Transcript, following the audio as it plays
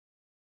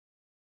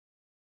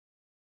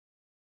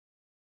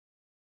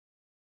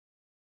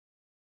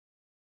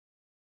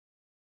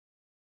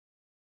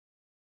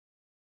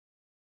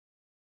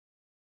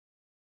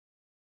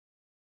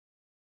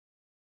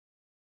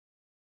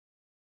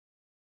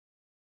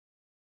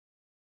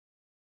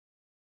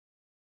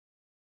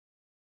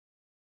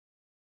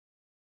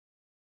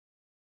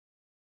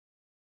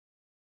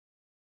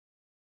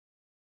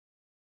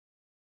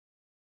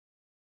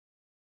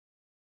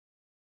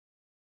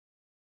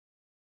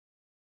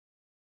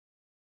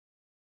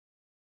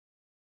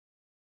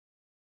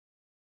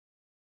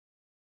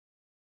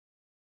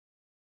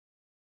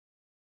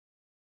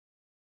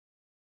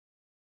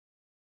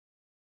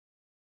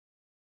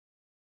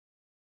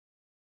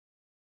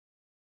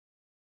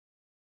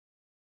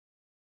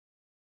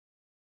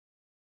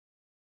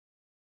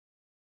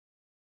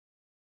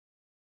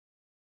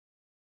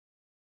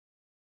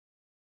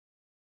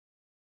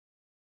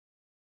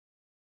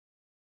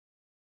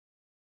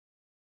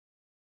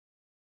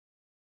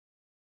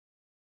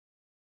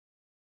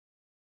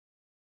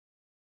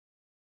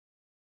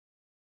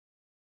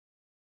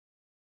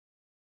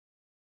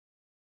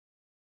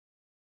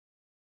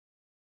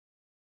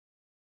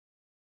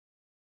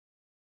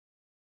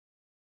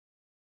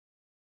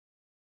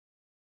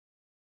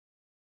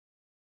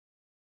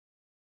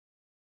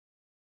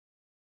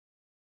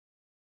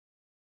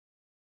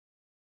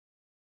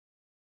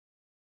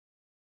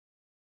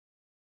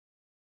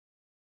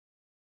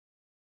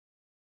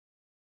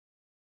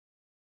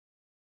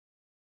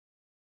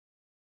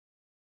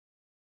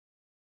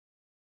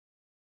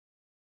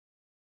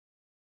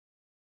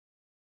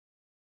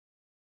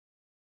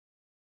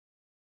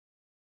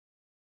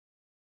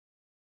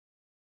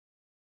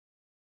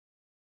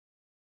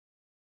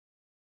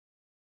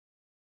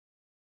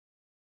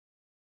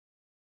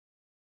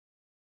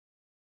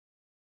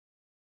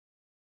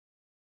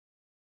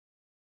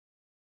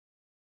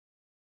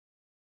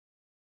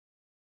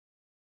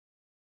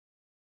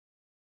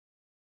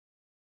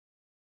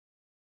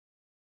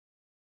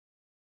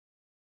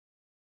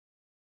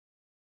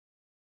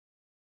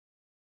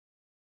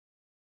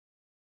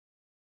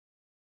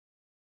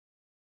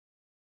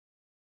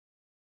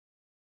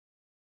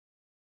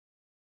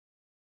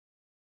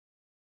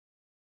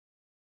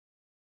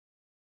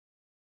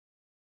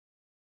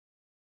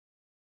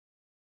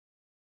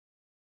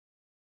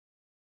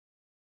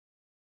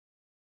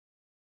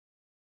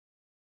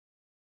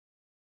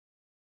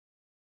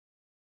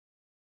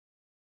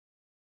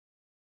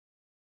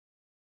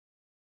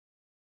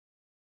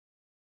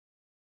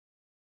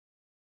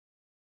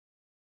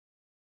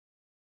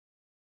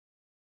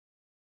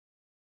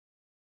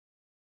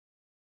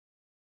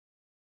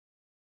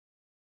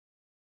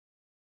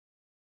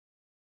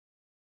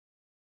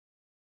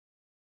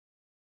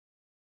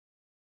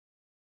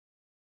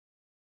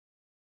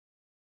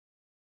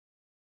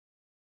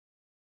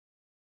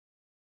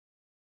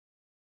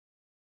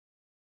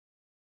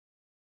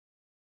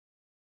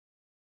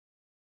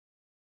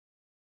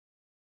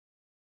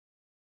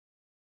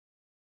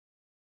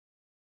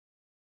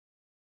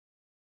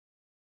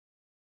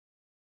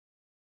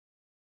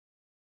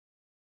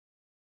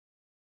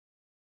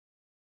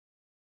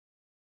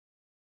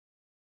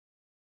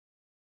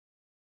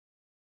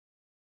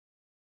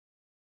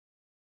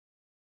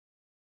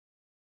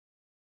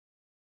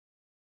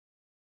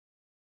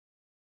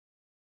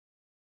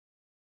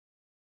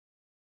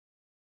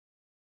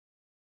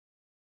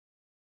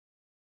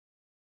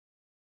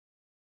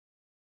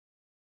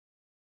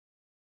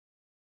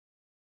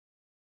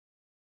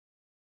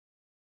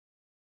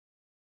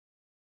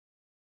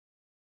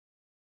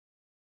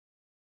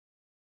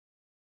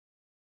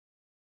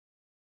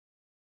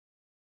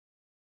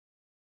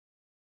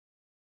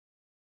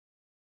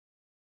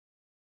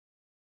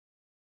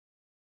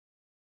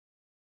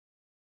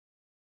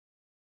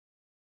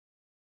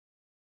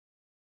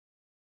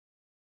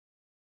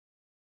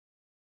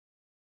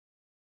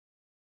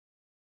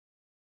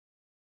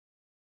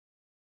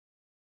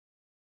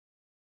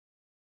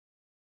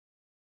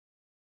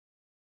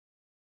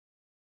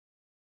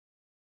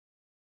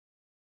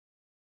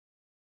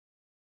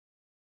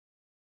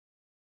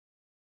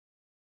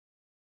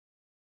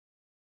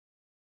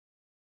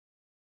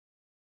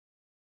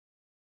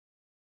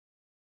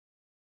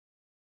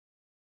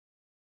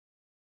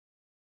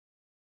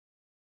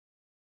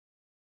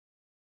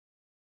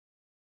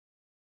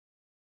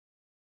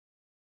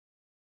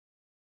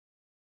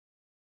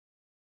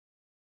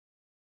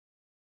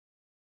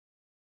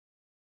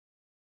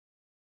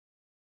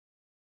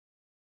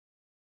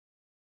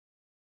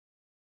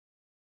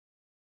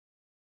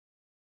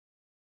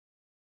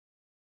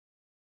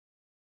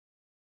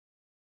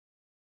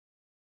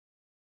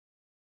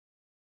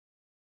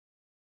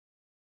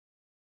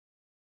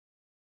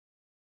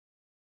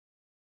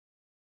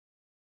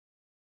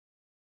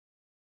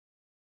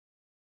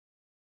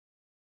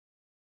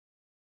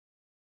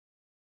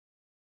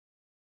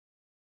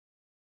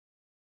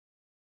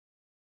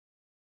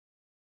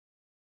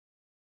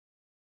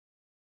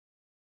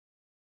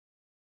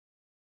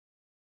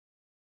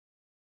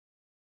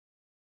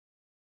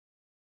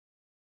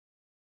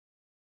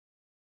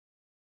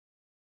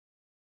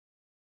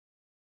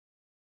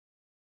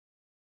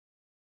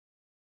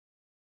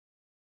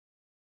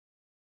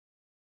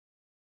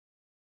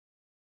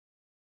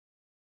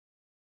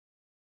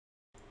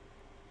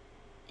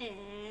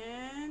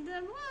And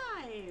I'm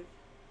live!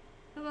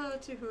 Hello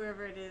to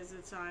whoever it is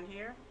that's on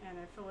here, and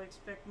I fully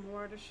expect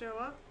more to show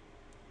up.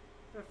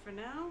 But for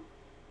now,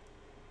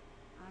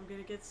 I'm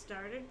gonna get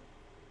started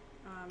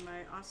on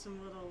my awesome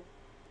little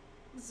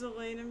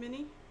Zelyna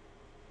mini.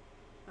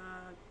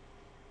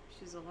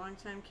 She's a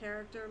longtime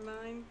character of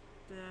mine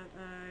that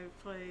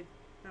I've played.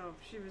 Oh,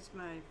 she was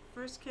my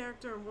first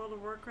character in World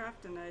of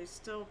Warcraft, and I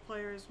still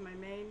play her as my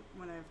main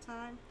when I have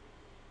time.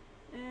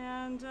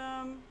 And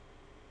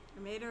I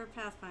made her a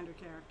Pathfinder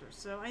character,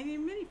 so I need a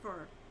mini for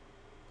her.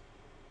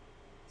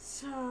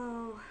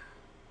 So,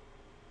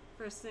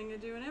 first thing to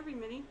do in every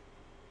mini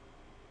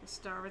is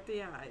start with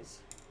the eyes.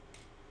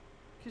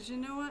 Because you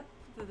know what?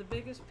 They're the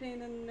biggest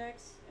pain in the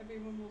necks,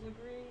 everyone will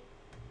agree.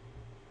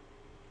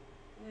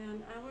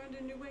 And I learned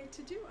a new way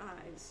to do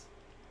eyes.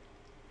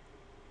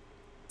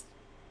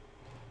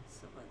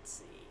 So let's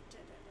see.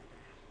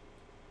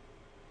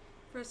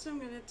 First I'm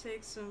going to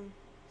take some,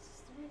 is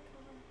this the right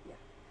color? Yeah.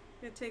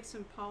 I'm going to take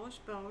some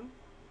polished bone,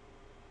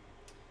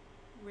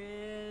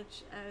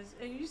 which as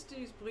I used to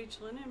use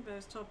bleached linen, but I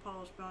was told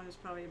polished bone is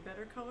probably a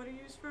better color to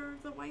use for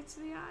the whites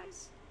of the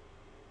eyes.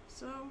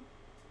 So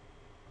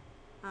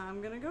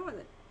I'm going to go with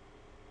it.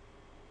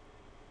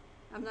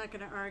 I'm not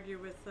going to argue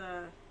with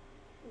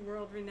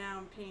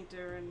world-renowned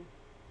painter and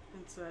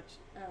such.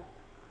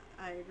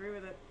 I agree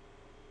with it.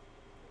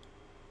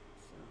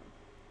 So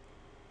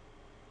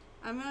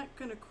I'm not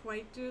going to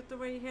quite do it the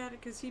way he had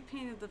it, because he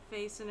painted the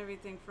face and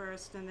everything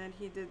first, and then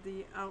he did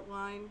the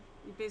outline.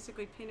 He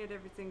basically painted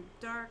everything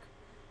dark.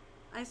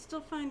 I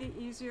still find it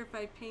easier if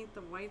I paint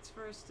the whites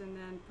first and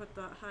then put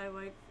the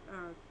highlight,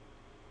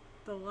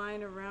 the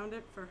line around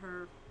it for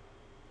her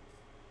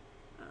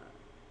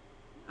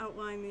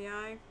outline the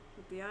eye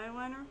with the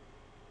eyeliner.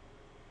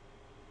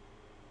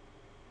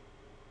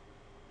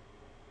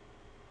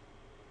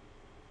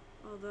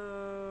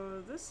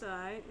 Although this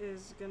eye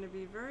is going to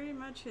be very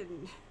much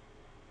hidden.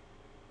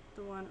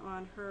 The one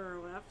on her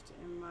left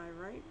and my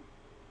right.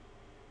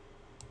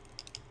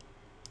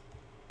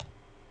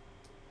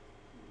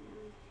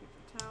 And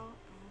paper towel.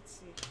 Let's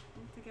see. I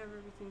don't think I have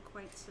everything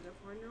quite set up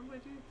where I normally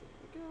do.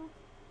 There we go.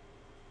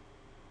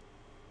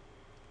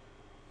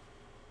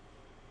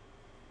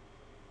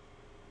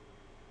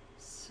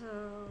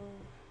 So,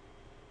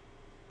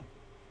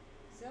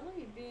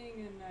 Zelly being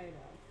a night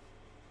elf,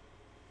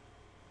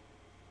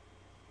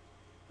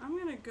 I'm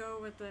gonna go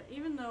with the,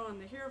 even though on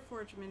the Hero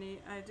Forge mini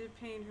I did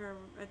paint her,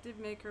 I did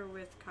make her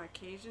with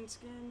Caucasian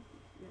skin,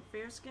 you know,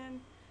 fair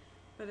skin,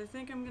 but I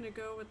think I'm gonna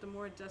go with the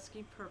more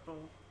dusky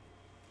purple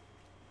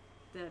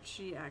that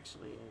she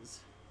actually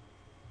is.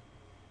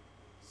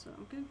 So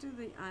I'm gonna do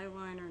the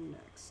eyeliner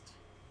next,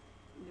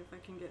 if I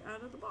can get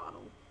out of the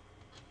bottle.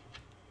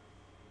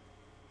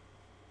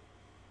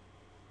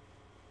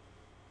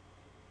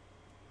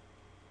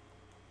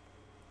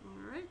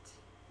 All right.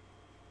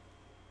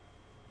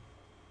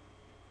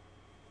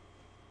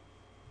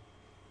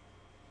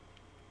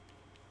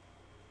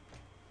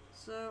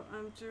 So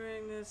I'm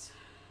doing this,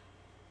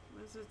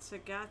 what is it,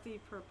 Sagathi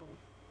purple.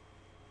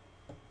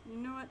 You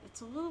know what,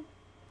 it's a little, not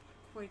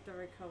quite the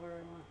right color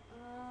I want.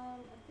 I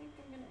think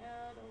I'm going to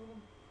add a little,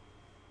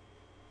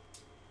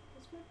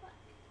 what's my black?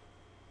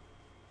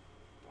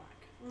 Black.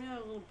 I'm going to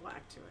add a little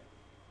black to it.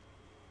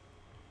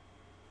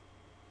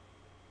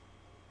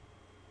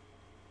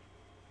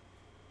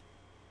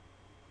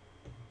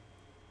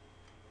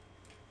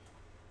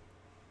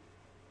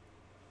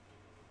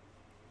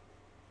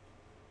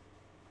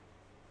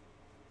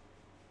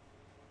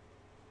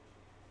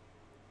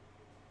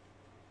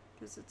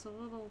 Because it's a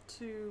little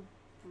too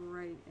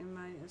bright in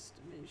my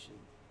estimation.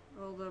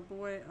 Although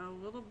boy, a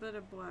little bit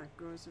of black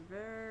goes a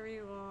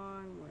very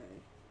long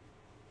way.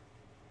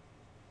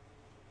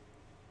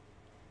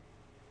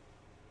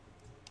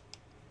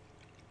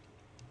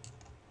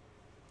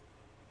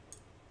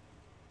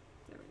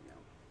 There we go.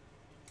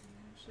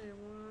 Actually I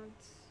want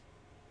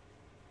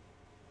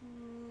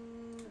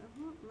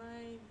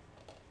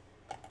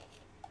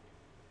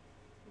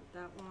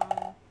that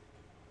one.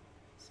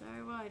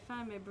 Sorry, well, I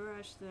find my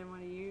brush that I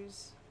want to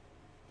use.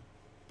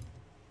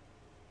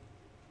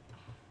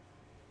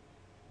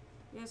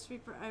 Yes,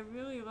 Reaper, I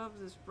really love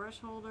this brush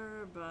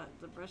holder, but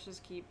the brushes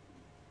keep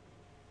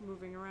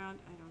moving around.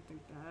 I don't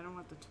think that. I don't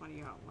want the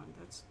 20-aught one.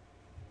 That's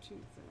too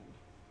thin.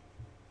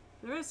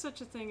 There is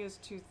such a thing as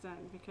too thin,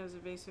 because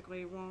it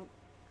basically won't,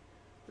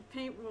 the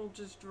paint will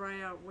just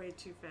dry out way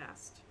too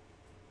fast.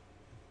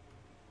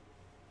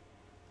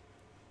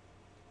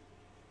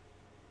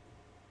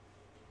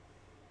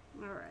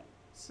 Alright.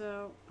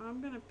 So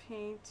I'm going to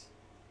paint,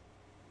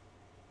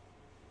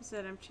 I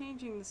said I'm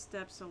changing the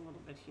steps a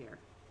little bit here.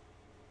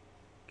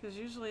 Because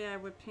usually I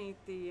would paint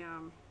the,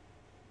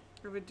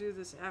 I would do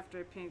this after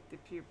I paint the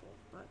pupil,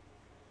 but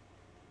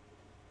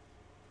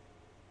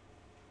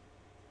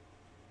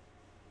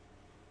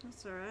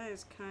that's alright,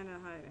 it's kind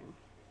of hiding.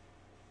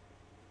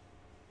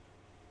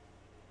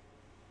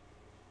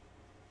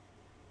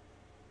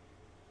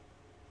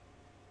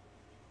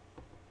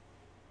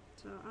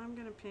 So I'm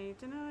going to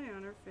paint an eye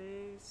on her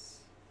face.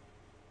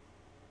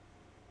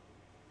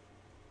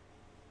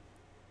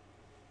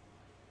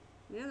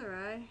 The other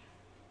eye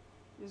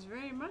is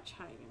very much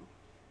hiding.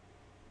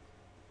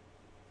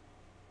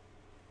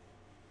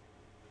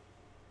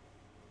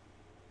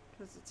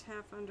 Because it's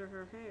half under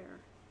her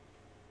hair.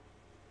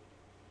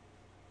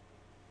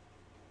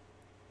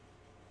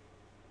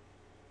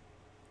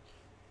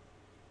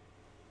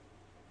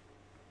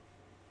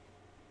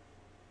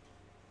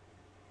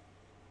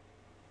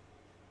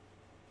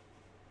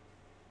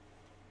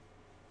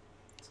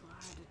 It's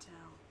hard to tell.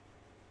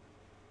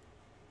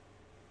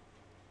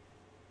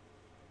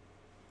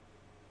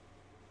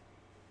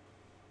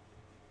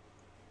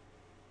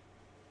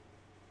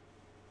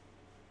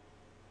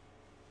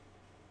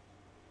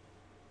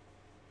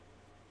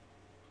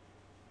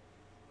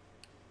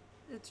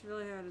 It's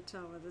really hard to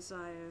tell where this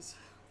eye is.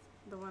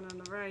 The one on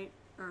the right,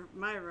 or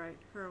my right,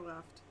 her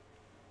left.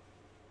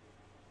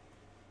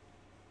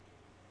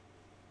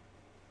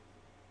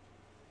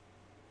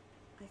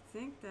 I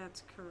think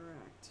that's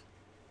correct.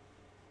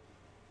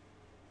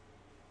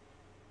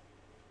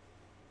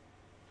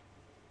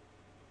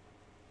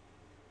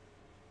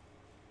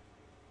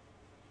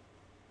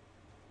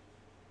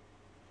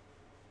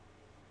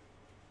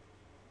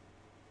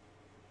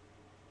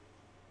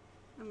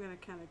 I'm gonna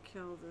kind of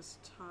kill this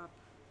top.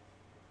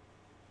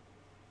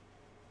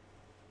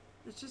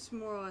 It's just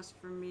more or less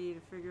for me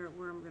to figure out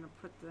where I'm gonna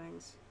put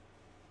things.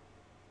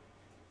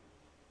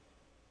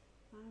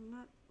 I'm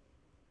not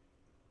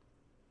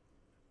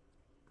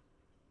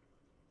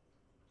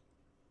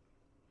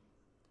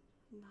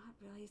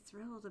really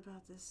thrilled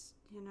about this.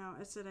 You know,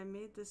 I said I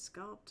made this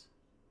sculpt.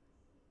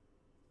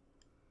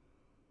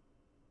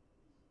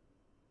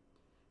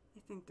 I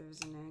think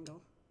there's an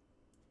angle.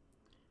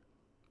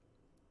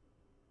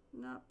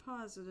 Not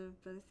positive,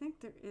 but I think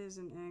there is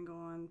an angle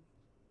on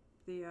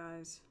the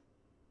eyes.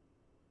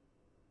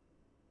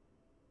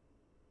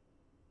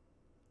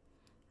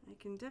 I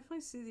can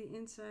definitely see the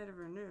inside of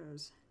her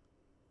nose.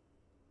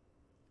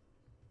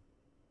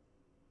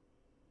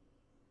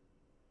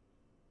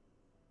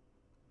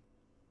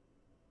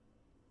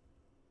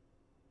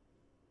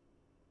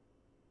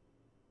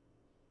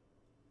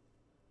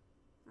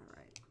 All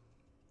right,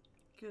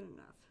 good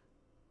enough.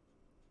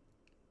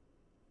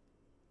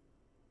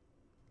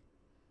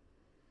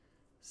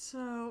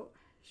 So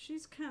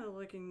she's kind of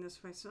looking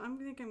this way, so I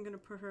think I'm going to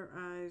put her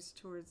eyes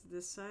towards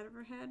this side of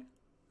her head.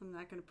 I'm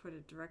not going to put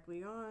it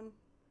directly on.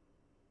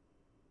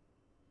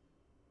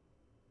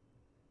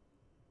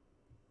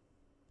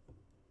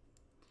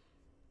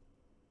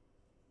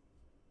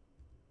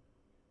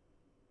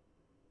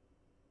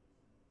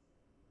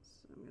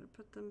 So I'm going to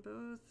put them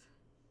both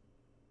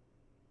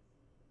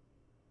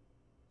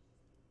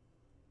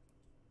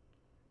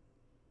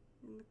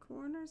in the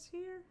corners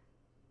here.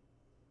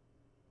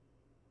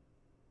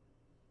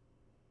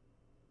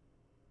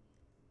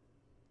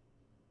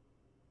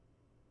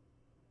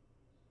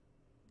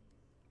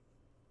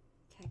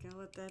 Okay, gotta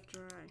let that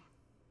dry.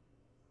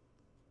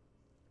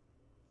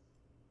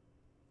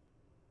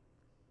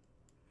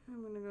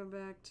 I'm gonna go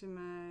back to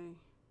my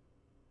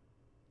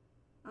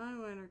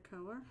eyeliner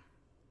color.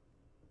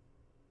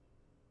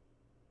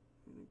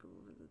 I'm gonna go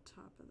over the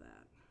top of that.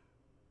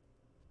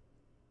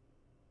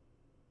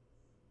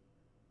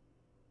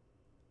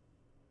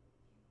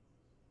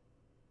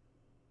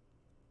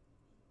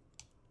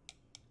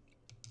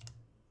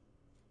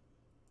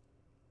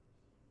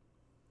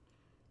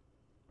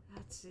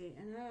 Let's see,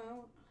 and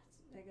now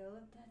I gotta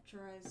let that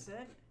dry a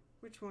sec,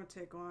 which won't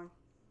take long.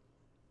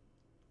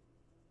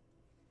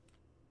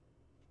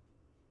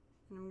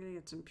 And I'm gonna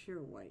get some pure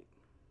white,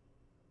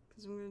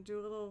 because I'm gonna do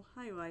a little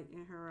highlight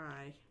in her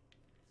eye,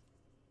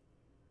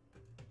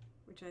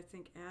 which I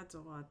think adds a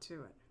lot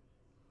to it.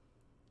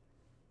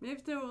 Maybe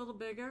if they were a little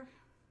bigger,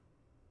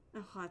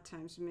 a lot of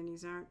times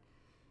minis aren't,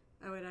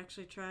 I would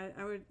actually try,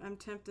 I'm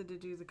tempted to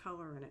do the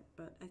color in it,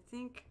 but I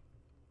think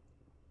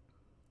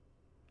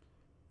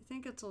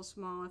it's a little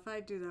small. If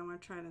I do that, I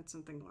want to try it on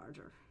something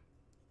larger.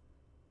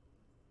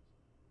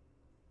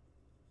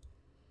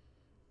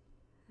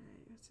 Alright,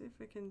 let's see if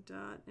I can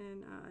dot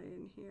an eye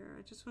in here.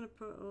 I just want to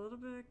put a little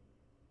bit,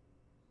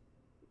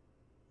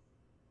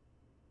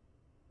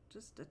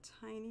 just a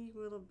tiny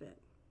little bit.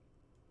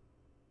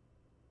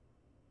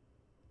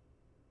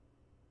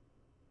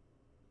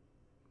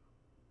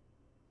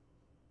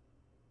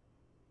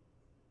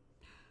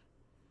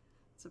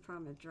 It's a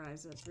problem, it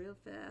dries up real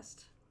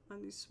fast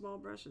on these small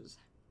brushes.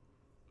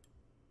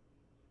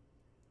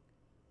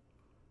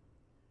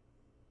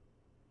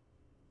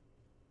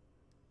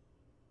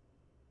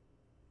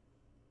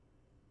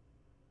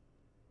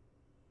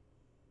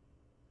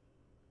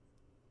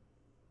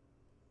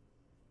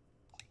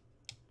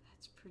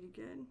 Pretty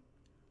good.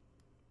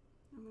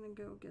 I'm gonna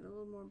go get a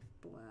little more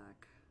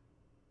black.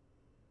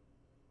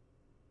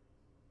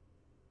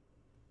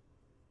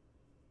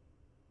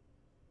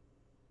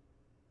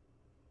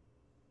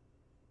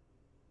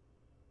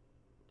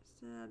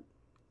 Just that,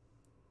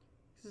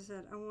 as I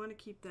said, I want to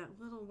keep that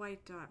little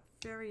white dot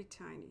very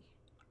tiny.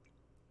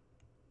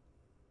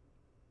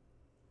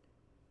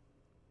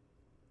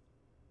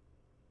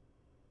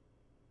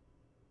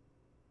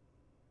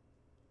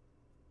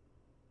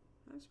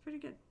 That was pretty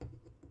good.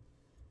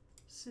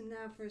 So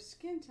now for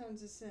skin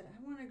tones, I said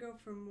I want to go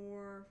for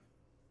more.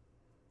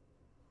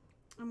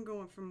 I'm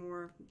going for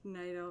more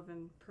night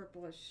elven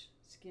purplish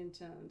skin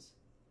tones.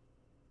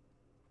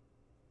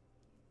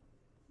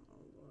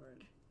 Oh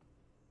Lord.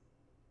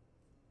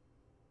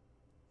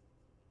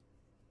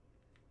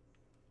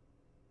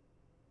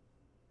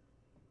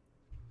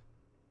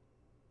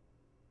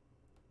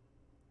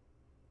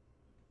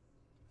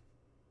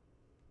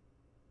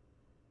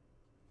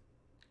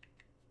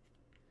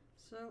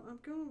 So I'm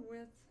going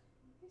with,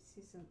 let me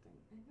see something.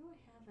 I know I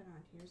have it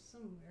on here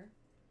somewhere.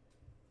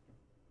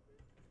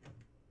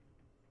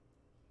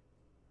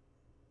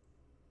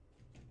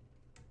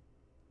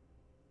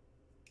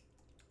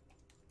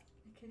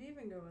 I could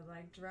even go with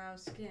like drow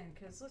skin,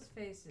 because let's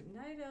face it,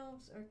 night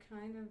elves are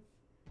kind of,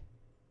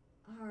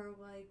 are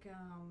like,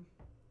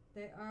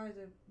 they are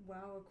the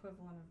WoW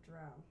equivalent of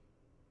drow.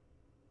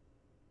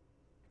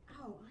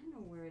 Oh, I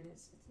know where it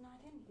is. It's not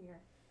in here.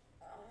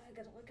 I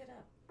gotta look it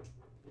up.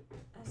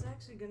 I was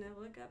actually gonna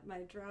look up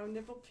my drow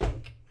nipple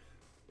pink,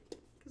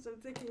 because I'm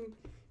thinking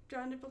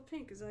drow nipple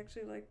pink is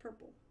actually like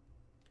purple.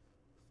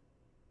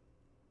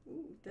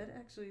 Ooh, that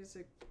actually is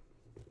a...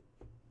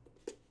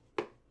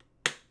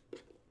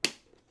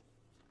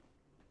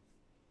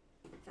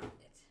 Found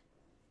it.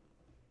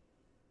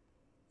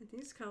 And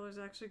these colors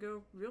actually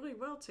go really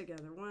well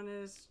together. One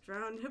is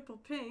drow nipple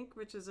pink,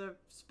 which is a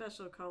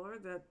special color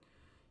that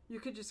you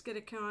could just get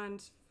at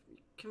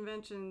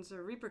conventions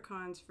or Reaper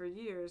cons for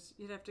years.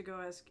 You'd have to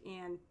go ask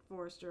Ann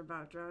Forrester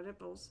about drow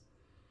nipples.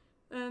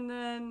 And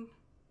then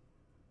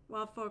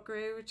Wildfolk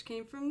Gray, which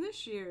came from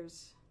this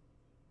year's.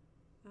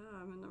 Oh,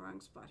 I'm in the wrong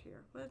spot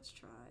here. Let's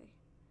try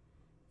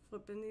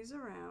flipping these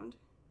around.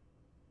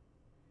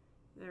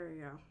 There we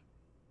go.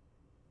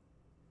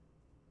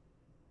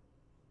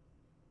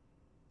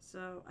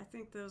 So I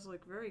think those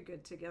look very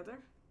good together.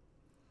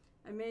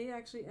 I may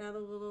actually add a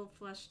little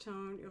flesh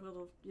tone, a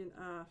little,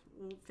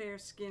 little fair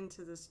skin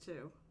to this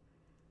too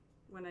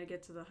when I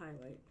get to the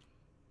highlight.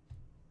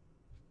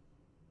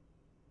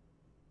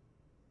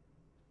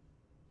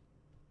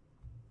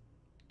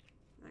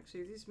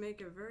 Actually, these make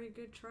a very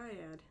good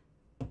triad.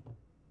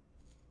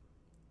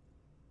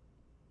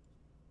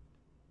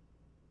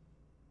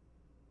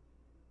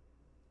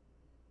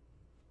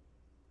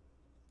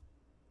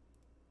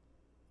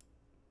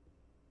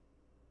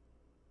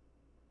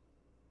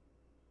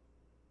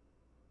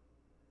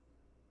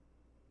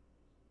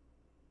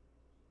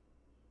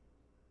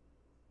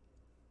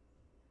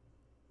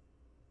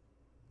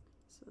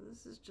 So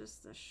this is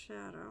just the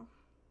shadow.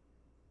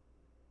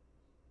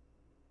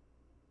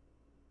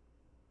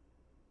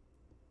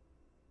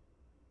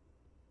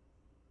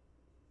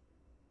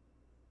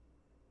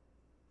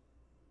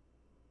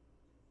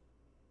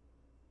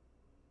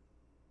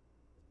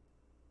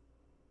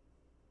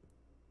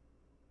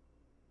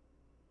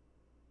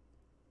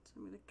 So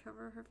I'm going to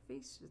cover her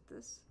face with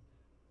this,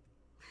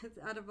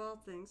 out of all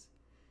things.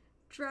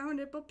 Drow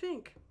nipple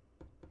pink.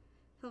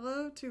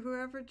 Hello to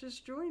whoever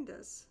just joined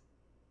us.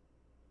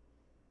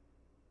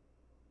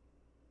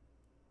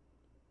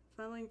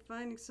 Finally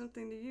finding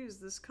something to use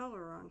this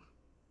color on.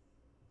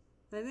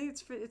 I think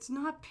it's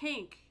not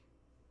pink.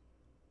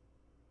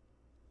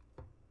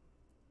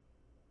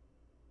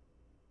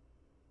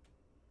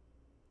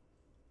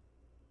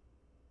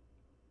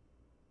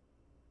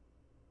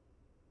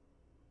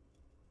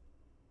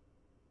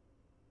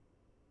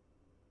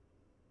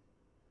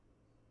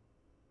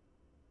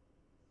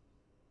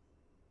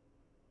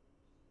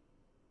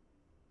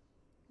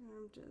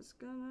 I'm just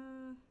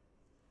gonna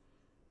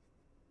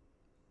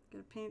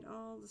paint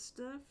all the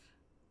stuff.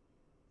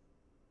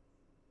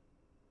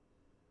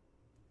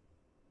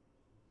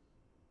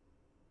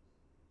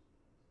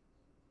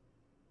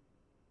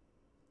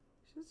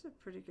 It's a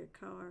pretty good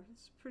color.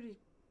 It's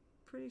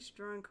pretty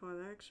strong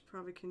color. I actually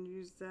probably can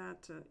use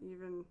that to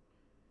even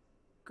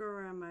go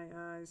around my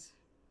eyes.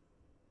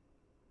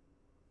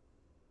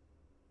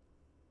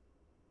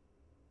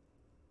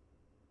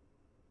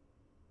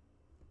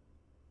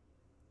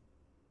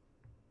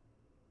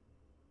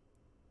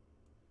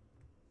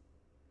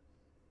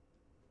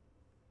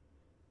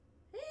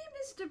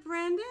 Mr.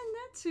 Brandon,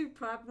 that's who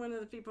popped. One of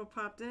the people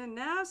popped in.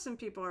 Now some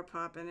people are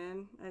popping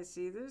in. I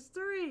see there's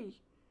 3.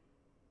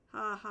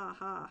 Ha ha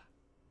ha.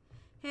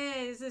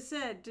 Hey, as I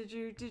said, did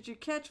you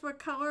catch what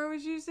color I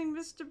was using,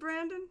 Mr.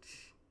 Brandon?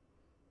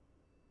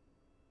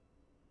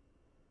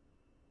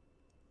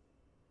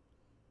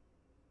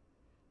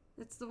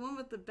 It's the one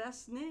with the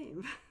best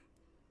name.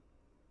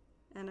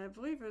 And I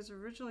believe it was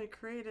originally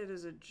created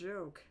as a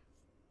joke.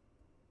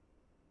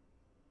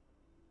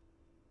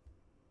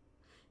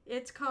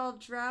 It's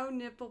called Drow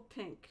Nipple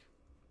Pink.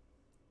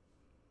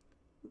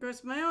 Of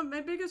course,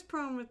 my biggest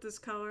problem with this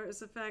color is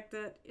the fact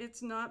that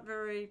it's not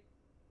really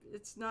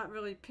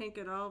pink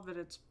at all, but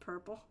it's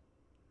purple.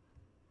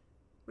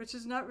 Which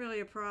is not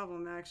really a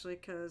problem, actually,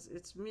 because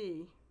it's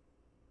me.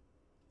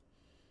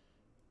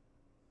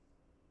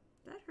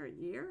 Is that her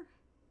ear?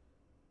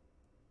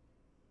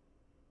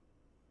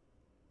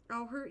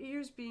 Oh, her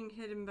ear's being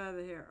hidden by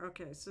the hair.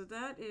 Okay, so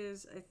that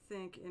is, I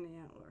think, an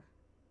antler.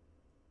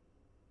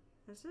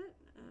 Is it?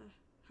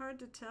 hard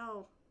to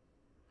tell.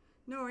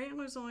 No, her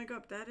antlers only go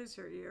up. That is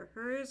her ear.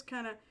 Her ear's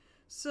kind of...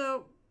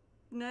 So,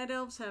 night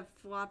elves have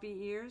floppy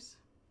ears.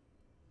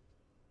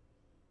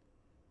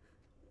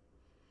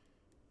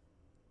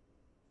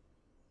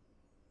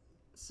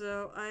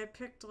 So I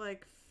picked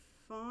like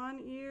fawn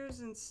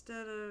ears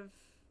instead of...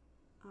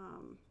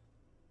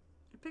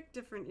 I picked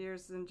different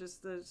ears than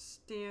just the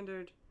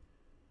standard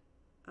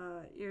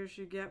ears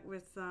you get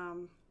with...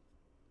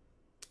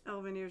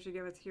 elven ears you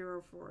get with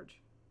Hero Forge.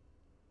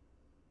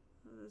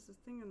 Oh, there's a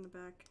thing in the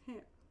back.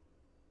 Here.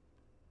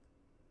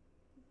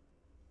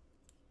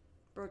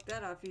 Broke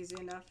that off easy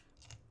enough.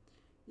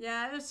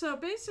 Yeah, so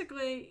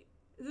basically,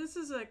 this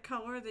is a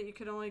color that you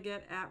could only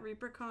get at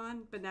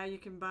ReaperCon, but now you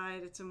can buy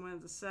it. It's in one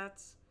of the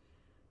sets.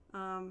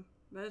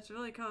 But it's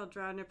really called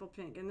Drow Nipple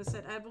Pink. And this,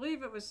 I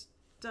believe it was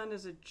done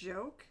as a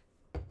joke.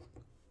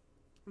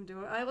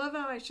 I love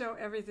how I show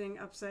everything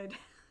upside down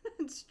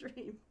on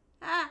stream.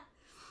 Ah!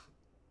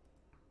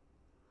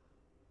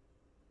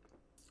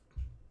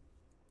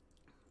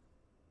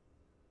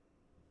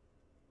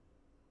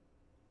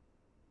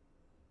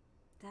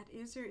 That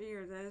is her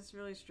ear. That is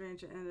really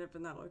strange. It ended up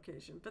in that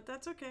location, but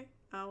that's okay.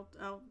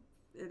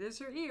 It is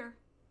her ear.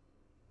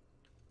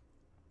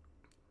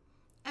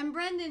 And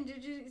Brendan,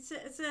 did you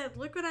said,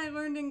 look what I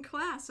learned in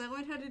class. I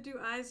learned how to do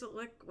eyes that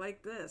look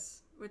like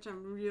this, which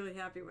I'm really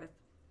happy with.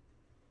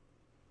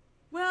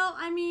 Well,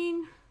 I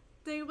mean,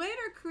 they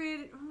later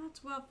created. Oh,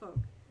 that's well, folk.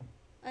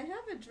 I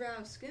have a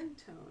drow skin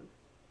tone.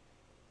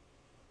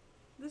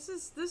 This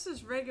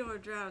is regular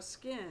drow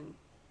skin.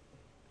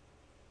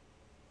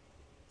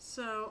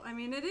 So, I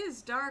mean, it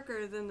is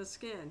darker than the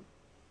skin.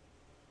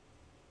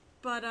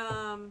 But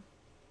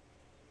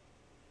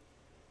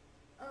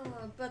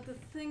the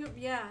thing of,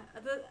 yeah,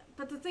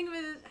 but the thing of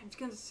it is, I'm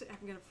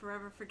gonna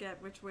forever forget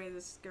which way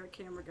this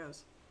camera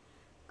goes.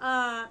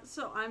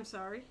 So I'm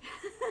sorry.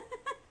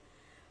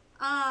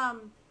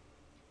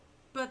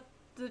 But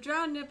the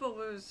drow nipple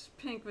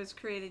pink was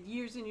created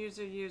years and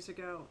years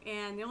ago,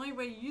 and the only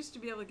way you used to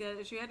be able to get it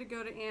is you had to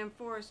go to Anne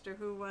Forrester,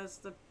 who was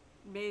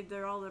made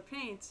all their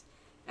paints,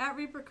 at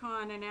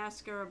ReaperCon and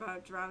ask her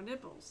about drow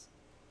nipples.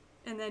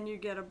 And then you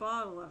get a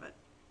bottle of it.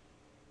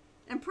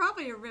 And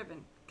probably a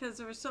ribbon, because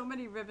there were so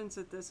many ribbons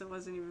at this, it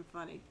wasn't even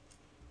funny.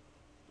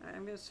 Alright,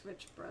 I'm going to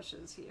switch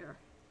brushes here.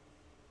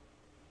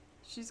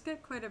 She's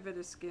got quite a bit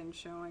of skin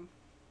showing.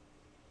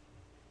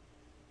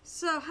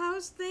 So,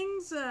 how's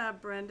things,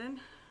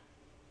 Brendan?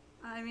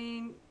 I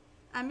mean,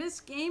 I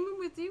miss gaming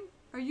with you.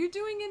 Are you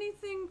doing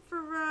anything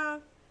for,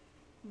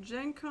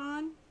 Gen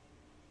Con?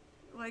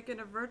 Like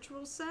in a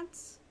virtual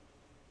sense?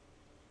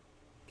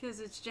 Because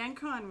it's Gen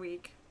Con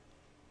week.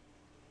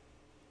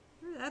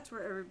 That's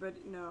where everybody...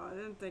 No, I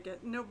didn't think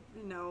it... No,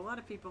 a lot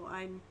of people...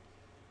 I don't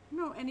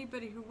know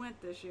anybody who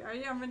went this year.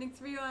 I'm running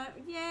 3...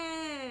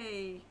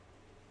 Yay!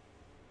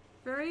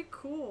 Very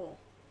cool.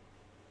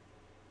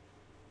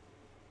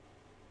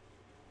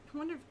 I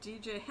wonder if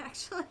DJ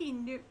actually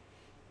knew...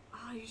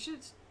 Oh, you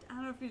should... I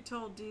don't know if you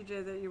told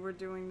DJ that you were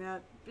doing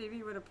that. Maybe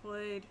you would have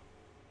played.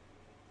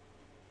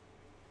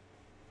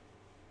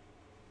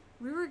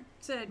 We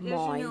said, as you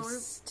know,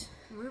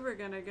 we were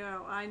gonna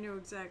go. I knew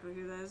exactly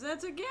who that is.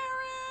 That's a Gareth!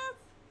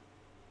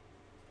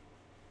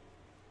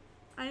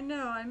 I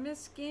know, I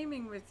miss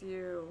gaming with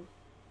you.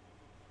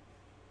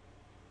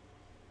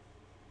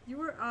 You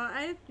were,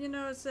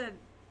 said,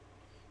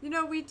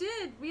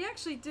 we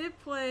actually did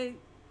play,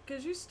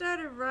 because you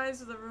started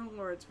Rise of the Rune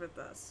Lords with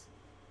us.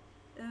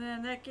 And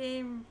then that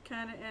game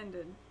kind of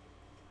ended.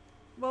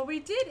 Well, we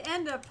did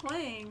end up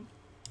playing.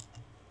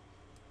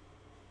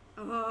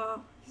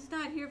 Oh, he's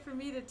not here for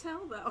me to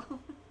tell, though.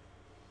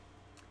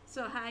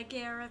 So, hi,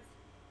 Gareth.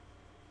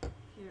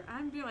 Here,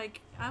 I'm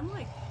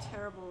like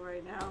terrible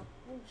right now.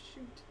 Oh,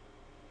 shoot.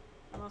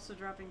 I'm also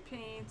dropping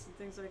paints and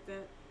things like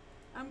that.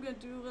 I'm going to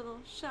do a little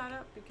shout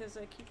out because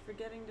I keep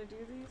forgetting to do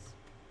these.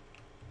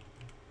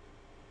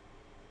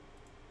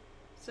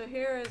 So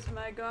here is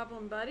my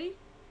goblin buddy.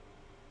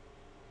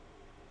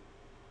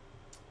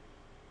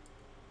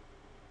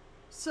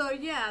 So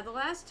yeah, the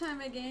last time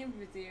I gamed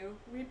with you,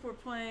 we were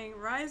playing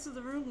Rise of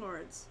the Rune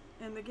Lords,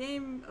 and the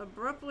game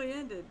abruptly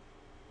ended.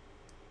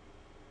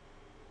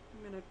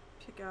 I'm gonna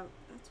pick out,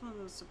 that's one of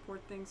those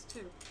support things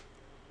too.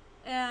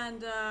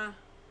 And what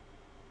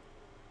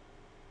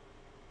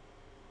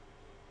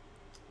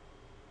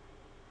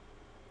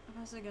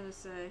was I gonna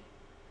say?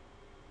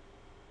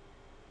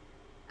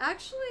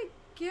 Actually,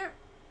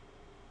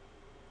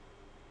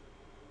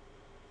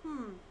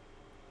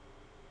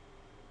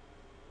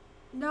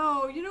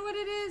 No, you know what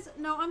it is?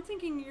 No, I'm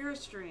thinking your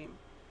stream.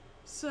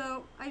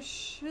 So, I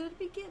should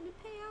be getting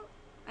a payout?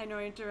 I know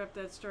I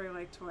interrupted that story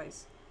like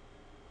twice.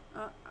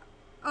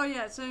 Oh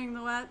yeah, saying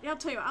the last... Yeah, I'll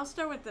tell you, I'll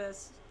start with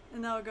this,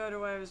 and then I'll go to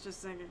what I was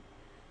just thinking.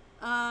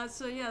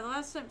 So yeah, the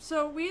last time...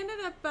 So, we ended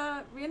up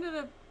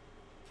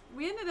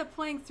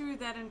playing through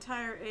that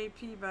entire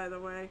AP, by the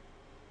way.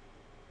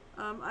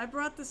 I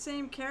brought the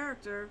same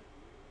character,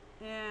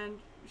 and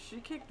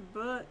she kicked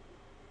butt.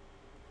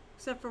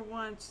 Except for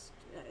once.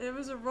 It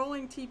was a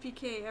rolling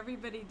TPK.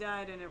 Everybody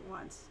died in it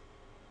once.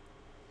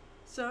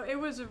 So it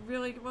was a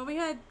really well. We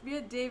had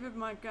David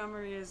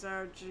Montgomery as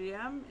our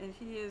GM, and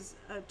he is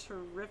a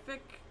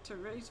terrific.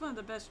 He's one of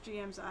the best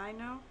GMs I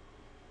know.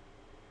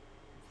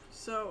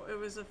 So it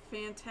was a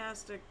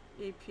fantastic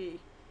AP.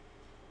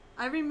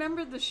 I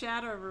remembered the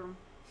Shadow Room.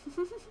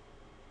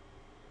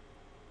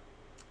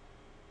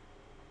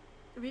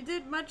 We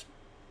did much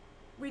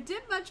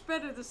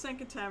better the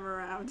second time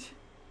around.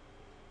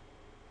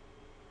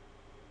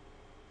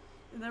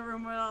 In that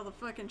room with all the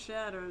fucking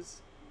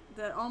shadows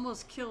that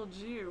almost killed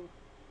you.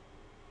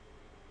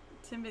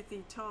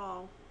 Timothy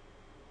Tall.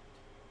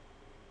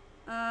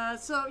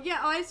 So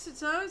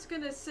I was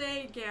gonna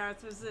say,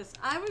 Gareth, was this.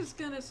 I was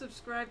gonna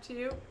subscribe to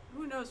you.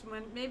 Who knows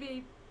when?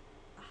 Maybe.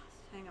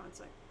 Hang on a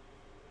sec.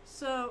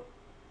 So,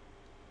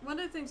 one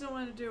of the things I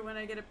want to do when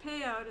I get a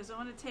payout is I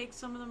want to take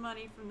some of the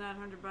money from that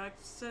 $100,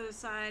 set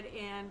aside,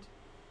 and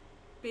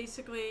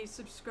basically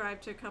subscribe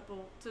to a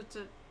couple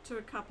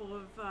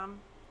of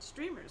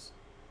streamers.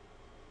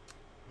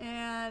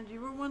 And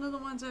you were one of the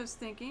ones I was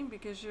thinking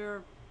because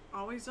you're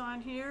always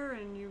on here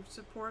and you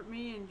support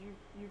me and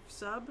you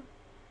sub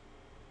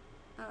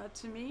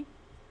to me.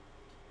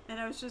 And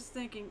I was just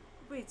thinking,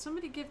 wait,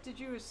 somebody gifted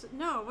you a sub.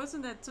 No, it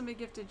wasn't that somebody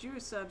gifted you a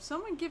sub.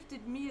 Someone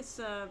gifted me a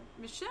sub.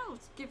 Michelle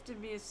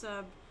gifted me a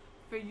sub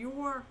for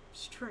your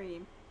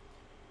stream.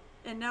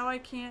 And now I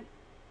can't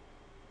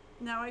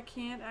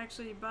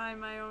actually buy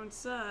my own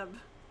sub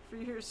for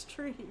your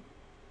stream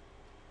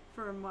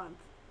for a month.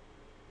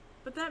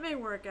 But that may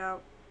work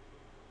out.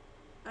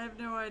 I have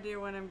no idea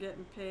when I'm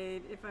getting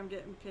paid, if I'm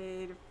getting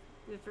paid,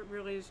 if it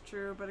really is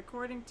true. But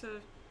according to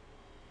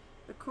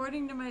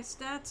my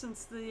stats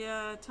since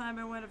the time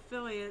I went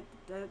affiliate,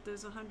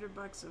 there's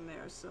 $100 in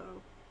there.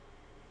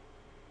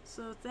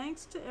 So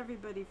thanks to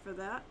everybody for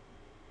that.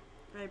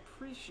 I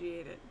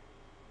appreciate it.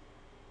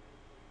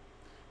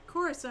 Of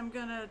course, I'm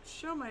gonna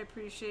show my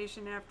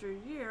appreciation after a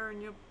year,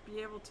 and you'll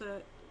be able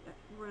to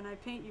when I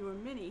paint you a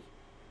mini.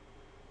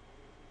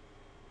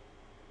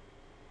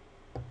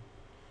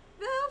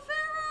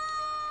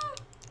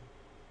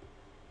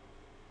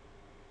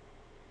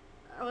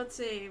 Let's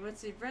see.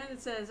 Brandon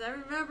says, I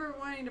remember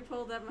wanting to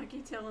pull that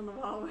monkey tail in the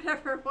wall,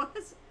 whatever it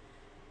was.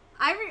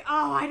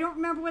 I don't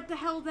remember what the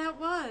hell that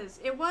was.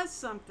 It was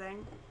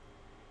something.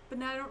 But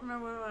now I don't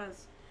remember what it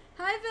was.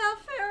 Hi,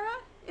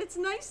 Valfera. It's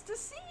nice to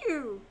see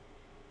you.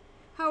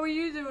 How are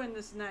you doing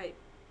this night?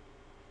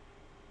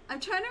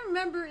 I'm trying to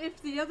remember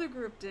if the other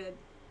group did.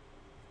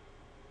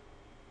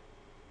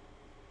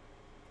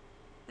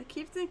 I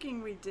keep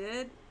thinking we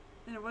did,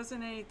 and it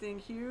wasn't anything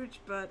huge,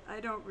 but I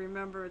don't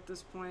remember at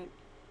this point.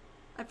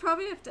 I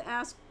probably have to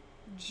ask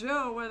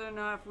Joe whether or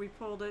not we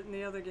pulled it in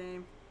the other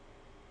game.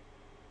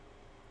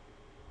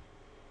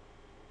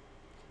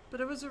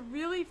 But it was a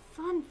really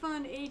fun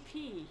AP,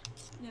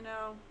 you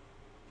know.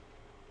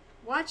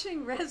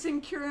 Watching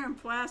resin cure and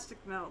plastic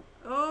melt.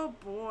 Oh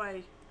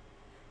boy.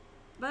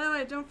 By the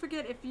way, don't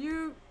forget, if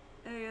you,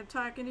 I'm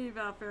talking to you,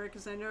 Valfera,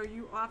 because I know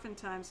you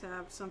oftentimes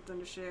have something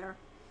to share.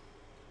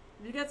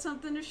 If you got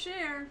something to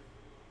share,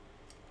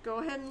 go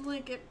ahead and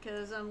link it,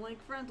 because I'm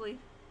link friendly.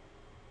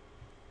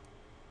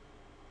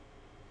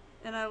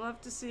 And I love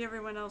to see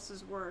everyone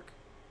else's work.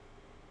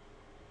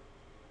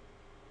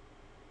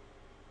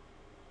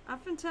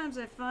 Oftentimes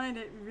I find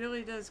it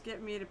really does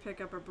get me to pick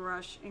up a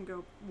brush and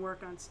go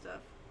work on stuff.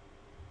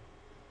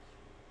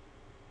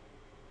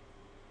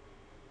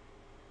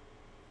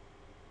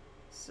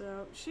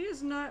 So she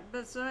is not,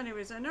 but so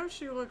anyways, I know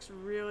she looks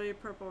really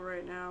purple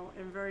right now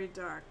and very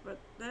dark, but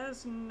that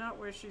is not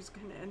where she's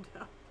going to end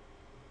up.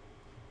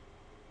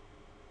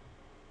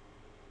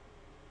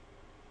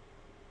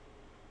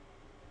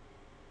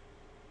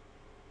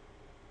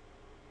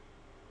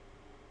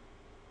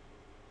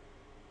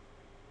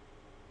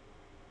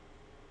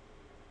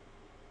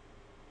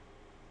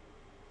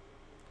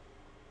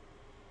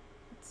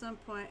 At some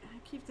point, I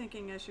keep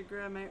thinking I should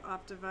grab my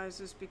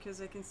Optivisors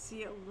because I can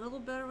see a little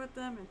better with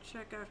them and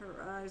check out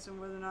her eyes and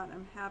whether or not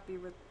I'm happy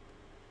with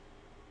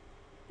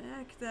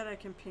that. I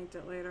can paint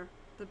it later.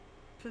 The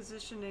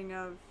positioning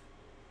of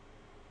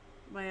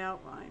my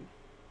outline.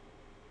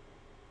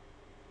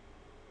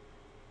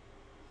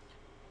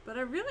 But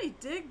I really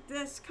dig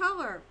this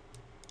color.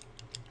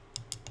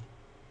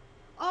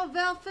 Oh,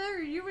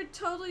 Valfera, you would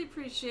totally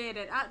appreciate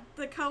it.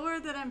 The color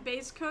that I'm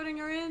base coating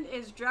her in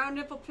is Drow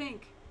Nipple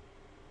Pink.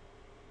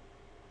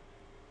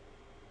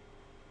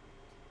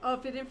 Oh,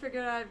 if you didn't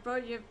figure it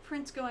out, you have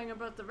prints going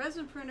about the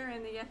resin printer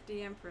and the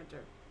FDM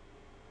printer.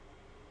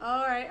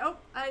 Alright, oh,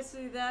 I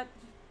see that,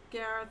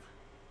 Gareth.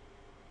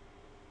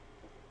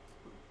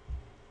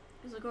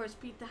 Because of course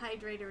Pete the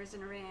Hydrator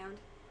isn't around.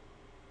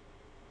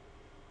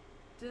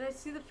 Did I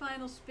see the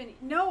final spinning?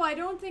 No, I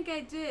don't think I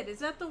did. Is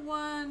that the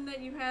one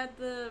that you had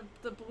the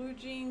blue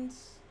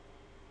jeans?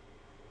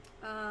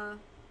 I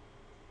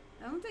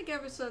don't think I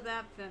ever saw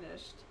that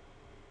finished.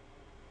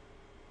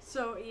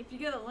 So if you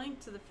get a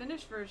link to the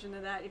finished version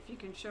of that, if you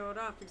can show it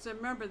off, because I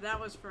remember that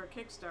was for a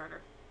Kickstarter.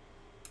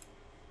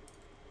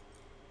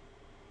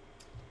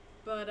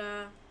 But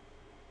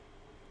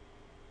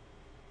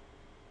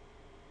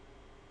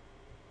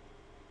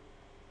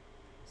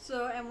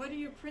So, and what are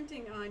you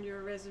printing on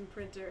your resin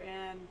printer?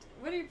 And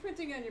what are you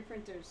printing on your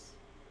printers?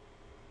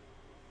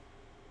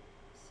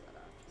 Shut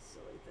off, you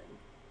silly thing.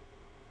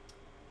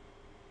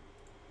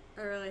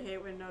 I really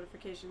hate when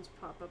notifications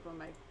pop up on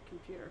my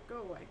computer. Go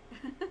away.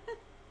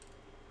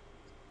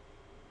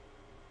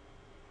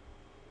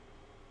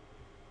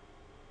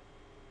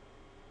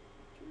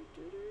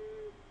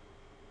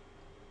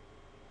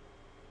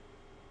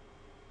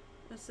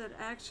 I said,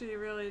 actually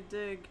really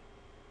dig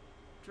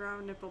Drow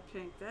Nipple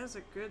Pink. That's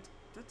a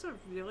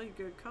really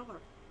good color.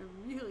 I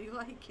really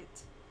like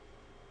it.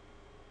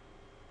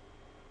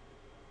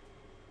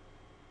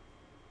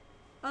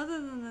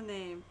 Other than the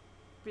name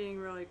being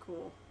really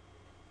cool.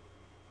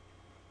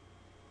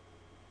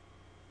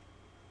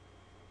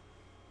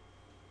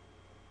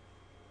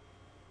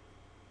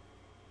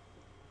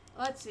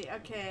 Let's see.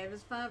 Okay, it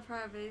was found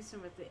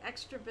Privation with the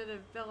extra bit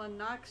of Bella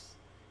Nox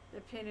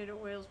that painted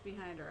oils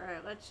behind her.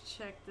 Alright, let's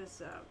check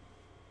this out.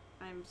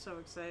 I'm so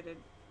excited.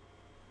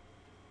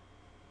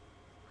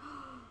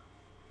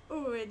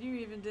 Oh, and you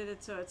even did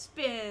it so it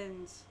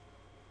spins.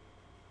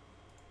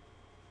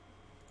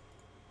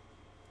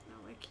 No,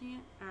 I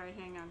can't. Alright,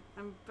 hang on.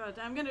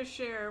 I'm gonna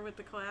share with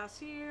the class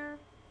here.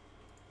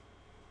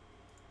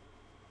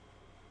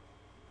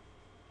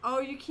 Oh,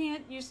 you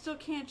can't, you still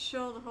can't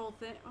show the whole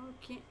thing. Oh,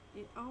 can't,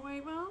 oh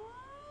wait, well,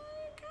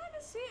 I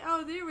kinda see,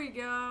 oh, there we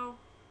go.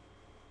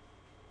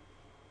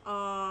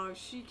 Oh,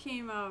 she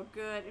came out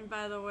good. And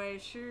by the way,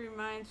 she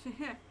reminds me,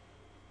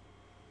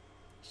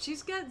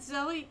 she's got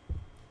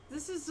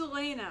this is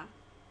Zelyna.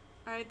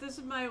 Alright, this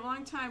is my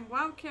longtime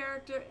WoW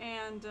character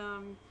and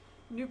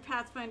new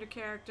Pathfinder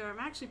character. I'm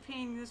actually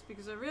painting this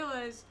because I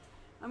realize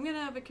I'm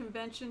gonna have a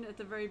convention at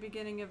the very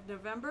beginning of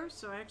November,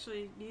 so I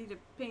actually need to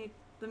paint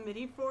the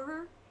mini for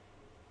her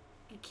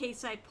in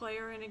case I play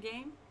her in a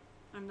game.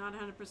 I'm not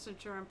 100%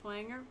 sure I'm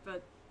playing her,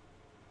 but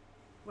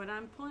what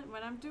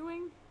I'm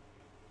doing,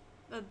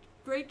 a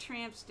great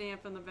tramp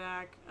stamp on the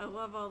back. I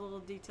love all the little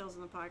details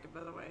in the pocket,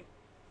 by the way.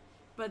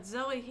 But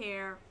Zelly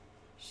hair,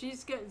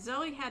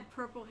 Zelly had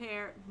purple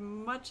hair,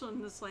 much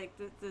in this like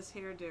this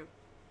hairdo.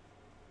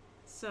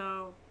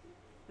 So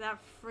that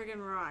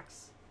friggin'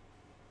 rocks.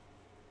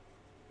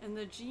 And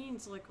the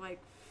jeans look like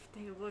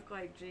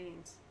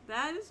jeans.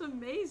 That is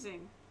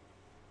amazing.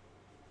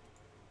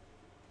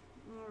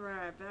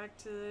 Alright, back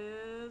to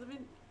the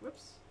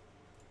whoops.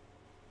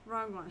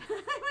 Wrong one.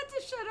 I went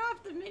to shut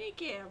off the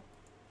minicam.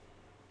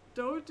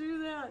 Don't do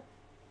that.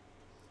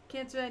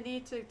 Can't say I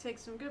need to take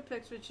some good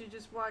pics, but you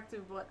just walked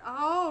through blood.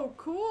 Oh,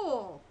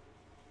 cool.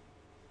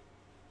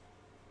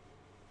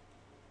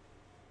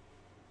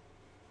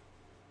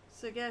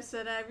 So guys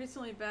said I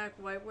recently backed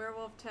White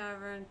Werewolf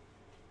Tavern.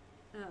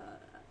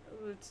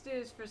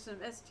 Studios for some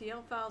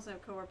STL files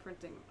and co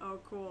printing. Oh,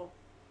 cool.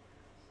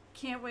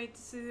 Can't wait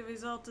to see the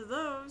result of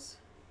those.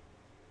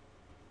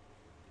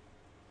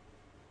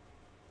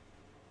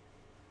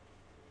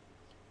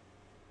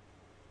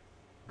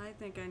 I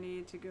think I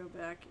need to go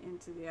back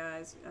into the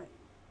eyes.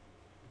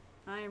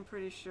 I am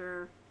pretty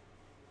sure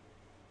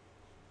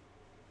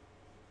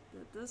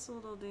that this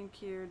little dink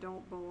here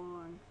don't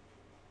belong.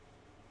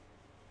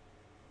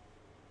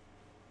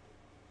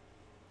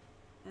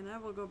 And I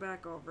will go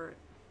back over it.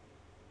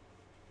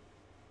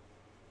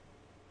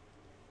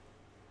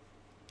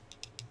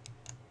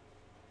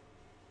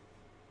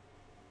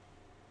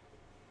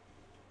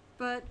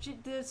 But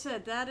that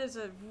said, that is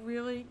a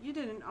really, you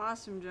did an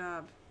awesome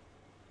job,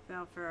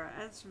 Valfera.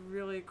 That's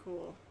really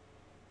cool.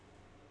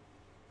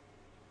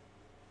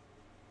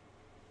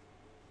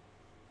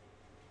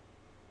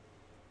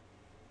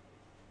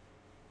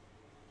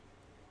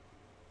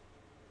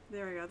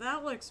 There we go.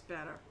 That looks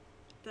better.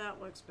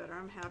 That looks better.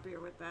 I'm happier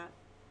with that.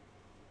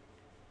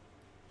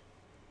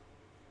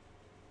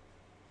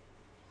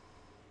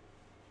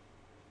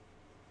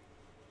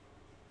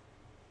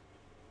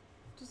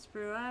 Just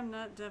prove I'm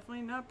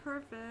definitely not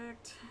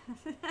perfect.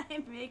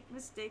 I make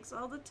mistakes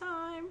all the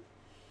time.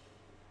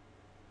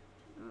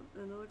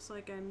 Oh, and it looks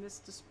like I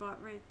missed a spot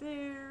right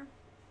there.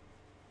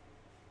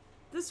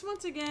 This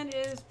once again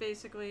is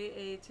basically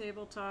a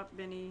tabletop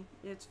mini.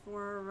 It's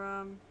for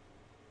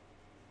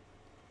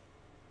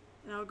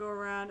and I'll go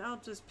around, I'll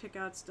just pick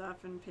out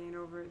stuff and paint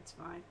over it, it's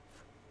fine.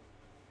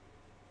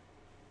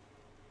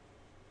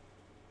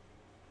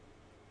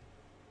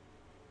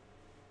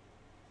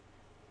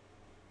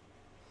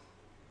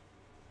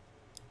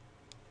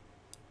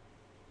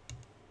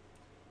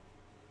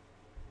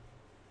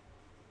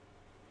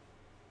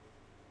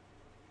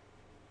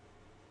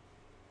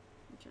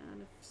 Trying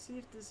to see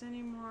if there's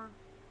any more.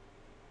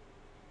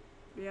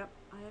 Yep,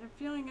 I had a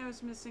feeling I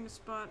was missing a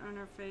spot on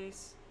her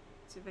face.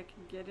 See if I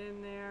can get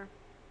in there.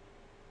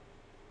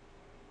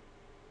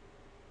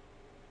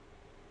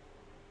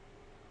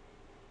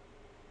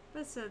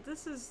 But so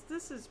this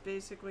is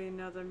basically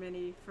another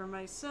mini for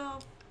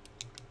myself.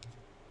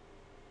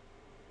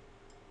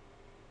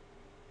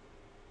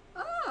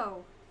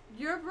 Oh,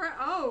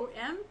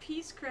 M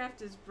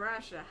Peacecraft is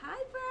Brasha.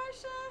 Hi,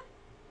 Brasha.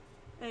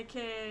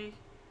 Okay.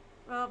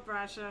 Well,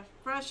 Brasha.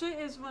 Brasha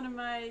is one of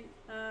my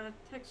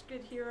Text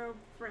Grid Hero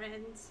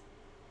friends.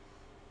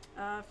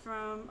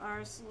 from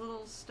our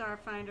little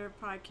Starfinder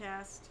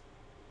podcast.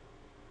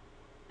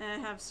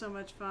 And have so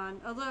much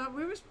fun. Although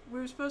we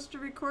were supposed to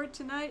record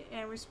tonight,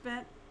 and we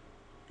spent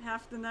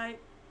half the night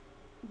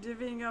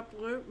divvying up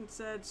loot and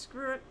said,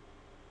 screw it.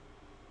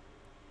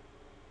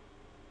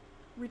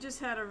 We just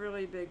had a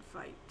really big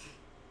fight.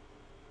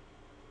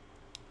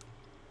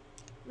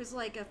 It was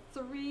like a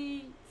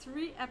three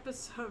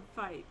episode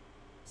fight.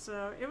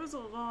 So it was a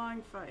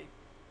long fight.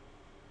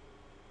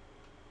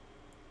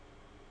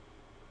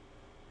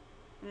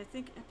 And I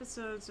think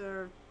episodes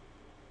are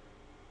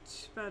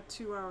about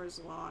 2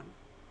 hours long.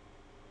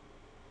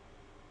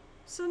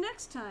 So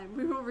next time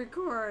we will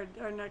record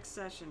our next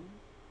session.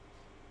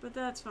 But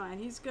that's fine.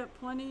 He's got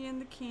plenty in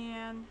the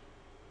can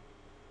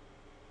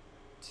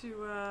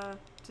to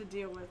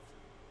deal with.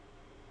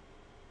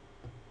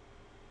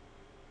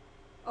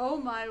 Oh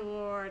my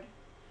lord.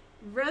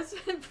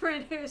 Resident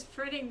Printer is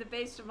printing the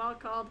base Jamal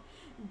called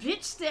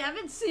Bitch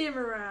Stabbing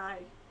Samurai.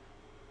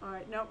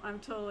 Alright, nope,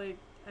 I've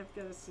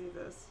got to see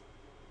this.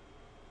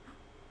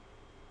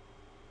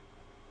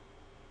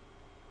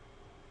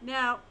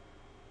 Now,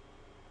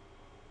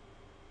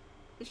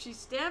 is she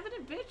stabbing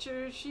a bitch,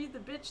 or is she the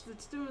bitch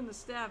that's doing the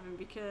stabbing?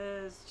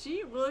 Because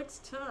she looks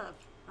tough.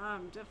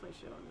 I'm definitely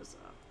showing this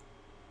off.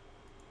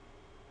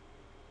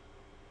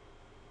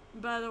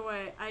 By the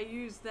way, I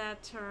use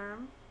that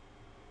term.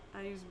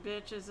 I use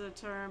bitch as a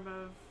term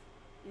of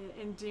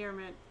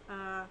endearment.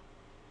 I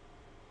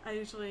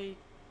usually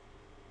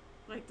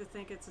like to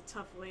think it's a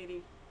tough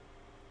lady.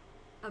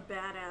 A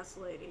badass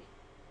lady.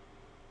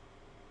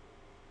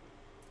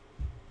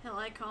 Hell,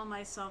 I call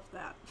myself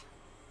that.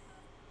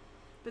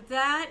 But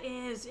that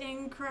is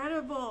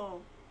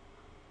incredible.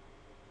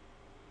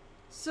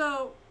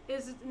 So,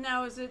 is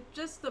it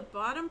just the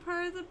bottom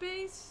part of the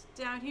base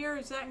down here, or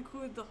does that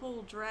include the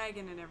whole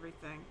dragon and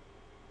everything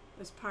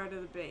as part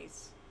of the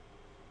base?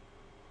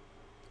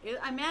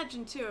 I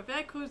imagine too, if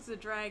that includes the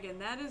dragon,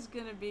 that is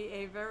going to be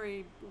a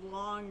very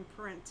long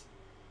print.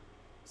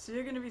 So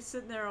you're going to be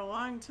sitting there a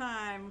long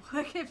time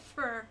looking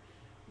for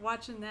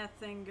watching that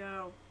thing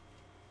go.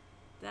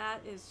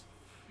 That is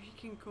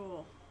freaking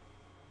cool.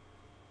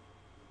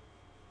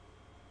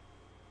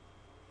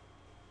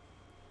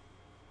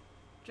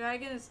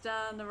 Dragon is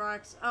down the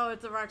rocks. Oh,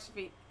 it's the rocks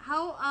feet.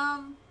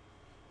 How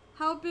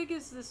big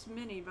is this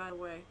mini, by the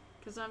way?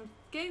 Because I'm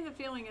getting the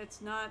feeling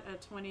it's not a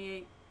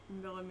 28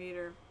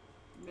 millimeter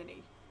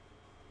mini.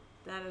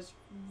 That is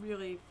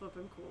really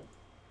flippin' cool.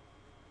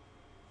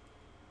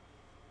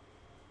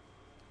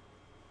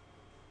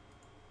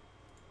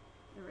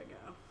 There we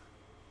go.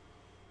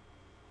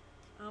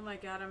 Oh my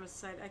god, I'm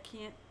excited. I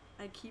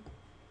keep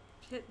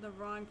hitting the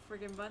wrong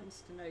friggin'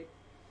 buttons tonight.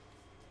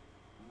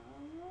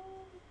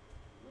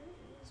 Where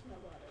is my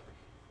water?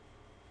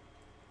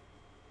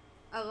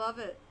 I love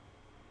it.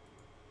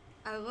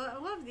 I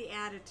love the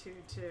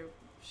attitude too.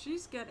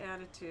 She's got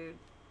attitude,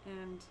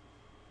 and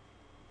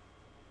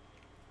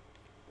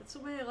that's the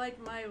way I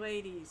like my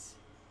ladies.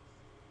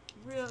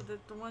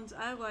 The ones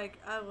I like,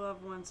 I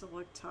love ones that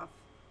look tough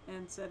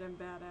and said and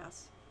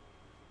badass.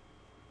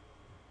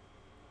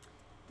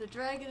 The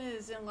dragon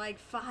is in like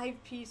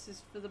 5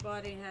 pieces for the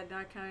body and head,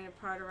 not counting a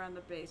part around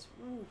the base.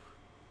 Ooh.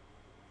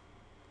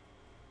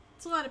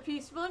 It's a lot of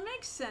pieces. Well, it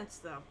makes sense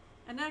though.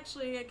 And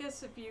actually, I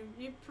guess if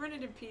you print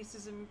it in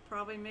pieces, it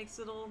probably makes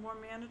it a little more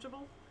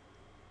manageable.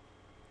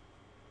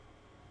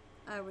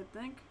 I would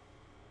think.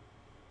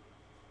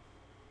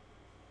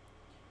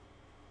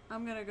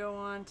 I'm gonna go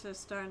on to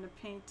starting to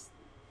paint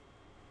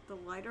the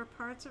lighter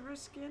parts of her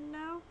skin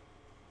now.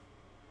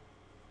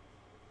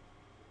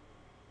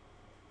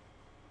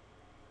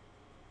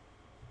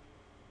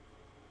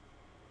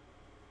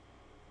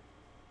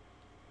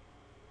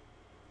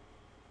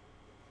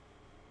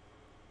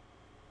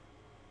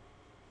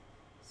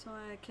 So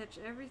I catch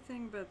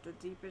everything but the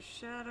deepest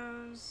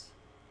shadows.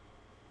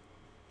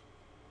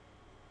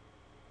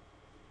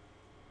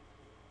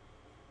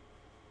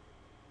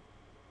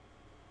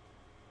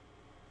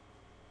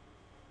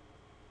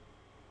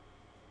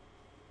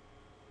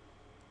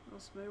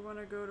 Also may want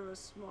to go to a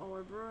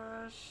smaller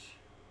brush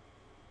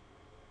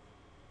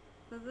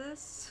for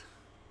this.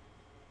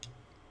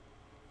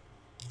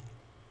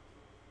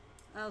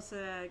 I'll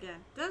say that again.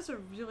 That's a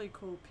really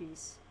cool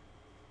piece.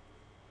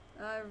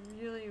 I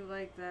really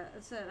like that.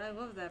 That's it. I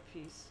love that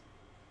piece.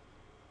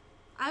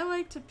 I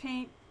like to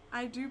paint.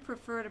 I do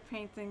prefer to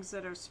paint things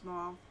that are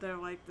small. That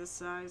are like this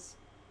size,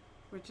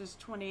 which is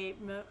 28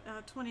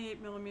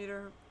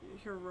 millimeter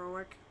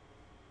heroic.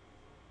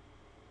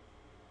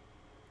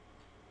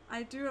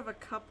 I do have a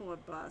couple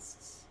of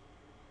busts.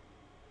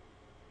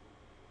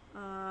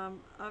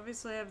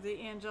 Obviously I have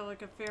the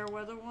Angelica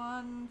Fairweather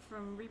one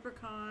from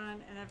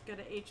ReaperCon, and I've got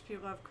an H.P.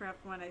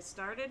 Lovecraft one I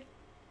started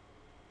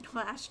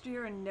last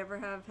year and never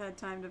have had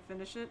time to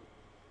finish it.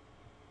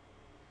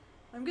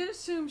 I'm gonna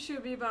assume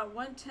she'll be about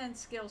 110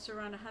 scale, so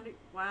around 100.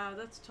 Wow,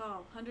 that's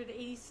tall.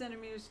 180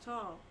 centimeters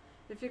tall.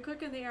 If you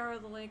click on the arrow,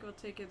 the link will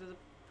take you to the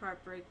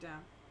part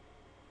breakdown.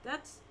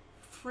 That's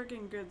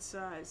friggin' good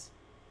size.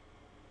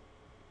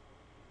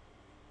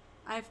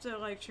 I have to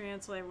like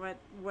translate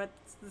what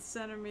the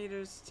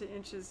centimeters to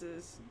inches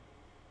is.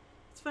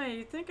 It's funny.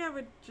 You'd think I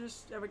would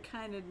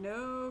kind of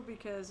know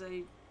because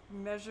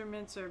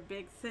measurements are a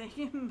big thing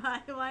in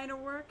my line of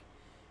work.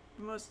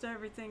 Most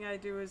everything I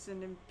do is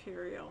in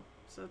imperial,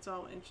 so it's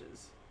all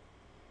inches.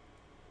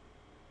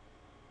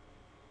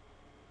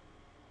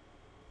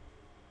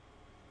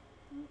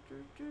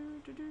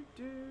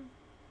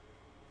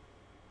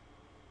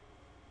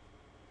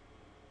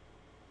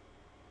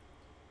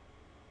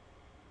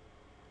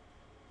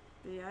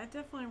 But yeah, I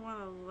definitely want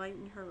to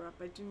lighten her up.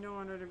 I do not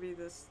want her to be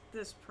this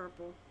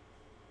purple.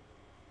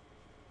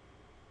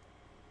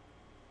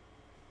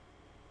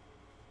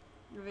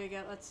 We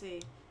got, let's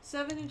see,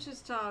 7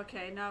 inches tall.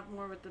 Okay, not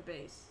more with the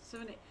base.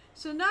 7, 8.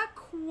 So not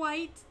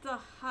quite the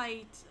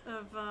height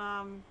of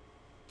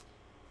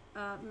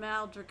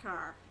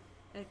Maldrakar.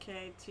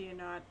 Okay,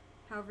 Tianot,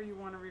 however you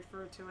want to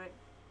refer to it.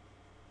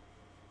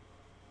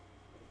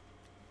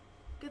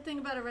 Good thing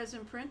about a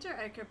resin printer,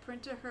 I could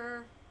print to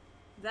her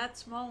that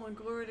small and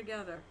glue her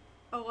together.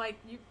 Oh, like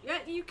you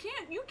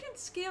can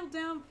scale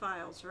down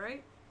files,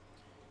 right?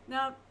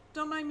 Now,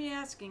 don't mind me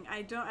asking.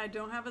 I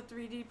don't have a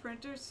 3D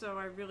printer, so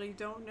I really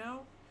don't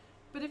know.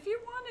 But if you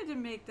wanted to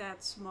make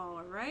that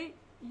smaller, right?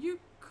 You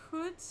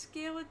could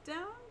scale it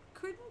down,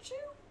 couldn't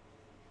you?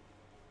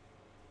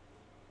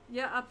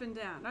 Yeah, up and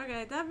down.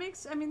 Okay, that makes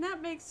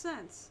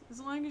sense. As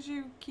long as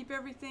you keep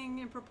everything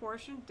in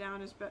proportion,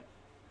 down is better.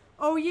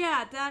 Oh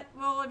yeah,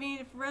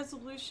 if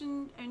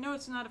resolution, I know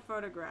it's not a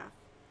photograph.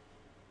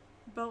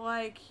 But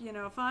like,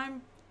 if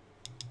I'm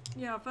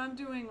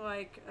doing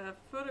like a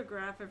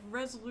photograph, if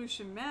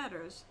resolution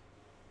matters,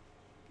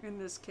 in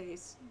this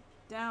case,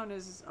 down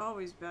is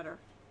always better.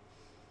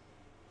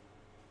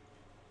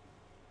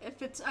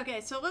 If it's,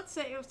 okay, so let's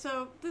say,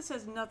 so this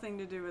has nothing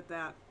to do with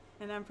that,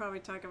 and I'm probably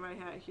talking about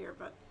it here,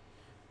 but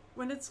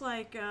when it's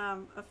like a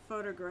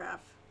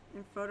photograph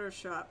in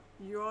Photoshop,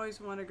 you always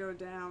want to go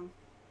down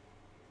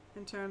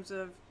in terms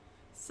of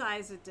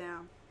size it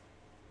down.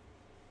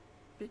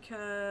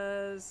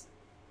 Because,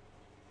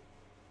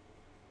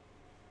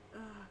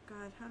 oh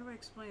God, how do I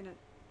explain it?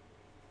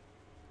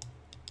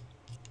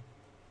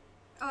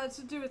 Oh, it's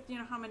to do with,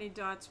 how many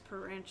dots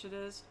per inch it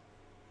is.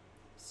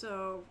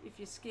 So if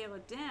you scale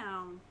it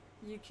down,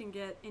 you can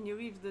get, and you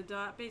leave the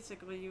dot,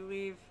 basically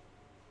you're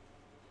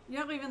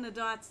not leaving the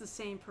dots the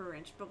same per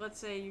inch, but let's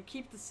say you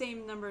keep the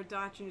same number of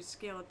dots and you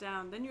scale it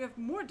down, then you have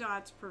more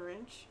dots per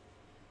inch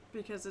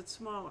because it's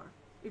smaller.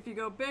 If you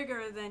go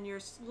bigger, then your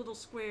little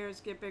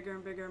squares get bigger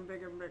and bigger and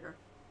bigger and bigger.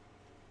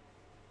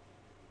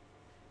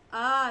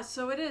 Ah,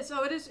 so it is.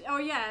 Oh, it is. Oh,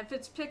 yeah, if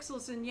it's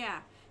pixels, then yeah.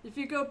 If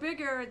you go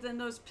bigger, then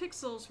those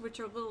pixels, which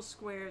are little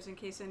squares, in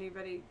case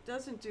anybody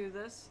doesn't do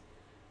this,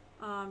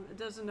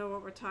 doesn't know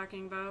what we're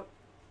talking about.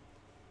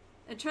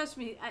 And trust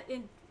me,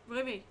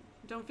 believe me,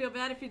 don't feel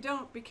bad if you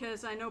don't,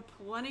 because I know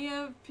plenty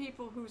of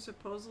people who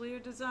supposedly are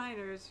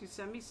designers who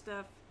send me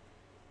stuff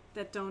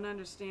that don't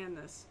understand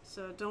this.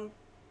 So don't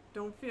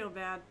feel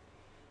bad.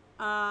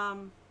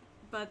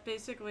 But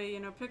basically,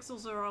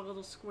 pixels are all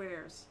little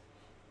squares.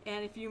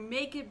 And if you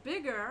make it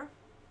bigger,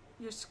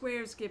 your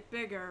squares get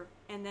bigger,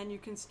 and then you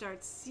can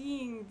start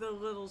seeing the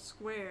little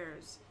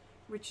squares,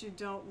 which you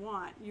don't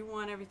want. You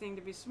want everything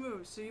to be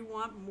smooth, so you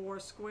want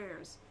more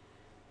squares.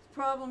 The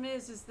problem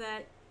is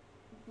that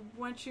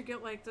once you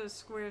get like those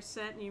squares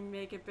set and you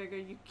make it bigger,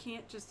 you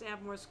can't just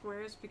add more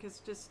squares because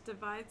it just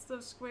divides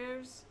those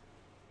squares,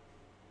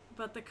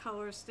 but the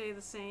colors stay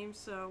the same.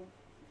 So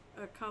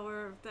a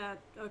color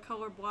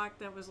block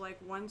that was like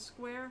 1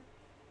 square,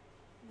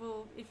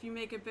 well, if you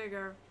make it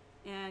bigger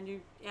and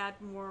you add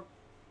more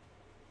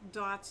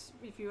dots,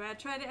 if you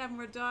try to add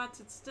more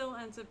dots, it still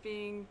ends up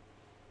being,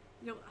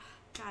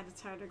 God,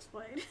 it's hard to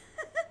explain.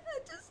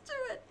 Just do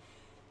it.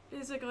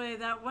 Basically,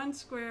 that 1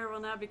 square will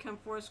now become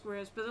 4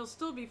 squares, but it'll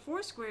still be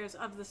 4 squares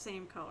of the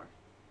same color.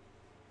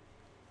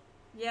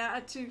 Yeah,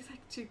 a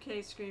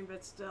 2K screen,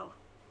 but still.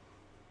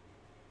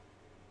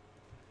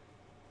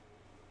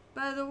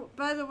 By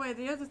the way,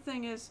 the other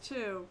thing is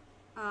too,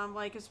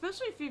 like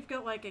especially if you've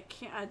got like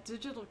a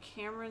digital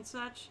camera and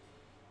such,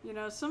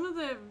 some of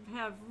them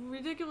have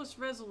ridiculous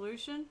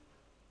resolution.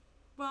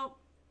 Well,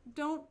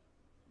 don't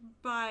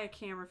buy a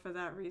camera for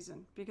that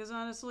reason, because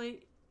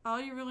honestly, all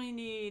you really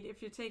need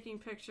if you're taking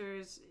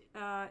pictures,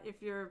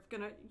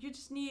 you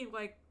just need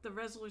like the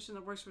resolution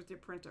that works with your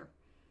printer.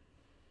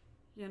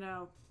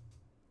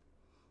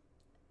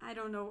 I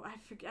don't know.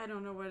 I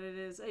don't know what it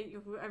is. I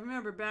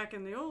remember back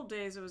in the old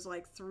days it was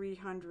like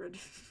 300.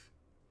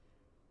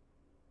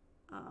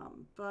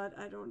 But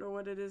I don't know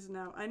what it is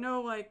now. I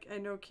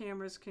know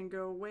cameras can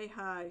go way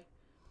high.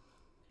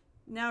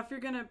 Now, if you're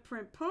gonna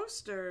print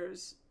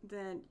posters,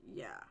 then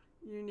yeah,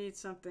 you need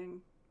something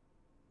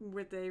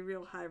with a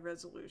real high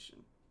resolution.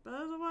 But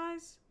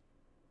otherwise,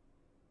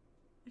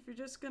 if you're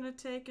just gonna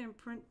take and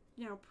print,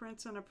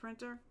 prints on a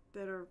printer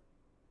that are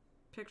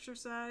picture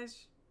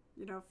size,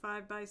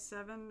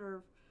 5x7,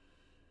 or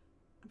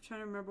I'm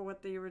trying to remember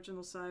what the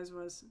original size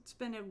was. It's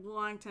been a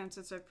long time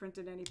since I've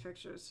printed any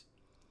pictures.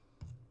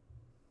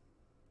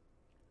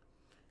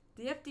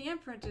 The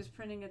FDM printer is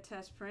printing a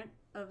test print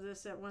of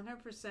this at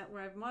 100%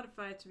 where I've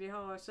modified it to be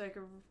hollow so I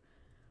can...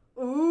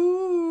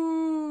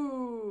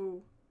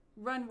 Ooh!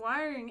 Run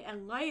wiring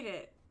and light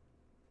it.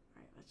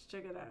 Alright, let's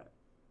check it out.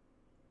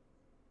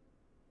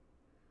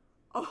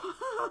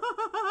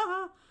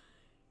 Oh!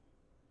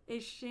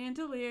 A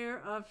chandelier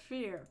of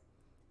fear.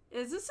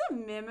 Is this a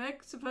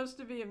mimic? Supposed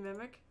to be a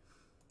mimic?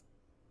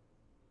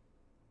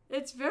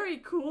 It's very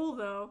cool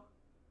though.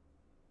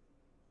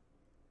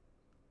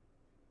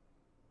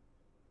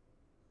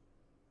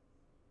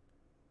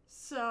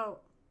 So,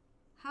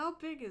 how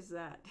big is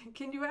that?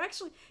 Could you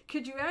actually,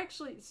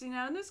 see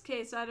now in this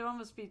case, I'd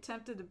almost be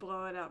tempted to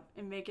blow it up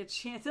and make it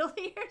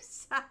chandelier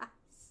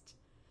sized.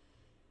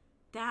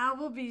 That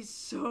will be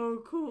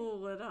so cool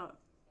lit up.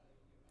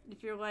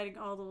 If you're lighting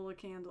all the little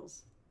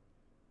candles.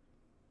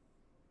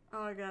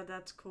 Oh my god,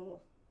 that's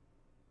cool.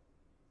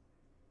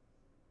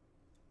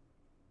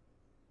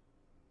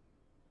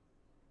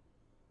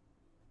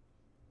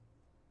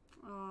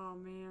 Oh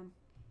man.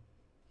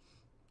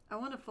 I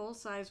want a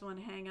full-size one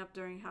hang up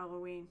during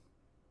Halloween.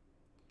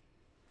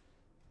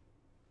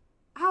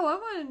 Oh, I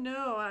want to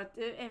know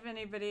if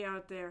anybody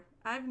out there.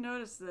 I've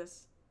noticed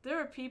this. There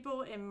are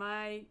people in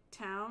my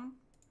town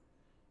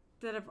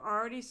that have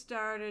already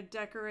started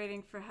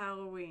decorating for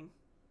Halloween.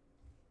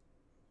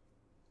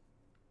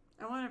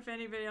 I wonder if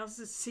anybody else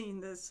has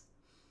seen this.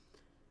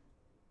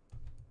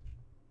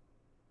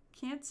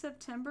 Can't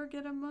September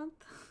get a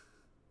month?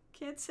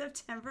 Can't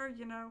September,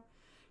 you know?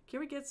 Can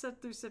we get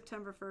through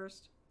September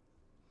 1st?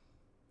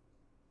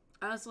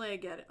 Honestly, I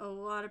get it. A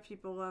lot of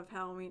people love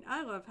Halloween.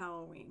 I love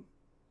Halloween.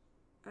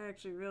 I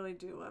actually really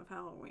do love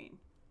Halloween.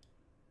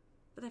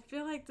 But I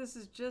feel like this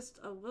is just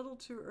a little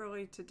too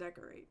early to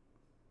decorate.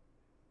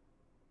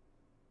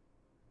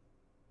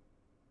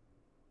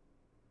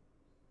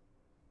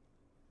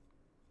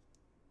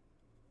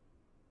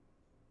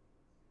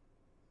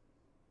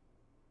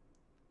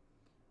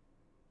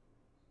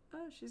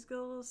 Oh, she's got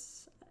a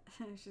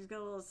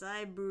little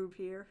side boob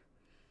here.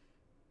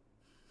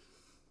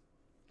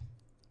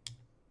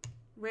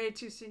 Way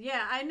too soon.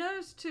 Yeah, I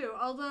noticed too.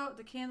 Although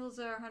the candles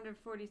are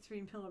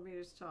 143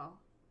 millimeters tall.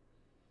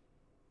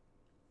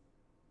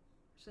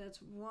 So that's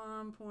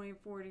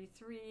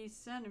 1.43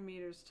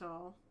 centimeters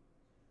tall.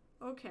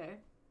 Okay.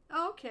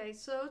 Okay,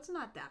 so it's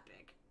not that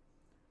big.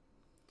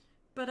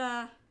 But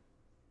I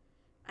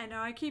know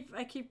I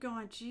keep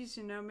going, geez,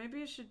 you know,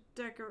 maybe I should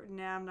decorate.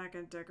 Nah, I'm not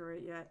gonna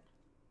decorate yet.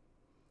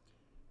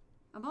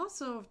 I'm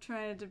also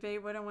trying to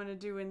debate what I want to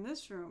do in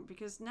this room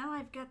because now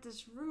I've got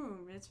this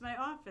room. It's my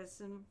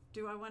office, and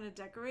do I want to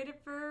decorate it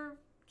for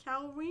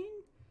Halloween?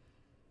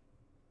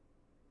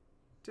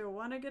 Do I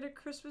want to get a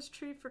Christmas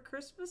tree for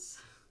Christmas?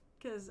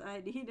 Because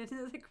I need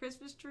another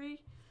Christmas tree.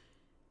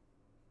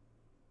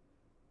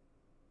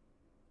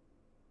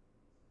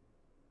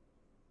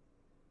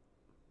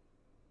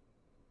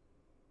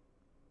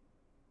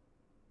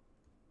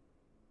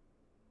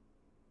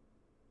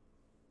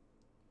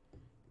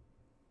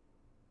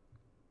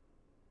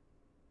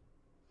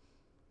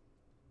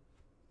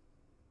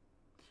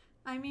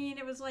 I mean,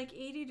 it was like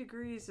 80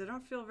 degrees. I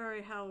don't feel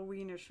very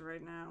Halloweenish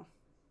right now.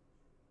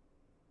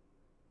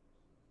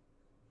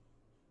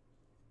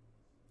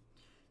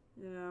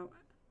 You know.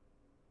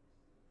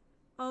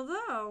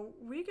 Although,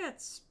 we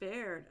got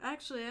spared.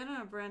 Actually, I don't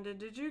know, Brenda.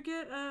 Did you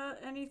get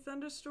any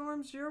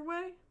thunderstorms your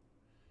way?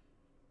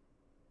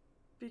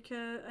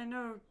 Because I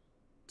know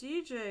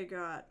DJ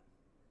got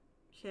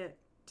hit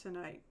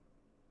tonight.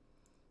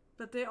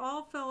 But they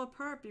all fell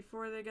apart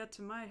before they got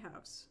to my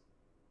house.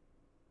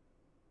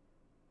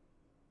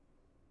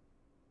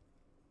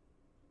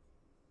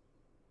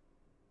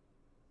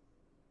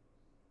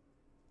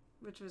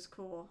 Which was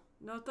cool.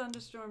 No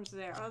thunderstorms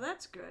there. Oh,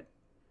 that's good.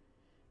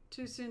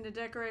 Too soon to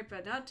decorate,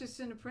 but not too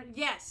soon to print.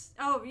 Yes!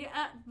 Oh,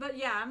 yeah, but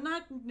yeah, I'm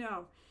not...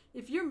 No.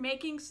 If you're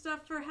making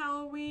stuff for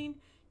Halloween,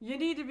 you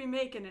need to be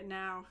making it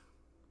now.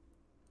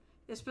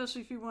 Especially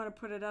if you want to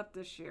put it up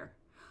this year.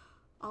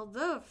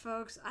 Although,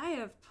 folks, I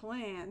have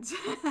plans.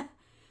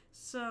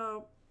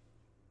 So,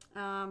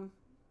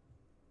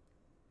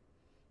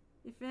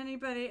 if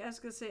anybody... I was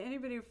going to say,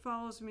 anybody who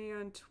follows me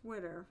on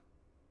Twitter...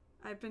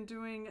 I've been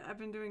doing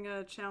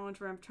a challenge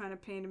where I'm trying to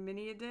paint a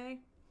mini a day,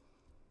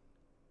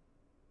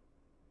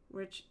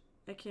 which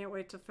I can't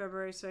wait till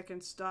February so I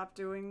can stop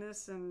doing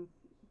this and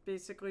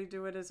basically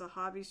do it as a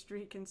hobby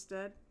streak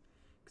instead,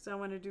 because I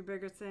want to do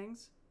bigger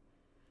things.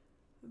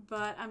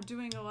 But I'm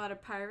doing a lot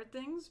of pirate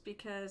things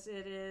because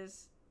it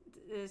is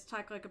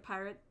Talk Like a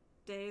Pirate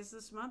Days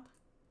this month,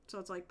 so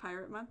it's like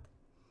Pirate Month.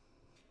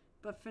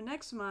 But for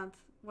next month,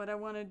 what I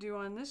want to do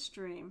on this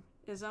stream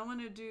is I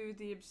want to do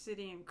the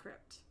Obsidian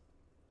Crypt.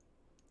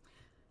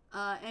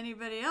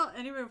 Anybody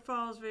who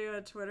follows me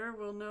on Twitter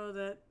will know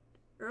that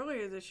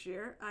earlier this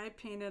year I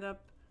painted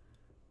up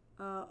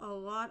a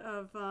lot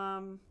of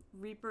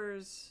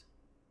Reaper's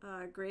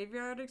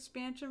Graveyard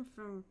expansion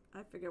from,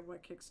 I forget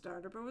what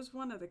Kickstarter, but it was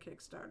one of the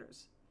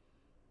Kickstarters.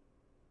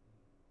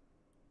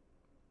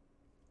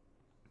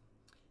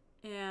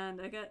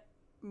 And I got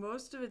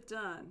most of it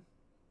done.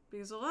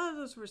 because a lot of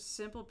those were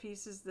simple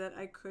pieces that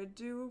I could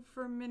do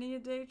for a mini a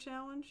day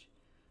challenge.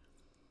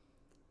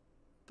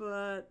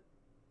 But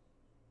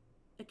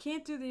I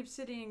can't do the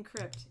obsidian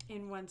crypt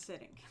in one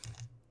sitting.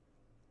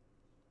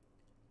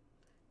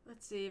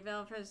 Let's see,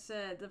 Valpress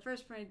said the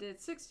first print did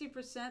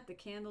 60%. The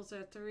candles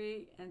are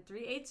 3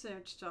 3/8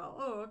 inch tall.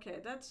 Oh, okay,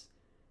 that's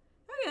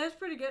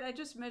pretty good. I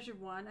just measured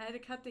one. I had to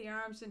cut the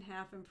arms in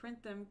half and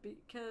print them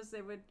because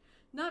they would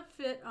not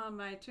fit on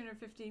my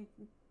 250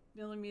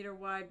 millimeter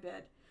wide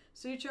bed.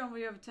 So each arm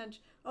will have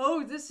attention.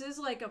 Oh, this is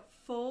like a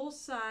full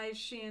size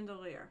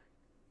chandelier.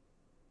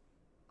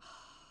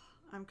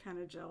 I'm kind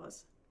of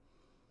jealous.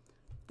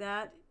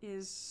 That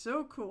is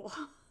so cool.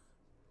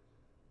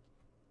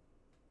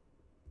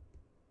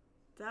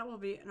 That will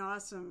be an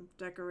awesome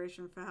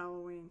decoration for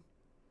Halloween.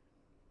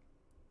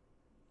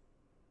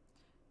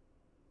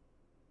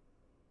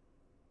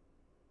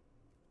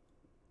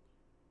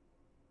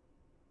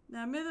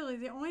 Now, admittedly,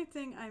 the only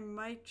thing I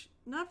might,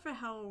 not for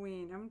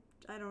Halloween,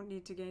 I don't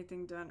need to get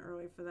anything done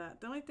early for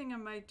that. The only thing I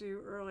might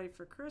do early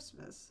for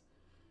Christmas,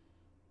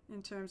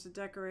 in terms of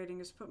decorating,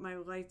 is put my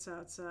lights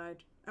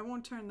outside. I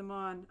won't turn them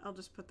on, I'll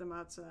just put them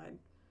outside.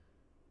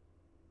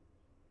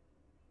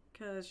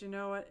 Because, you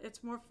know what,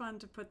 it's more fun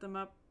to put them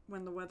up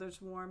when the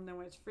weather's warm than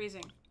when it's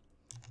freezing.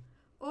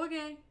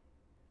 Okay.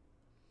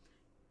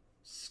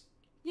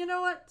 You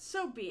know what,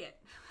 so be it.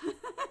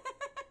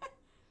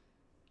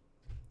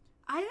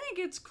 I think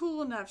it's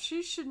cool enough.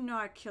 She should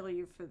not kill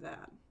you for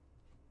that.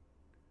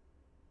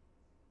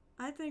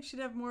 I think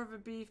she'd have more of a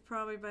beef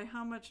probably by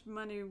how much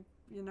money,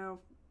 you know,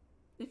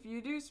 if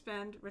you do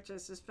spend, which I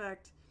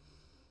suspect,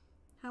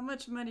 how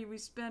much money we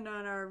spend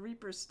on our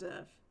Reaper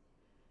stuff.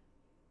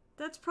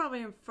 That's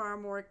probably a far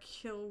more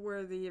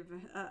kill-worthy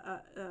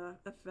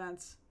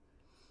offense.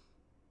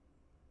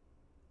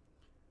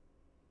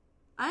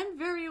 I'm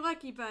very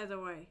lucky, by the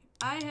way.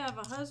 I have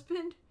a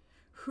husband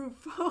who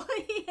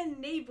fully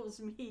enables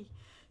me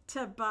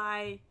to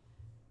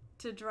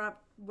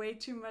drop way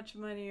too much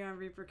money on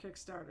Reaper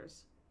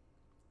Kickstarters.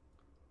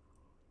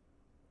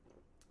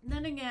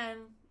 Then again,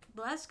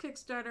 the last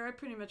Kickstarter I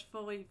pretty much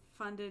fully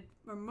funded,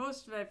 or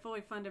most of it I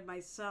fully funded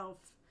myself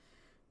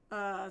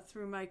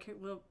through my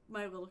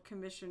little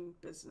commission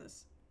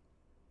business.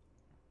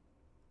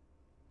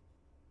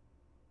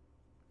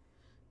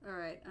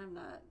 Alright, I'm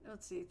not,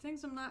 let's see,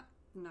 things I'm not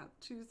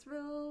too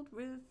thrilled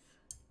with.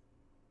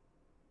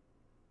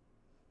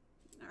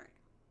 Alright.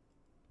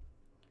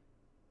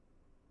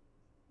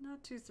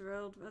 Not too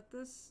thrilled with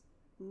this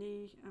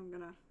knee. I'm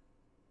gonna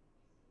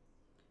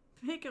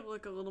make it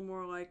look a little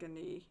more like a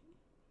knee.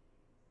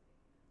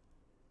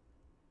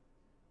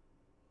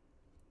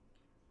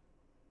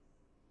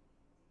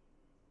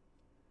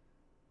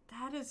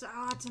 That is,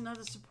 it's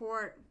another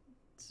support.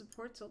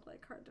 Supports are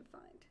like hard to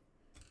find.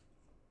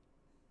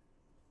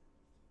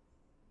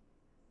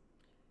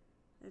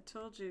 I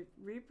told you,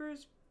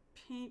 Reaper's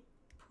paint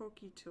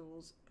pokey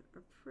tools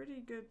are pretty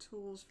good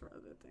tools for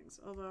other things.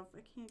 Although if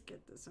I can't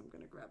get this, I'm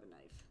gonna grab a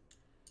knife.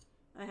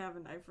 I have a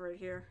knife right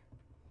here.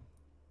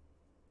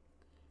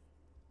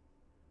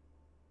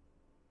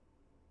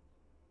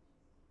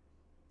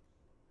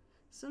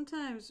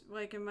 Sometimes,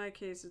 like in my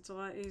case, it's a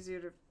lot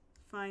easier to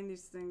find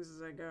these things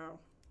as I go.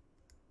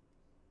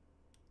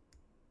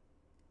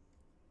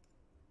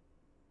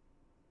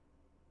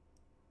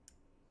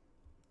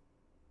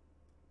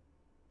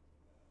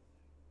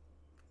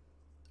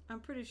 I'm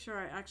pretty sure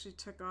I actually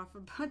took off a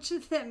bunch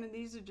of them, and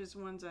these are just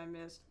ones I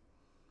missed.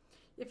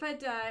 If I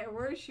die, I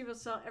worry she will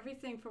sell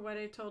everything for what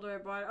I told her I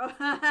bought.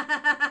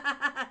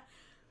 Oh,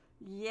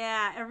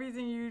 yeah,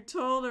 everything you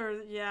told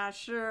her. Yeah,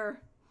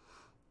 sure.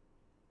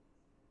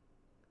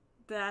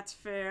 That's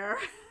fair.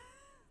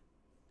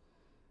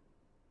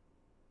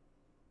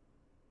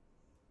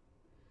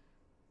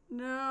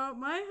 No,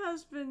 my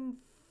husband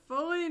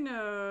fully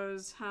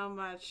knows how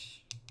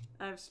much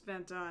I've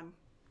spent on.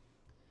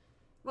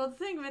 Well, the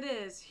thing of it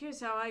is, here's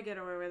how I get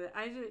away with it.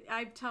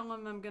 I tell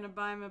him I'm going to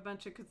buy him a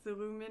bunch of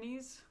Cthulhu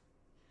minis.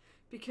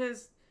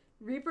 Because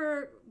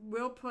Reaper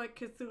will put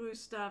Cthulhu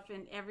stuff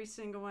in every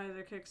single one of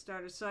their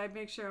Kickstarters. So I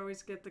make sure I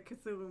always get the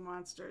Cthulhu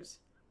monsters.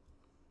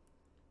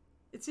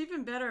 It's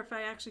even better if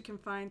I actually can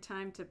find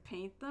time to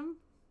paint them.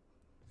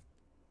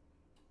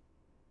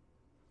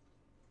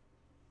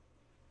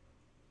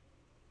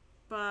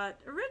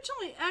 But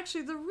originally,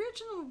 actually, the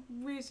original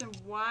reason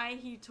why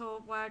he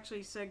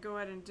actually said go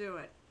ahead and do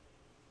it.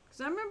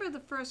 Because I remember the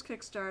first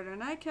Kickstarter,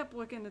 and I kept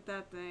looking at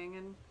that thing,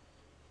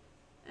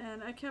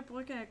 and I kept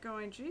looking at it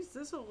going, geez,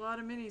 there's a lot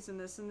of minis in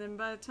this. And then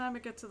by the time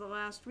it got to the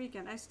last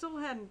weekend, I still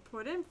hadn't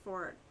put in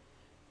for it.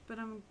 But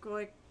I'm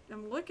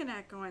looking at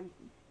it going,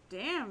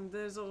 damn,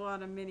 there's a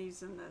lot of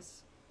minis in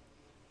this.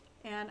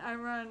 And I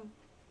run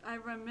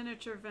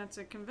miniature events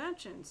at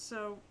conventions.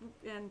 So,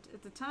 and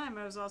at the time,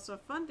 I was also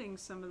funding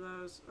some of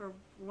those, or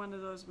one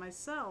of those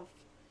myself.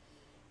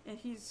 And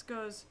he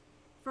goes,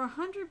 for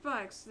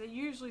 $100, they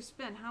usually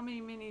spend, how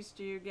many minis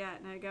do you get?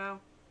 And I go,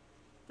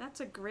 that's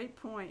a great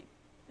point.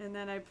 And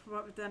then I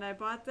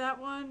bought that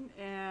one,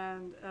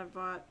 and I've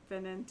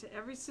been into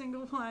every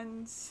single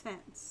one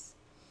since.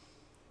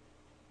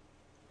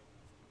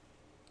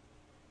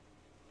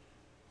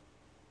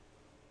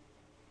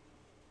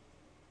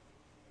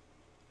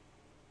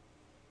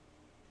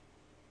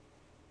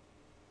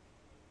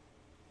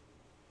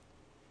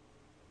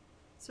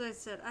 So I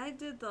said I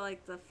did I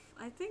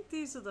think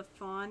these are the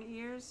fawn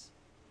ears,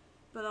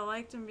 but I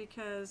liked them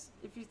because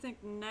if you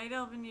think night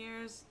elven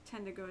ears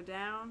tend to go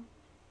down,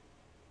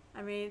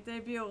 I mean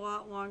they'd be a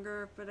lot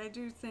longer. But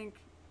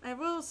I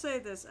will say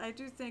this: I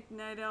do think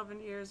night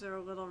elven ears are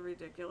a little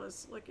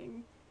ridiculous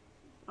looking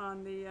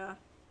on the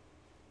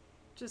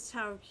just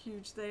how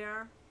huge they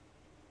are.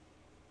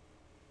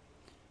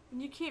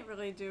 And you can't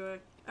really do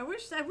it. I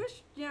wish, I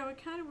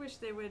kind of wish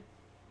they would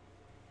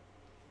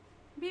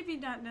maybe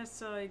not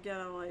necessarily get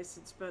a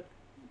license, but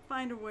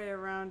find a way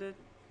around it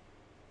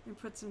and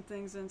put some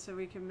things in so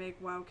we can make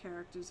WoW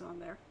characters on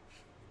there.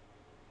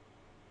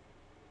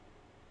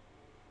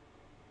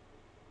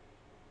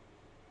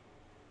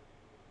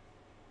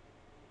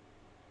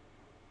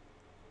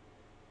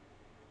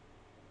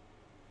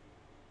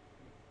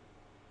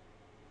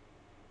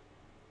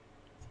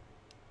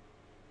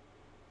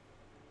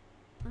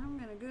 I'm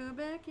gonna go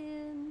back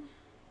in,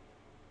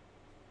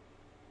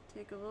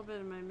 take a little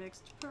bit of my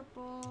mixed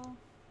purple.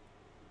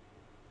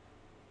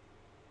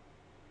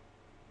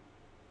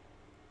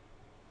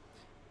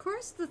 Of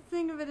course, the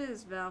thing of it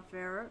is,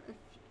 Valfera,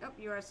 oh,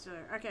 you are still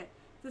there. Okay,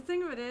 the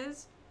thing of it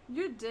is,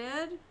 you're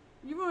dead.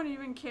 You won't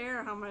even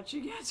care how much you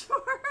get for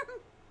them.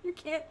 You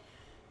can't.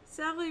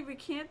 Sadly, we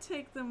can't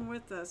take them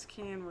with us,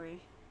 can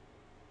we?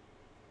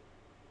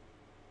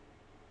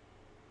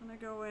 I'm gonna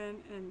go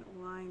in and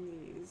line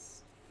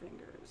these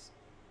fingers.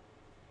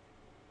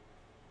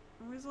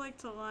 I always like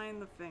to line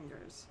the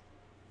fingers.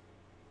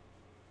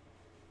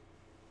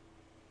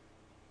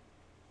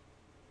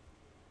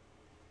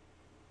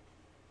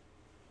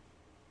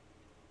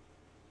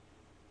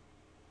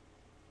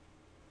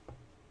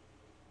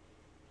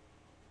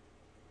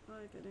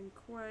 I didn't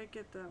quite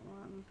get that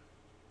one.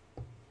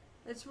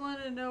 I just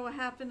wanted to know what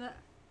happened to...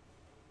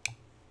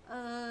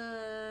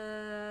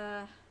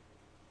 I'm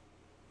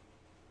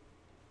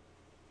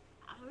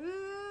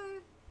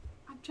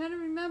trying to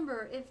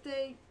remember if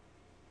they...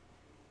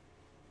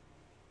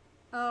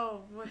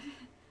 Oh,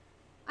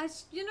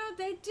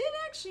 they did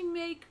actually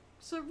make...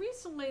 So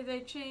recently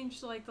they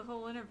changed like the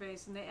whole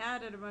interface and they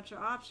added a bunch of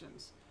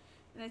options.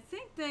 And I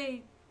think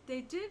they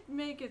did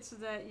make it so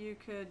that you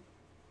could...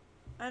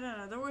 I don't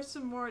know, there were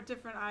some more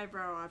different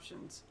eyebrow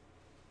options.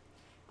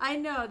 I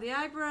know, the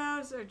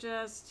eyebrows are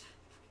just...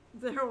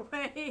 They're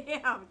way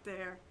out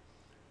there.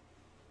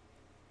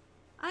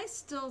 I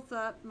still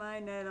thought my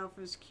night elf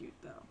was cute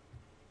though.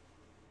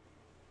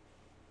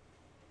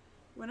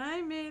 When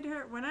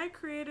I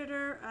created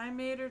her, I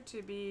made her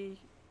to be...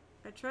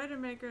 I tried to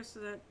make her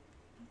so that...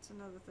 That's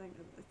another thing,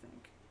 I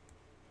think.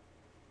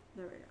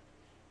 There we go.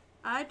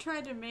 I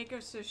tried to make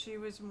her so she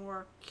was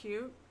more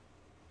cute.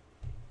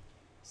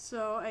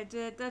 So I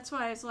did. That's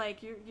why it's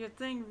like your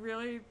thing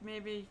really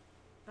maybe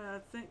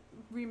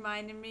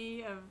reminded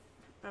me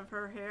of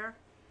her hair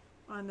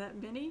on that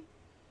mini,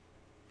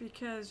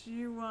 because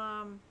you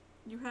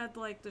had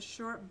like the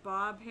short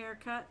bob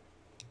haircut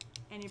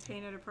and you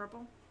painted it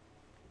purple,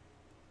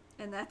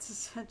 and that's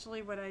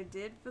essentially what I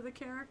did for the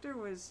character.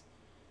 Was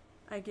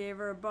I gave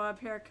her a bob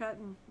haircut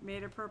and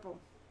made her purple.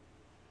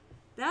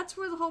 That's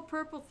where the whole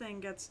purple thing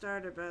got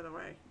started, by the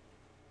way.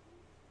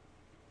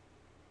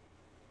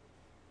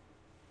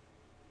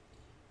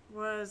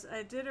 Was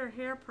I did her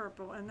hair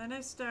purple, and then I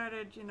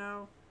started,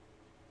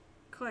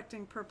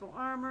 collecting purple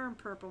armor and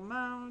purple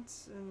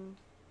mounts, and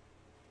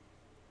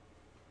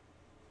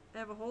I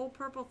have a whole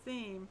purple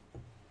theme.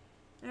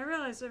 And I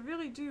realized I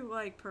really do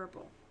like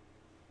purple.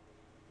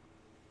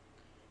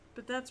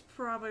 But that's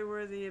probably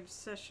where the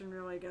obsession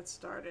really got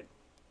started.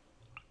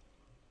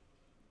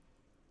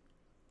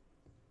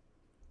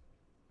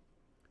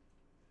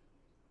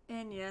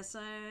 And yes,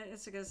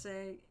 it's gonna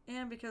say,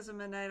 and because I'm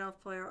a night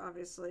elf player,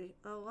 obviously,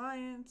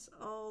 Alliance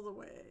all the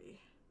way.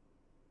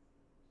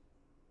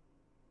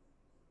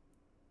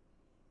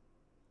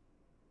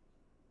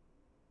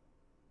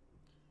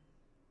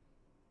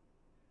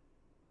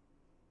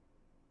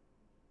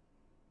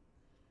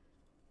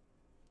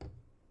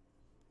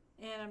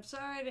 And I'm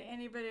sorry to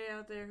anybody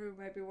out there who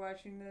might be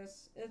watching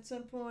this at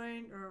some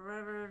point or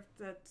whatever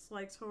that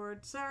likes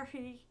Horde.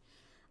 Sorry.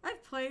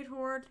 I've played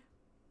Horde.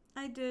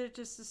 I did it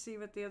just to see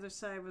what the other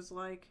side was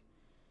like.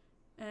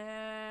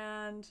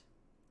 And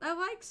I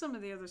like some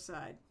of the other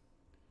side.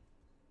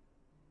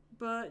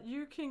 But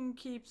you can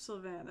keep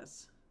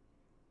Sylvanas.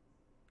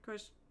 Of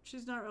course,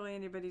 she's not really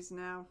anybody's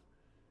now.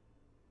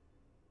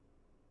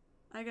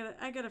 I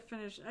gotta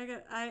finish.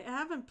 I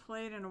haven't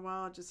played in a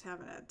while, I just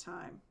haven't had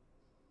time.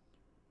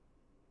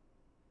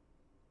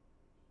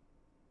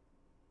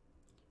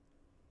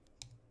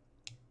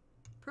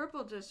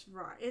 Purple just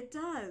rocks. It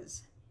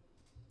does.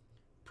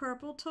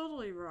 Purple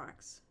totally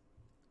rocks.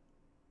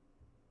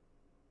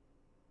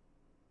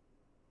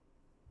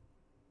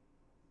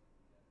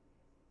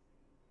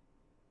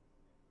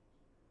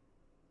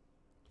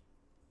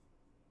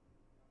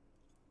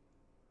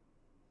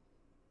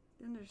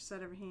 Then their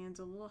set of hands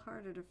a little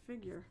harder to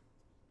figure.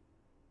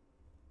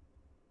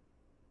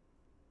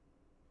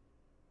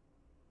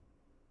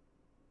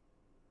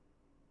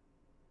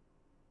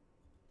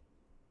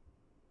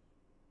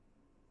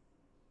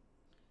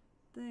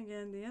 Then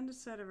again, the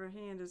underside of her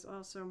hand is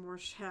also more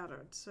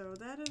shattered, so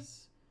that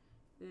is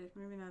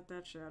maybe not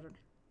that shattered.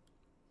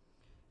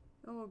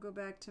 Oh, we'll go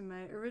back to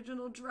my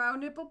original drow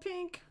nipple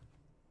pink,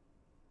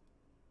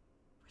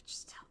 which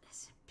still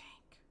isn't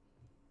pink.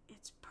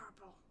 It's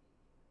purple.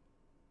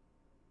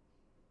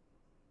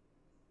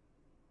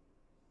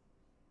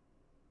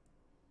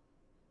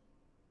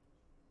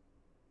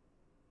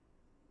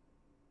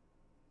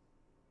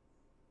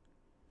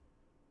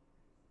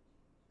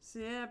 So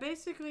yeah,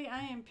 basically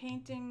I am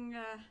painting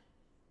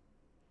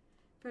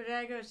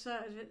Verdago, so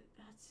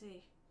let's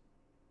see.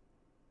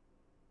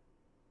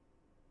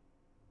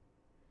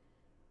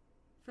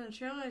 From the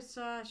trailer I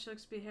saw, she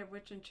looks to be head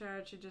witch in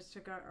charge. She just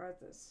took out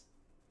Arthas.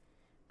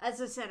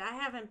 As I said, I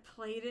haven't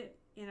played it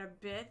in a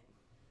bit.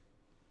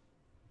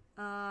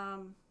 I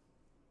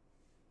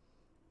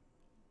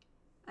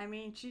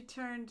mean, she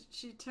turned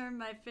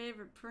my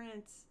favorite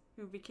prince,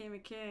 who became a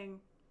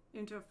king,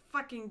 into a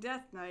fucking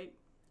death knight.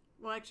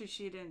 Well, actually,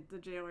 she didn't. The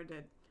jailer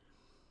did.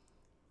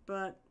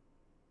 But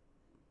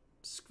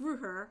screw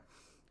her.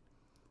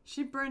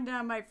 She burned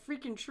down my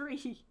freaking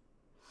tree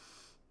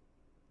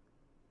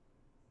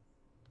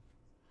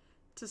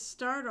to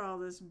start all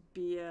this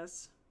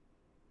BS.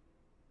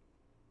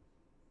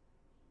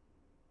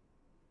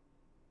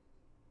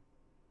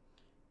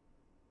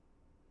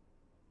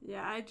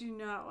 Yeah, I do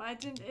not. I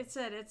didn't. It's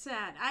sad.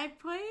 I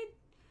played.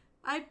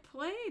 I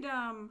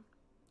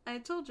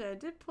told you I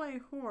did play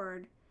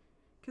Horde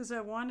because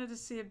I wanted to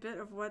see a bit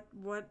of what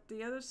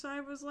the other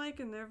side was like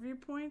and their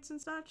viewpoints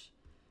and such.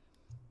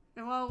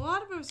 And while a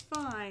lot of it was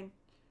fine,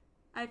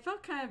 I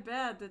felt kind of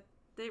bad that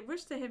they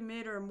wish they had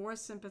made her a more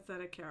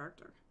sympathetic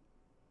character.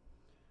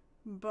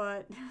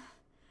 But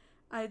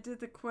I did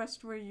the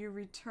quest where you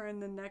return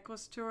the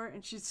necklace to her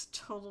and she's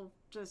total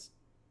just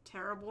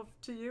terrible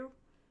to you.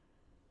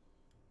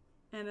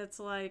 And it's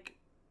like,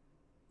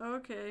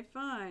 okay,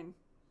 fine.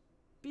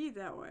 Be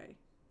that way.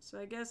 So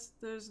I guess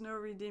there's no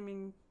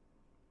redeeming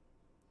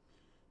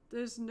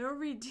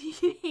value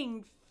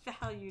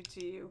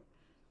to you.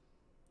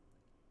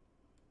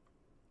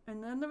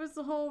 And then there was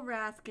the whole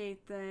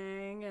Wrathgate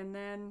thing, and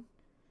then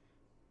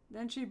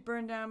she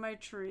burned down my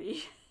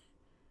tree.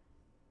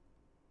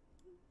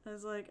 I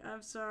was like,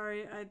 I'm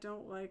sorry, I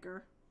don't like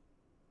her.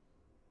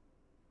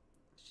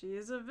 She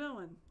is a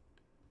villain.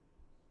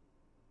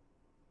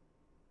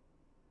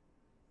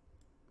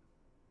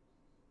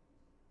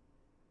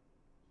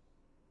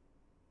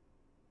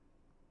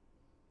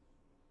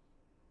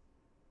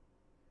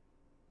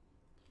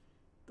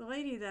 The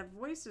lady that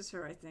voices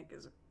her, I think,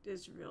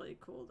 is really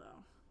cool,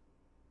 though.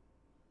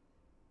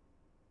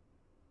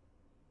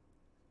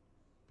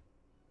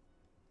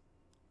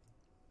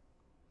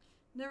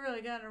 Never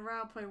really gotten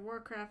around to play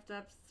Warcraft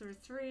up through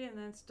 3 and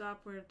then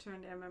stopped where it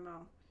turned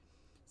MMO.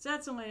 So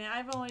that's only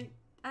I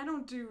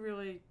don't do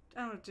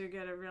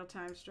good at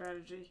real-time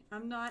strategy. I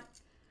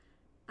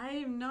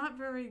am not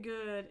very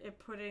good at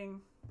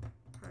putting,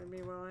 pardon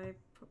me while I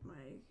put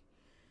my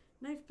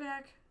knife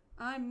back.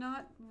 I'm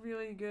not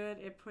really good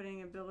at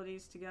putting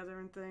abilities together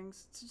and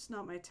things. It's just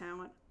not my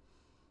talent.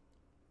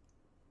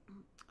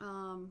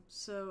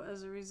 So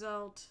as a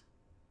result,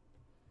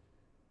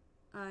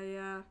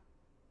 I'd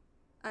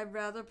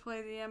rather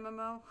play the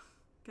MMO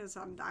because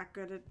I'm not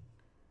good at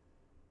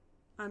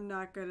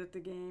the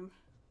game.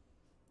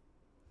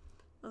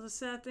 Well, the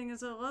sad thing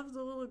is I love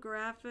the little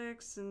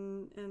graphics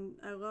and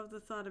I love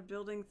the thought of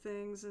building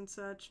things and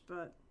such,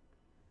 but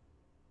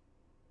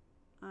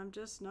I'm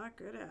just not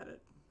good at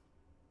it.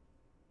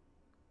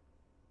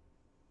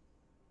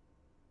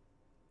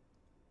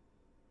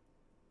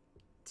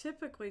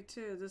 Typically,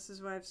 too, this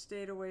is why I've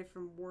stayed away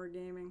from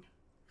wargaming.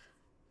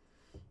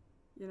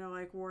 You know,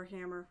 like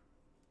Warhammer.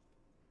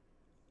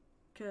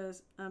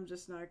 Because I'm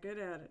just not good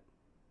at it.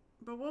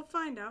 But we'll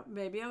find out.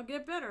 Maybe I'll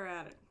get better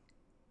at it.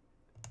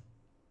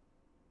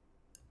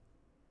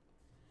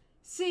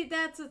 See,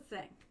 that's the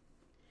thing.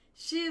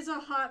 She is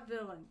a hot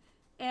villain.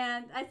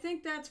 And I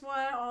think that's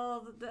why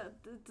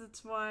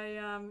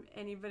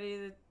anybody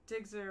that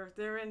digs her,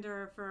 they're into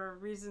her for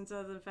reasons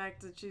other than the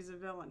fact that she's a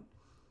villain.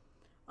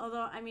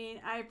 Although, I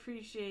mean, I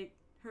appreciate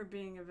her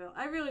being a villain.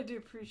 I really do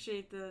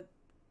appreciate that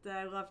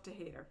I love to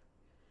hate her.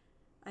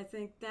 I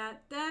think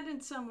that in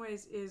some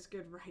ways is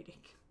good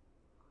writing.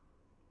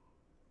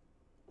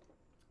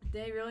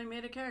 They really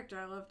made a character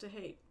I love to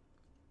hate.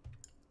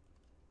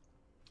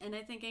 And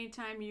I think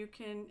anytime you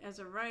can, as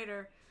a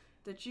writer,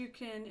 that you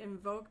can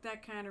invoke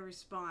that kind of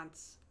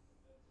response.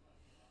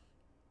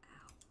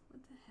 Ow,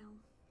 what the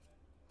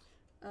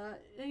hell?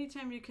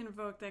 Anytime you can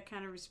evoke that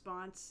kind of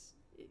response,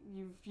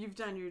 you've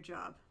done your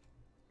job.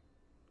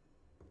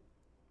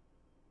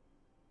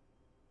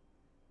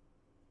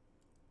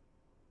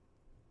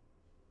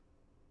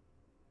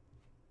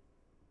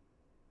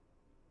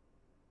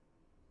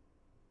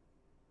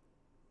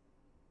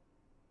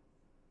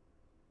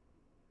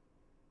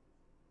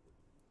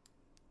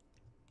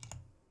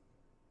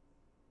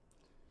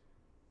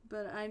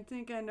 But I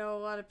think I know a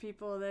lot of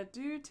people that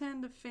do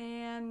tend to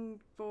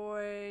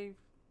fanboy,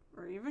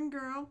 or even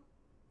girl,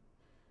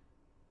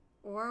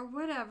 or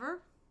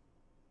whatever,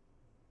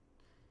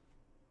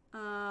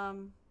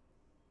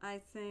 I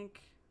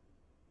think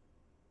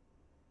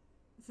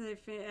I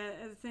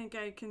think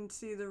I can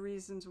see the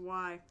reasons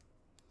why.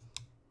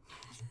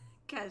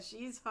 'Cause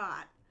she's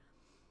hot.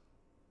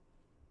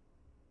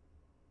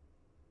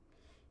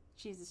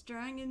 She's a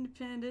strong,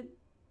 independent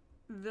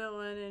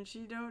villain, and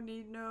she don't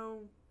need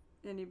no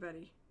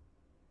anybody.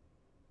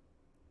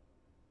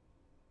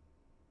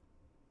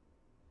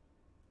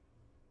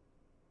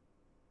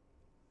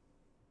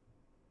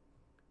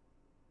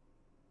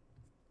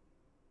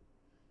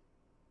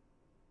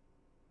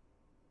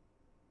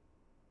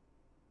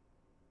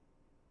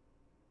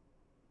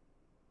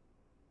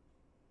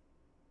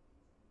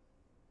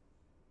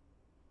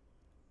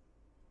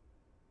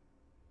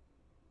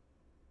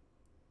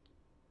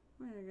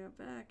 I'm gonna go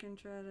back and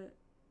try to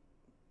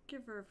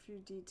give her a few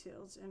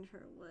details in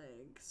her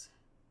legs.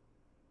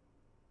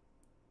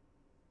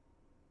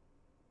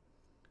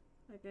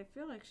 Like, I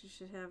feel like she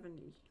should have a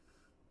knee.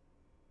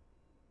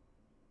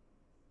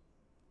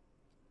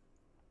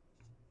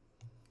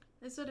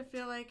 I sort of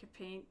feel like a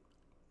paint.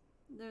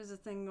 There's a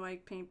thing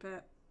like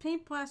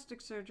paint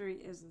plastic surgery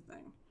is the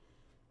thing.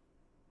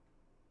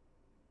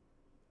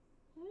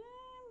 Maybe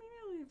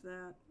I'll leave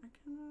that. I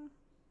kind of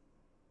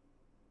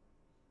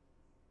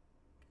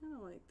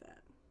like that.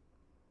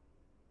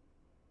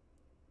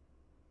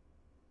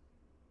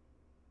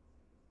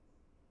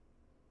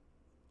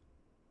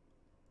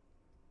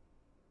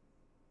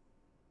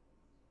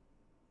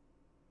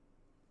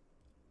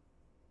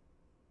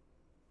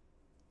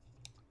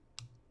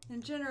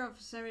 In general,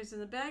 for some reason,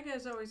 the bad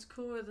guy's always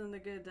cooler than the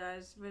good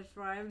guys, which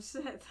I'm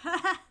said.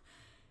 I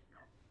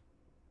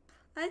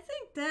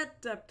think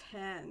that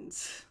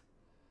depends.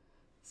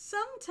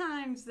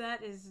 Sometimes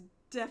that is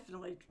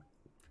definitely,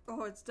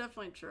 it's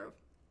definitely true.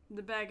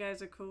 The bad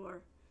guys are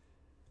cooler.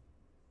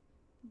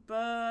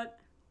 But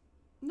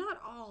not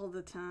all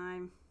the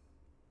time.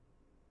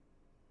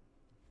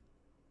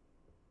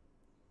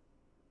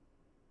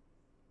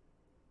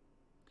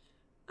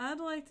 I'd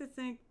like to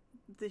think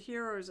the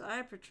heroes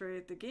I portray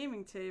at the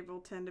gaming table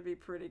tend to be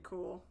pretty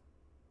cool.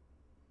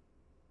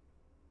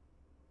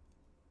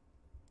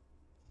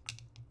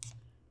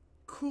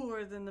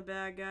 Cooler than the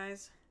bad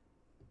guys.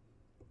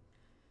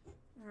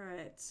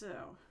 Alright,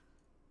 so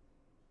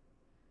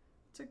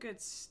it's a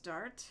good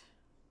start.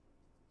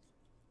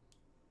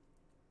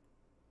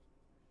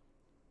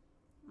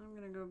 I'm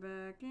gonna go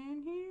back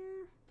in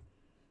here.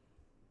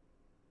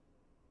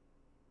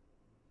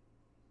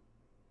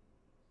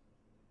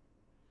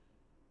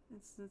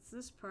 Since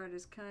this part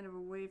is kind of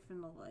away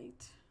from the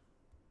light.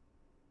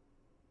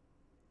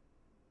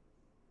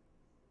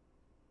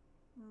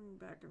 I'm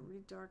back and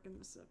redarken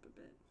this up a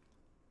bit.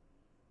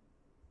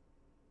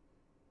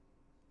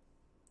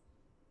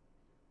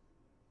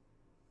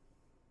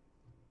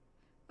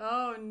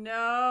 Oh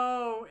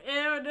no!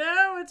 Ew,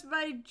 no! It's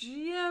my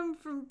GM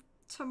from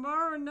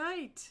tomorrow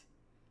night.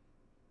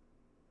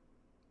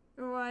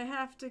 Who I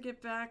have to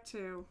get back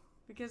to.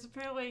 Because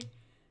apparently...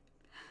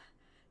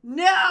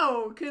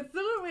 No!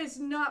 Cthulhu is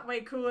not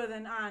way cooler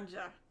than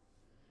Anja.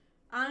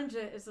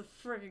 Anja is the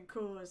friggin'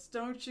 coolest.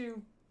 Don't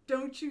you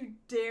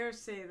dare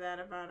say that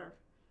about her.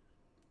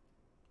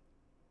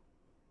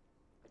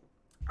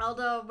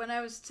 Although when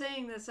I was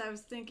saying this, I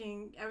was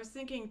thinking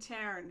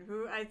Tavern,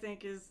 who I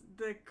think is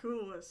the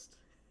coolest.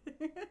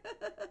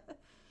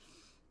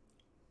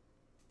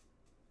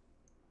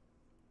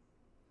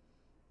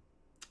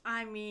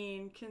 I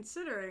mean,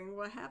 considering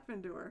what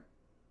happened to her.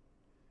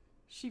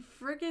 She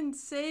friggin'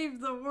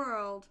 saved the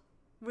world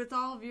with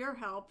all of your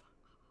help.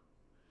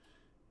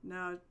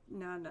 No.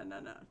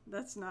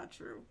 That's not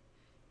true.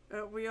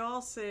 We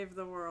all saved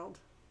the world.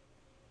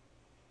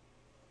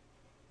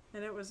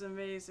 And it was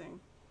amazing.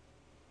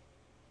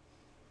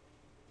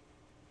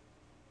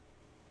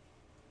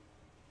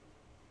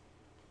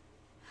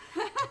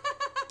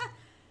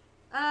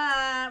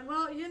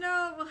 Well, you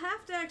know, we'll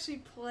have to actually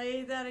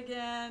play that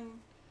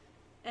again.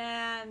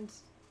 And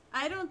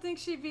I don't think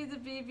she'd be the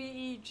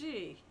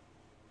BBEG.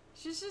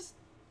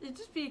 It'd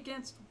just be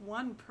against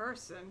one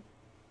person.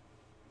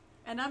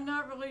 And I'm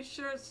not really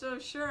sure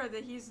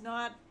that he's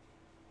not...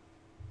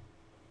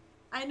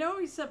 I know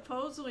he's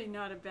supposedly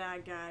not a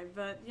bad guy,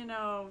 but, you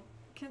know,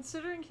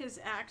 considering his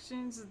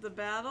actions in the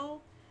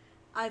battle,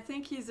 I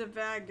think he's a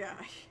bad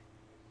guy.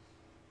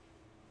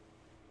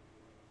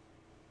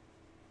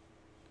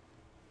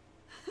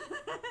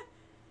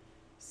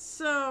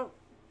 So,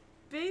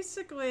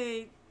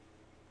 basically...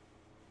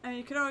 I mean,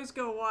 you can always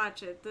go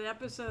watch it. The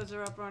episodes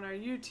are up on our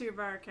YouTube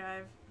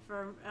archive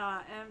for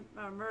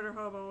Murder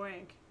Hobo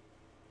Inc.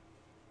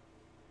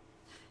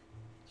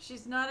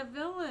 She's not a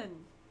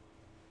villain.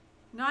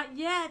 Not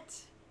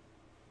yet.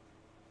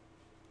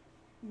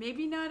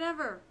 Maybe not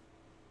ever.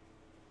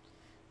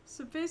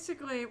 So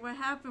basically what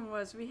happened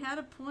was we had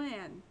a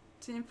plan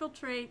to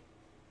infiltrate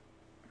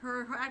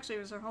actually it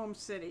was her home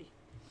city.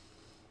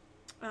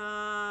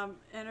 And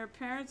her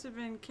parents have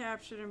been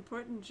captured and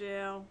put in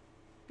jail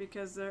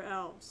because they're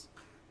elves.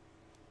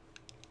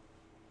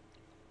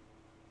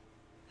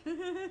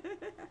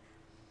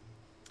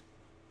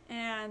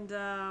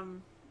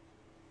 And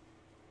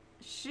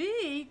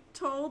she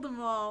told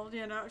them all,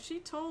 you know, she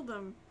told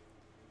them,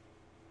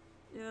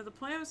 you know, the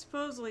plan was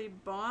supposedly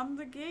bomb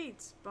the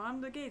gates,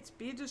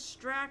 be a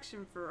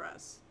distraction for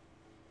us.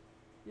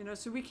 You know,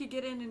 so we could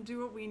get in and do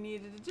what we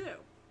needed to do.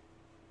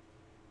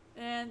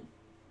 And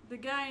the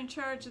guy in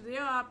charge of the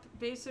op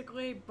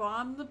basically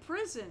bombed the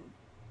prison,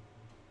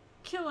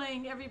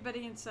 killing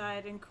everybody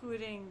inside,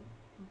 including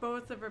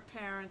both of her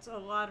parents, a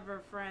lot of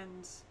her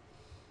friends,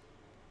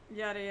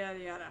 yada yada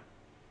yada.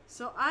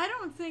 So I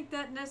don't think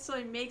that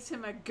necessarily makes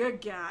him a good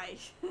guy.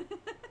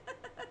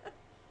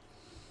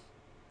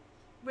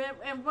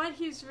 And what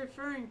he's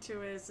referring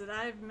to is that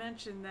I've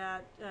mentioned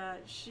that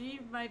she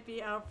might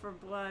be out for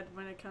blood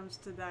when it comes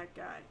to that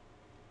guy.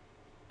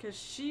 Because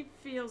she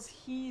feels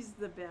he's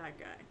the bad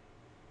guy.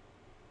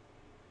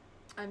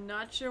 I'm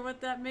not sure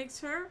what that makes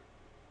her.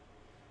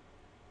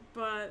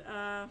 But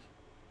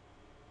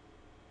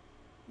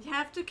you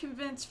have to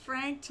convince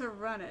Frank to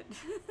run it.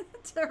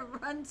 To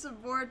run some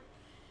more.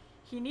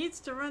 He needs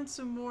to run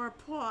some more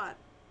plot.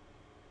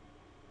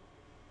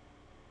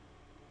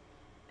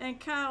 And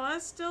Kyle, I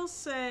still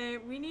say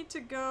we need to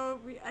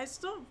go. I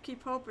still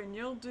keep hoping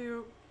you'll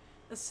do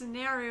a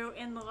scenario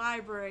in the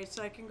library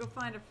so I can go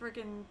find a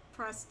freaking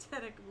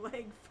prosthetic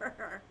leg for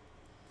her.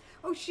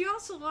 Oh, she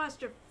also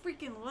lost her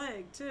freaking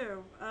leg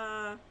too,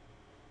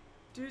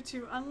 due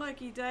to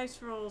unlucky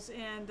dice rolls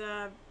and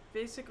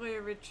basically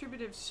a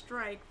retributive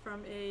strike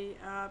from a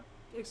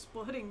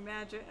exploding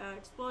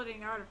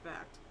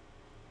artifact.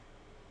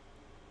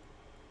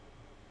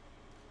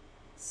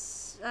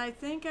 I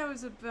think I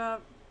was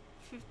about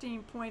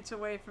 15 points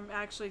away from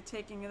actually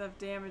taking enough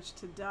damage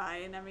to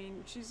die, and I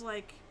mean,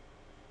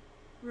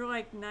 we're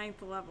like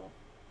 9th level.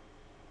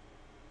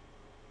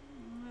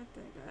 I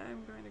think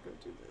I'm going to go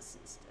do this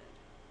instead.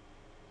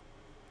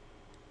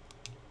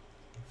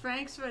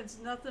 Frank's runs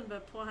nothing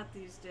but plot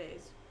these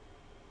days.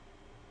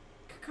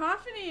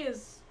 Cacophony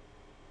is,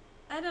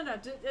 I don't know,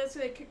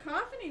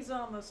 Cacophony's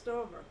almost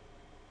over.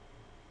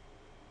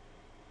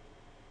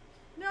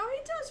 No,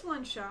 he does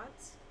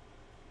one-shots.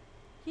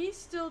 He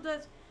still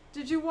does.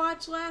 Did you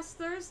watch last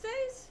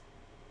Thursday's?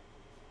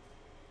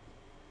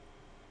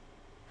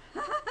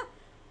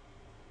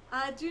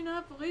 I do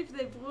not believe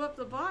they blew up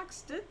the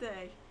box, did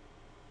they?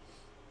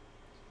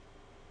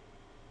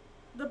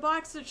 The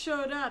box that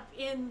showed up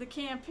in the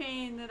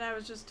campaign that I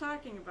was just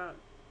talking about.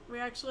 We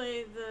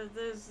actually,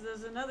 there's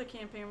another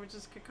campaign, which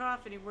is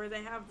Cacophony, where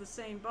they have the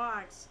same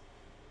box.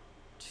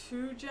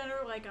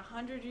 Like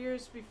 100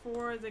 years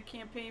before the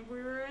campaign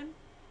we were in.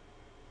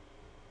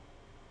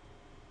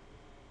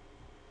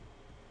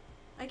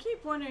 I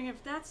keep wondering if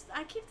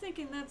I keep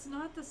thinking that's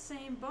not the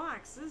same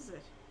box, is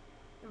it?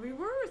 We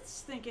were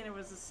thinking it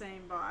was the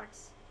same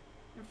box.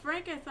 And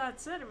Frank, I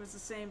thought, said it was the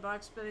same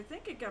box, but I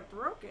think it got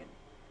broken.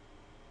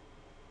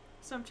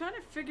 So I'm trying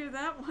to figure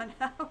that one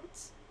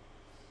out.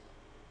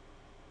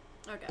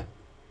 Okay.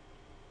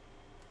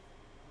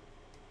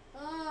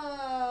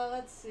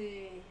 Let's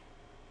see.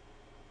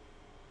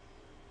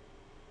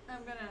 I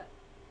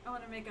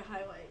want to make a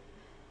highlight.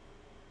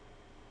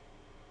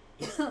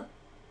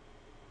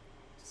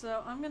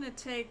 So I'm going to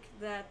take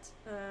that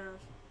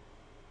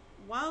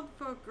Wild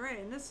Folk Gray,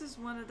 and this is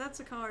that's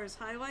the color is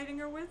highlighting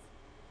her with.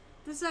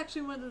 This is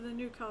actually one of the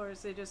new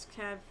colors they just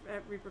had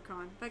at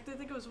ReaperCon. In fact, I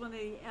think it was one of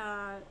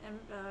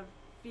the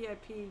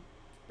VIP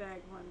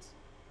bag ones.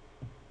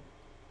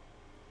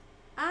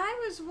 I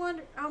was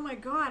wondering, oh my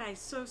god, I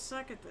so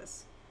suck at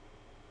this.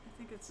 I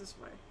think it's this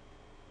way.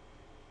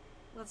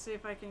 Let's see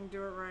if I can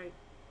do it right.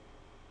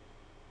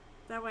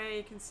 That way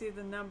you can see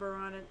the number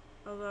on it,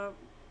 although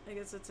I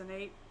guess it's an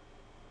 8.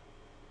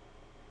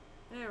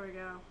 There we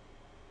go.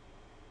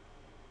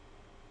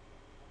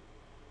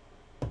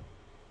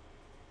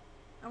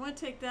 I want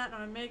to take that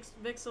and mix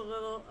a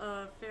little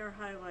fair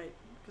highlight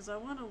because I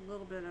want a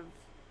little bit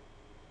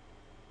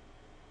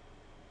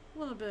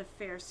of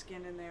fair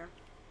skin in there.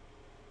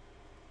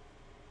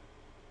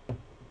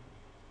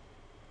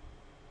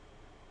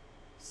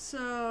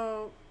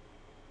 So,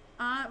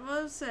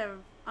 let's say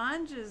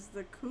Anja's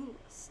the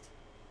coolest.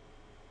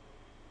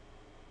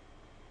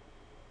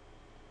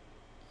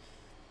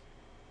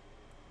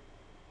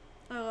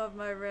 I love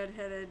my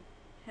red-headed,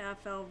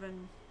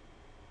 half-elven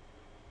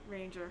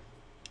ranger.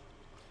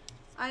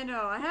 I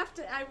know, I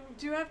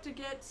do have to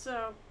get,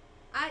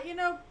 you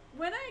know,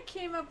 when I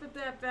came up with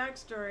that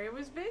backstory, it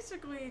was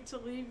basically to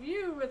leave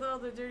you with all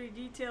the dirty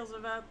details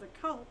about the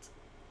cult.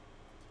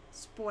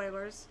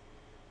 Spoilers.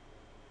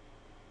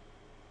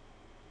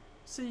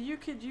 So you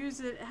could use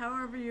it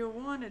however you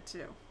wanted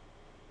to.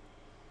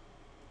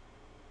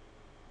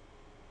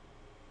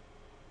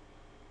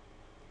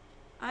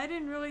 I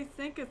didn't really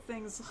think of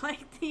things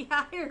like the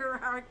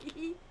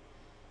hierarchy.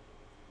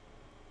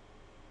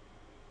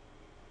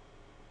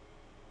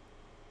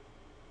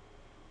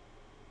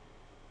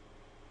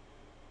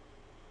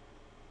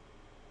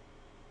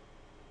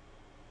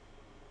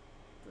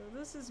 So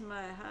this is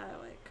my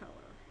highlight color.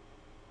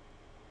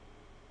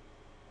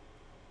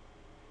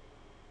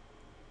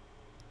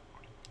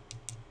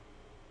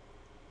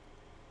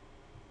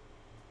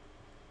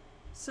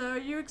 So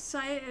you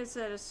excited, is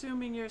that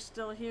assuming you're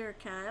still here,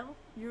 Kyle?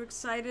 You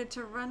excited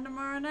to run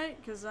tomorrow night?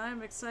 Because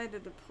I'm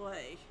excited to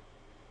play.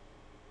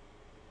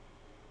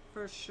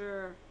 For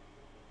sure.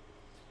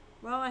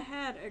 Well, I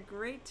had a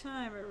great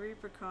time at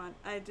ReaperCon.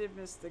 I did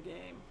miss the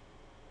game.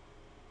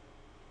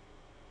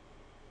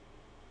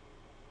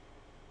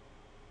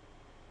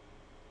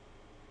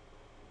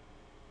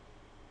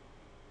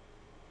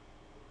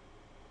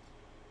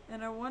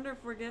 And I wonder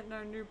if we're getting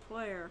our new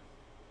player.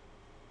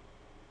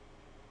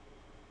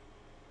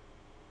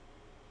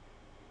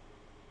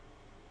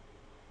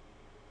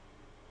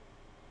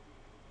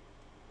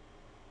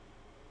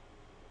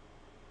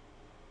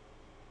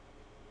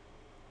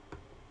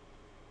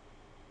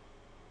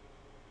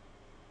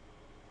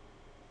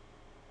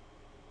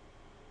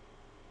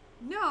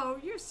 No,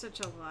 you're such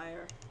a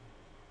liar.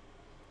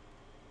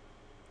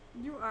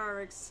 You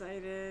are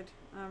excited,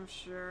 I'm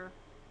sure.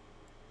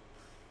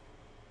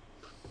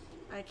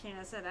 I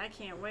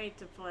can't wait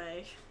to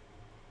play.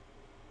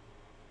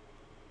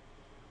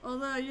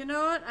 Although, you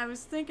know what? I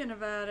was thinking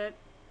about it.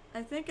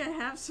 I think I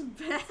have some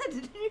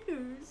bad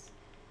news.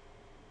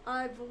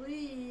 I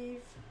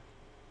believe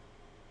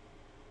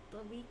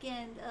the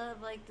weekend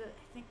of I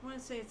want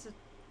to say it's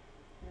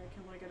I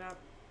can look it up.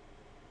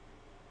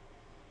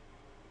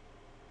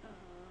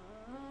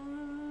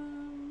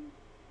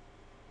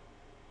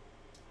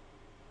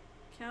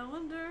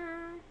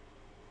 Calendar.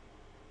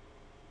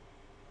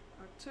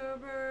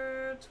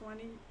 October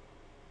 20.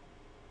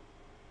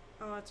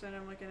 Oh, that's what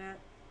I'm looking at.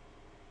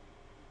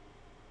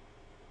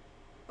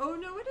 Oh,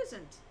 no, it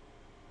isn't.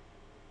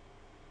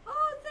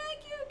 Oh,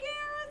 thank you,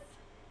 Gareth.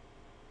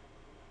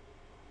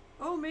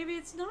 Oh, maybe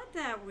it's not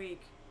that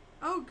week.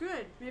 Oh,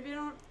 good. Maybe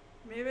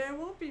I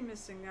won't be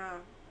missing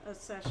a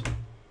session.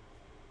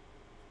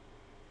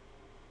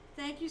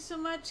 Thank you so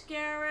much,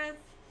 Gareth.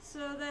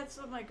 So that's,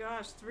 oh my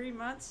gosh, 3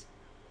 months?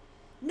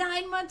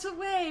 9 months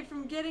away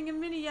from getting a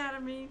mini out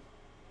of me.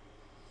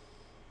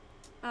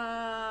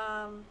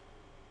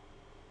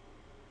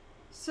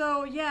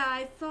 So yeah,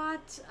 I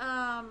thought,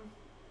 I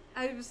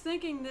was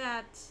thinking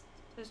that,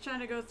 I was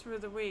trying to go through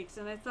the weeks,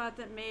 and I thought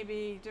that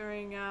maybe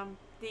during,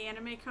 the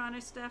Anime Con I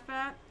staff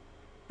at,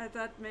 I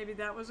thought maybe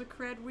that was a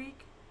cred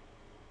week.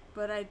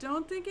 But I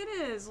don't think it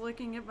is,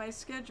 looking at my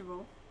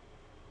schedule.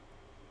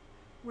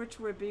 Which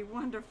would be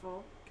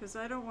wonderful, because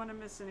I don't want to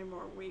miss any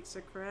more weeks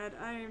of cred.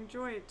 I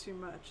enjoy it too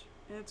much.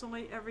 And it's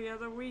only every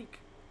other week.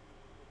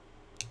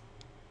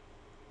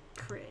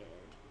 Cred.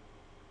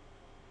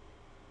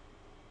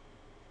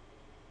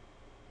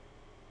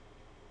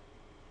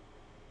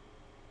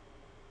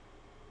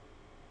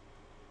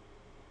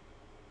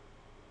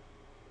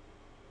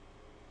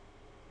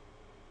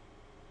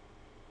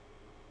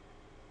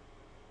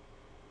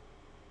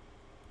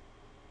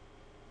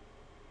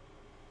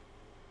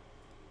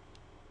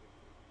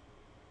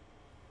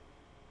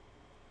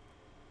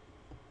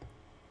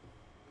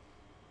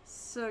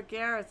 So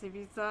Gareth, have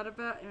you thought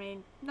about, I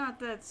mean, not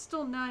that it's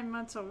still 9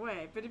 months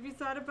away, but have you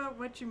thought about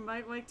what you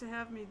might like to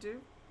have me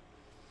do?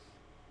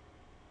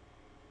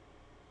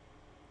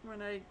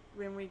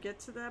 When we get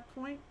to that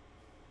point?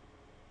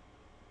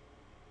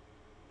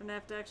 And I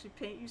have to actually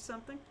paint you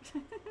something?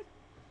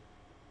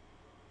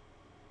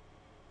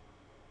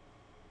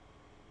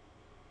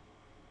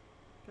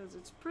 Because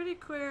it's pretty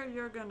clear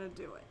you're gonna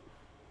do it.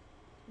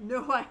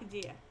 No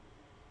idea.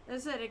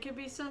 As I said, it could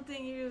be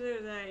something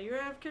either that you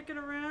have kicking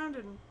around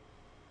and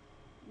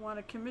want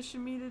to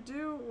commission me to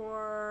do,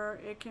 or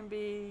it can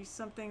be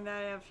something that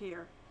I have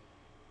here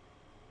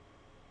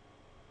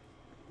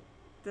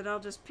that I'll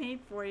just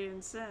paint for you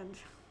and send.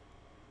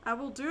 I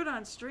will do it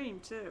on stream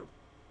too,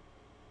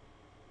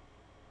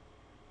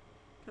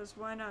 because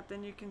why not?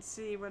 Then you can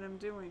see what I'm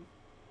doing.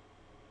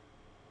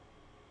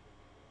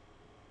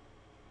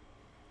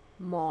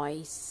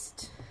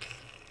 Moist.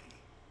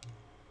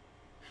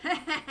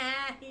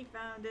 He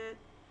found it.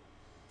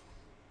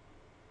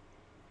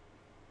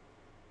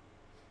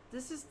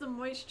 This is the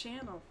moist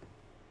channel.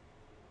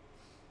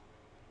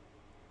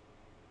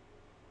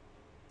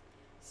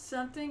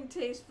 Something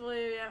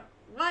tastefully.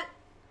 What?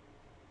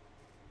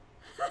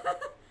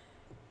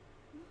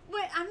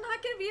 Wait, I'm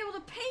not going to be able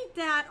to paint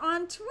that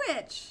on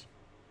Twitch.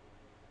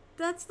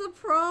 That's the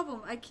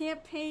problem. I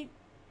can't paint.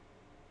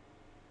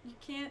 You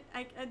can't.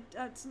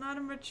 It's not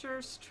a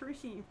mature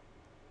stream.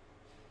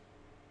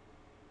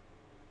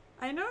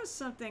 I know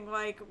something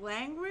like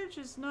language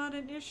is not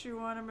an issue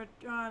on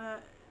a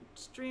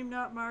stream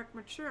not marked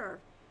mature,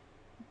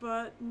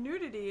 but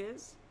nudity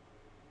is.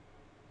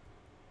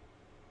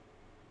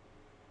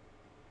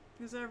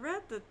 Because I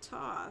read the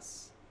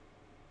toss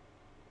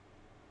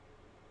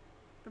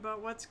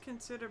about what's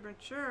considered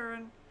mature,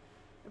 and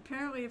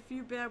apparently a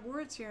few bad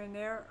words here and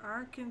there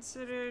aren't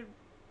considered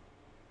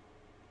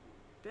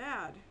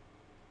bad.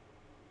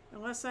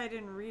 Unless I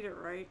didn't read it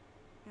right,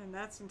 and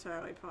that's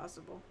entirely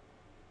possible.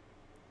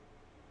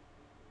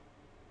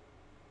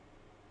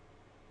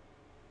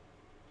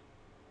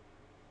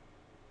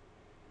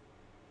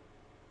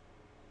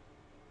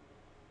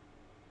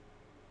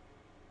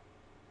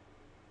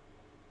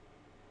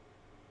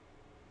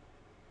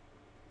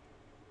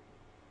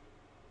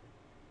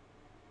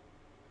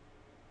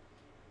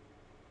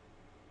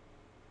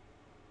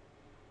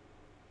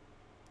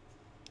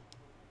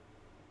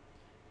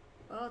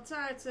 well, it's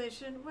art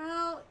station.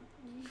 Well,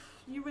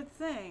 you would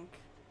think.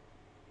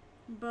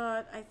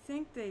 But I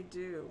think they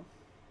do.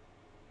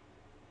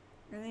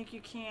 I think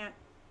you can't.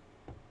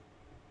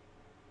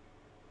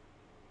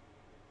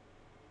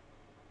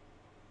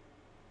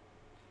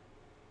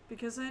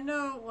 Because I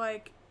know,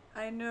 like,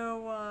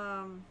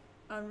 on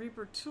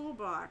Reaper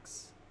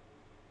Toolbox,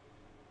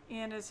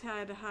 Anna's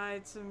had to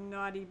hide some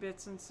naughty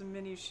bits and some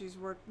minis she's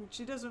worked.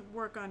 She doesn't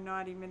work on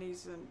naughty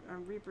minis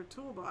on Reaper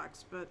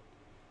Toolbox, but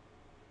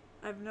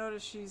I've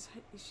noticed she's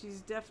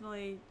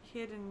definitely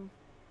hidden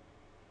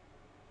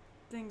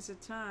things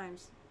at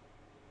times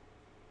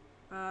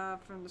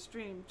from the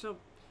stream.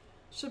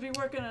 She'll be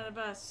working on a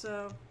bus,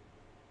 so.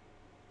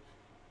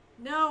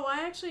 No,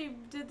 I actually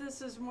did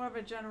this as more of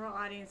a general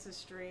audience's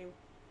stream.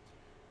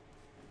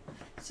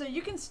 So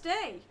you can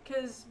stay,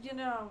 because, you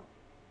know,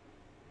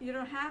 you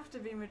don't have to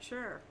be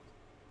mature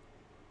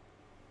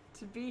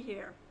to be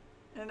here.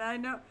 And I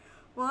know,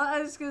 well,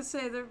 I was going to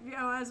say, that, you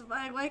know, as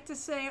I like to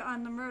say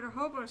on the Murder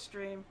Hobo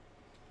stream,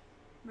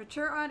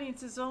 mature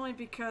audience is only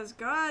because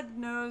God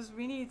knows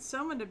we need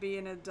someone to be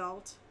an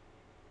adult.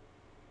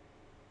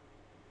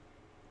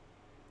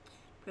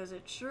 Because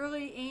it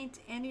surely ain't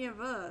any of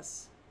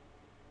us.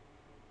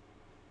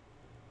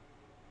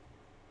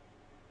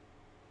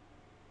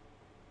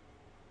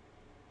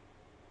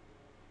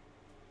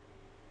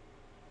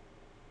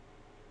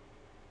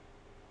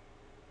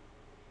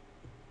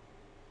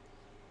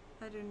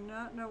 I do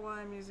not know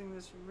why I'm using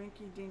this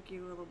rinky-dinky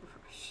little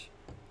brush.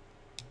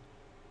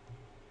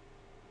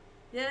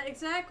 Yeah,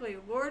 exactly.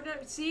 Lord,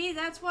 see,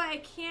 that's why I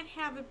can't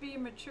have it be a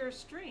mature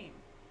stream.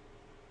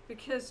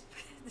 Because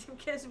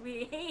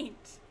we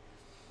ain't.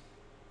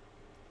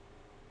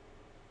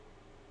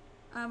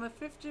 I'm a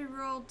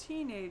 50-year-old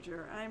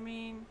teenager. I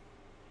mean,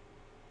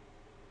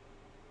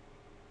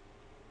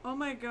 oh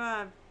my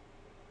God.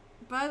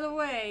 By the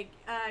way,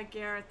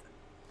 Gareth,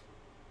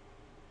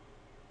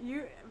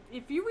 we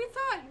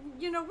thought,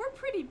 you know, we're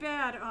pretty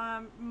bad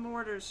on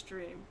Mortar's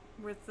stream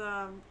with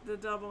the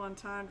double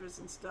entendres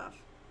and stuff.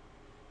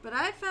 But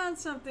I found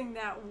something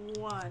that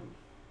won.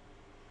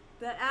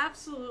 That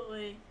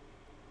absolutely.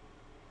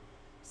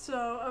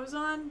 So I was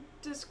on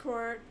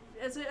Discord,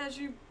 as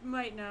you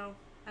might know.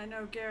 I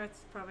know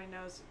Gareth probably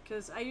knows,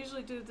 because I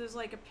usually do, there's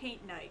like a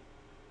paint night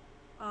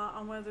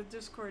on one of the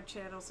Discord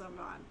channels I'm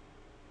on.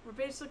 Where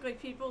basically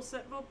people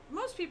said, well,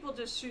 most people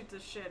just shoot the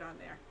shit on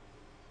there.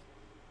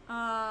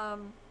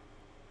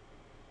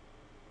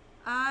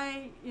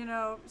 You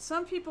know,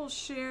 some people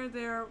share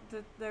their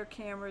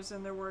cameras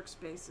and their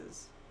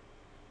workspaces.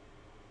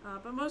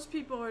 But most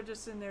people are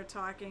just in there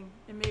talking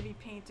and maybe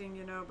painting,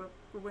 you know, but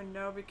we wouldn't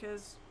know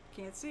because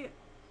you can't see it.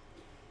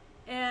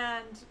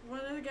 And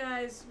one of the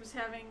guys was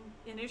having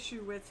an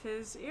issue with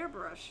his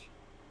airbrush.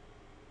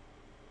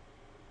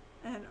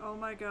 And oh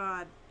my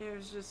God, it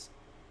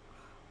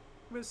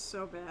was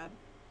so bad.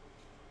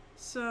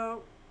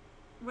 So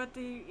what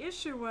the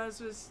issue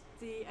was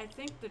I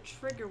think the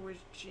trigger was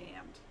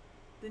jammed.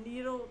 The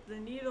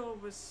needle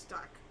was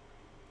stuck.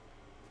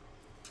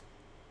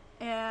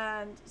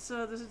 And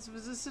so this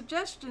was a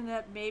suggestion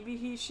that maybe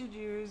he should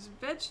use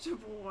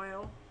vegetable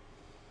oil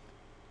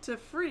to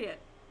free it.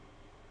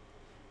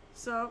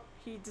 So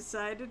he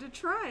decided to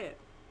try it.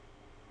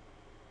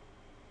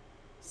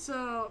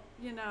 So,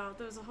 you know,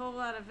 there was a whole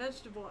lot of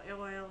vegetable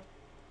oil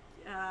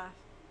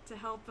to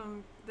help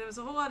him. There was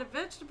a whole lot of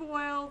vegetable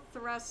oil,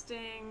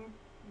 thrusting,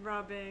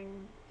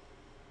 rubbing.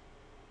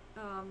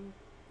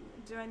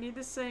 Do I need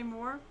to say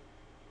more?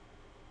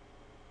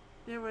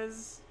 It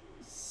was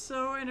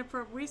so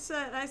inappropriate.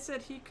 I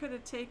said he could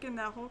have taken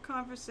that whole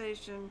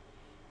conversation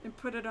and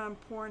put it on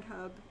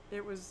Pornhub.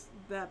 It was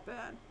that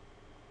bad.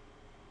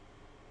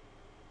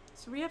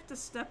 So we have to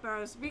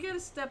we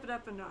gotta step it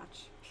up a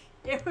notch.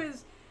 It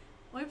was,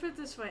 let me put it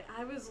this way,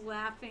 I was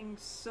laughing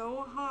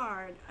so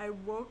hard, I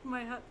woke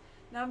my husband.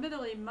 Now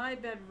admittedly, my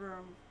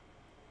bedroom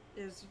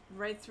is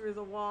right through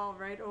the wall,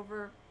 right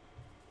over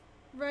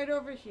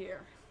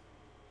here.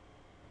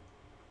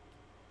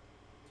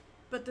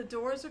 But the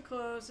doors are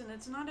closed and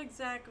it's not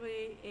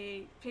exactly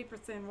a paper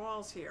thin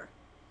walls here.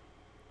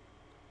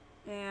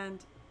 And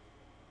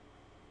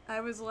I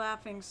was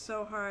laughing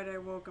so hard I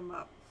woke him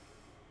up.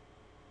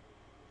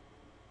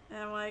 And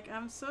I'm like,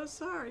 I'm so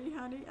sorry,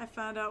 honey. I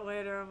found out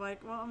later, I'm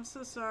like, well, I'm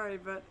so sorry,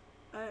 but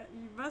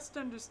you must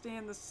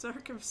understand the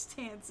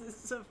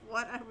circumstances of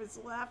what I was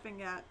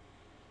laughing at.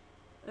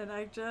 And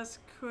I just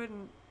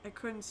couldn't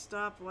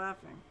stop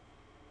laughing.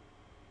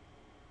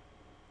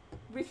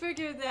 We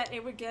figured that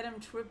it would get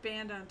him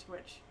banned on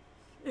Twitch.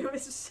 It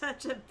was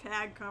such a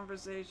bad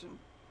conversation.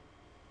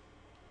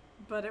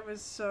 But it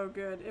was so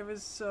good. It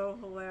was so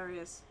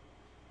hilarious.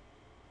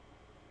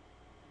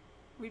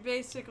 We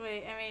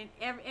basically, I mean,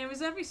 it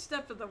was every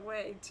step of the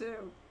way,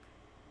 too.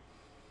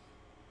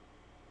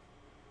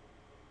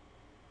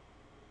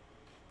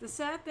 The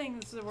sad thing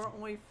is there were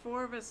only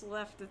 4 of us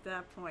left at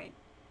that point.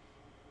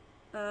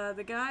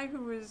 The guy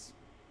who was,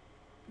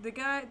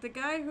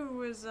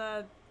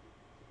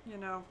 you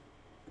know,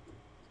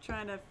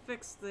 trying to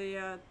fix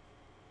it,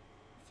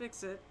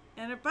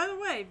 And by the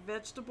way,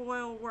 vegetable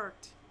oil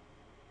worked.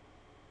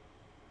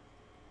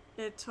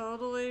 It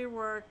totally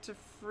worked to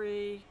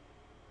free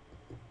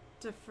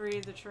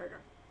the trigger.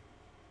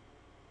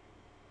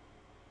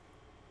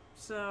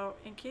 So,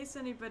 in case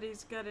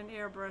anybody's got an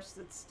airbrush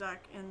that's stuck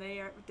and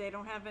they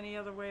don't have any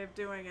other way of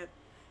doing it,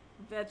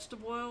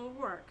 vegetable oil will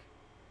work.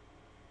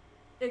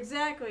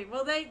 Exactly.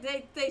 Well,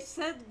 they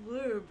said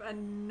lube a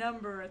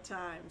number of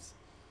times,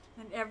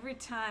 and every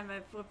time I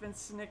flip and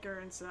snicker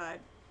inside,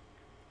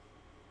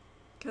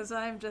 because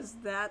I'm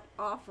just that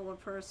awful a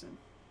person.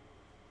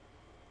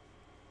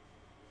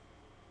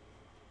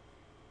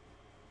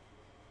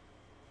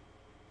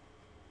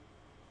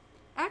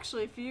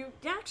 Actually,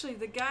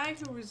 the guy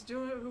who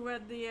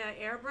had the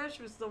airbrush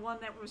was the one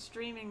that was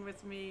streaming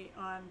with me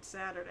on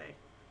Saturday.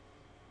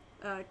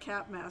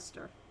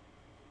 Capmaster.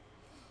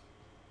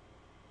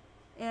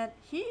 And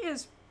he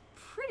is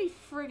pretty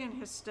friggin'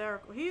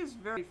 hysterical. He is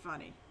very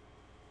funny.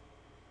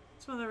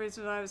 That's one of the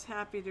reasons I was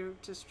happy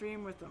to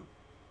stream with him.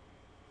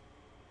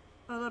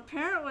 Well,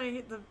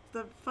 apparently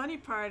the funny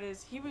part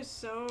is he was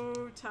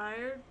so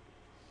tired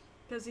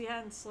because he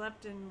hadn't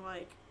slept in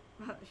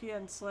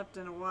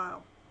a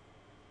while.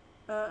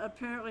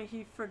 Apparently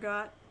he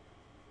forgot.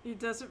 He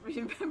doesn't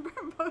remember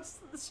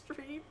most of the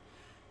stream.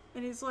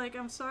 And he's like,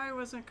 I'm sorry I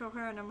wasn't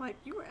coherent. I'm like,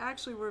 you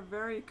actually were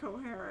very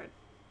coherent.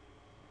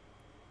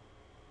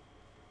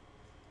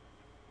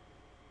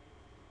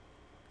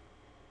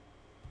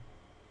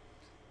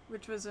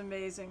 Which was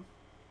amazing.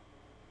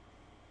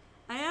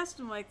 I asked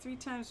him like 3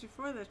 times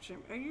before that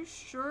stream, are you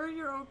sure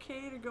you're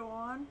okay to go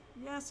on?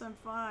 Yes, I'm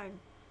fine.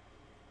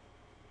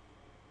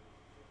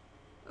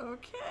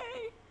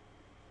 Okay.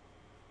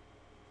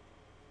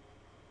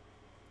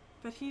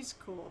 But he's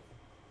cool.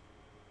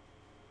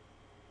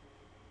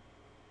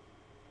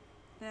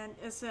 And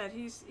as I said,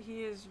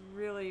 he is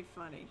really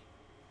funny.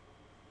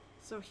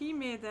 So he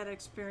made that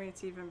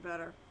experience even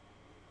better.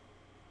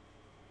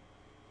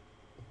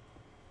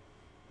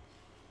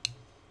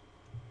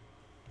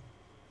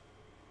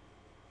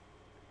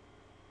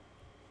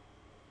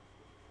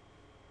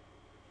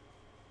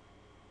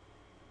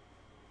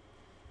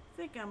 I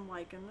think I'm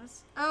liking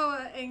this. Oh,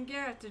 and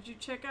Garrett, did you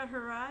check out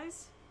her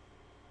eyes?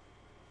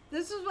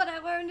 This is what I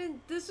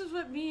learned this is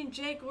what me and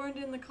Jake learned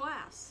in the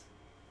class.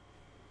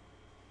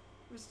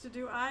 Was to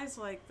do eyes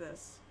like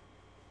this.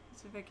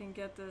 Let's see if I can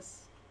get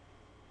this.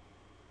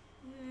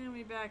 Let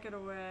me back it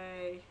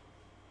away.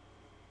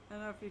 I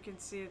don't know if you can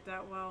see it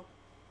that well.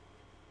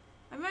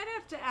 I might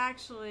have to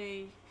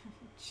actually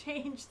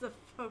change the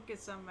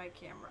focus on my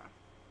camera.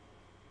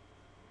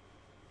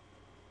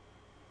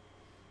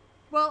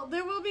 Well,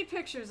 there will be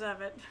pictures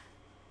of it,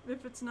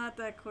 if it's not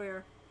that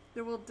clear.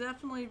 There will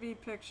definitely be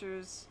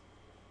pictures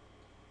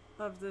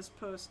of this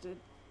posted.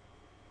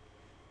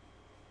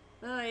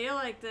 Oh, you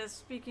like this.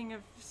 Speaking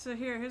of, so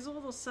here's a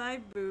little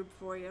side boob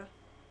for you.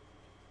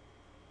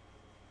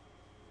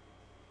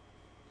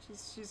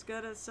 She's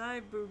got a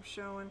side boob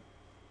showing.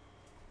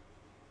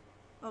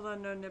 Although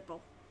no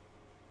nipple.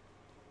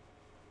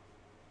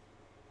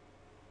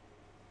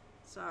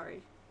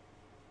 Sorry.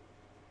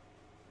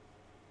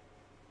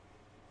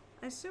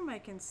 I assume I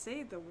can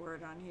say the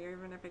word on here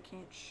even if I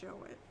can't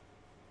show it.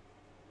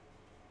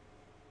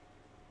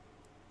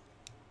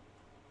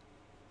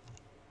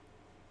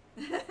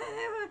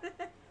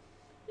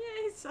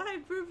 Yay,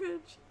 side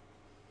boobage.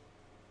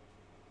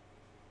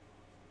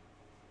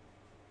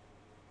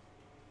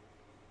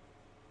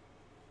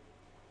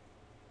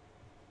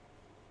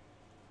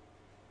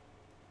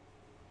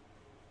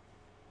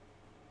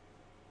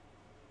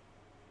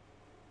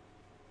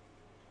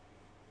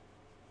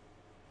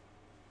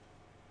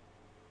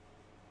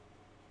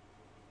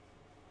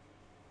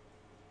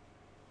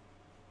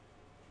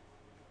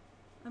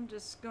 I'm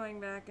just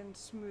going back and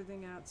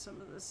smoothing out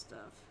some of this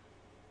stuff.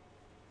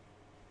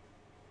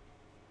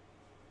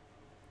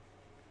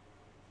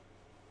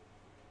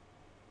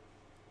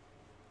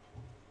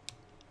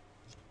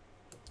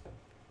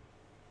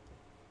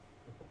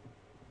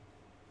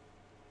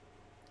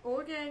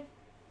 Okay.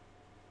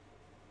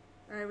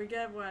 Alright, we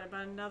got what,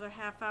 about another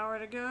half hour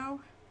to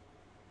go?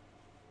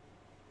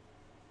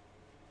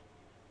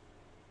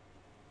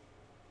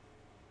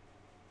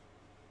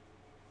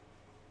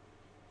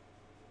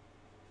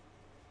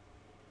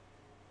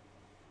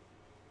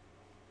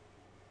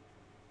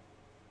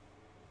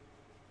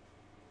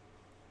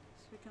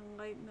 So we can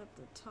lighten up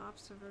the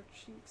tops of her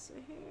cheeks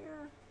a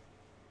hair.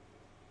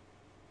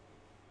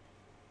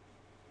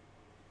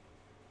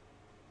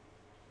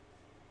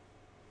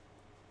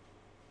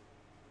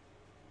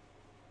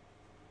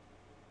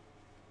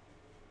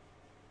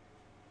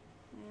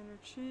 And her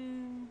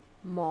chin.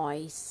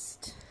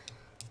 Moist.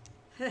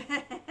 Oh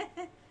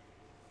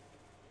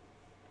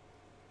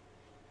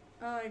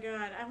my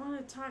god, I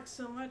want to talk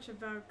so much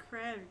about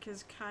Cred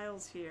because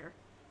Kyle's here.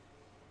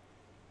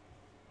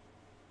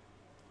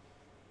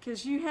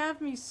 Because you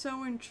have me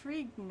so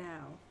intrigued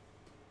now.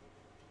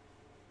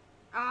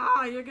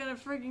 Ah, you're gonna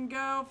friggin'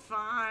 go?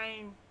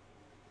 Fine.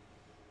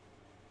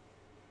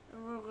 I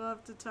would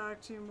love to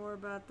talk to you more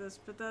about this,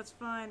 but that's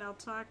fine. I'll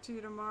talk to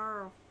you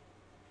tomorrow.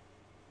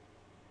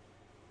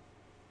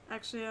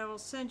 Actually, I will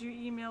send you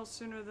emails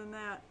sooner than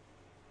that.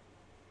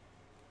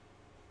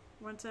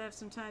 Once I have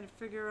some time to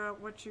figure out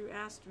what you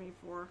asked me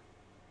for.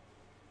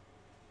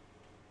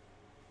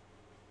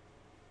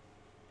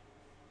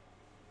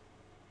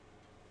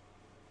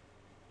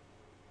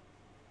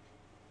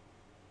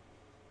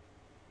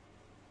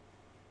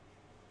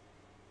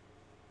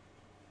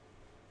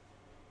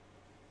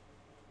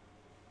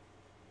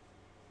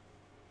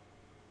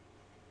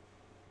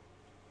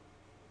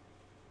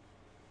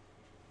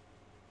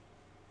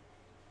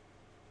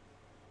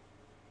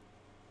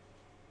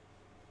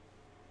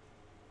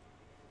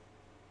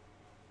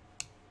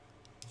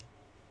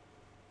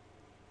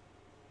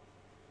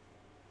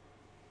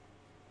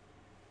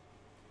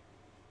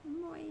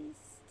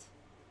 Moist.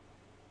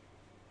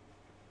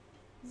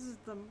 This is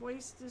the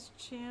moistest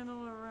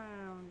channel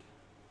around.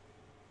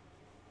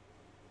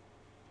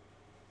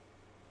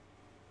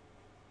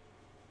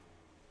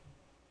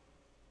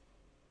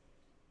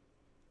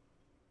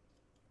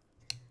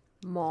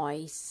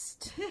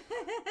 Moist.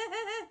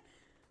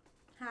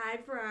 Hi,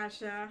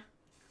 Brasha.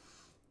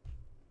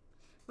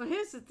 Well,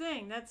 here's the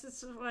thing. That's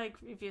just like,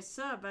 if you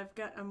sub, I've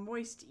got a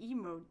moist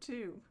emote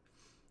too.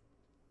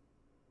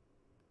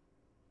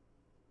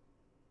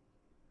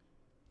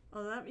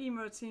 Well, that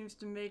emote seems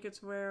to make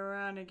its way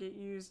around and get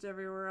used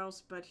everywhere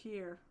else but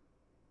here.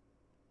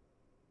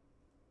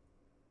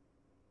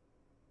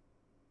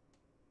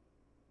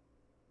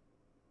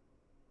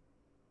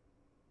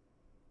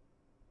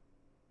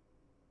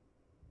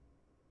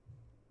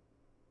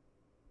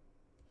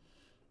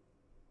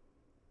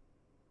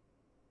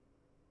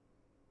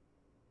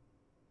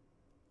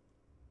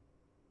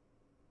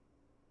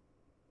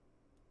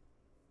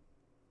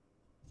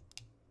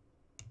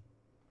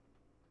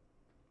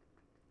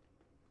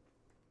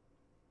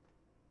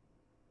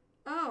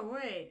 Oh,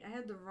 wait. I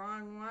had the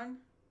wrong one.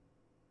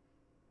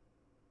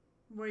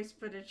 Voice,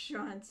 but it's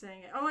Sean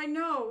saying it. Oh, I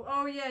know.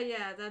 Oh,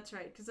 yeah, that's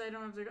right. Because I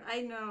don't have to.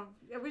 I know.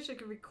 I wish I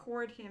could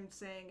record him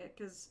saying it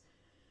because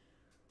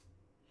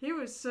he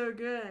was so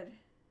good.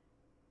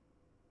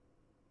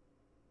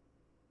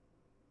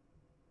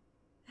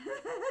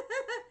 What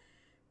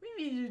do you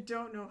mean you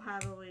don't know how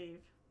to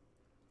leave?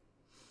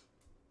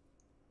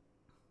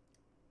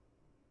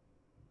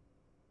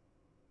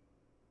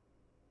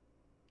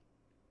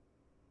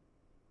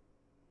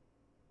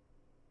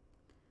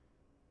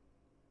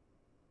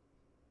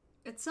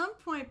 At some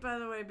point, by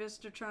the way,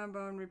 Mr.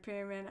 Trombone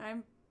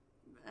Repairman,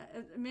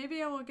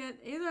 maybe I will get,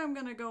 either I'm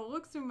going to go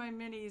look through my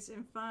minis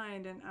and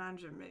find an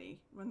Anja mini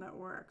when that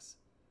works.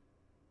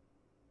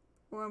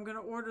 Or I'm going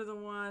to order the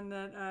one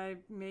that I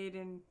made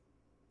in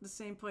the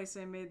same place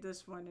I made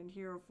this one in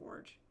Hero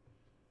Forge.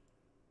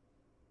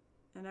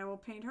 And I will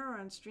paint her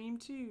on stream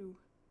too.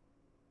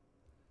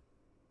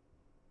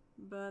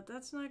 But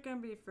that's not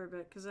going to be for a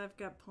bit because I've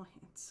got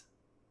plans.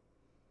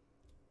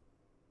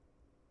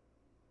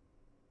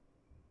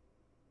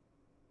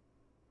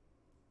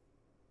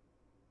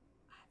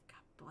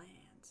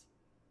 Plans.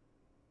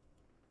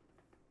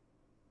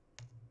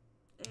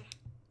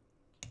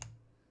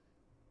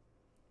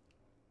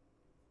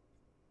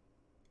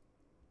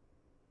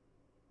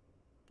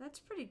 That's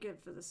pretty good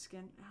for the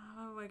skin.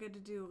 Oh, I got to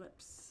do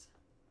lips.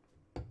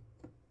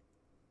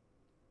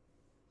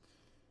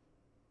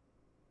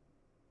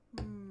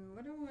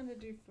 What do I want to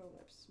do for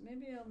lips?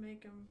 Maybe I'll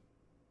make them.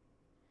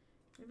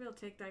 Maybe I'll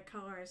take that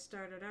color I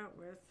started out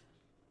with.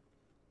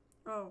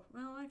 Oh,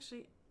 well,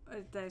 actually,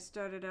 I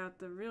started out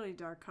the really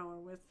dark color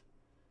with,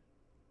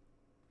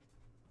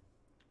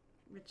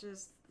 which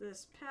is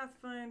this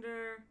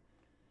Pathfinder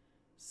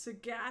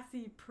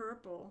Sagathi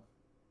Purple.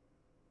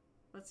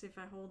 Let's see if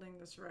I'm holding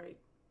this right.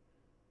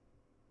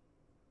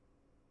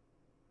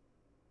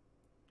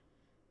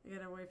 I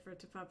gotta wait for it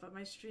to pop up.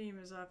 My stream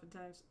is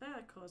oftentimes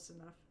close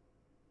enough.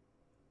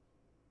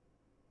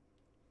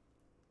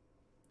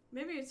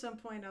 Maybe at some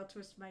point I'll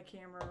twist my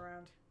camera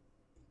around.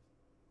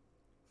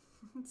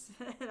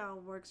 It all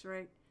works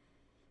right.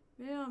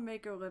 Maybe I'll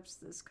make her lips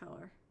this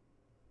color.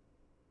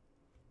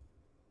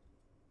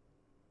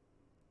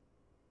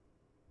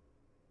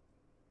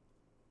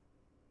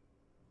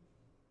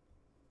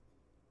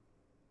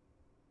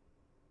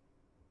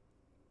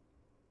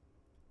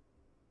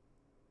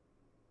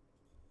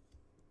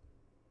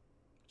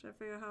 Try to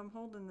figure out how I'm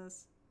holding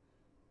this.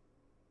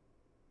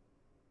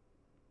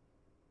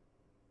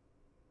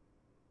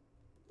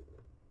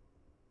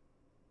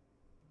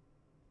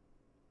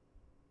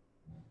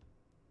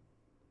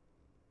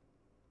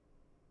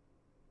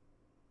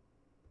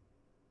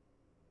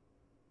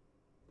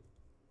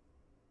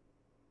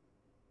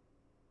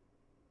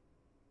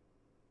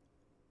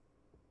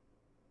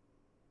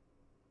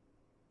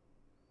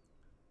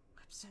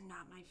 Lips are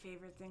not my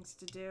favorite things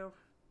to do.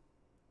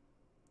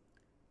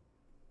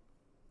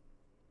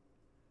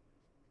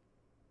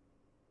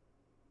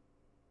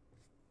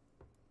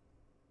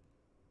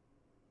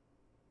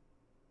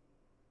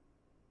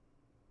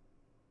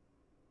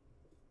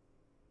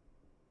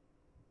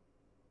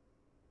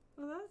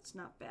 Well, that's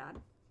not bad.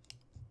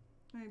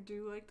 I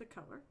do like the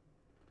color.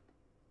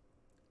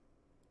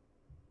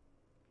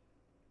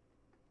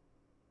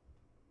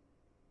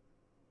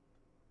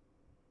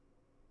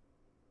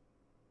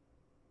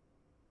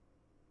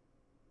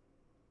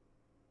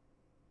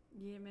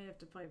 Yeah, I may have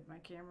to play with my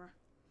camera.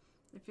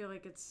 I feel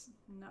like it's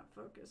not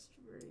focused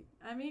very...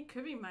 I mean, it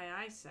could be my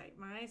eyesight.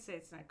 My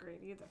eyesight's not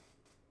great either.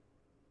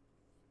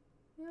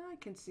 Yeah, I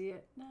can see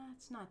it. Nah,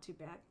 it's not too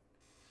bad.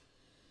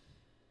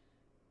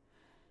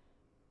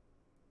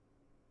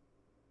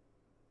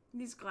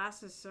 These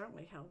glasses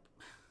certainly help.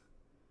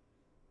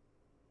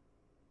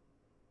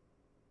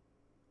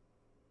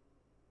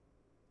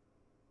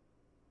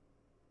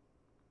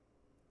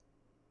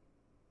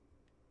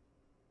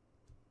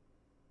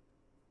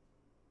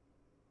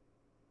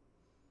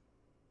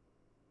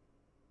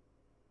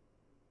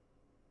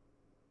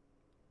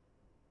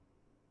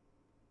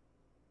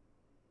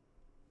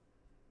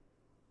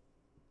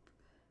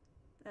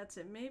 That's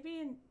it.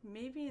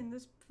 Maybe in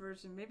this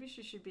version, maybe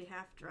she should be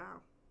half drow.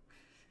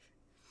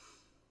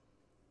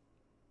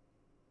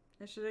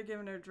 I should have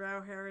given her drow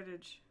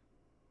heritage.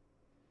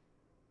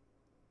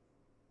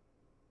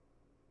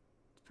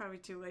 It's probably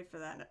too late for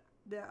that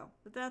now,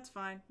 but that's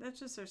fine. That's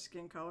just her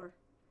skin color.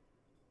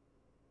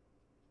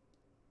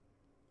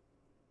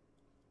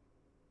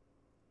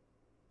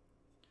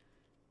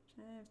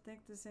 I think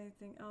there's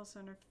anything else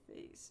on her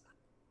face.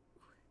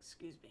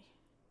 Excuse me.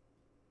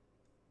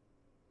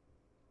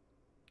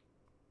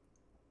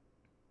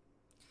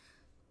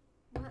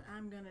 What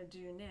I'm gonna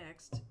do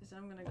next is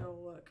I'm gonna go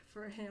look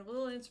for a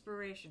little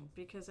inspiration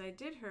because I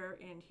did her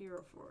in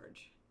Hero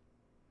Forge.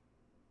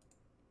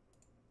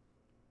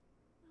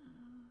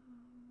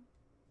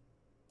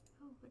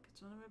 Oh, look,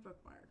 it's one of my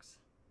bookmarks.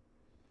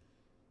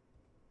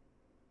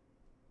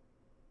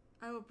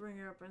 I will bring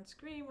her up on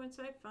screen once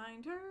I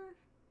find her.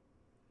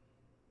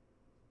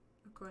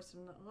 Of course,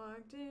 I'm not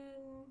logged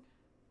in.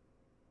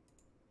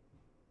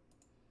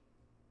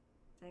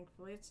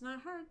 Thankfully, it's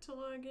not hard to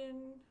log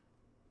in.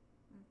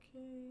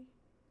 Okay.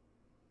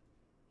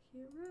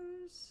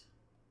 Heroes.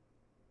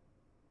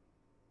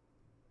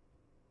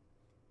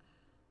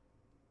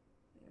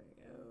 There we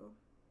go.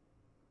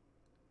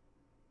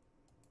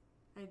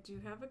 I do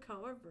have a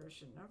color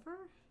version of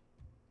her.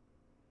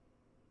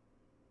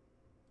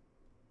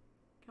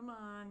 Come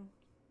on.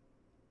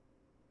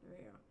 There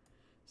we go.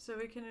 So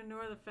we can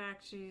ignore the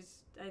fact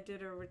I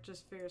did her with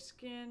just fair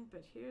skin,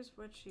 but here's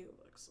what she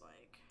looks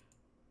like.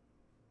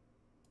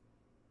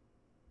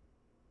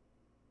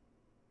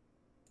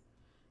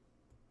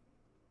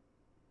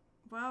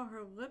 Wow,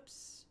 her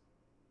lips,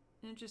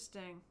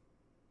 interesting.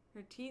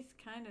 Her teeth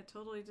kind of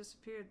totally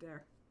disappeared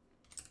there.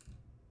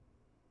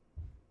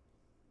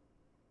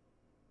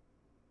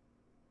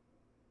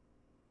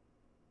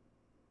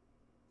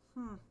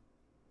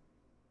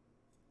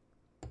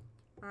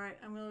 Alright,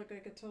 I'm gonna look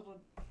like a total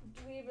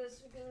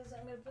dweebus because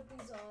I'm gonna put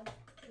these on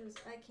because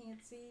I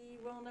can't see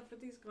well enough with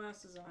these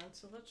glasses on,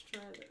 so let's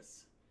try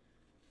this.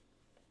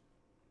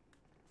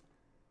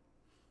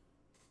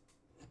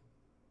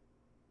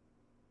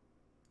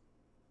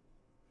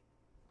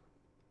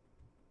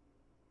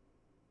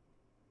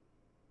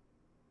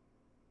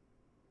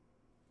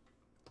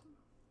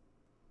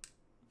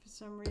 For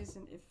some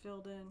reason it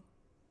filled in.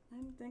 I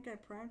didn't think I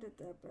primed it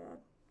that bad.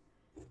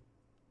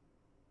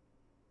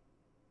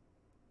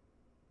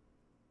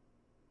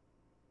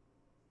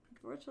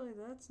 Unfortunately,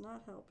 that's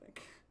not helping.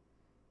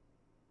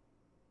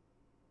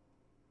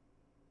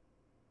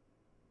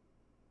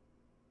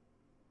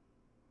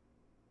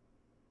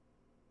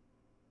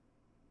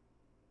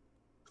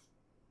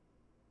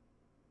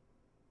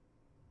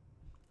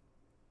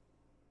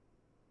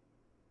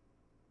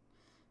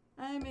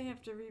 I may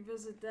have to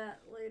revisit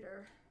that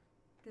later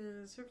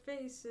because her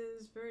face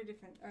is very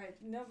different. Alright,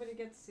 nobody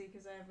gets to see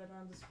because I have it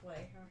on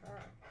display.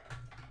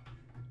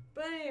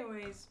 But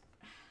anyways,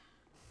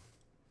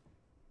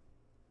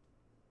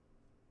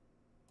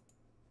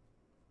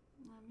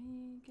 let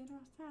me get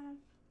off that.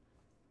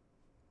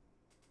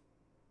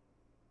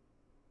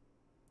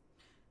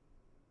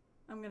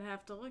 I'm gonna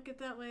have to look at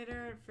that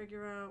later and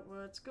figure out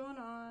what's going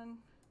on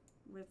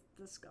with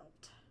the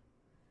sculpt.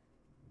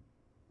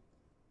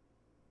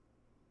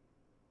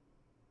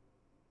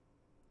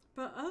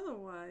 But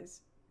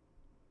otherwise,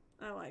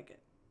 I like it.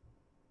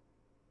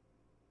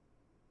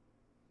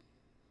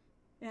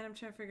 And I'm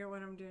trying to figure out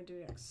what I'm going to do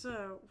next.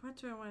 So, what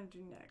do I want to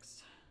do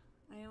next?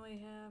 I only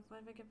have,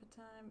 what have I got for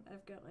time?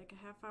 I've got like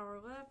a half hour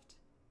left.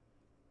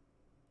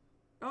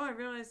 Oh, I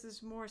realized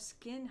there's more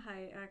skin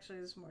height. Actually,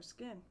 there's more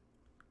skin.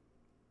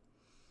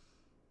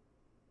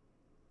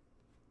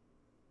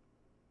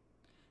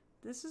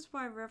 This is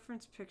why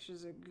reference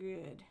pictures are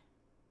good.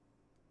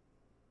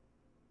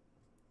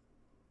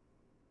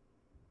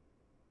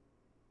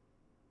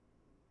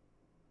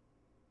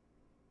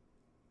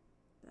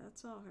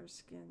 That's all her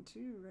skin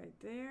too, right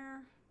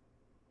there.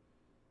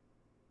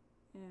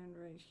 And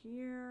right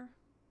here.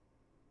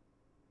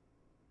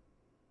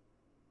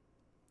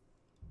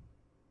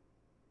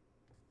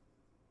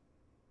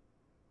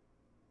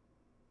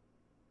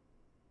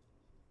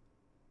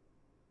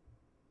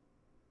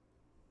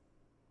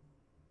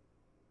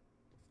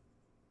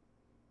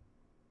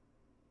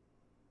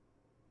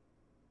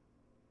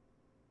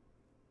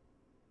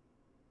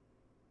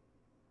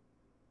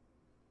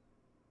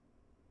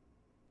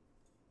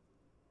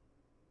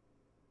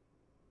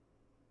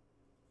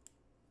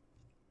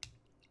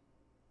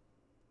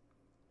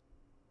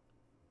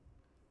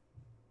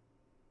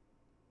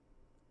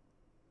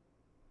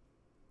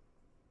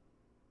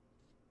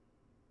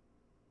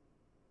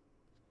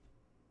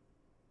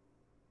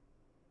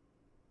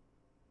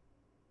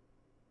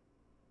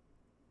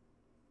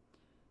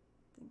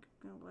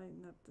 going to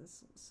lighten up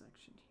this little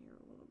section here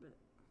a little bit.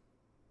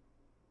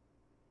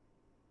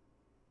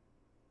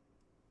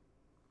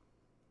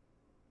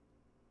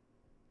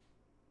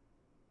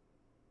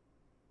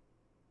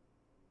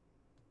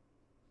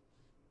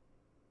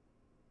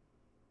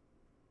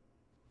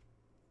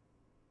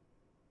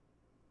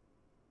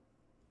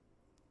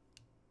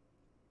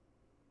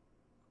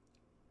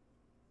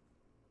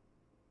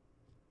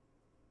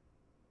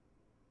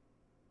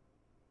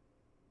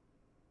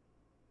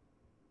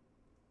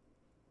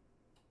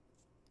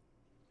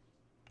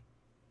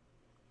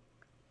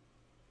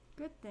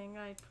 Good thing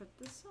I put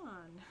this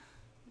on.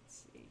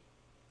 Let's see.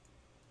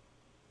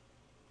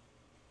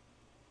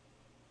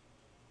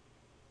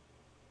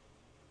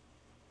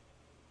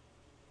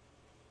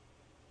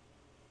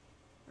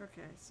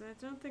 Okay, so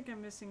I don't think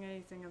I'm missing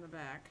anything in the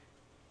back.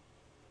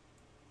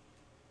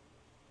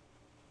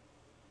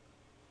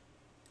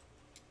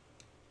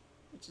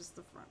 It's just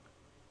the front.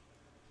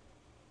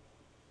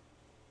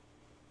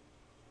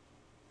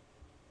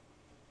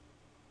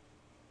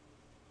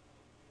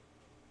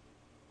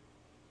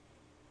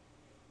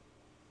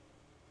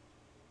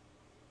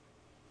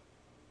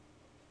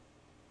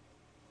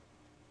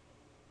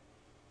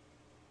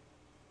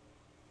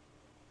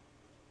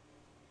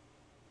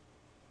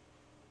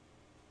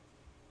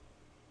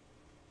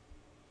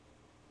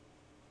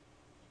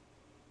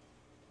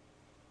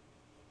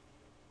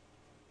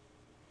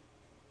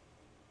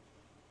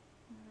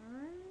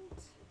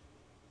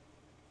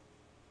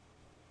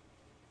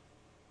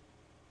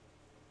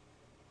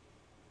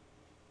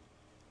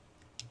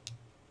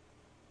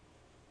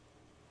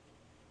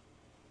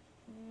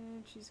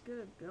 And she's got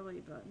a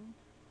belly button.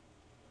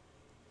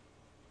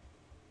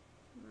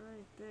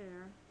 Right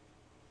there.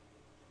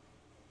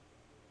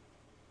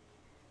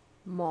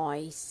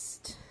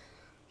 Moist.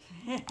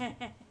 Michelle!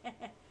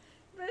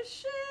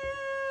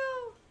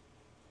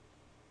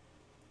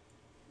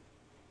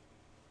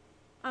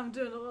 I'm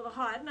doing a little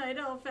hot night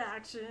elf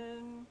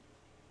action.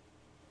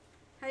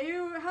 How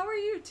are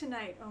you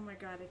tonight? Oh my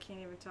god, I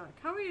can't even talk.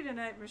 How are you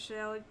tonight,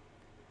 Michelle?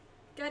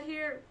 Got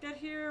here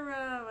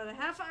with a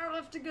half hour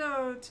left to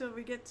go till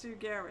we get to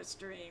Garrett's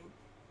stream.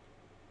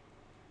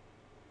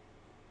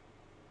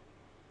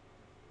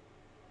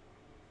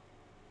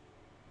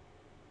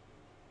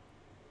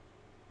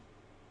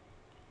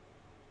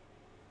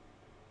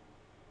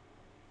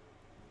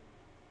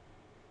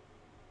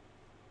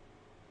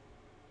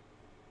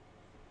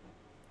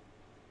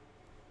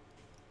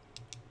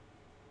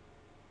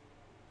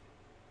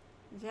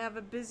 Did you have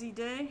a busy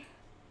day?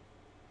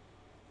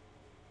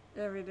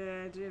 Every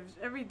day I do.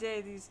 Every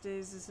day these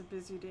days is a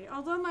busy day.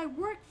 Although my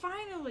work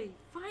finally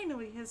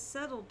has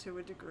settled to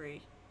a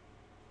degree.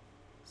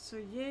 So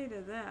yay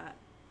to that.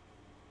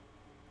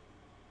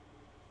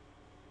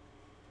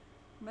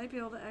 Might be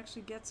able to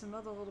actually get some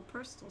other little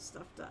personal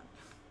stuff done.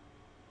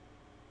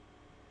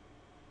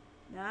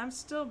 Now I'm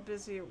still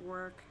busy at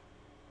work.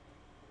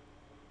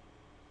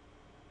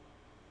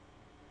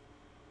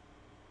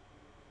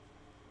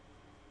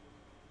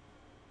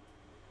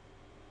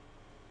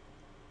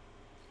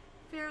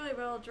 Fairly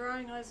well.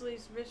 Drawing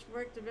Leslie's Rich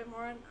worked a bit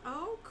more on.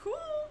 Oh,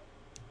 cool!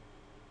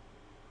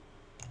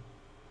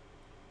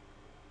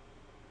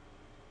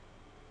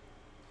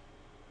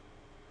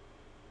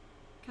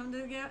 Come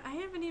together. I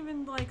haven't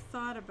even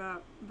thought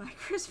about my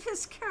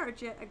Christmas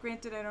cards yet.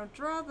 Granted, I don't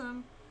draw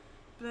them,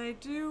 but I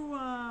do.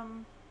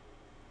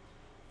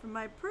 For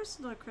my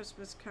personal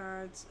Christmas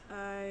cards,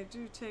 I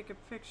do take a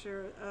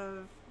picture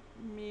of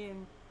me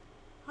and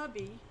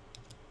hubby,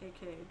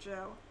 aka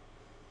Joe.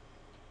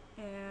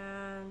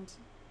 And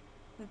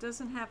it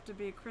doesn't have to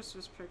be a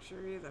Christmas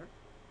picture either.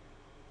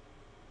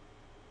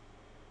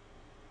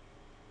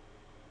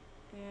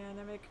 And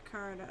I make a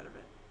card out of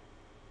it.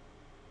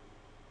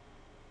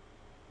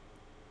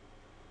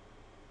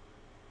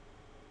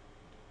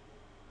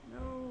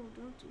 No,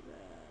 don't do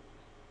that.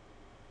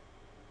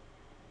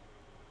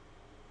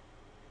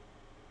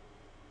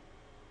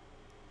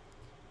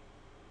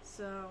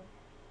 So,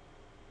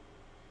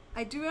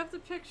 I do have the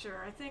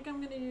picture. I think I'm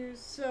going to use...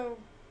 So,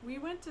 we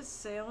went to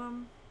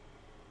Salem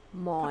a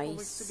couple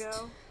weeks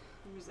ago.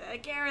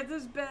 Gareth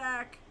is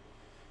back.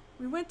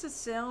 We went to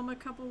Salem a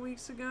couple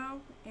weeks ago,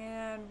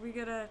 and we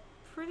got a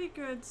pretty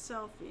good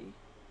selfie.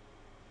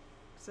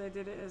 Because I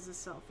did it as a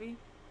selfie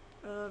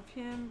of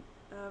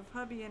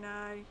hubby and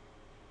I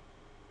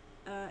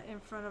in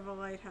front of a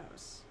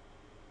lighthouse.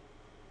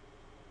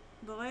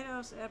 The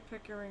lighthouse at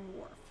Pickering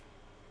Wharf.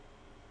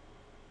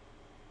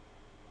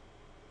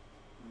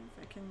 I don't know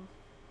if I can...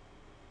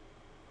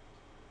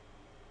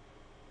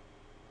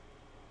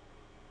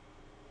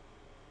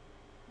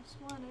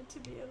 Just want it to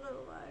be a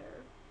little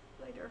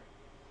lighter.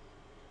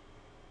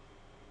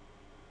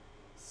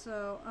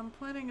 So I'm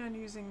planning on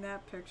using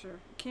that picture.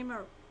 It came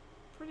out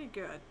pretty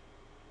good.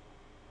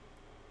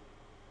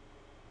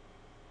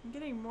 I'm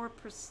getting more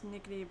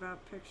persnickety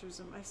about pictures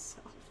of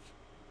myself.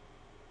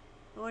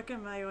 I look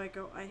at my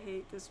oh, I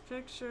hate this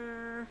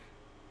picture.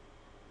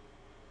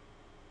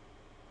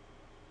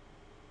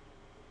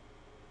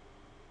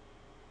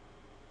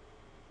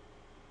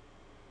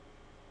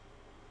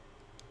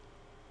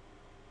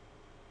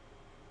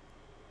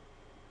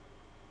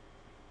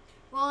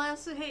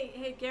 also,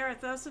 hey,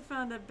 Gareth, I also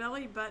found a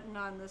belly button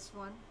on this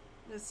one.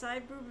 The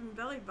side boob and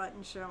belly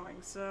button showing,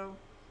 so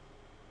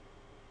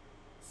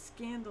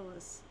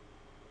scandalous.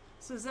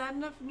 So is that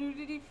enough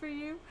nudity for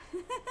you?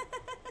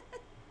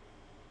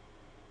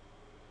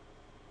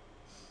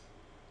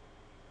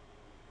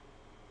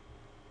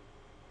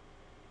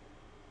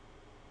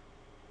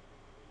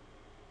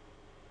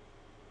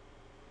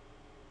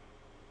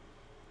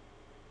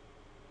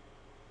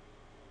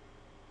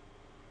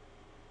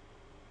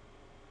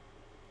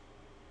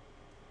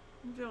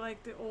 If you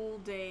like the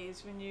old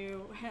days when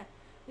you,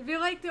 if you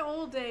like the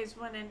old days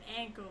when an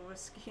ankle was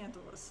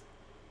scandalous.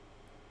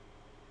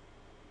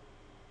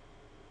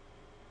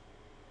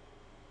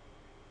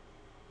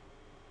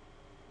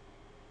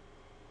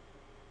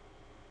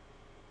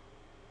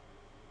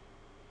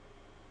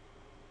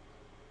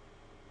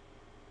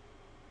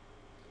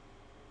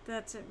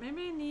 That's it.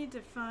 Maybe I need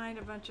to find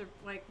a bunch of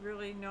like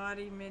really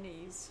naughty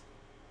minis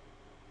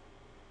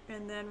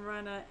and then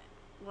run a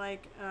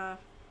like a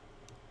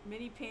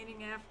mini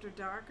painting after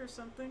dark or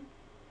something.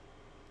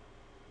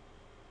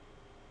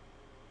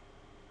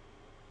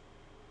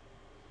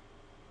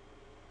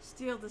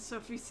 Steal the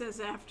Sophie Says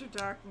After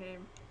Dark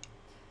name.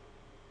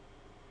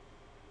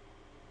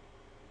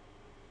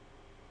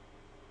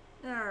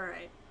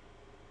 Alright.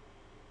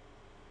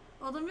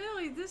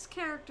 Ultimately, this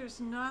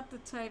character's not the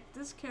type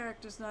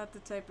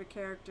of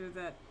character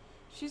that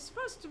she's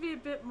supposed to be a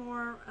bit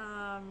more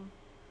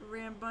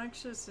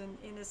rambunctious and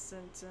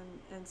innocent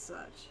and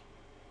such.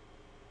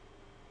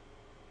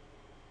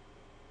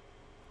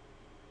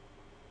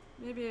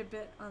 Maybe a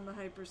bit on the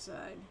hyper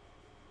side.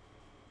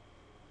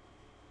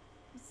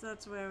 So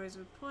that's why I always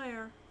would play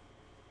her.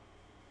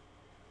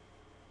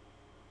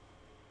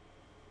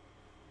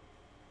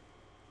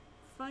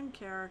 Fun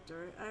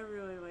character. I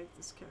really like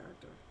this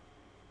character.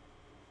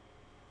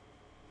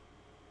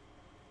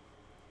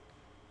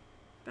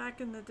 Back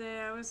in the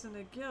day, I was in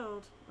a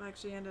guild. I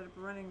actually ended up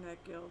running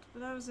that guild.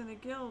 But I was in a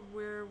guild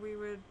where we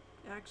would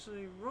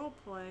actually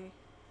roleplay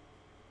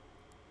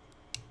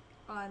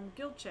on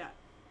guild chat.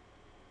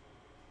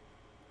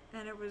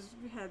 And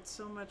we had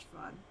so much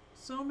fun.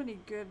 So many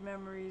good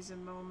memories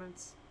and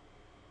moments.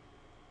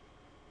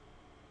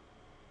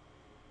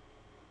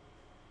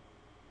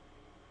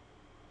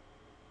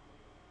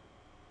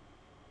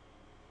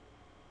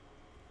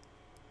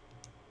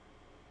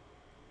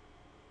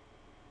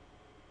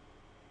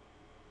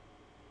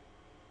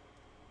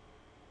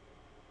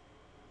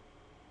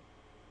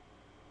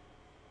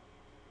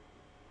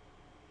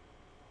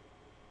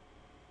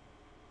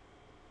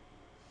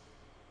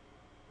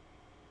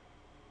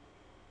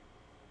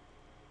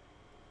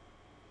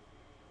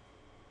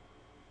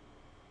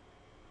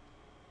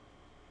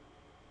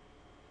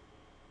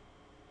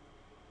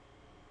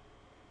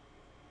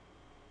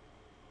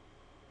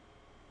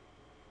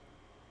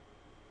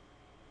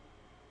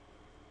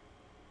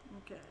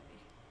 Okay,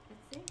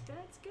 I think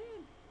that's good.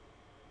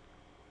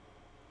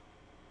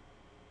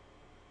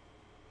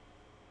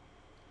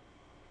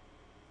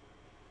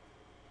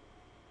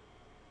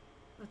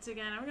 Once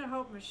again, I'm gonna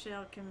hope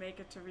Michelle can make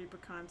it to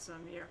ReaperCon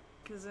some year,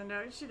 because I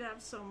know she'd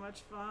have so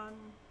much fun.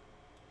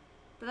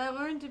 But I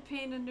learned to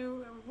paint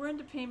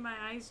my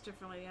eyes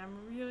differently.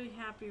 I'm really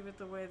happy with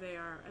the way they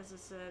are. As I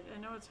said, I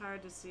know it's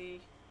hard to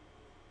see.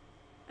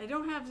 I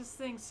don't have this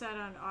thing set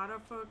on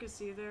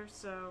autofocus either,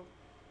 so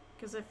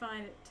because I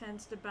find it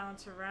tends to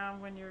bounce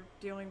around when you're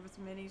dealing with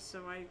minis,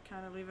 so I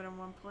kind of leave it in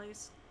one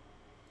place.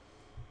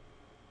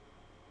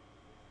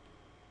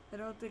 I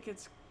don't think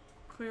it's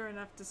clear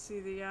enough to see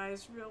the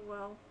eyes real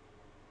well.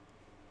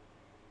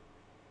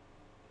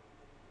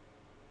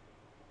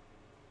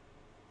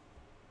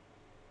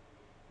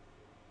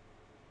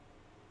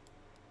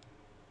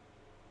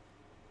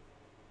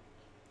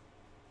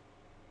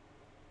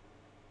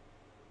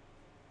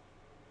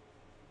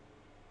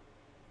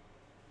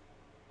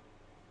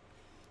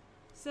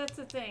 So that's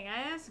the thing. I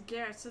asked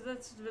Gareth. So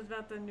that's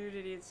about the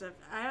nudity and stuff.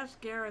 I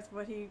asked Gareth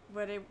what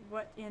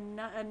in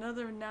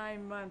another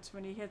 9 months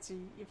when he hits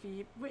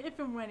if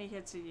and when he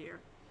hits a year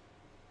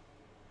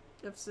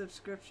of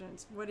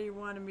subscriptions, what he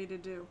wanted me to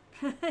do.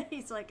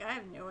 He's like, I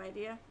have no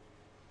idea.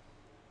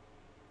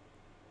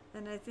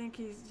 And I think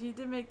he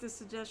did make the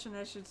suggestion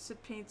I should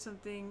paint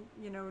something,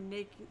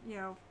 naked,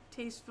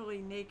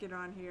 tastefully naked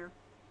on here.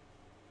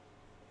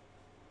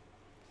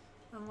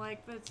 I'm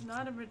like, but it's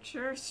not a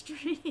mature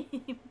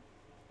stream.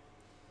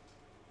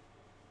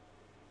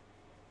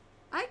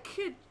 I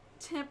could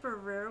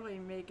temporarily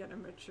make it a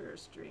mature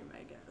stream,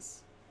 I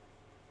guess.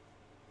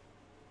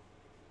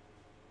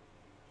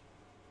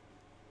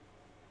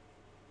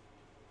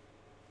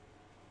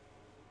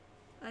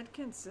 I'd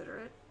consider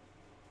it.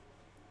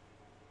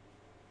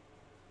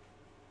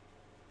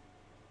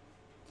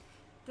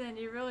 Then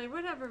you really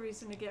would have a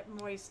reason to get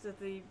moist at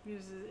the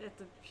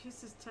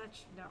Muse's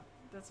Touch. No,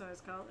 that's what it's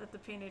called, at the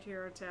Painted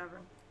Hero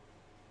Tavern.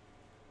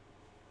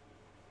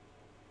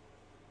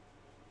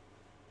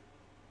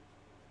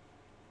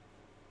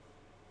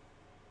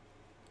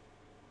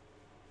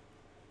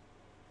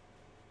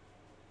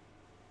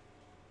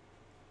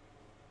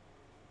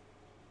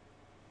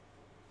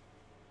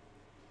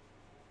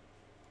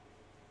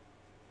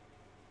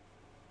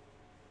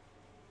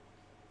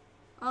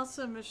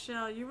 Also,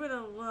 Michelle, you would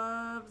have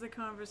loved the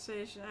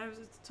conversation. I was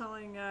just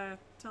telling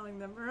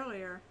them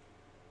earlier.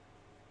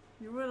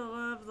 You would have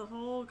loved the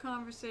whole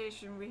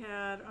conversation we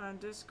had on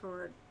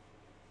Discord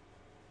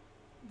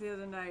the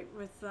other night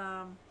with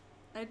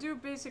I do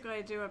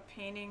a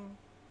painting,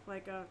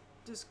 like a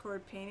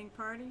Discord painting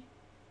party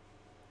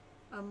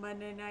on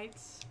Monday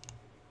nights.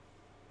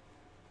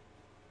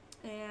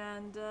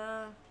 And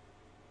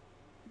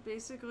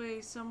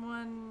basically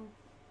someone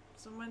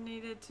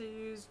needed to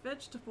use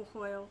vegetable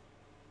oil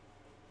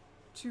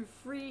to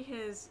free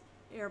his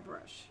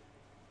airbrush.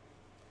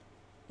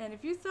 And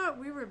if you thought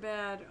we were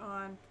bad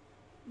on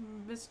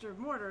Mr.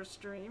 Mortar's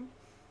stream,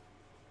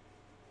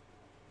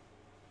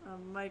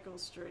 on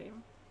Michael's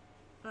stream,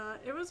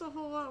 it was a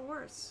whole lot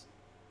worse.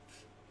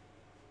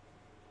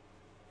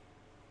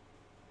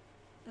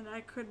 And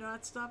I could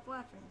not stop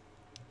laughing.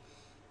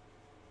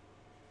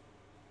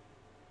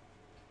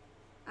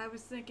 I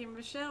was thinking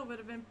Michelle would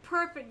have been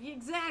perfect.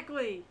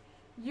 Exactly!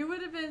 You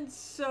would have been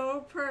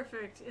so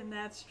perfect in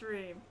that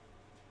stream.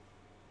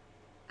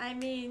 I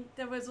mean,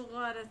 there was a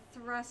lot of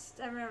thrust.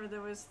 I remember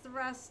there was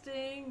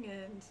thrusting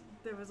and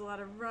there was a lot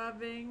of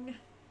rubbing.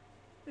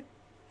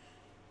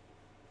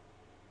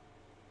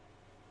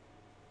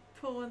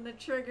 Pulling the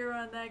trigger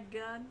on that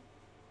gun.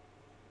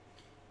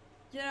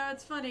 You know,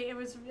 it's funny.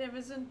 There's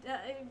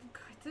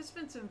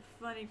been some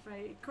funny.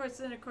 Of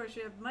course,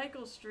 you have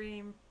Michael's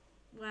stream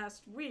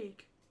last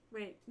week.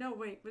 Wait,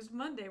 it was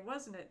Monday,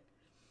 wasn't it?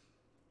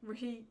 Where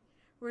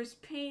his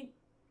paint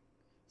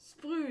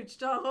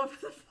splooged all over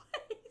the place.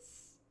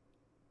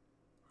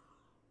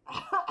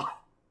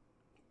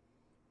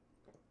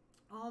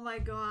 Oh my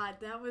god,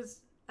 I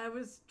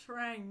was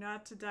trying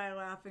not to die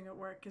laughing at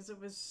work because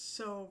it was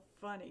so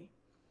funny.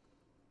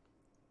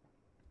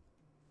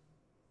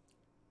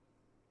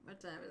 What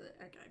time is it?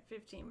 Okay,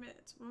 15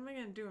 minutes. What am I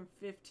going to do in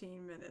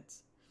 15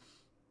 minutes?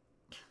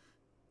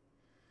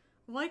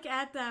 I'm like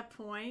at that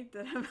point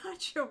that I'm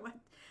not sure what,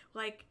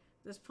 like,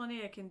 there's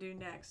plenty I can do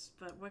next,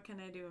 but what can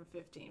I do in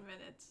 15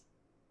 minutes?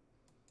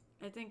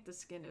 I think the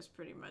skin is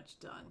pretty much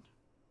done.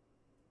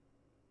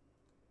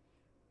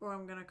 Or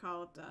I'm going to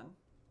call it done.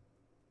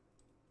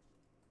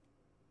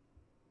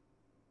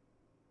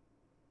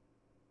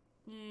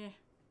 Yeah.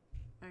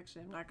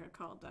 Actually, I'm not going to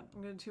call it done.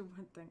 I'm going to do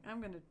one thing.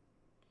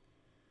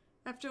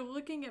 After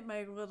looking at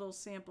my little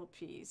sample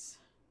piece,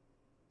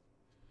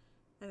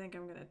 I think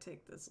I'm going to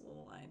take this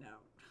little line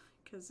out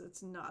because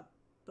it's not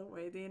the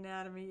way the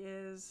anatomy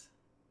is.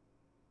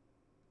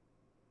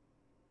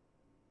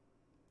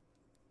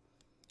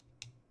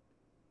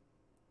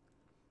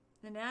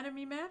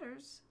 Anatomy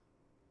matters.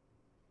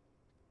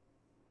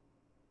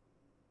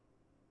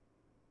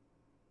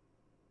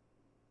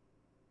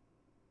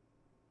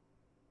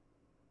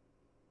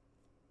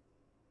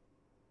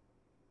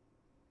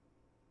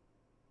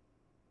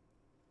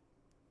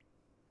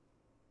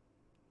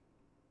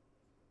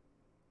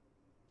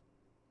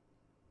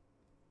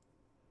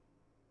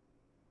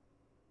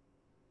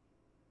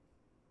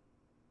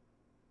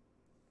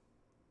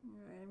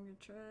 Alright, I'm going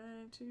to try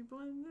to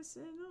blend this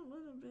in a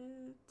little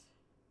bit.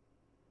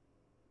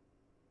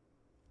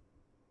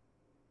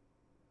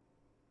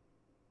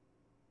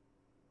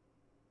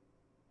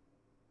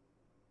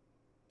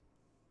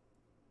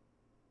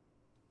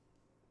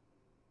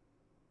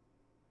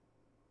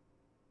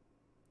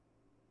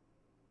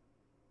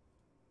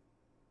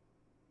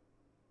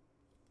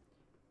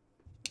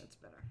 That's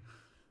better.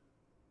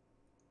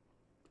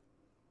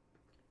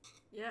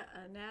 Yeah,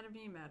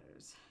 anatomy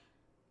matters.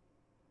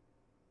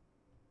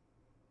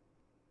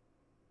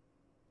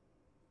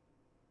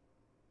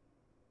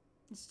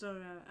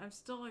 I'm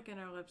still looking at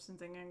her lips and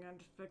thinking I'm going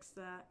to fix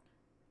that.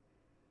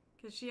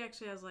 Because she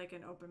actually has like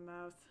an open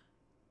mouth.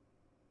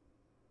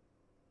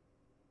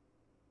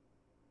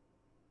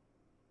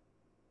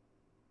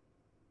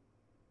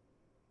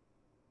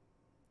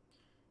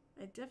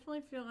 I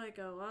definitely feel like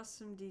I lost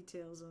some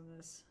details on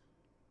this.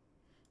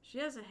 She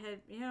has a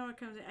head, you know what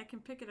comes in? I can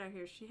pick it out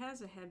here. She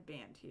has a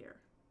headband here.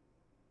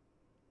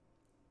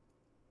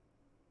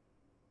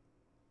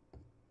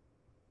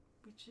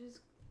 Which is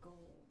gold.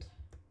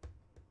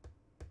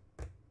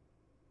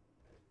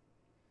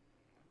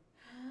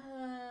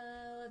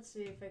 Let's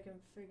see if I can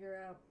figure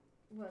out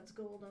what's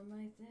gold on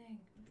my thing.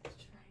 Let's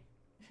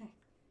try.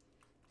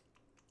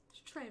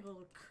 Let's try a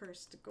little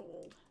cursed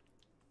gold.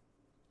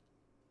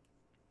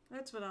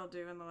 That's what I'll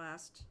do in the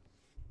last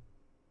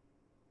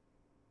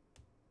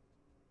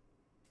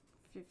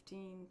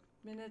 15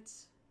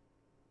 minutes,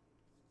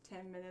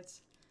 10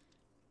 minutes,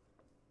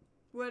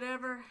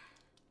 whatever.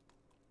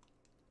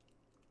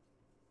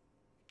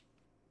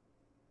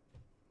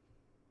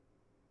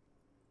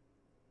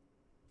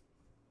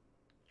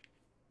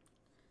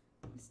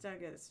 Let's now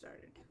get it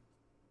started.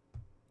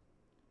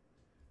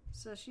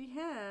 So she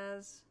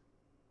has,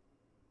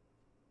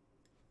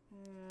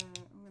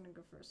 I'm going to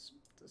go for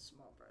the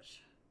small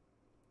brush.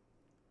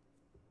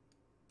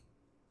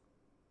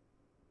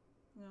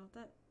 No,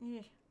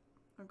 yeah,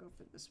 I'll go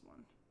for this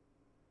one.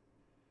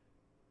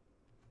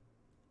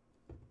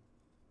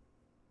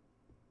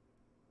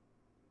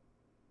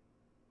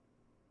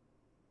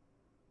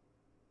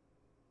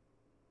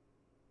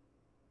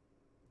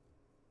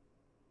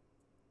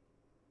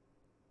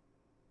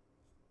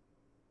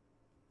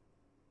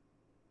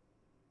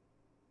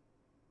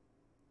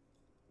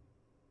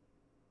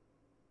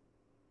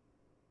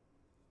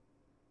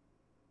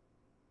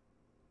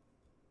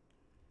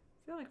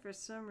 feel like for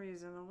some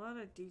reason a lot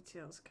of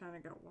details kind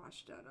of got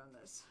washed out on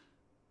this.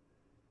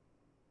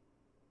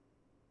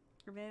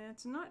 I mean,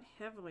 it's not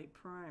heavily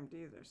primed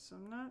either, so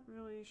I'm not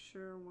really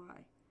sure why.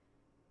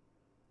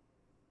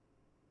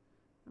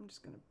 I'm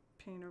just going to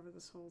paint over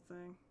this whole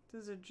thing.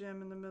 There's a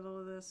gem in the middle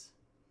of this,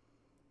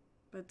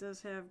 but it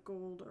does have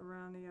gold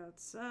around the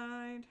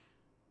outside.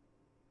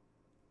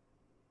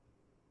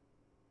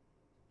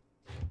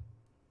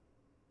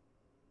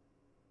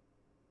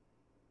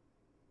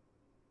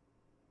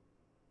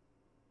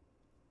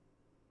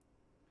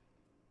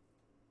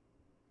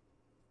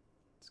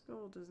 This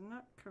gold is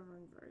not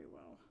covering very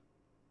well.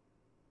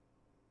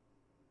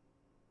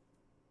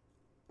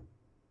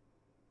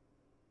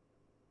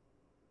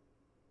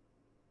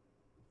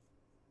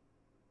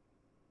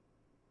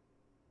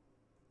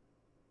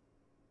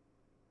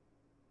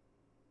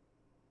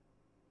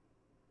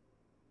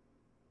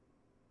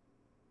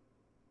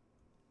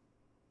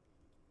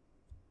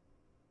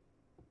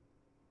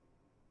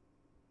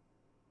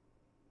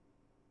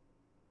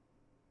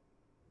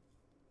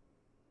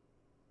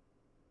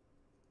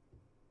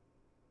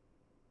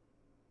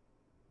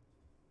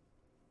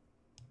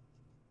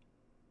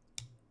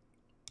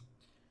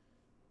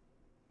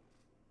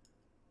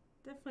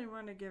 Definitely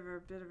want to give her a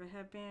bit of a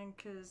headband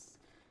because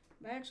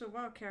my actual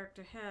WoW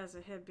character has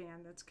a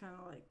headband that's kind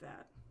of like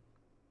that.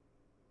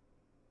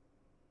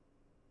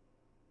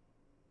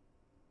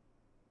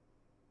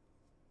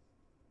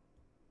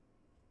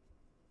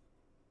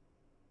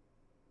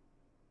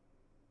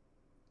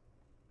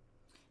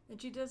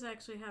 And she does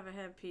actually have a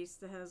headpiece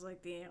that has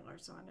like the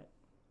antlers on it.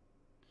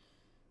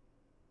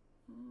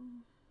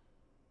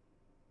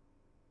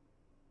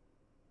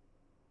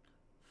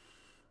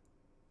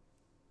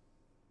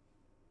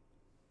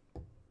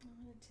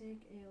 I'm going to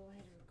take a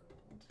lighter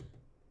gold.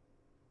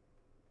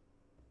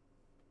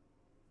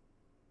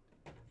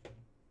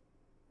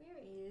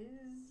 Where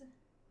is...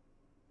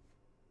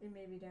 It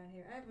may be down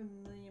here. I have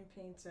a million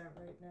paints out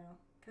right now.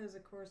 Because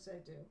of course I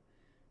do.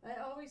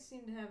 I always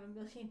seem to have a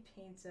million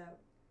paints out.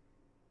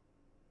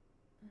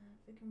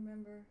 If I can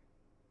remember.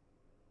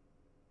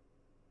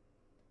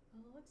 Oh,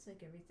 it looks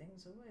like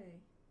everything's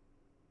away.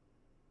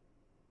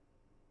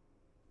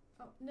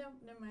 Oh, no,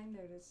 never mind.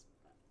 There it is.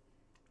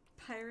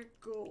 Pirate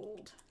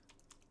gold.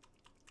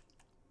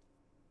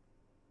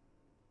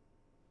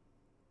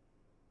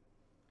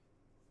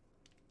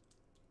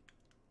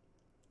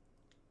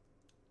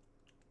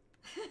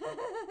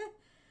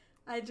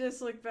 I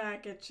just look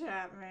back at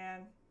chat,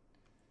 man.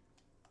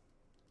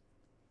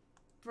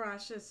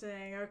 Brasha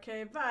saying,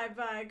 okay,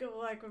 bye-bye, good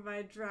luck with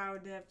my drow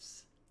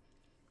nips.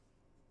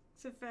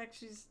 It's in fact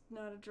she's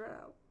not a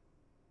drow.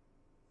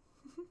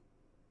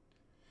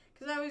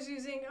 Because I was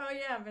using, oh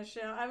yeah,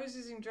 Michelle, I was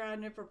using drow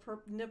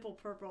nipple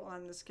purple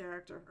on this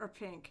character, or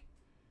pink,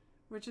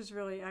 which is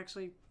really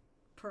actually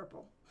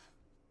purple.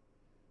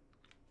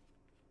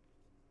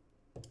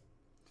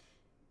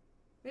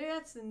 Maybe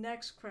that's the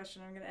next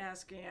question I'm going to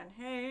ask Anne.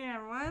 Hey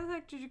Anne, why the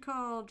heck did you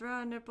call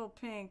drow nipple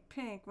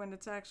pink when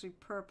it's actually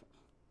purple?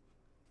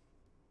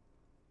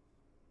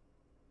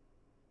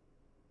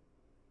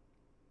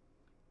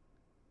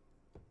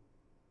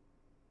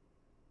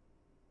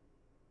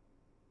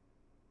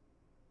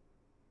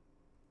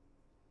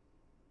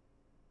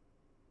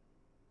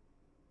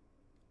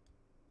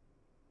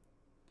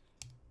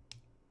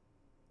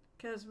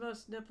 Because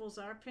most nipples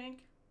are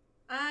pink?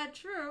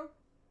 True.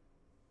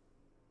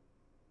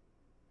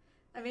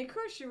 I mean, of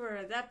course you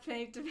were. That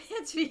paint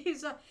demands to be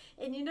used up.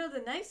 And you know,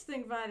 the nice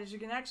thing about it is you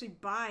can actually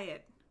buy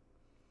it.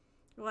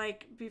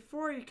 Like,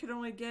 before you could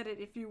only get it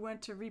if you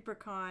went to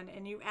ReaperCon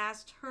and you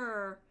asked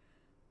her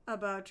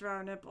about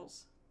drow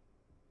nipples.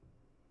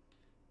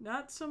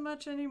 Not so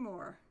much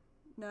anymore.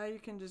 Now you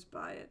can just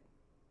buy it.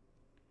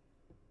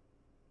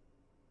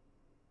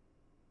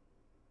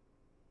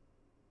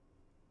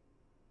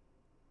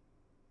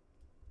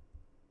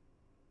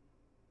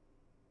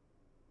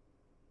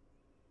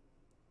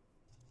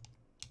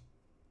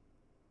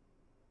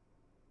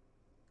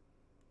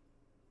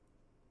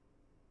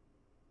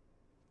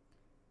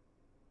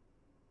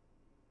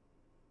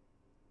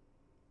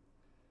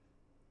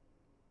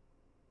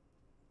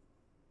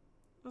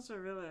 Also, I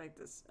really like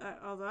this.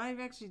 Although I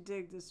actually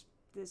dig this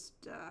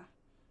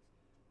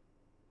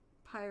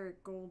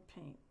pirate gold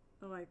paint.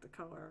 I like the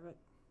color of it.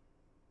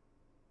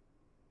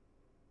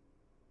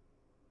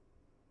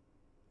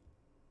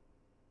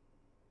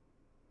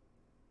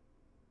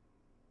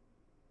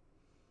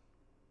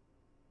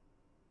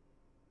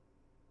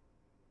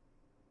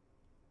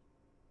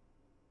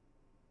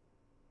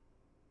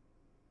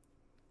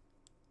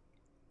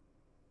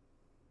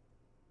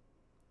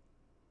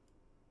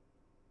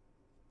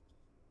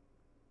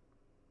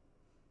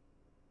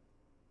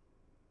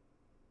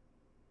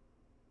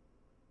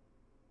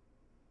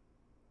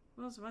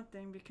 Well, that's one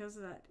thing, because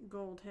of that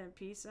gold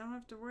headpiece, I don't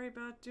have to worry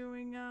about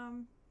doing, I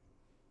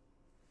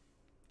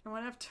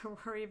won't have to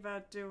worry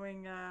about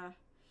doing,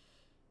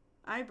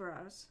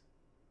 eyebrows.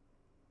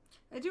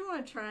 I do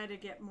want to try to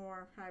get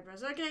more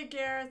eyebrows. Okay,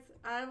 Gareth,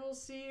 I will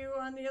see you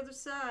on the other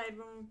side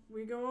when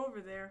we go over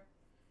there.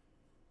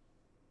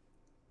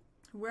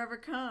 whoever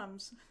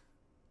comes.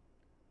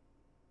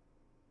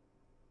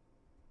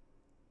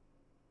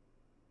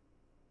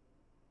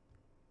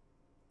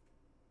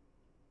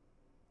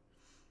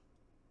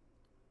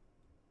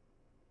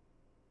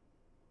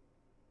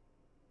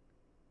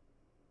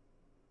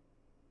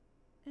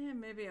 And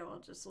maybe I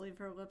will just leave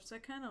her lips. I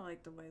kind of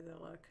like the way they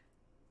look.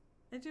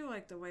 I do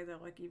like the way they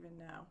look even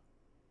now.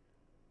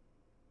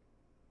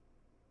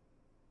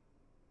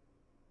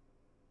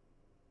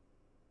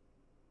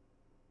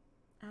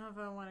 I don't know if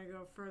I want to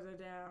go further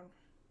down.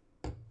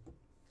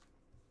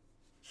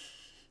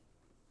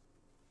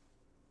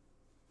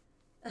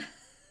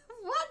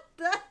 What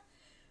the?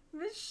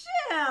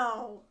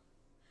 Michelle!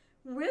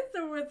 With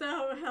or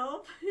without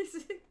help?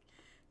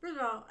 First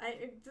of all,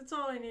 that's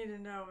all I need to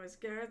know is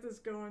Gareth is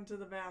going to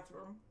the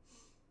bathroom.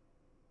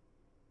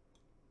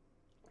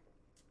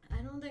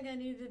 I don't think I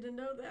needed to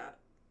know that.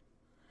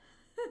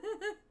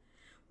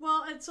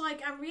 Well, it's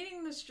like I'm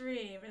reading the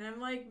stream and I'm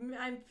like,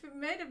 I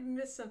might have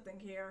missed something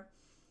here.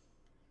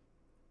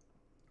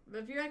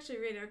 But if you actually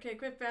read it, okay,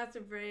 quick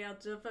bathroom break, I'll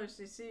jump out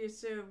to see you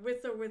soon,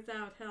 with or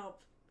without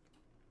help.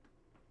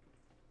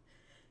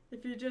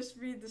 If you just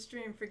read the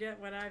stream, forget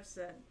what I've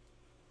said.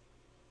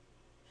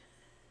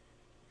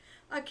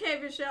 Okay,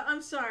 Michelle,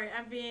 I'm sorry,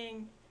 I'm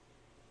being...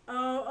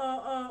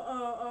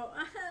 Oh.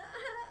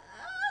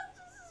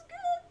 This is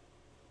good.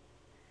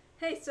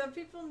 Hey, some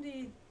people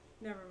need...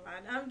 Never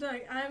mind, I'm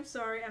done. I'm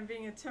sorry, I'm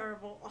being a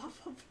terrible,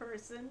 awful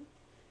person.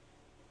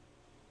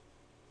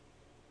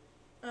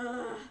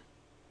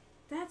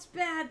 That's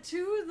bad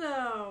too,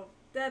 though.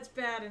 That's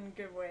bad in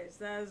good ways.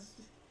 That's...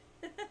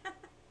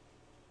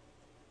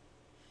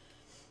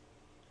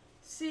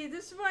 See,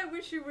 this is why I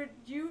wish you would.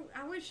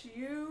 I wish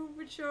you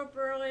would show up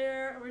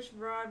earlier. I wish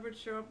Rod would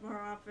show up more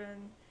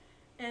often,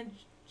 and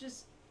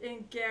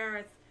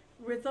Gareth,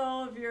 with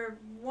all of your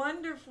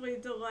wonderfully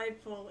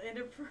delightful,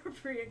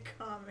 inappropriate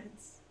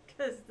comments,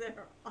 because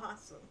they're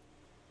awesome.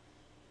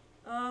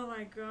 Oh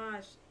my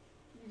gosh,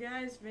 you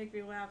guys make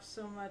me laugh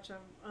so much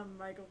on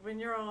Michael when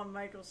you're all on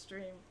Michael's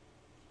stream.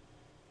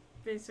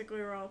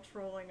 Basically, we're all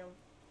trolling him.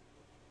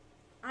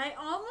 I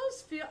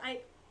almost feel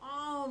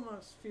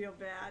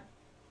bad.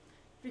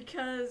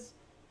 Because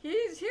here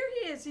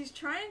he is, he's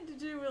trying to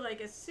do like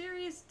a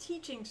serious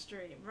teaching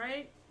stream,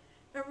 right?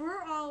 And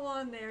we're all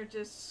on there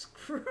just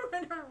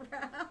screwing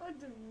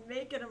around and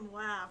making him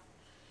laugh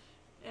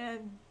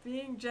and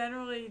being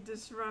generally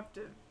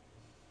disruptive.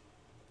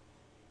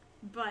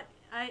 But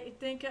I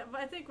think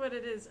what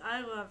it is,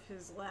 I love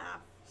his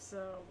laugh.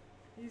 So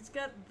he's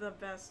got the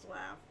best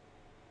laugh.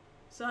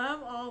 So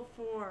I'm all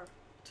for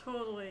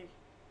totally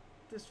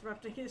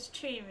disrupting his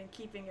stream and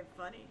keeping it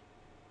funny.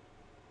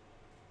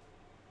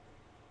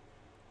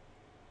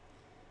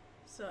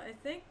 So I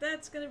think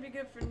that's going to be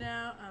good for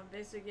now.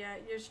 Basically, yeah,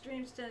 your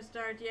streams tend to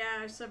start,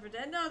 yeah, I suffered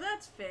that. No,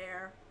 that's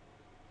fair.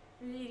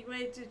 You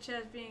wait to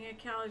chess being a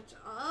college.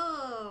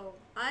 Oh,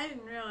 I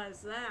didn't realize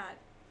that.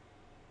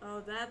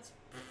 Oh, that's...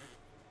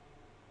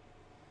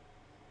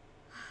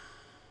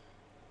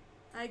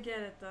 I get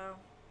it, though.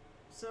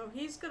 So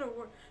he's going to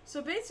work...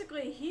 So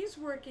basically, he's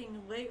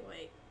working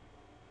late.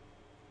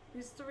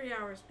 He's 3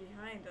 hours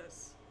behind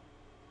us.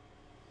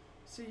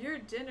 So your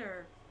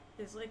dinner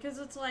is like... Because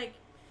it's like...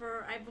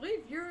 I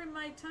believe you're in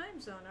my time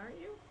zone, aren't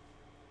you?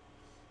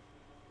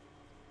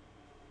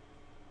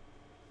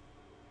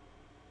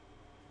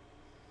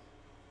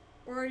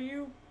 Or are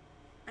you...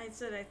 I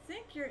said, I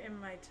think you're in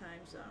my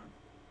time zone.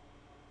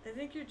 I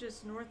think you're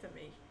just north of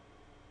me.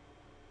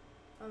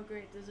 Oh,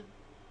 great. There's a...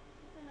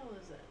 What the hell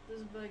is that?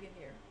 There's a bug in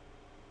here.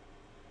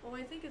 Oh,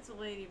 I think it's a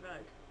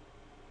ladybug.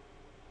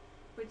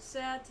 Which,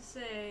 sad to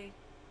say,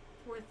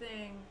 poor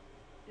thing,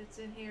 it's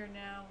in here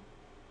now.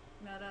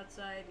 Not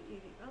outside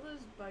eating. Oh,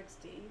 there's bugs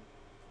to eat.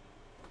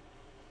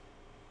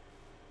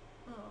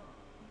 Oh.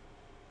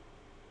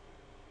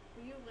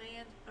 Will you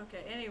land?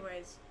 Okay,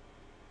 anyways.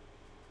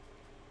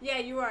 Yeah,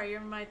 you are.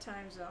 You're in my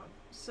time zone.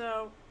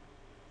 So,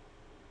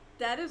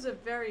 that is a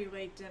very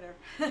late dinner.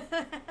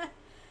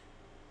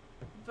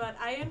 But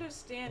I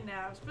understand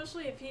now,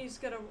 especially if he's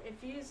gonna, if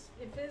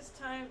his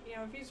time,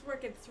 if he's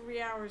working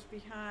 3 hours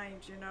behind,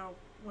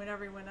 when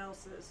everyone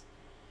else is.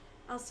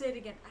 I'll say it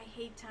again. I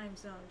hate time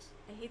zones.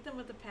 I hate them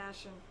with a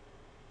passion.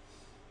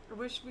 I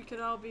wish we could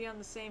all be on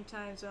the same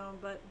time zone,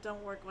 but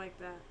don't work like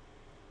that.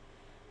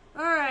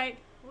 Alright,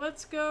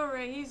 let's go,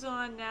 Ray. He's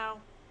on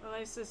now. At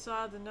least I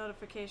saw the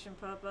notification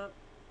pop up.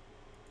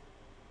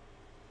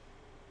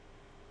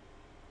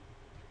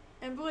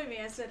 And believe me,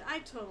 I said, I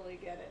totally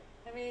get it.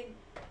 I mean,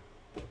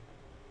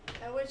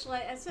 I wish,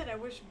 like I said, I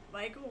wish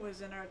Michael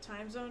was in our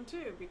time zone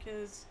too,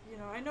 because,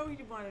 I know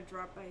he'd want to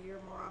drop by here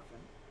more often.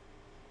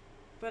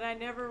 But I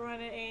never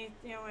run at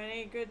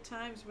any good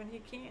times when he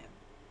can.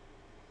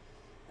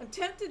 I'm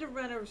tempted to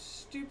run a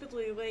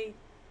stupidly late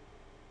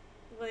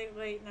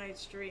night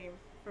stream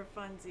for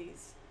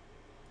funsies.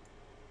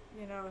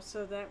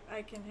 So that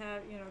I can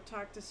have,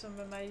 talk to some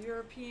of my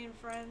European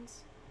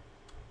friends.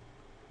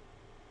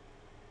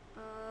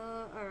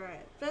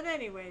 Alright. But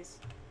anyways,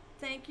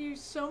 thank you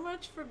so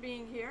much for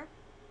being here.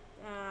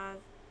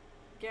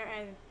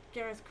 And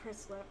Gareth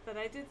Crislip, but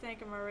I did thank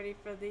him already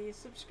for the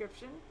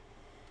subscription.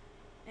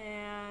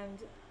 And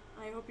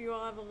I hope you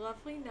all have a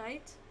lovely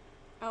night.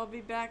 I'll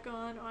be back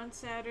on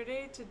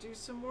Saturday to do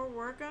some more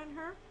work on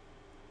her.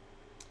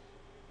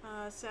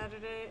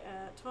 Saturday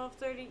at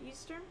 12:30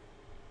 Eastern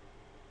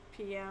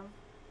PM.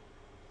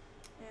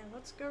 And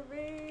let's go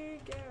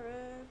raid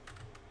Gareth.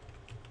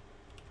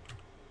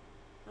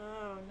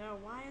 Oh no,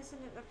 why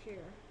isn't it up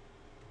here?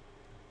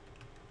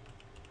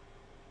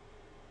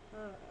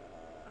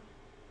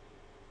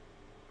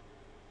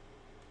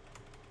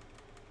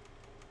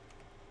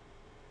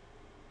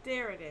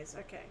 There it is.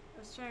 Okay. I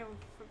was trying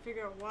to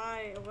figure out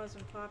why it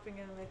wasn't popping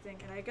in my thing,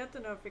 and I got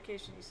the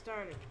notification you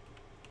started.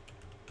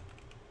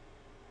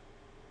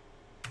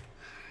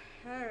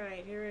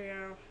 Alright, here we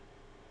go.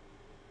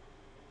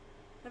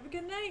 Have a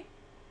good night.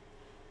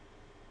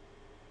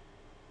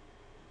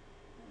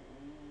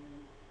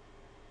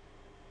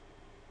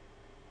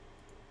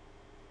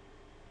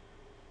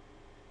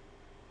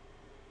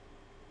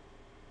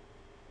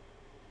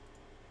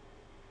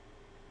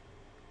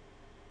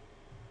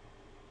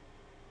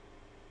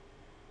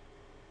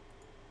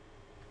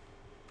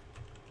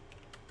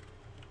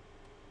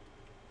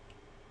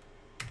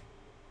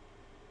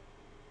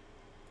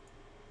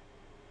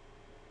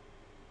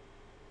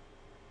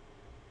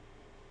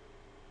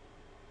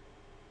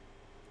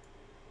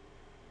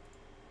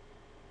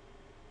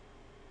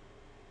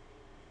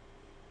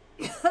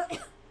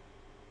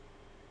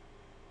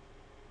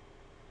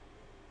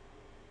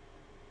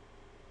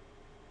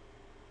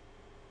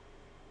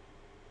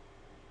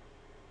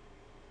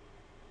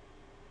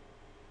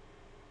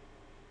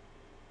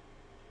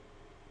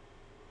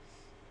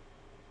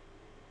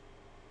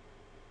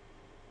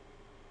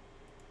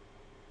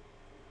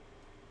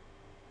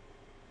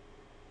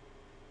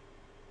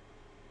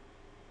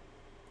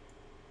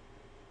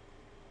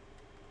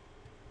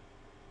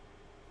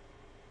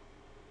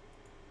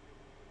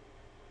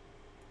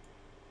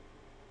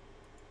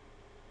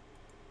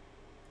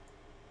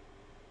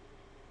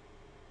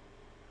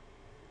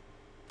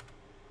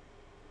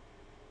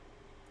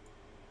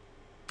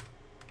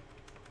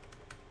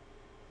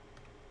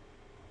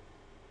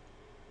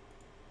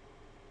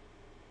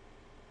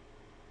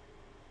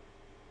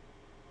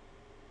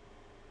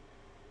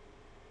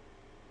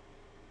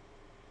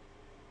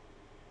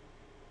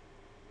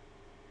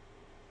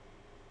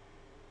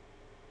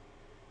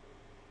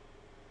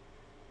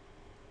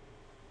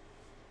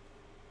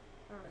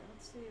 Alright,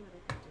 let's see what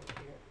I can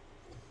do here.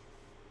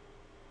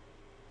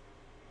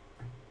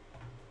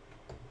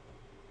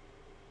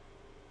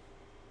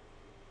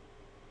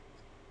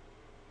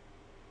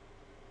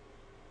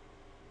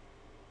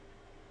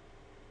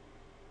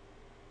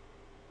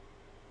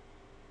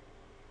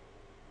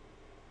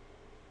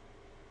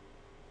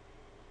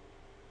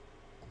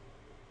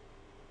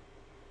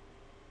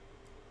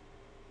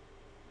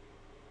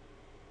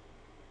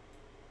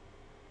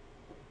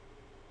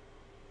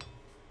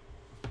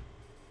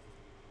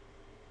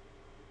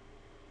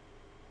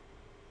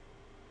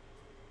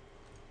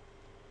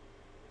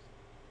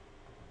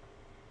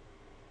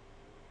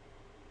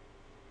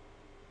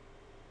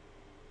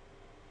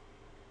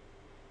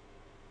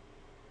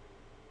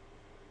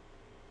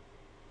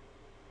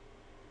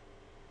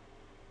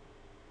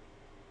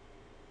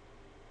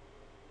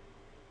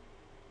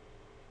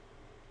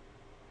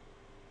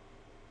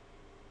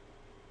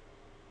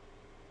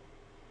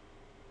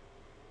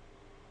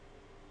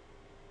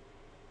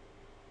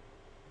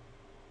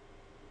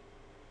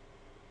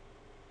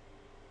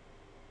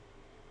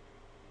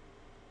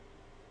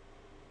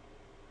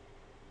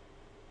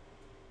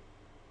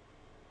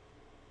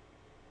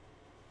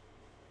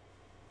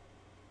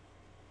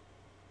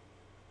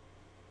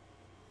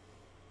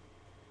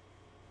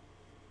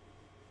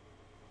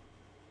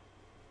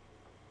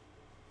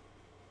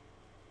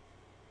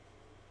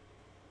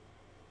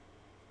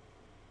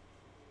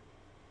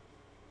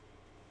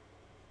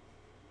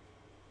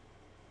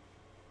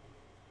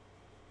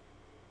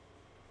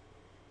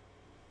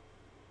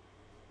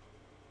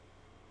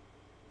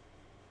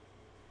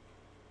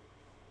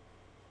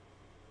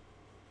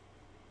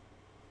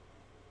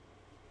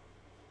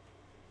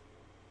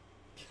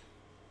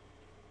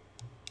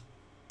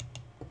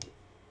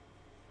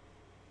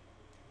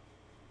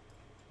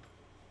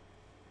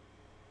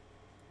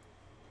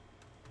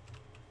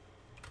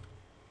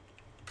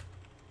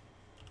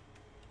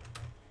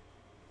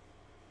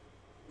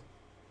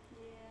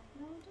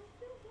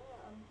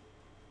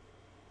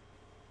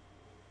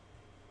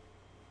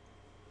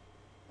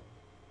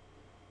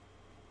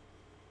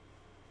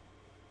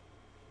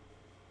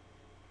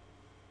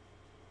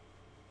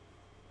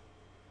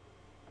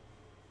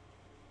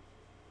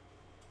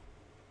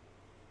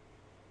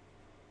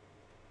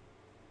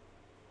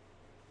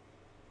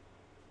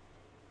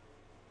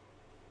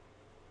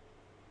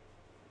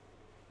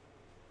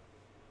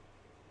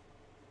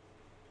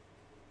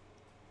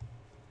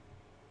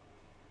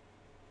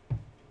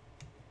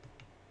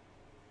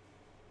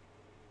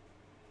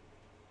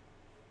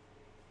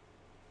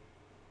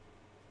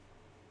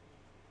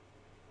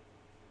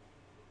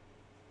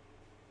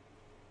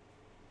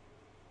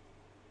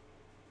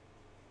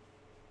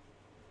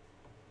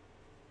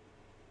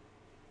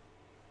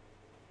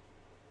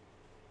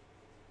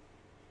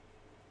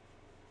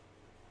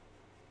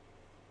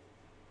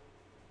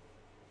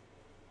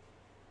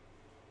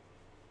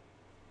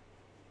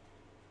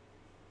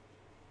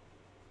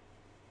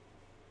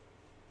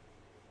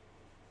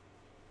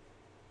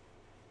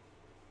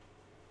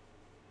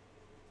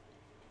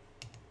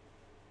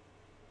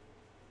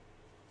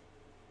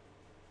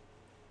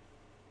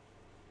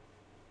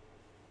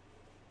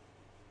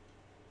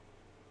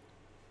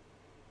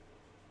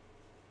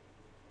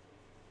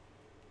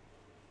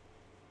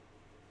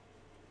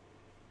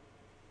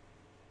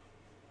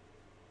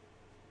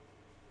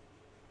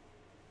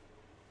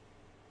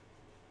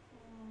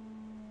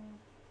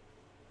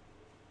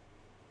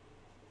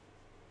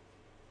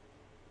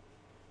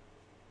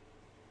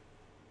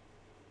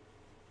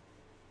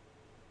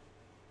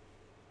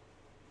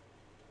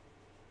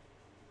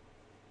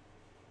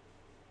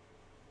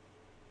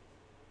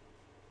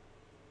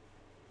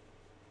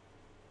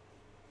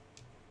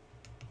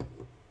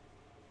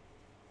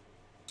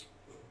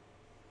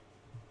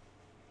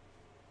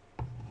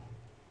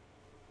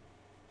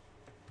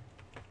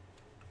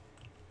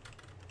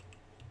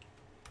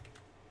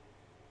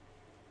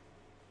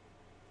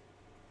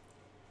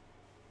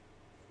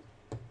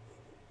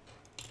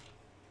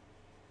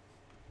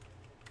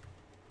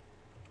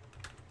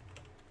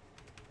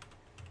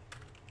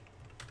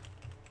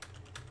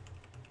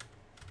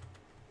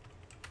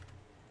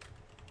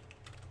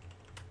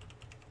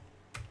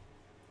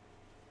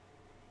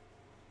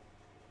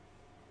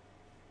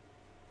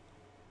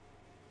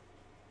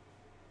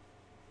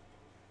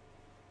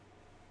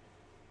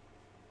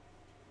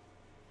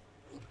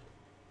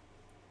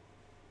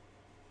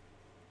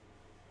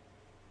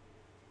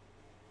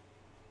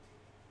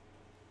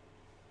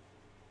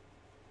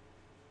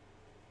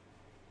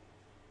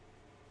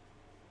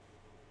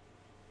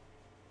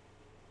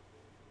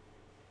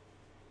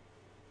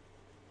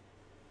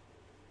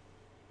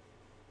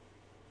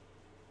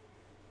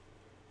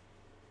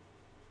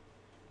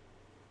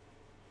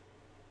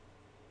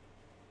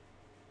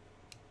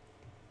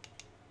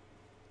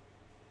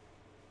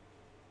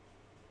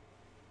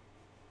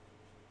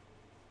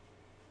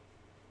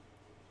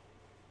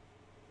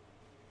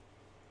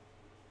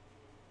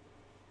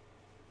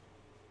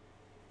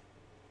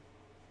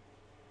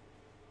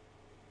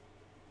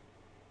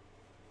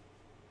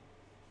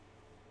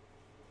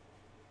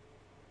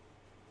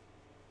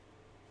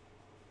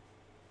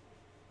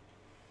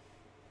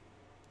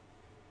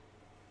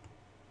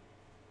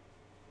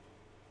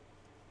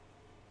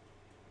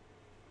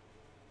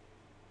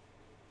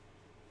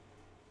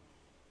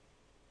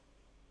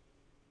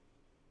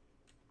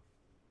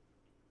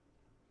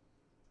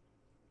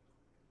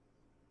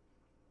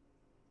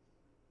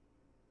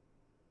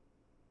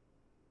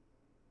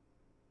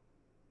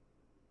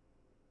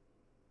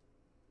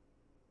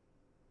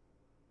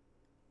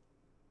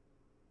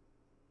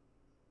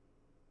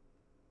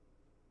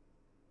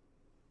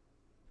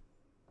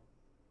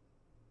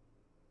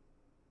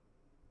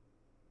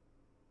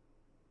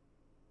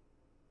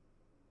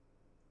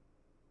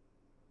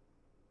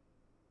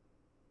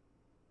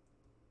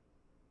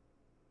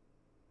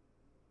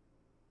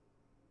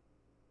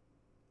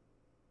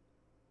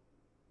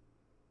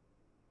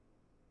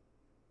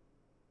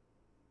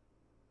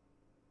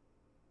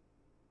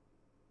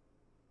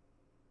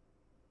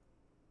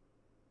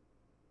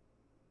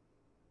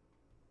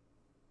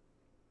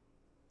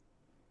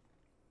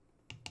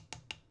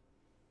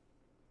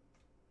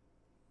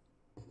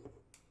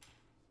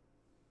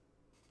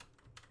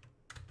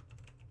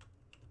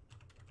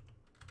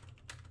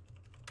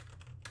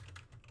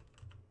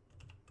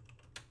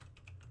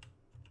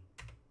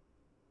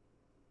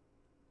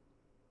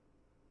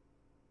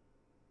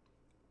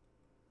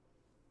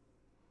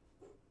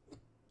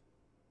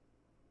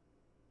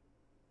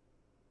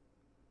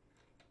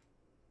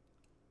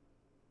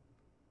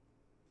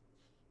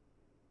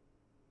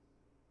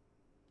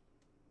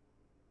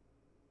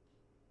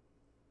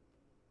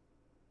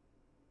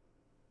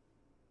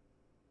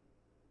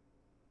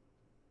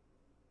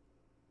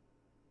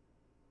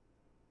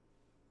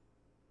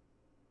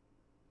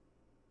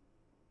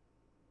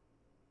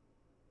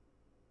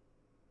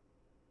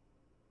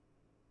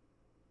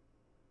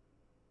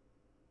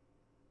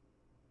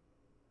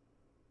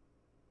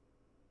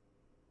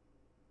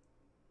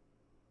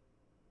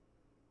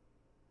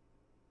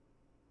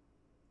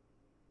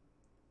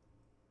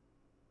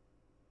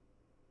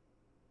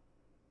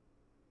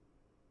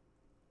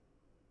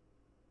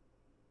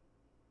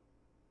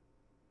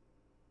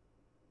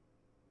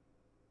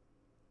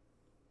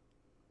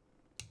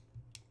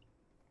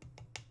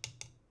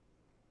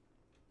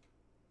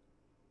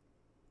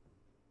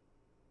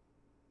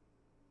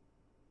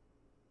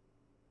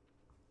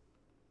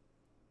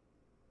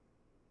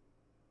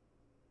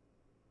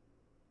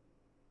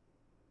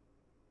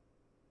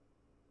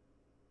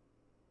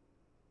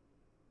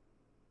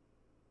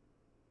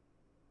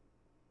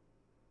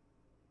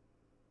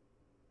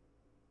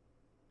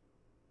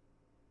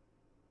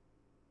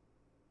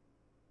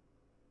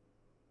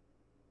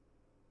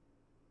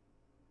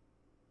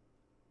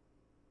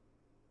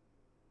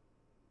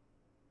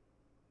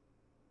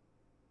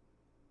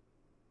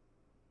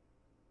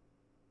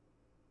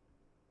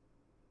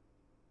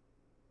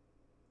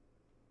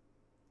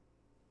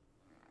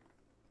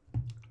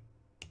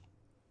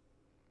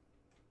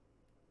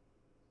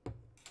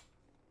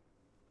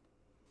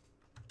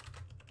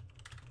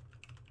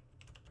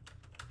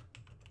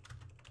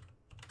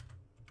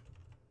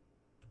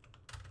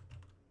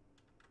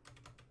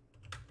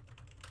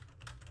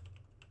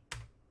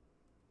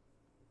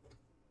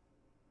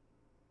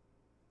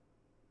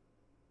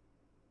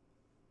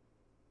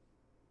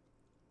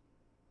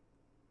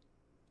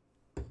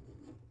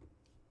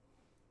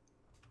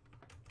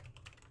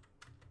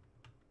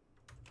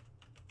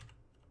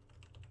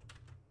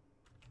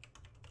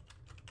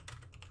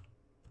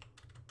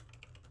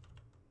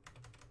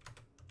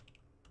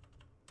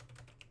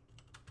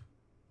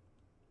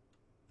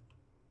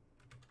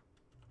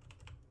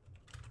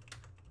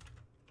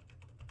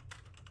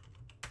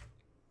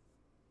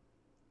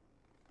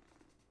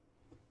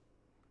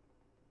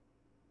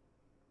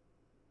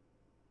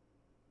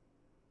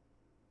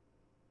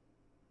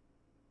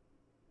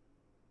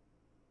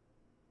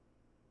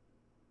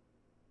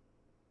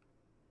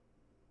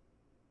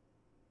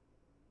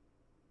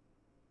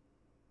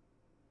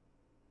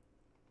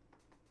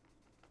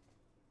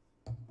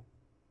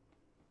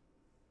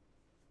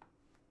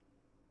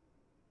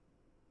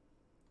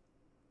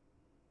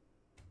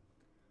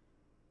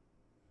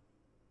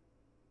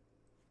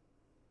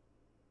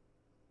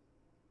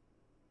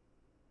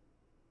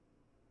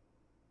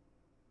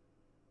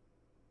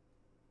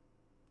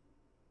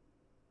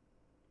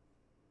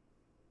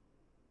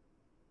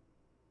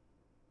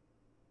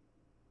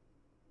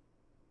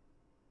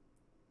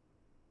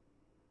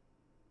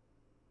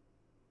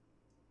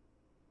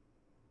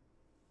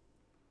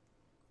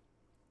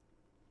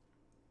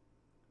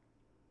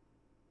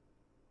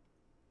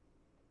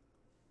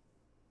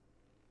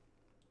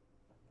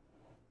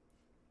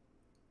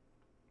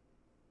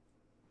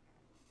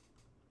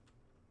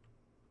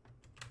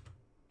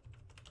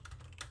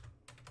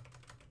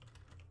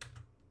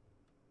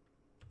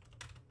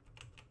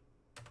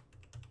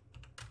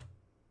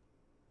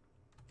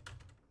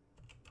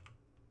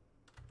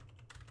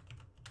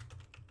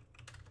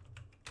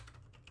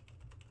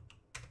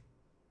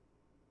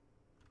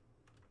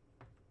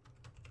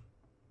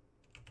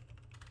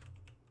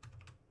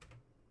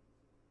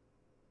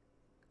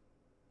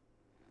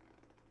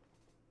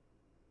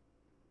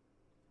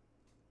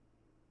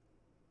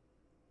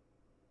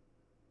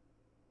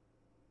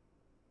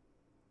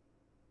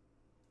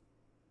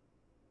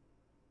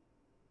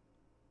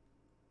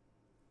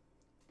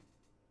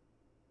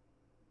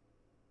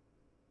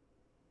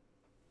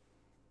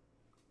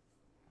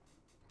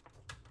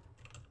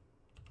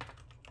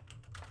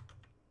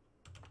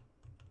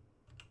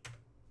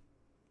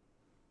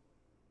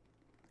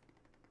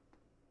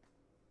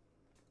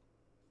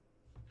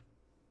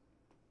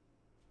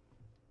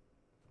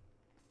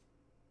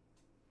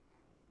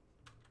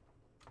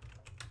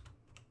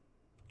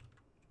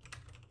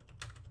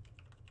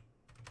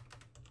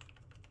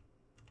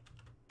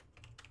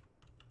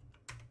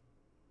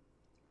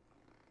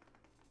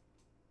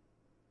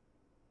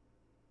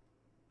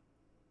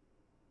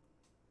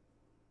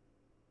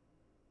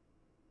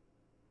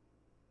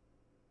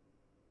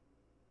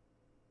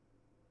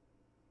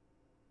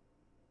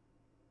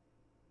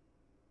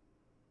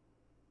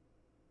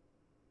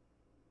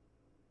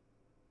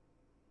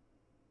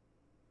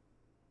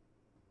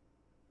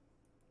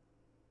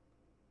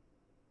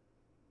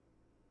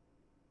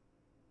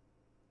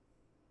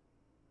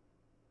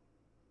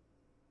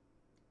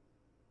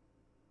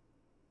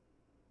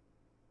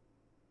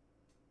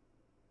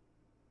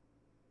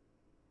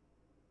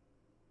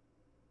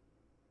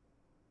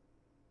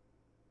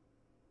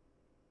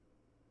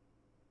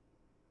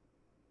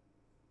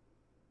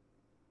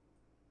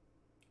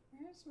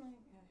 Where's my...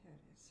 Yeah, here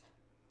it is.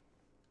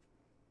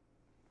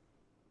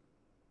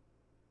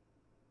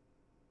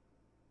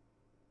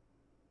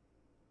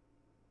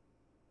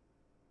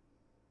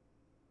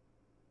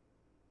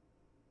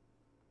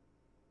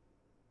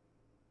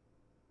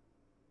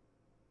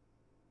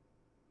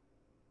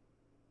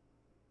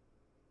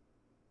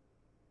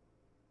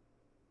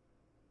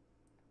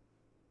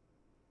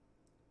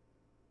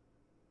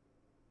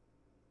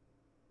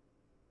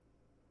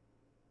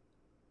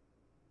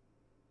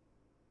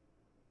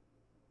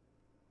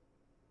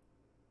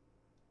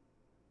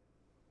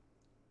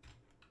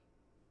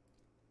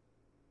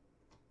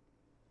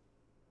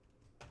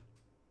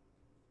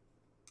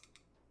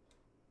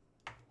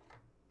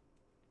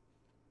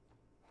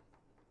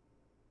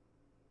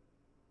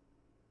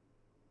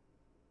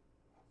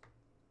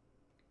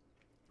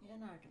 Yeah,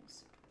 no, I can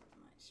see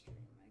my stream.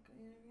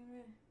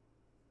 Anyway.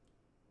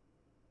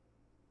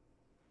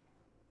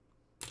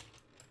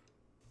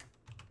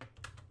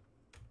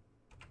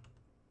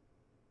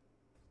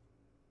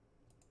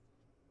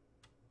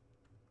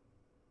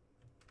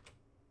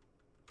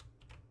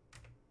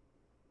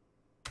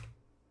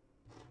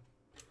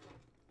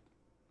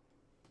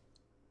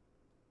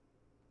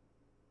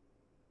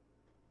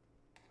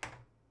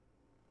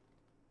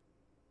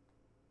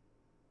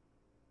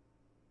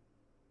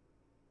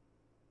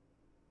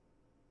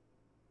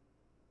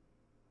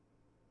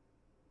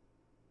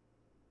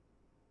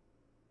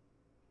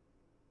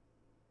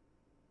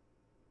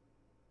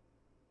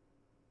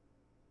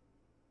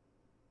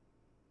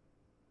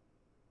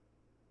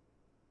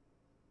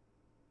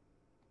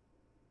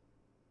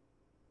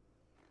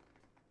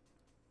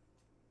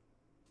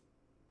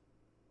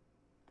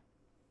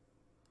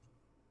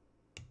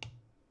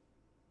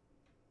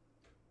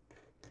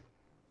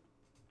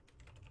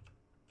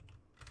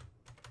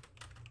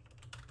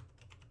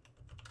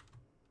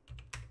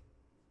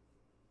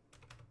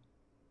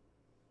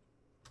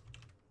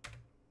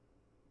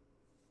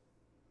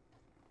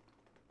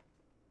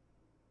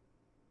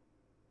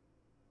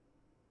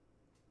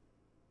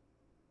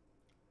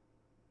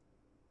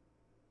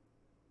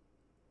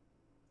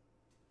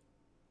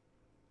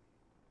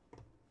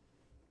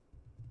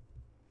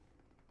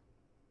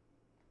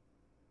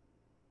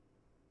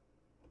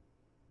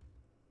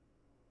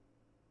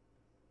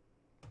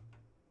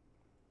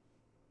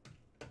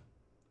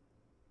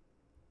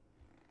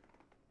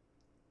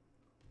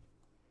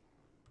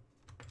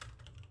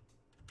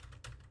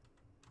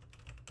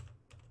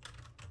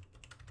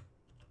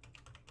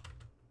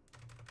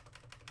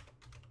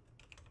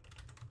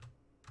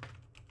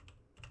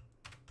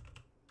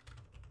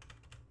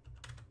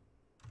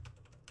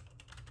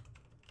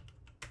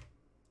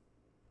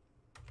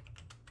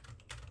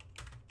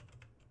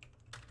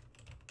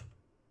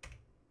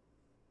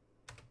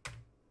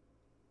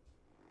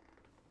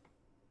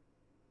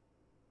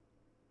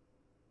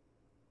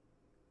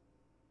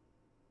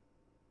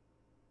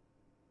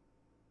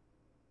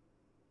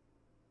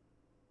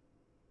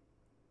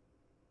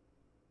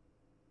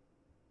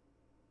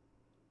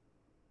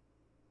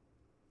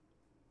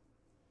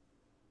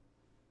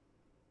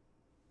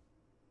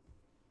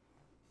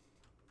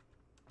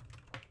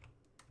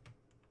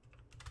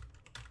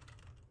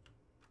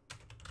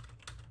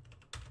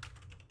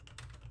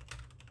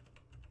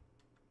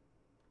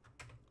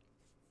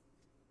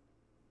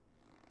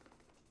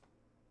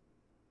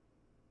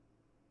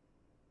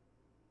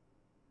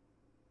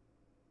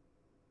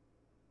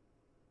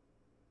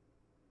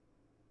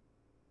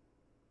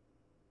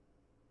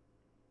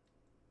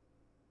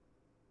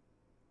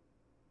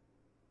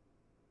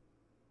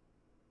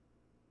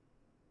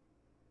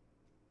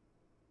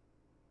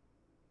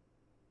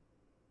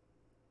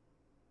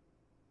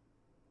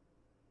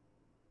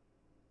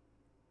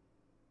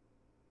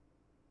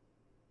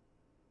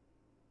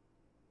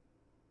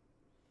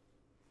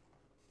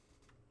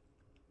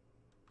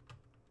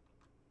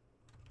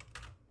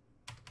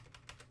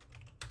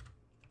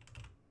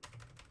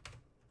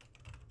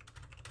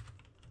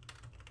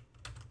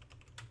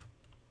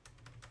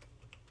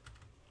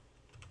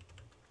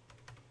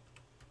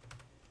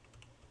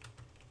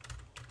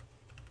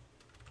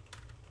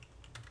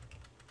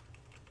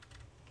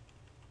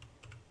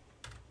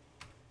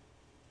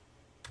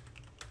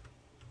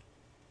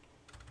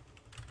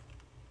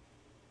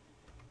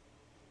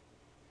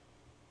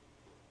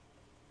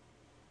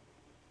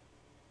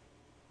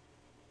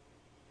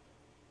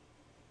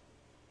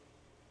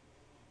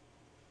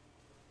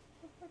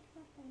 What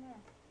happened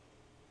there?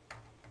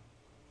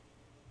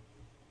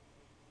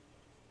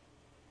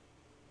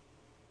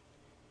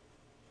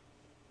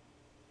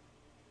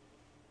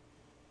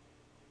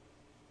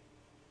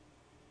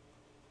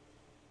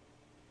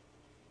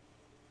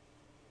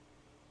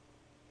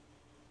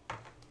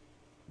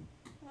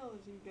 How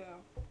did you go?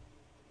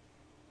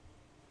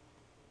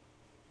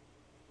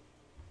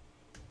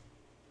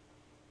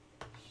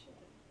 Shit.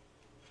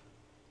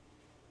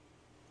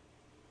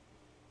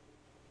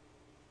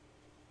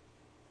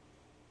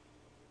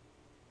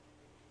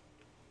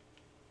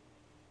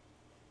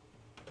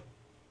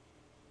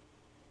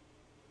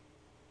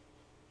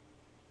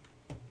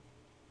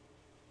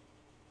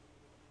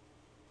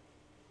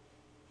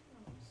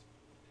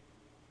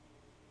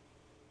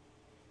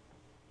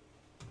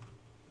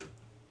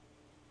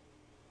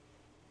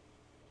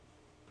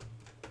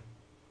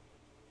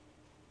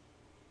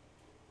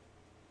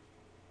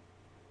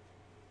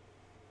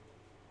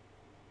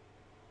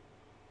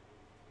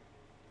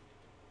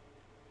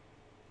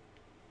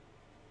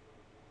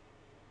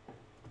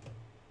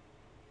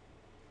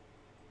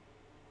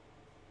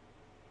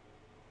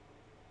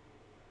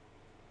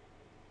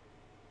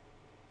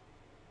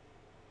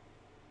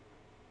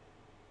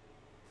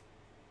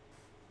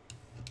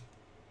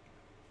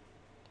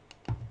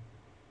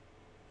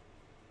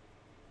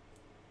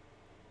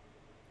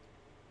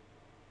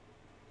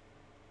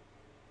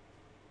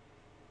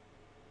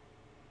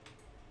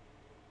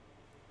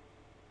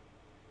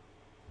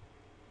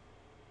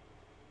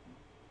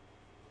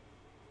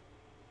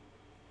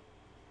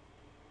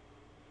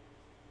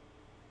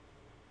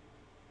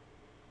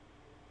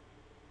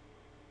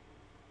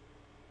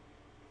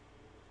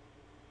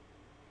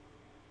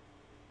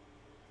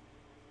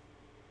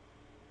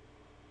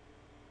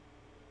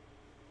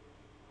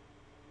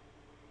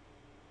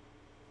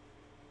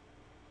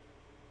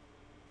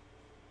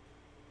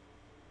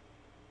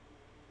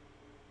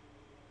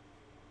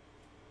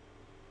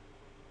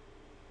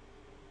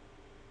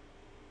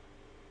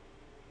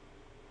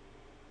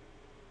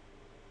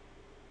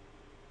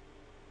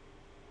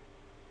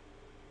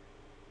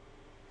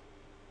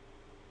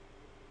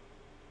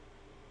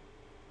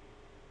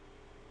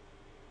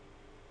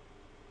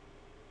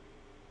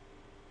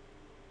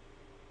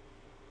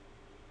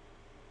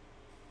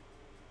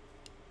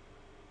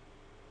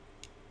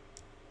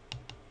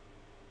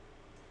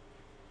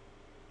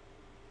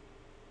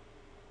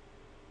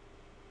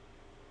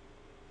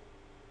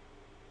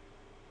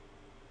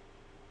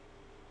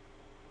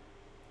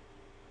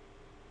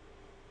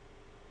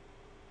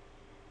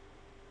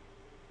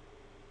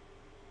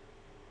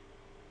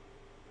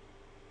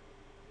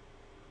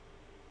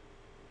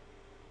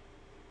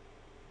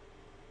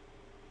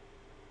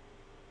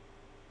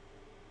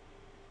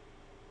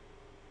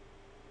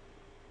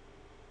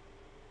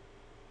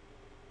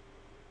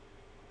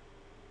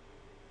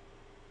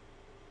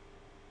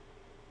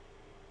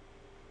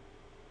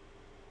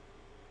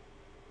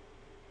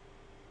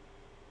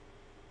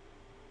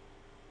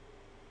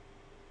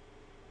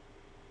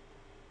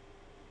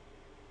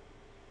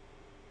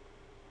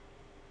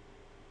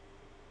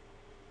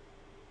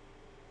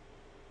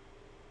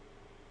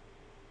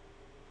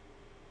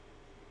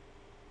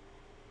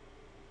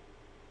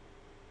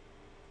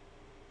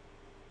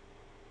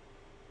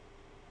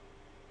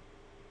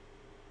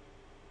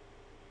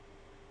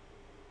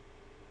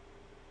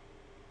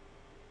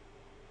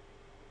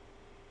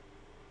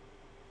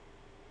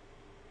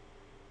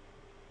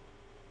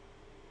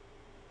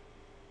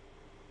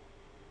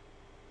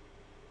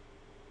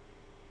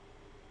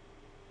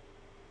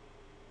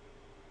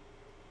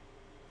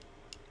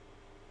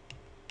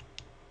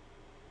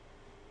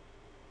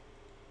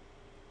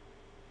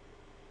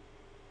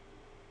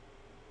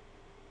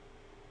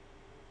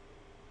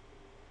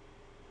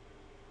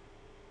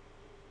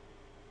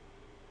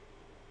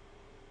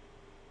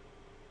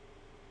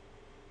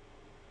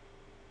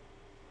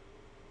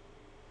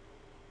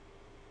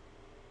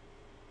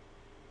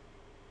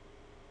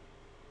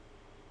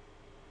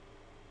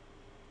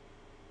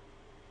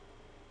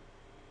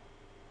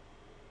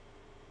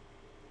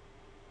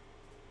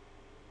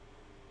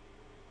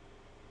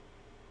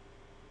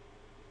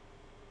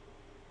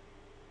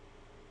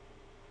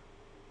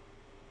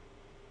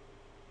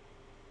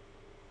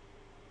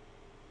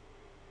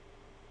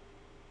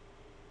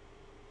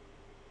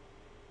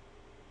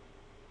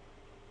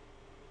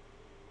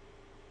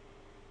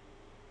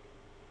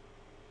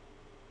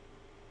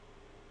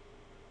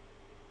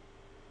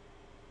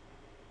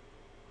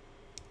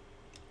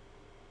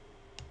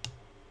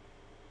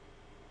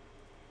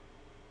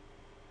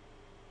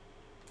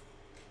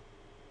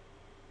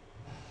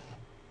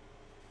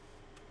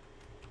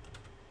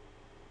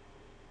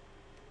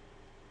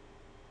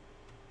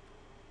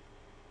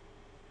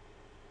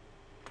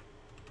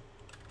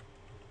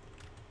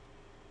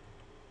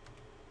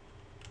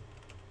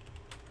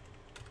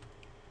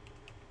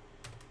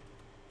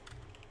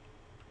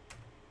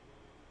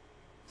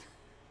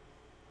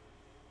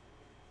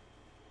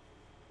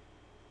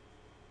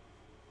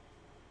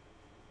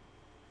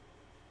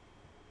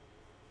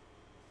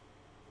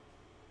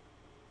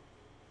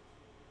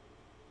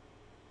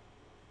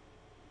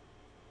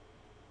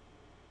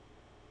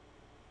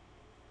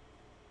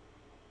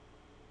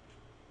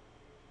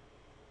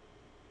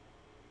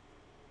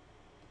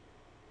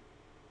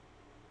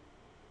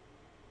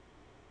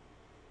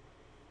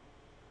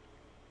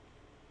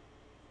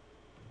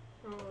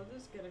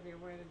 There's gotta be a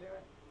way to do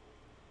it.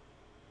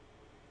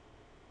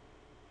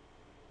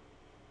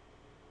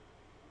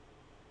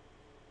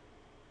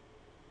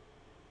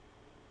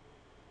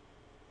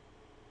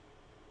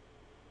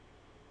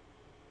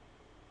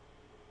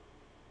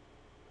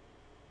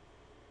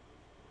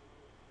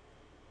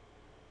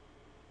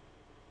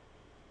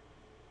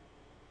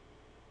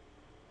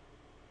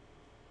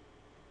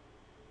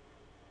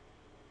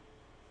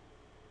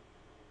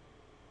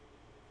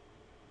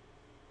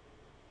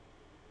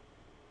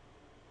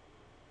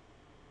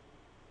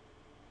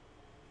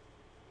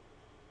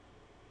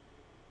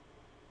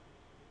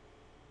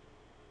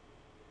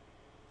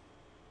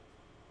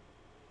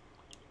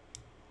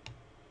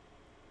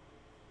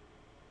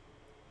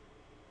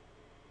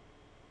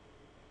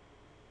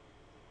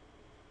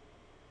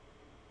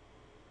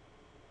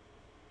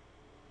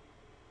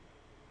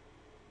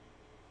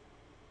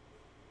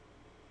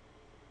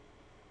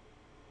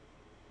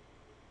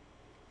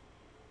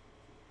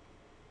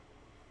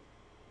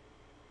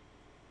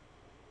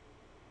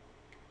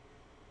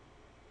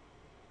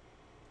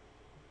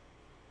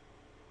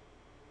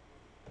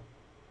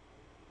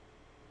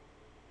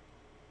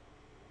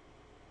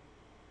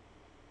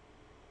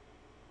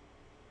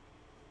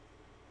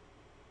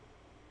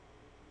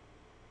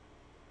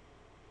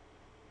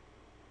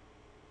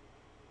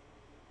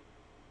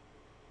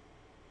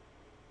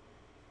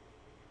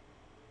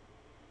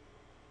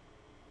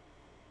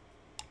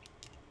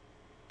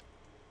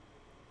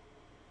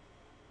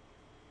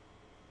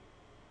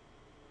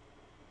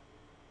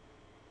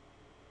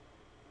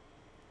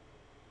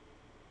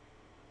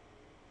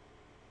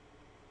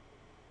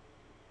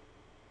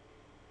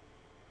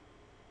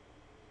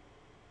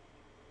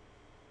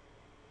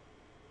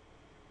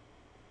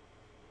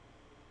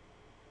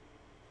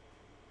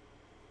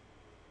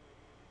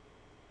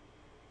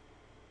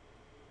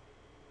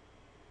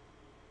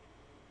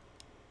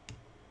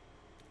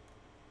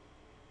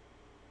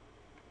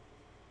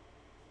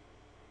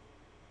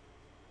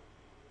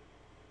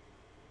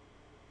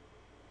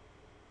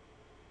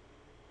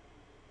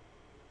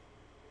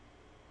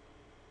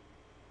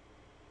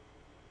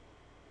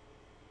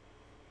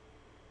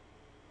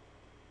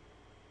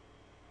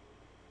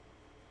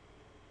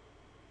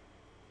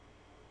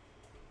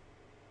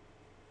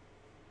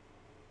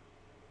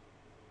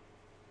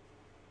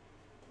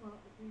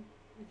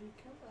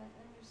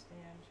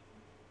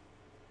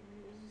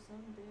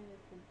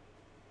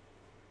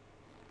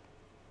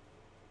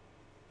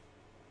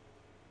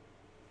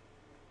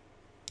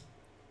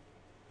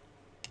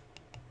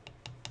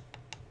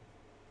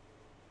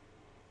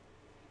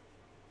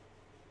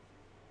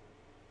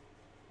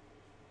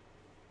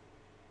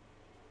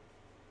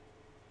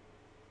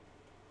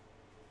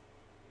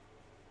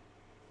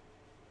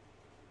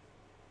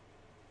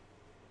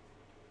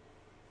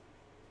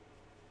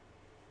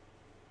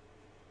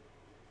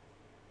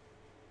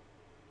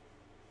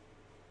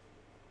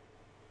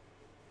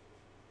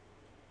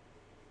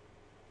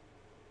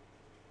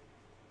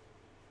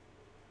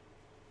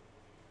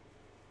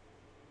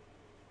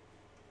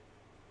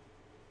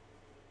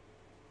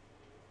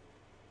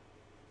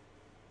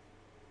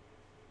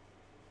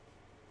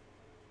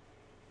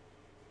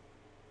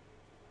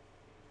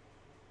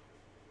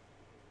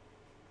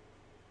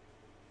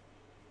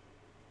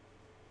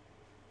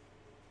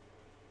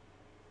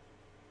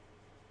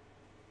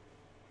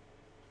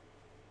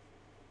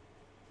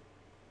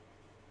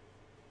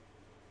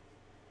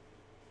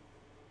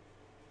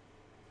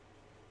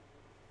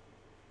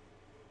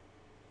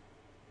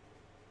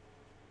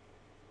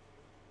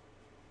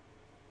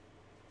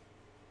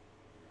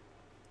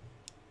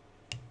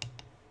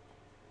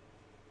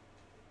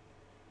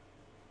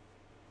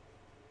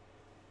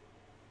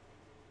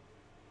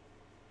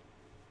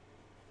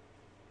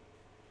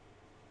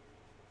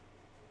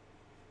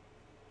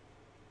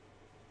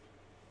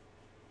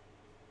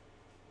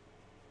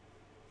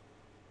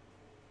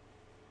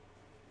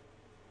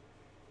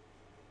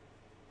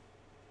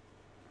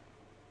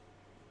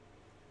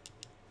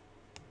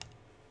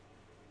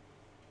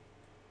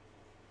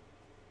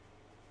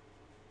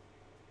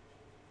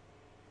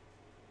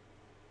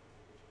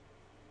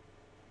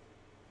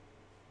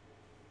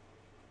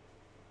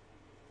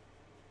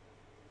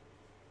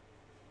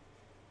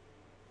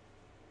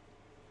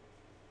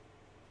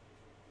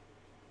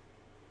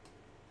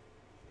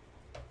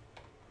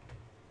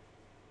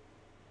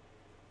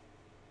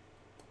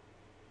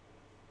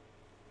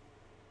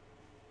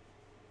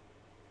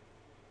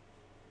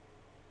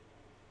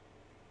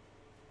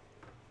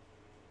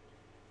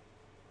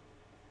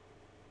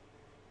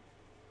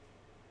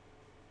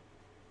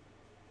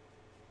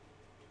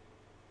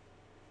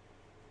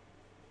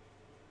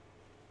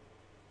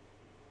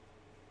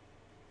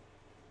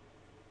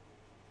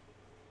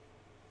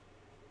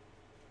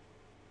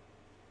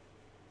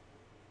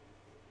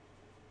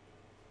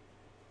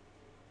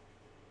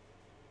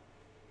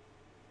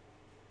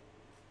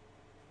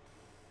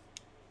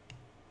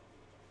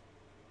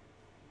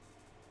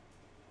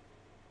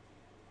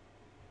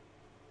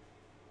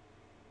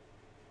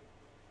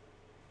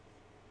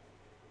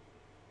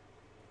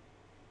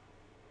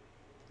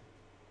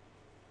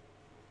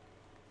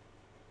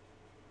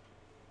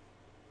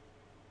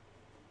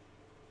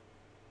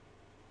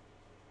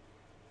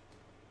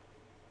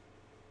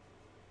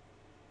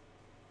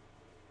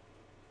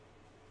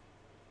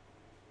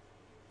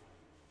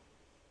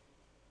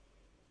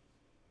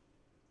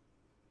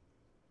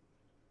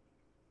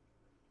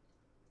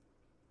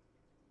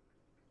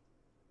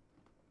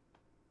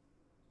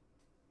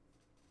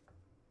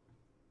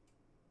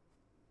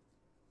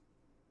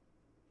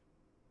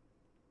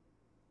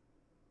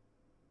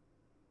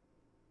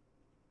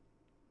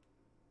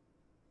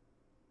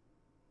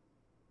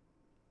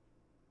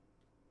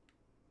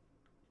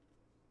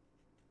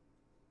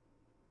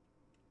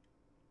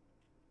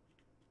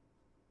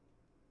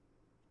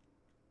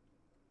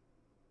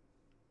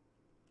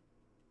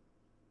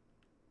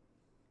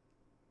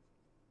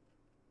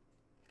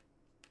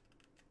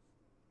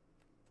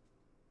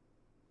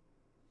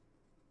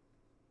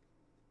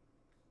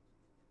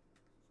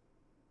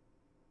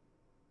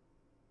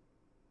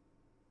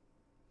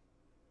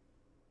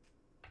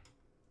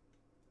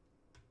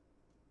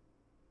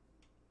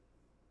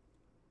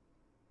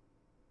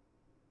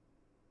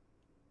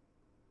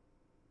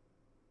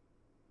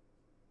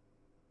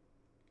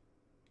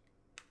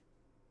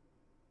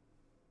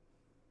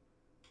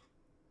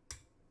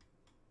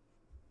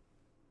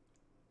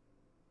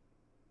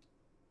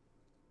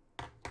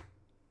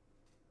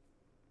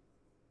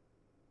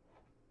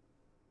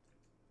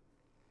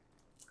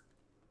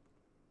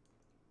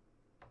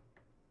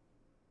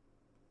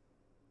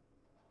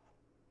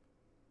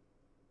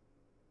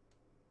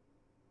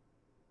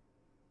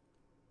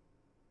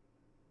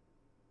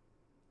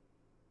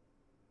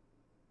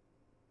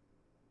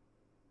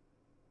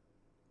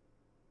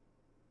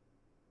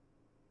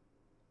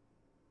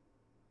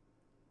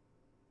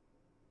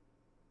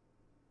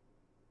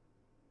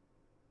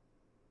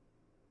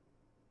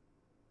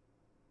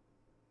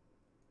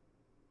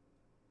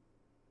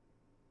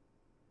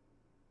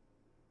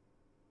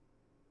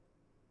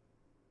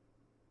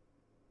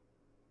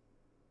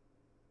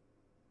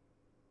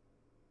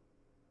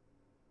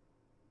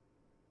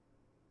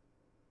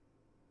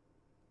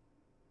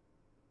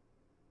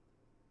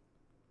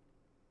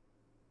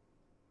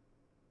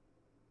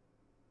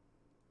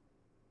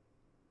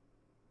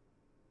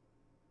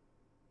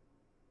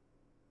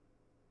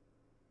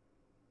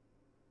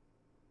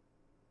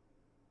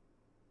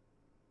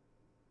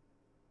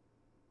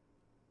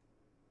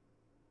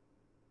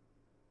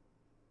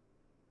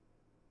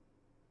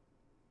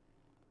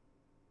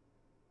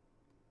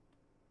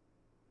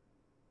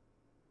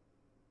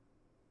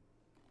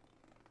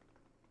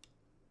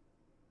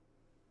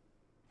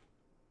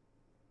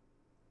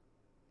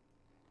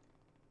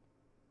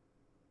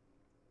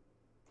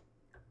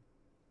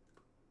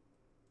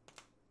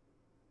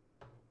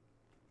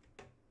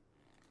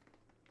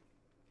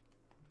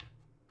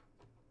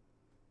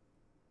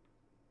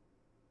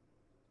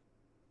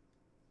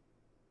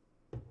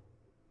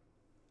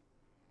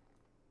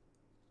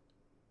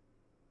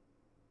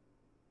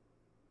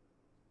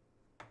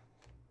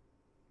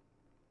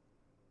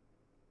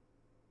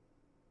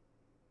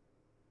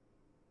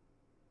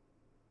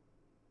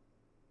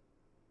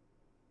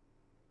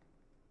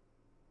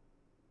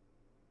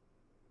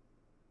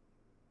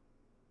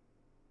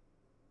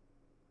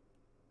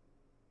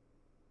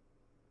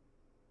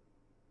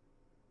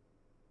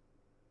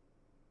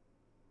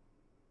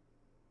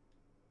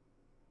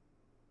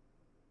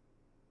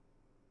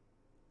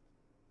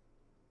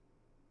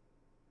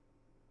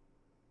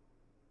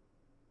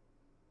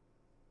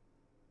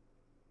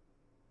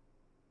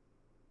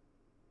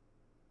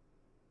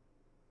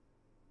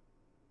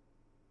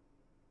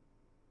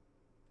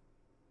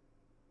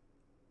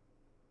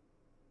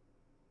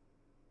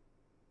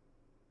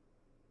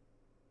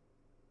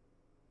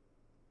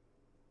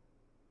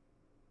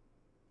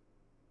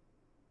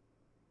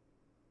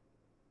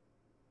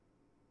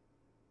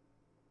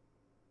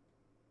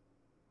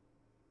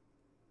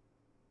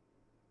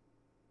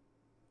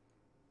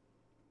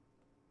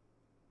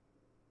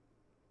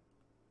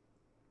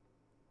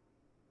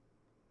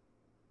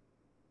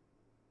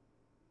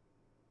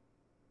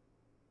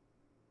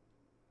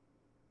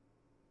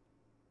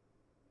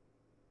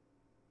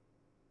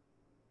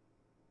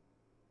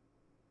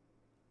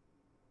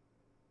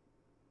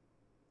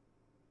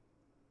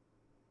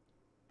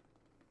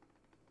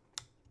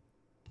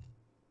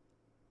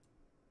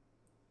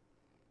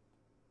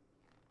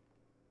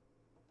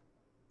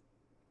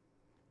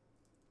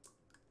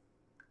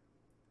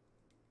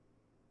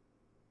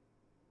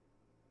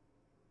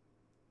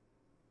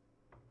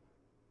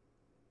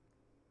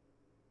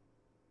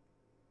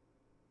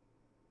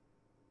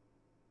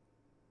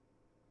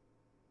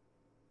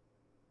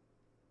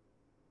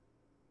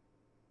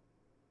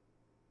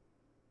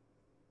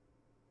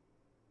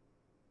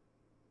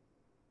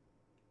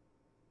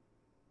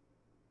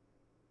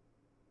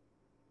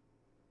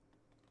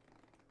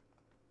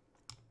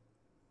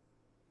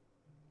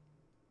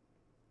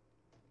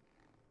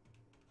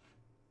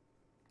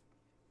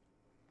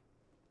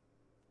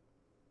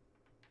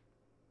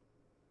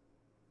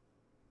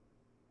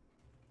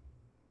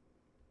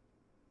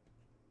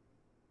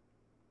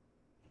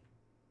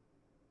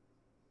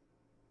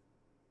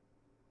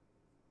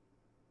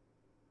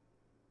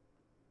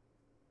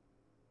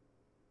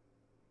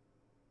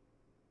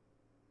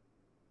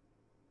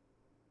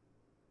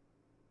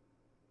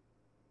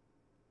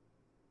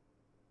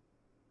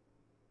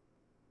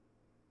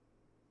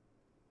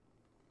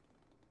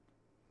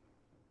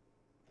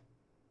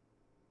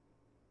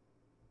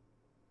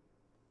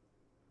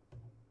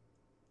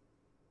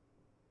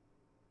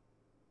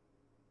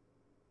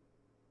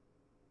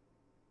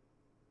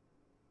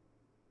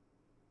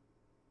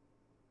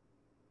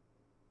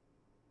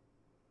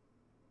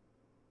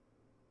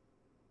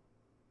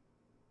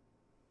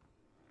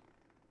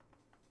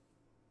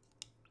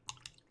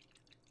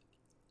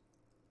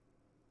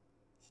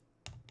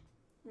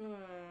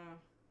 Uh,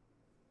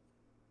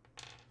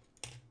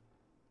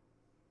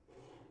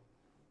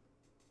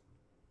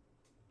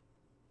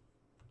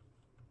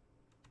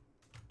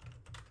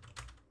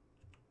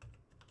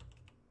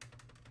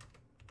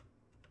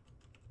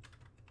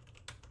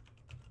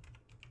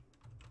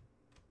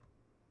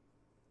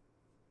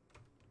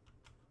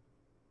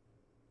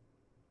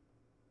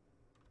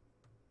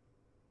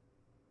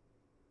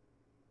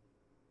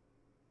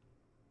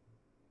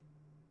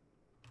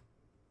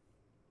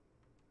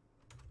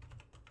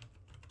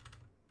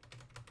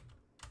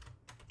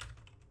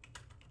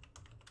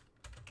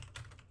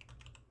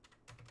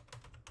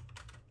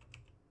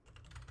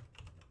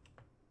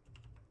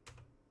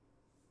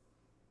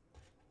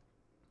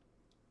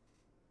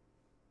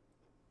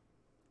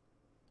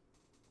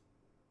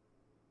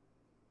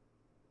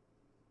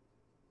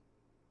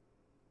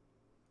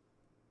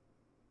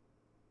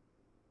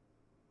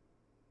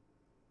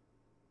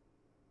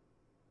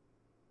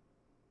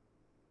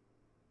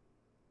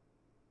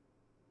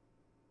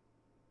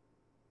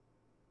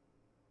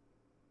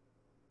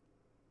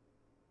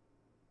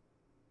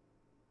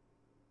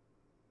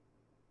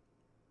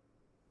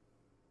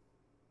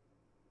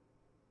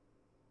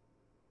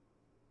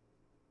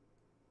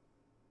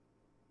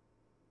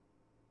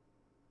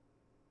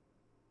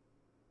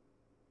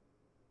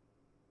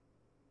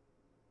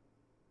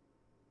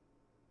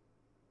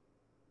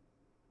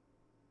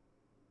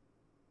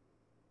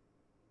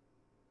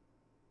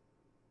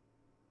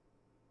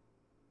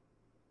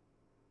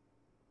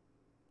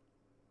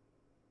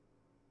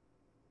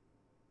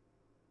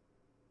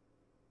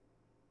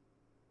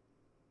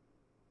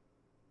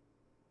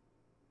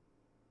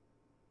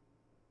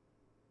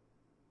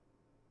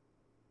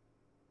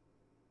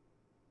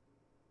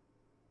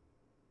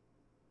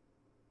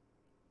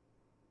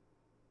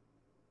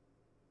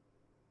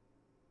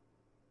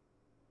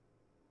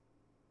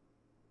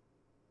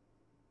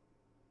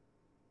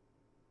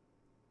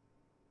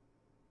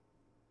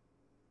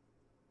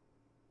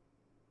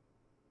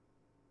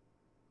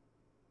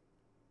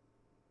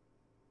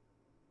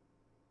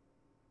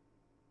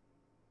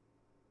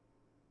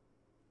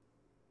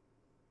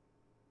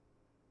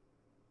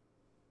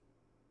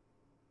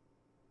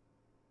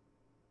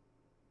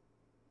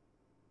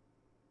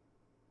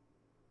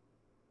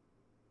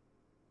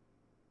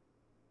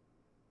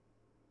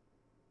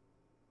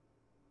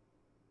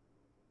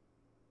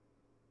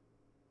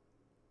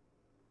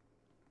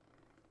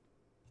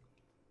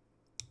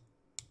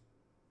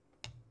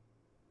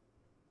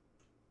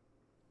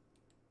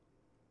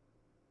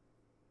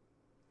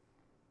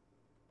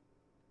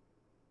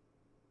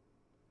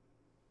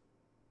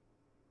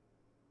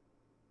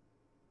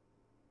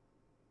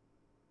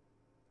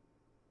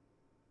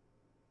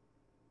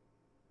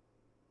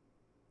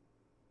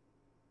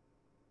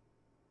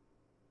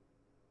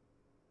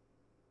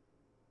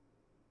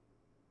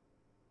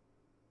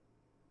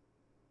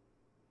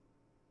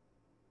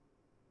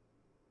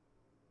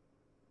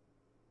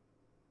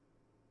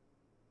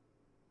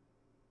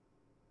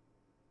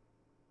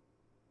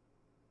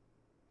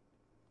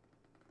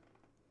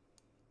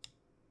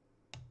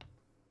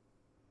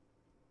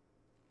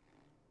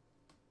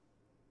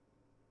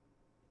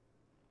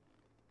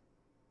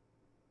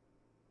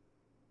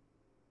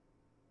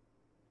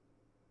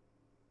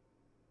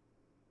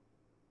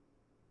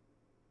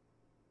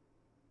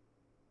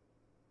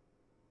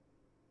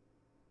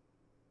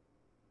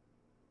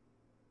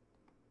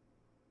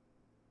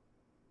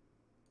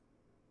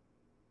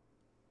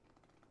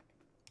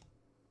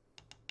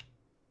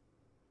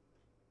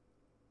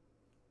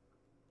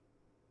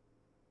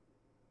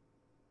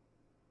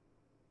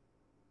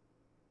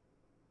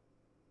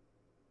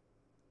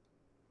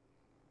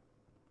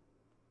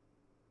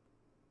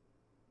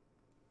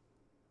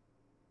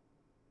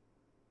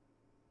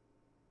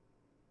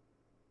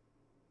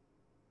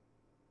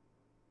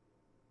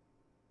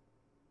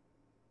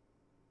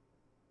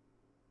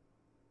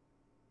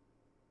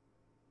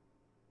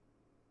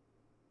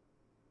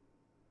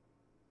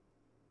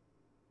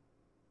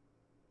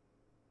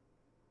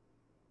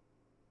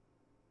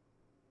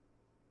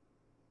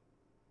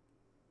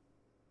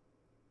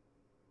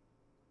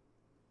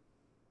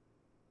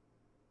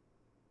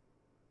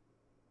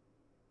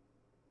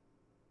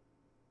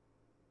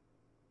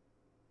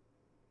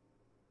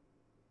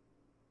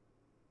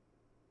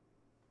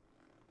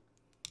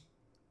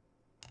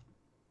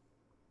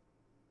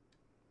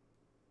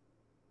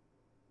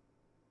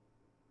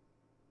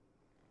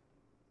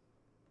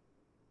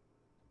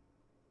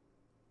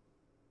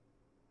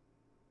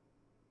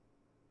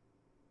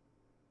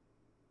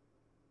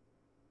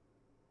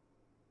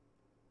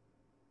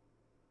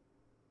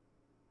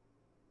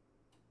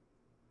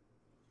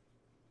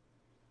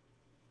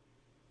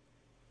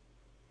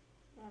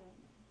 I don't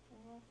know.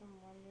 I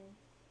often wonder.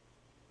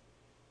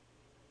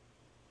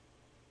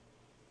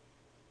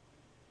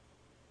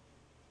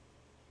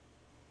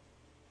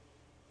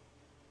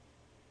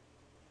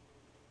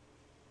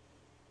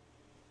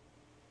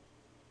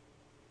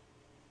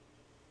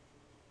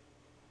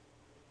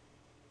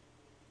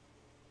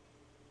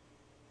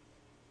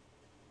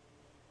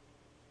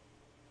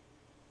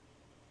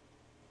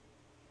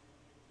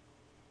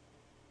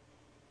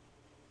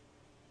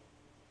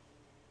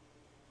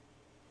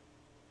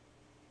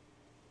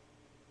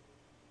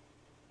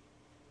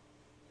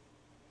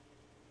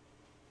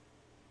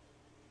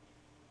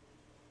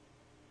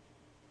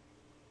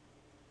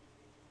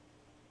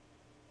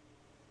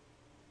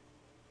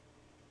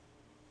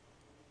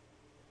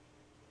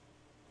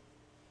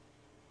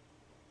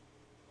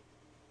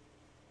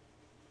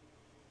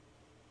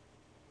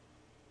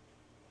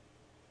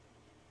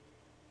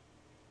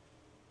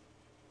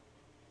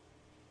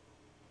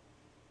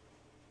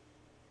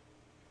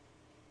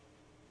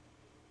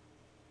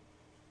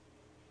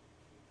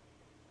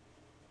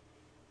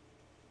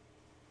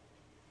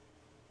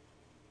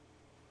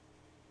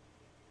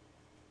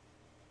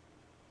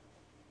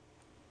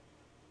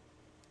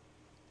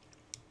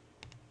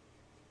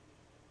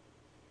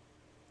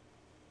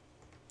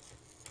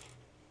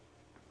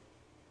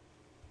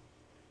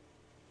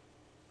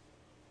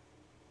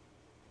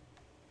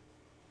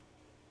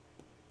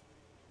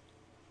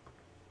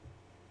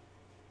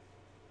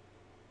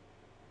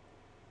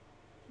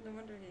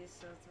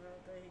 so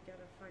thrilled that he got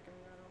a fucking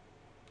medal.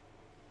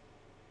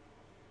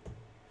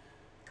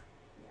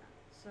 Yeah.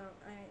 So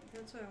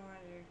that's what I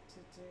wanted you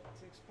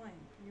to explain.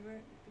 You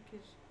were,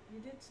 because you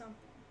did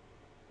something.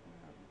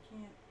 You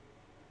can't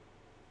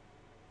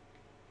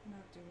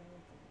not do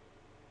anything.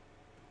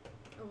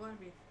 A lot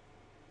of you.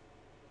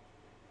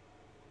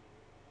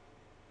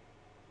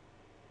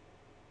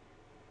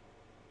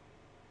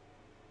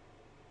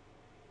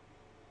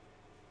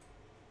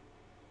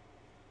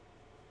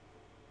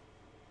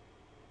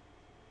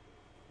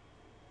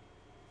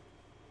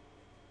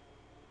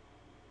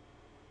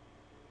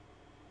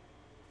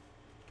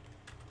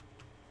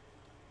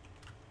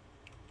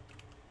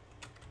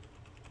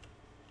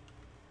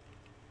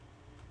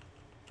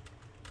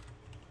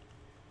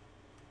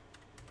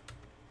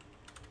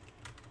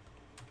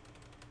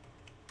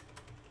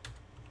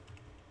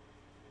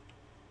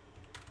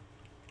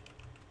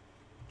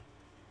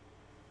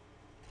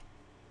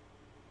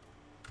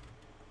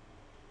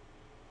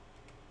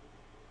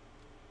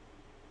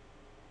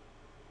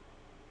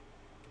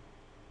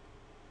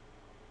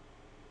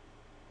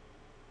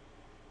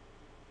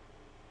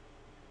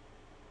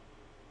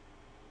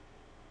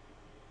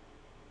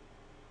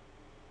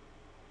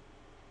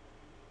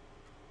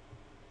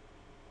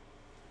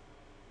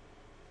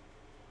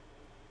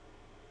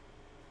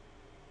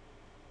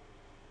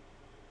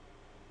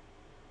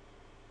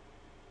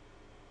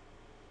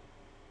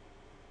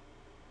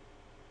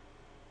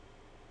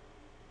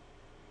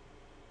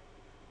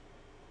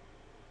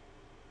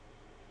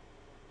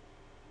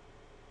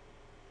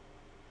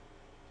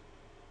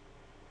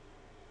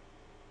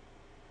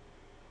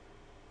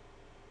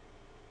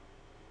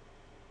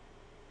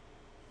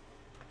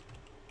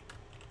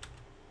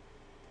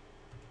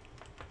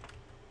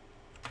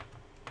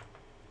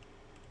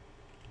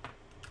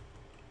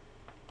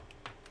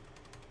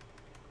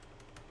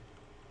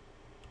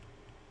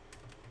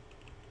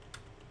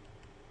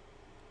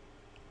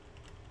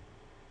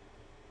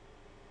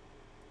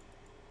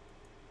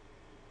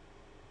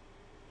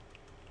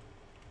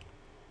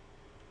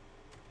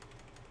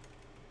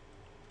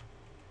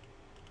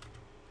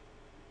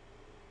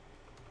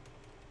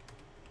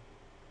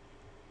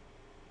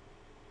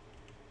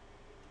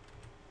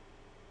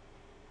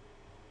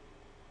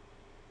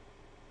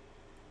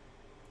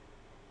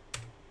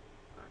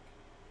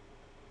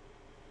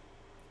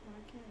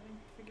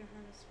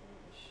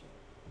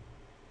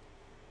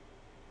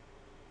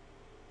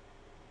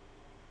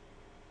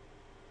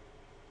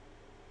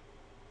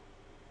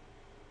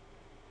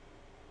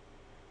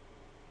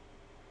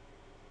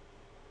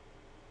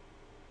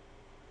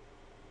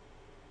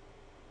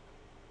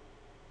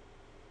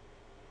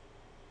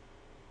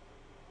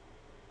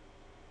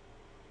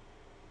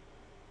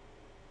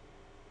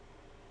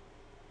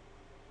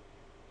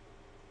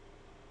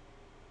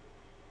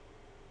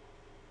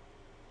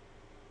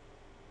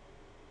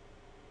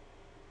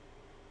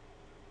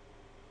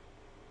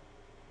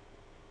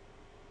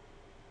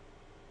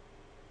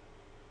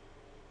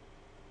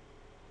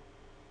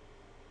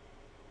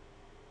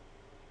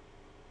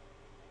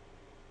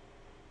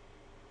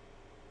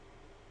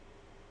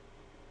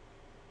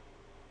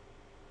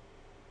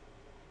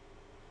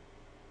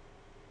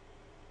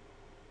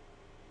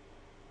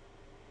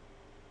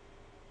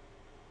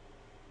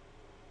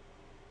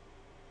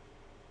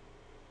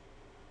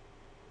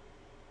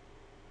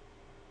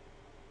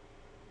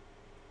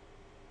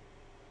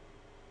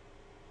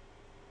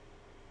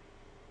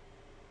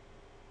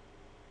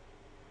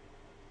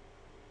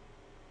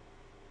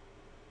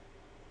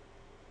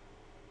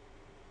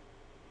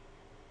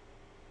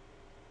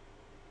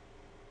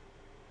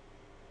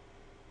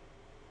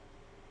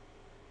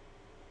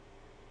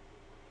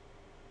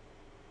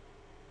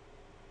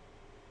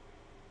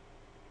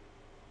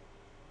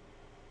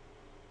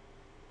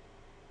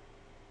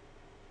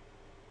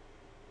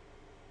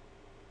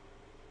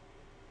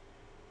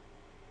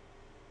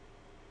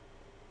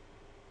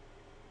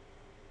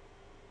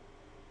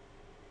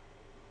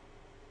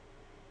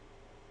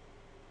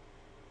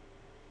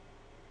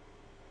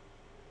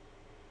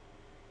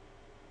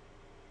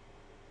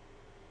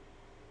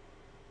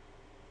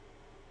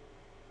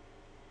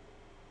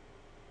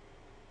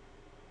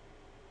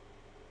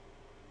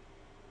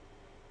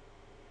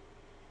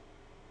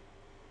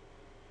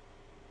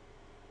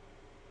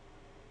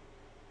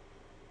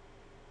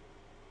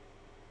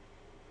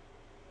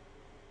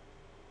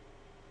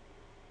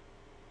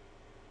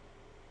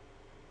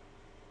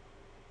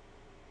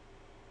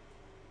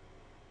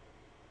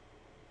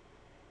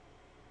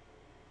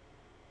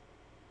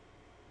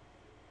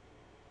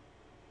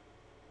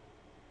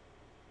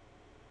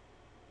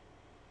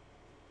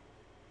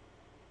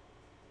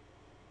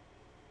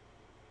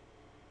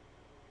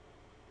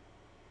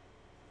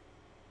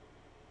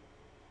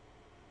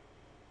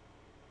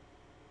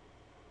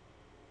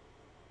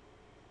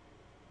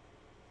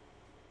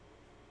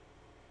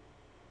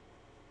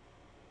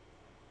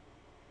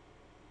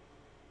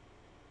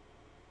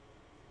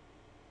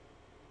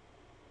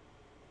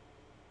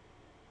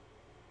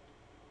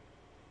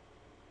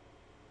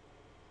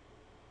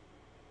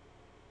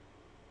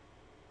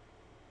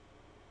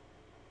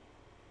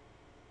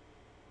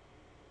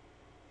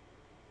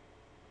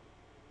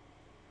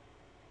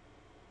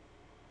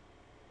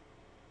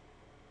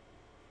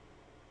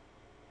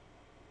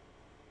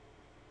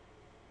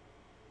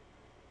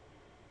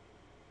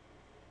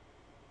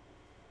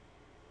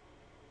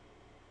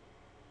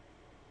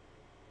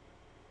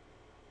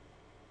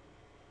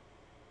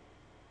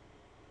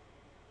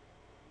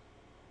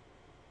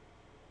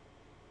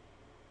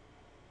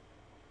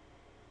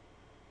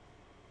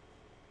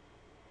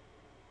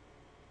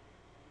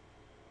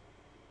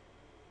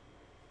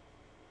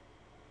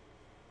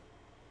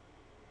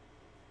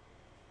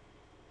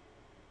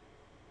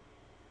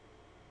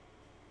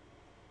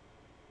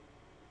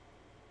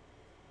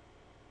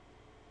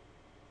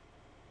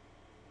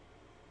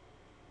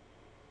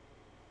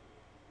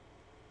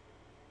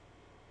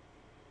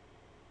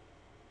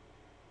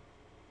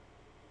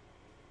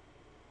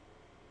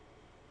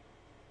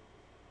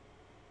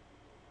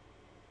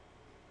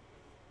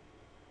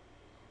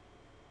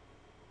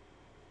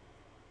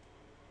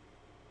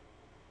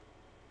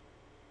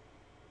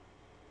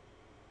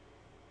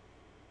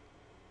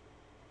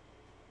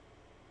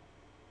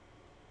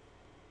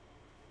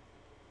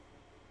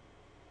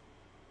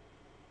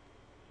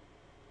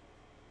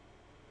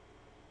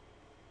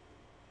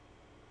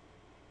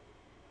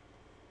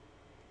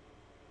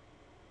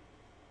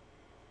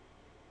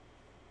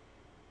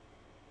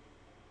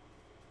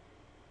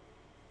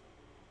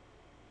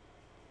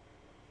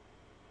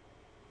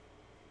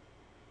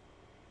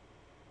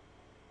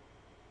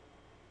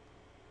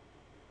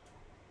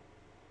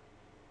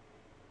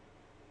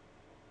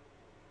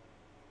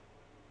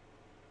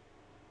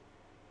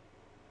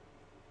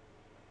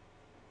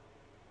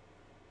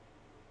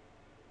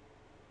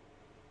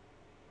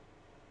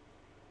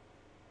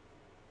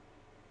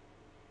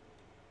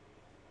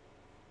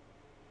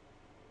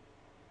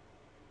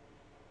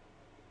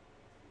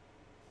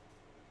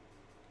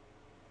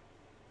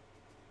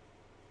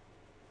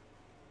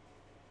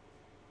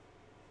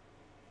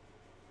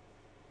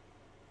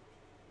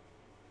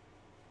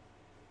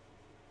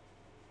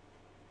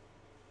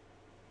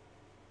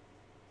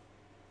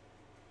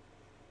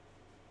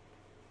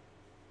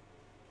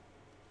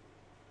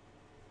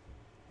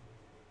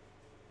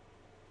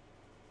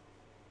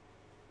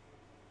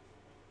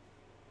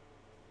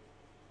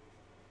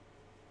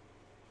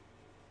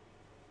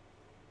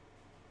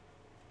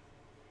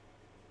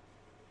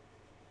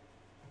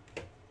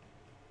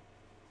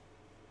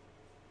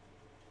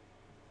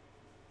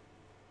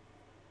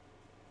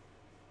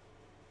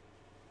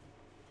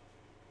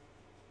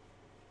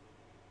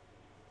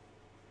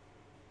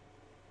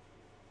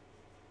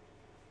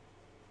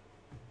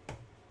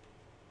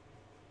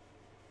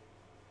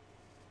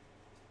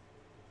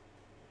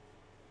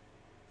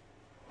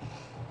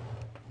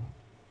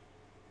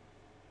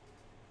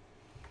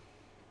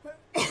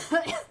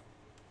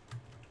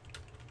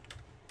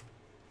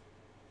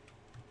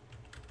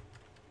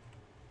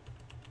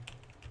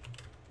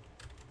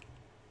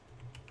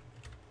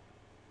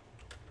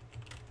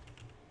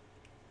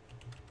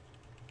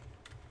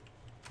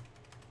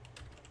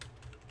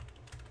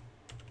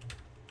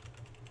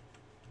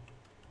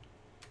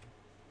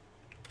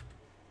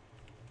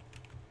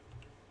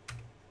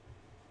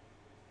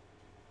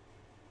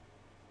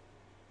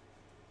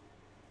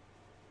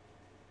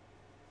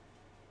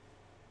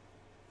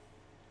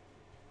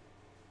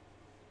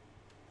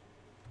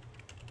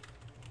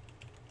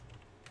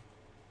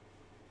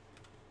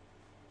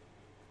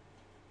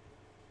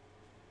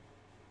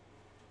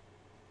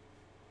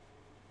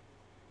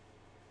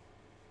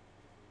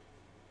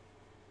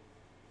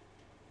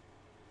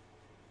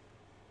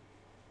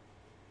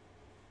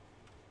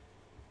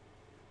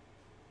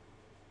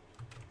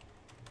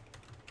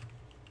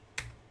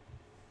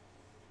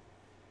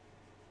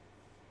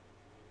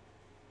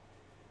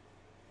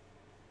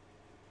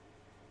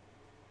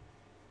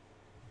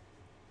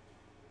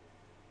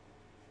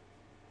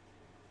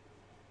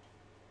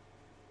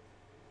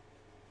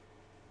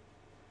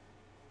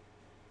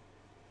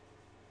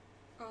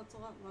 Oh, it's a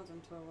lot more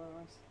than 12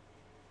 hours.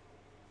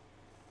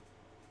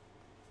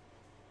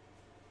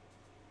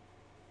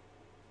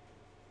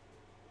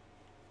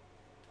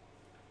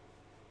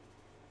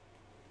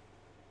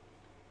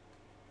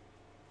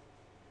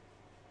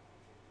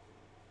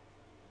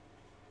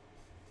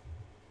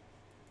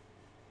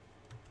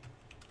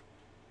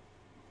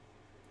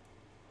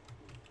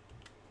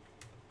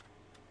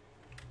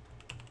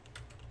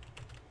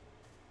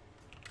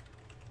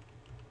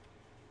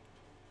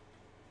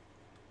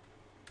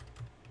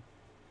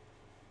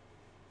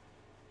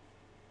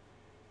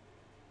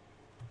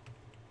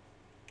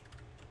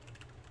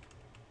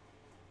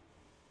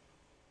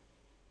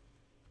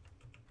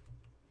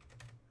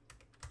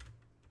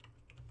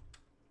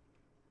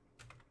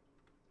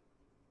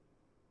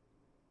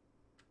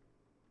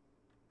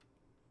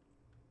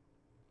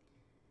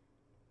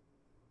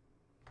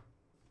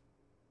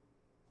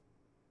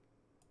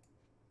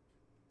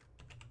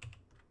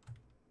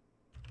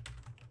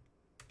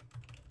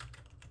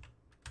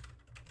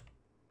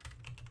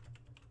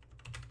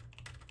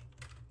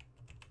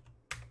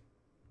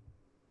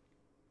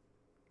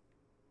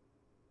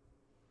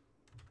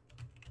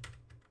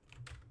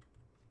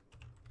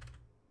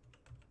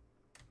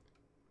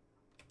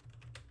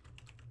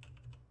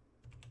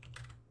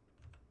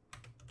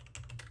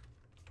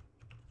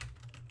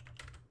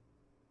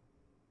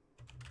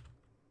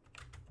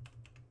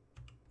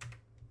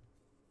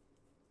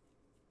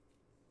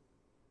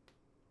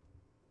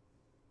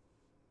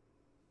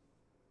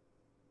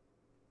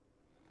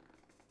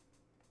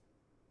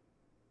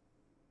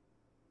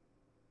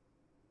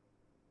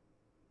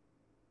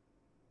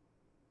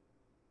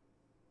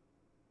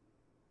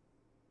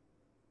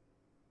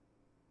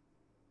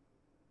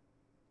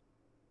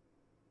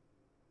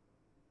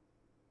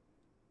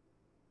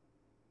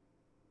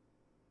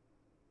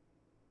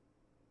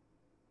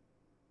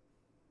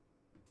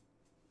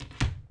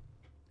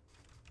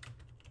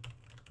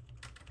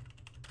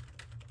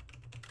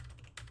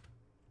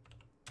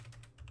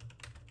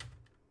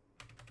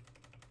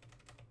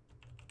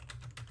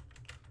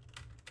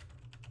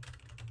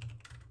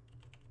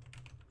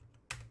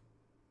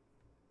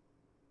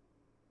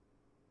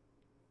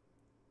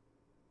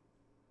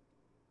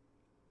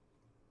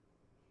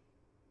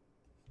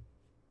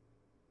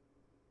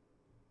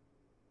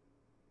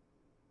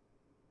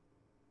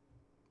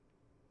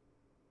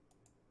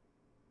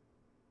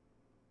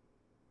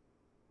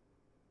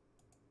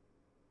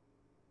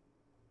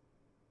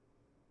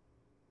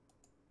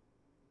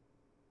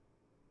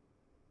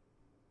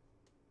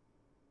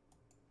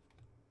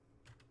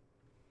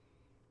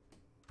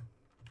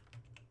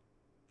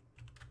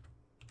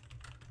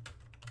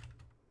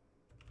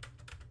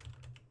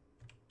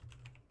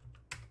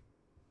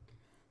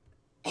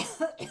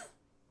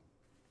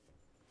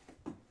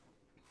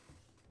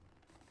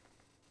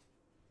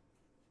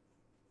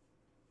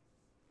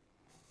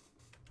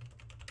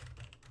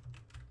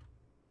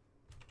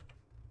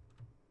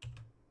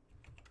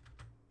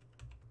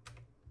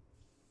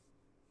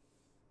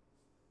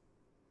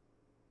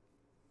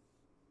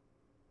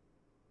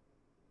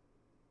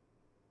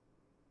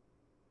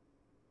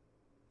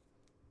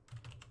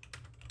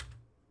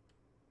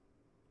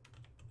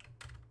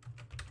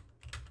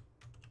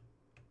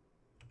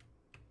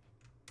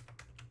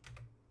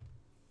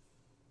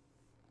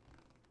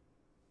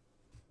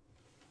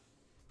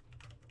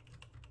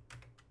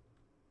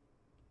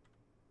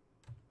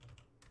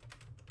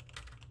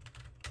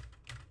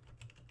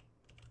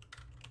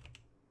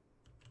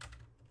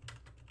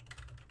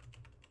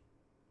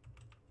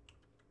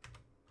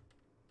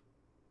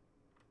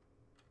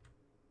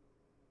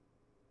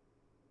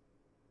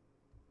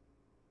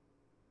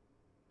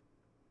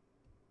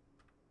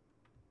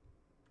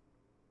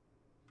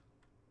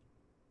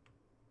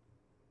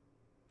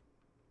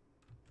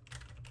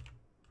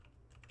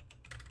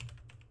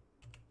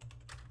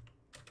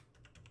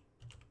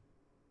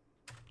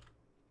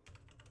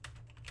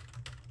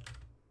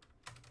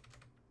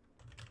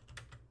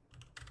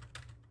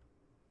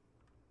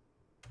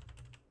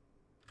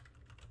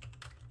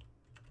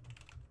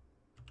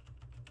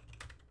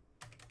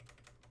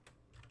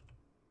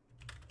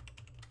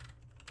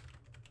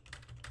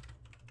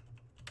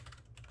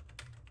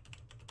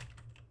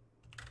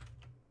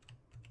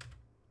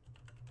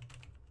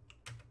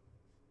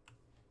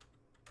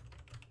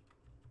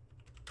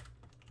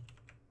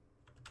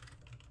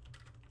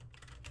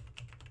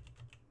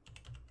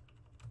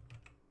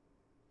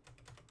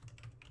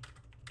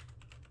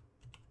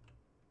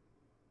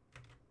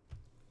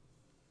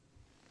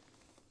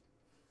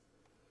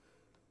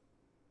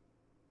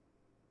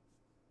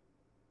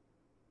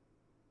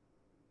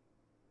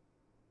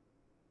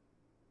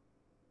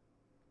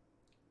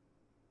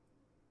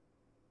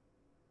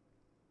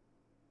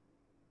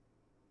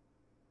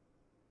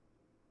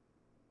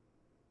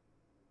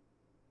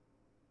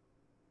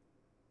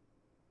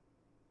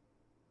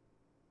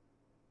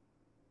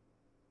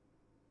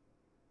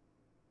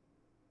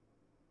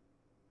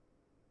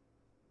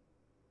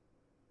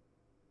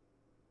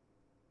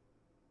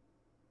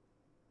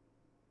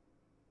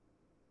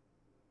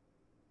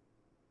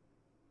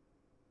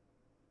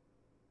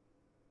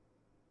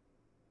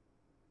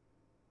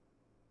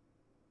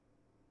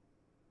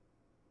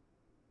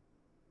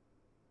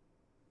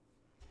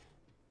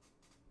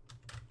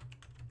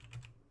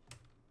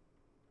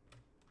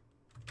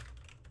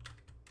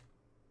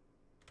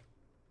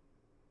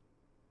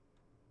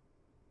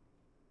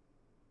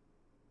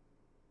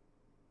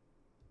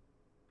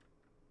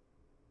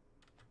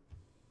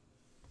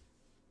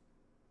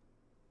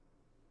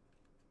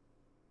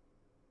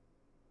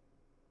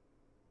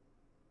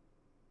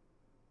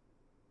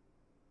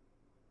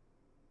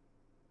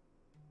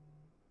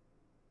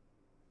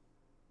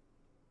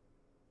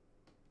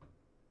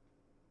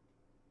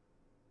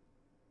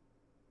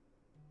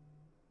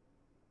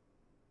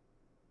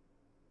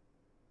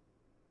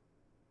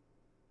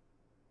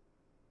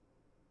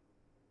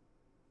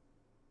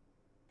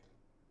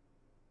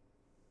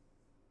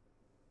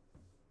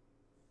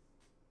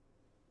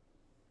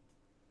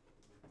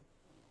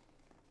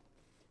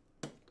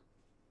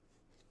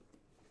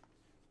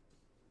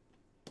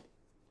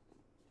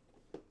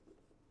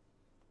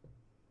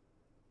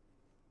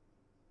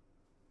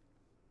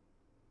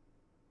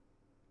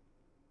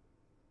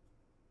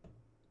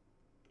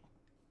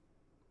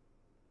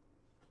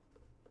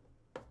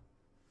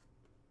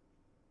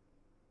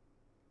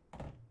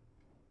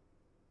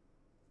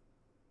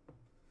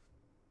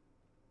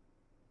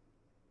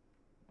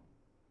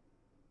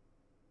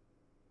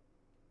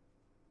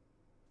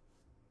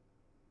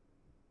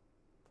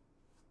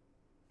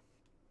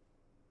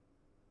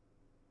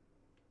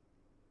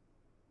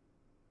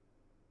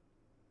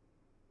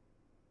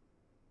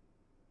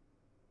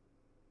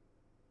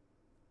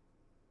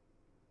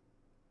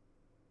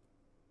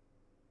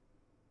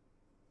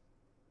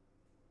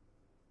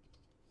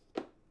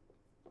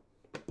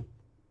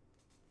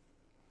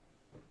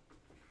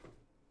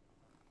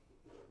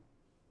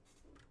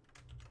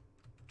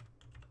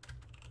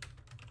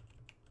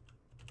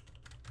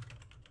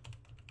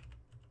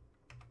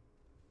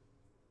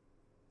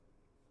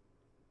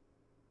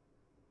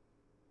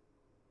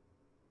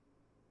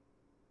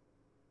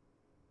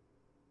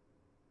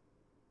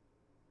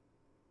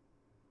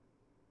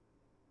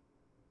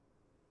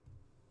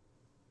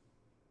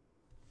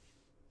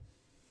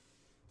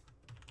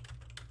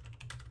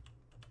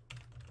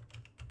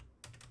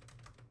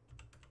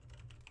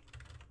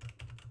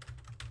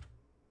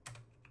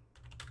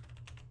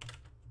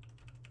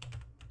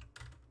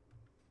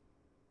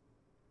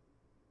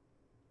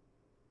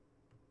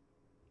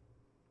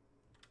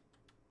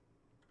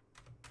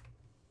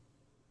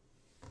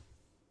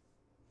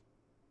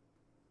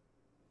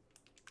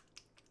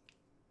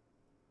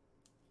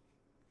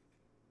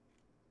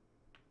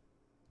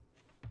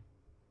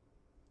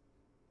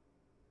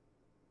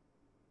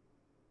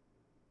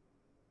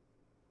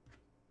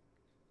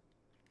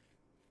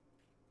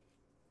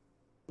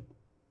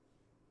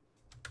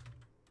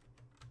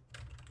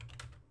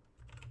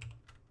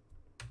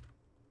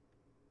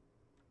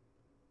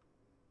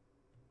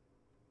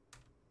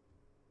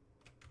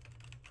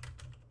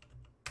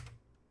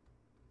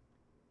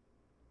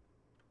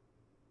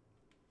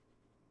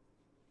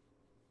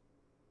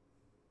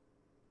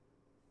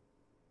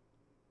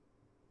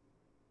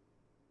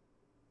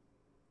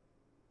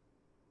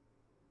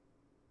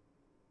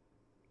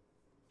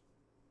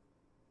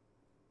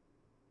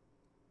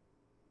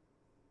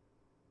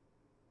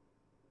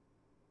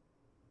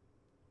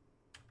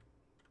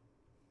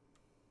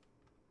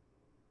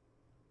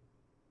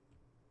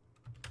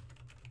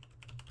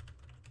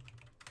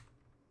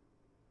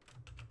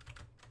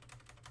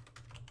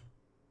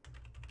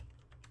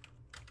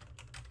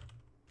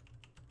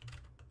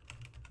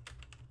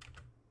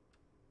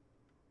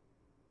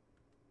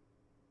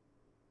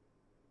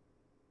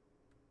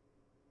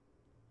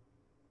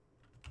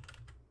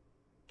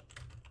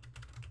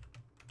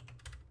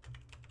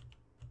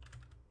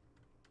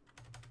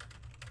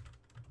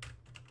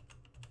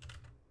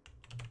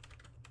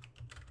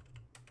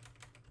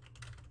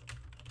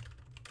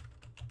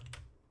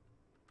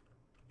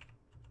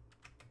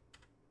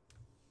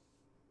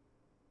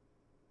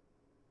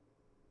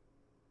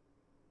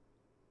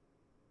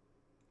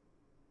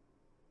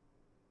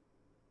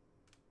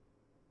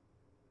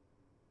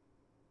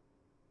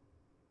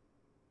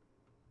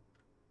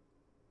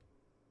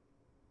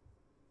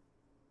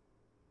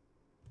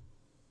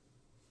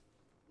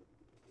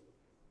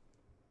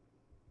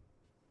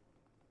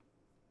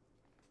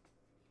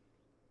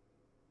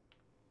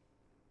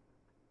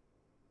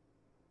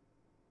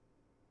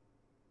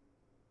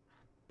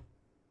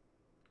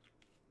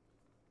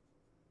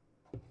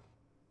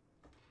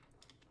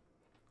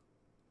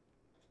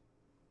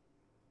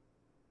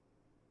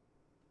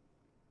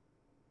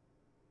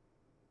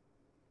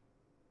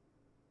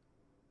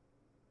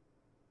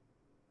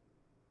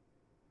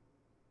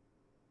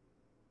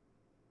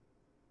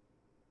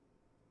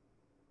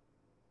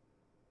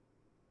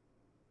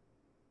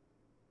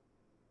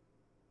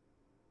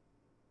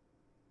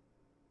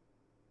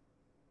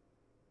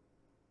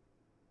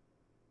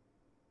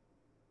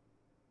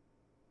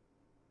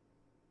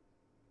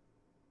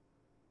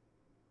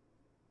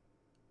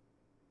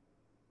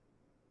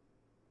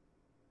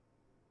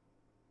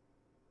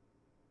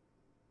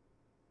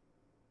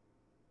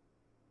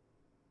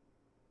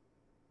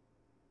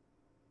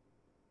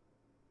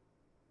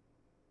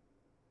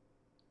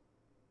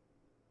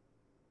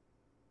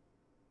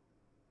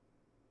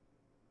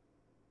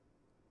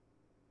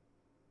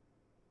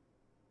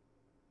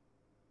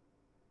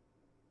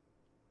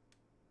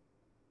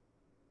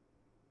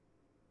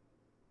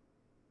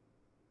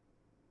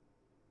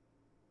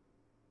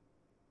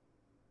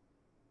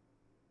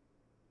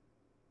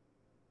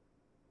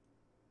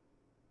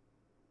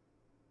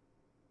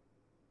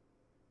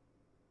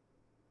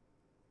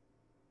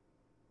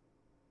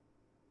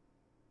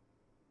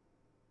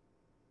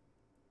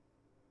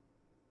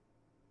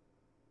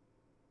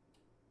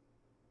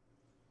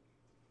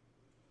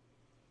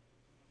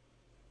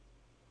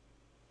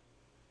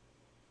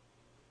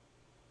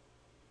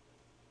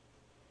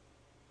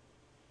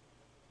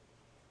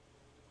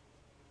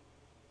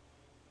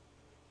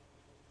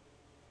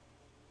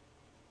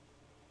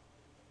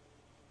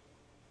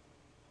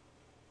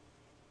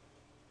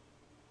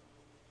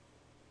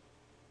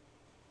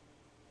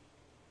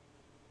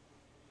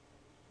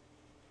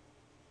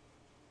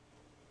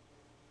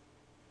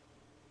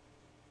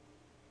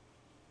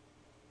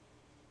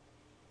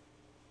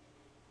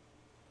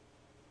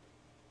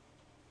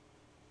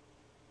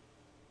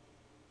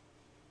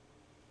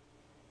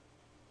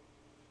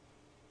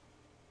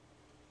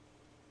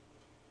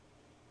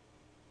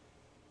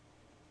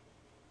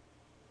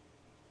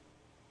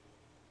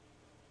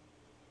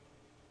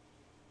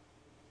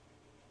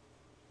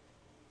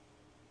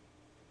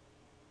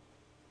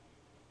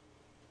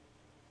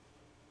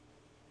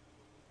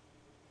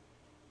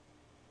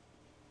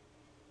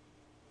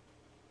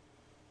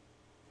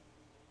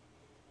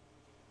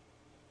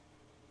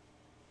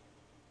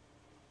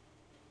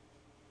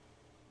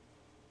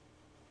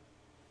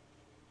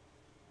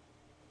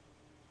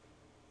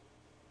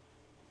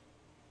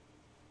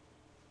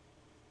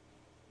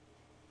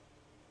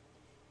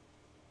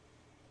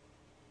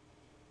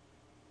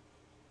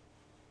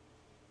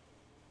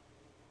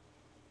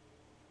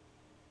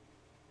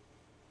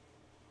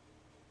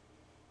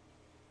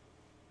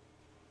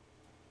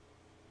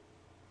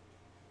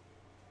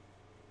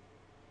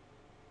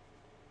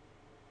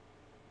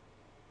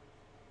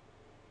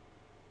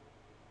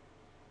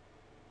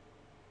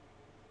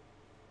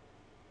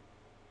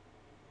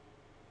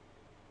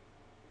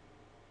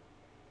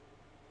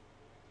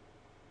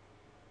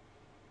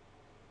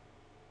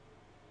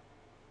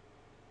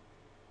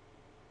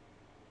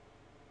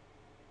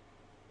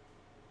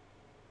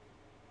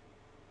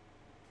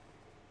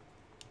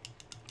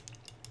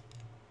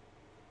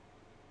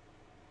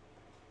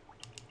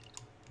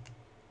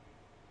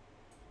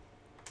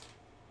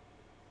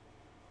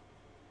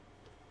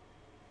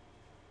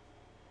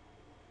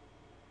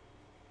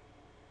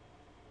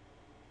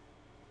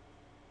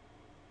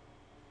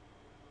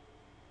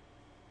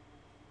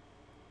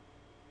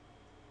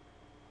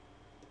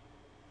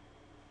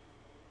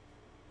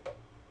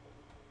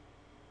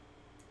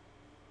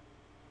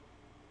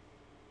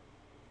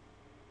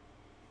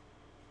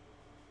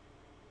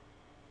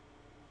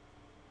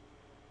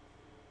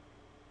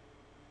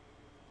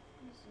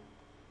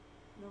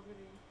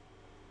 nobody.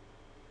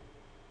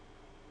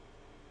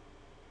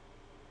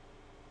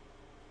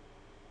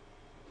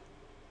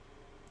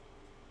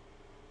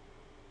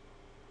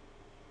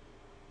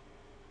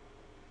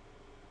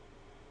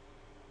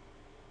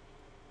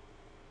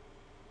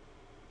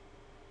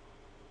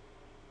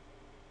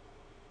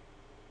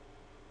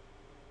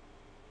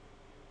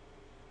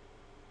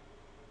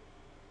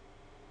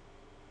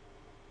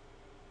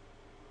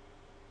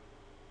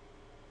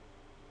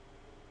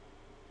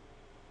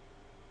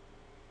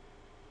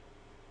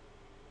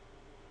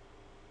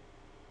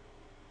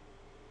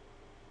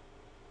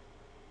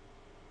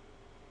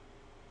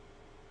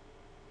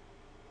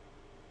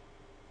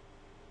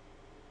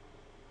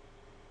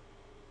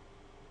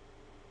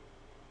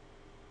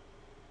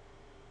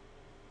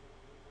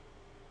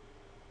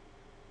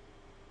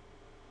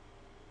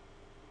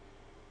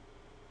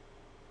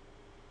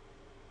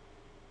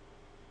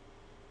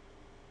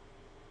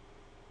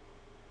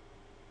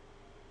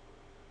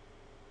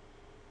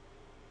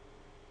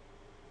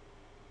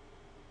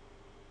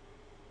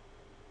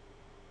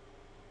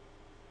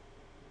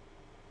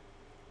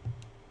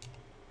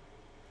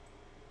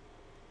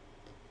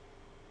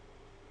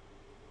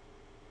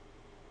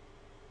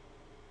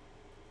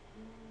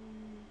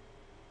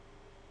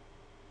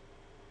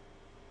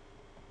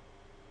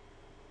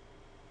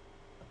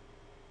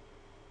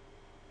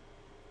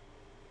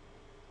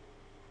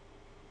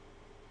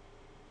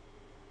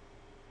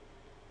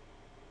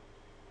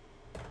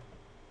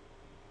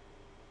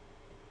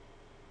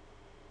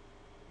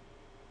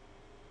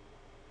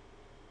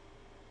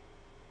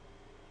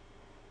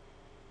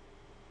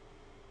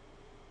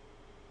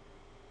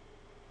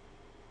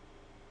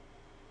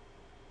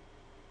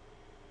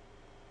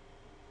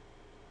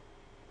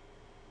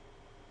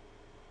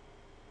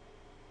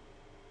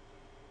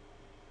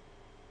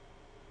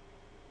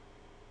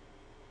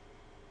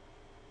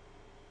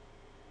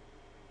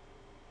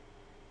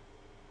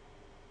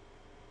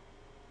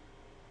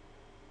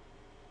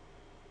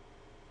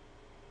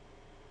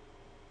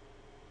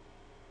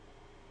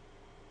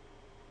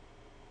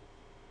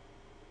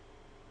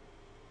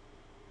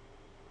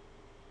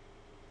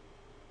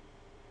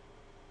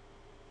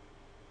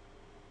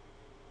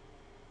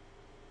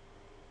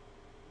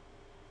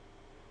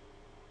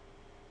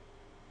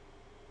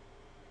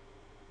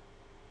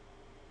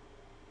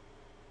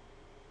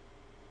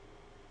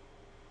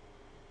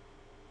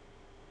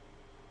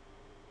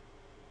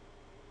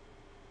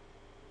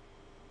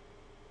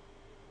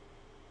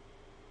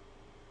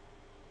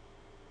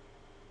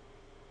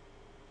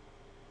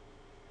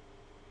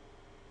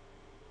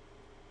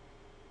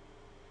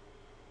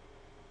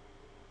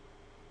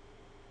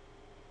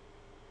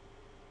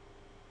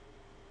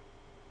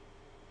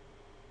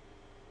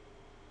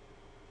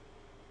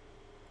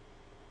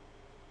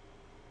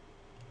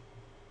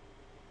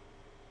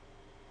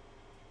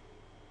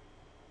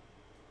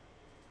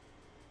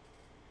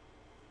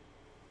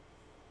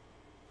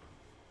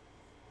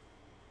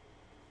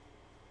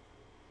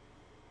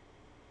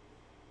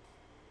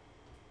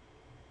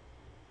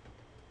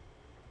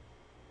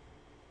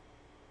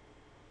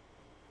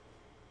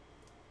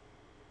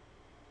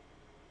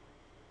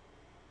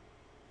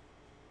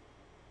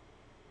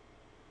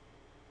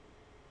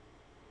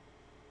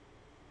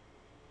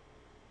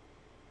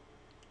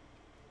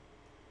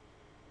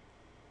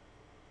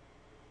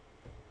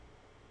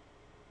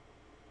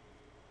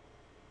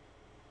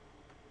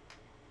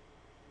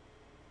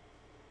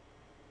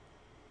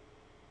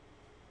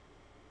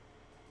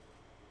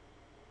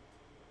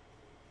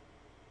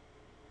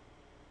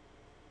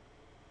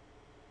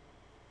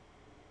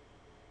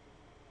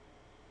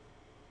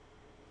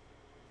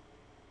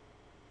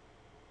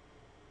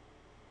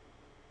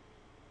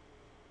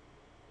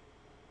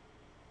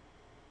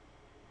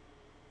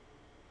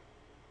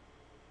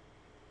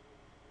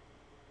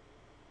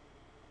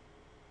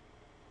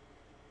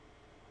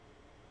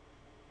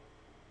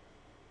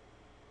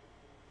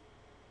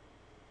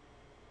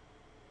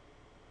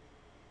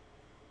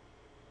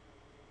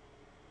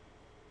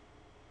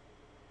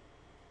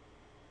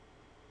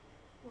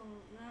 Well,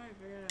 now I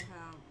figured out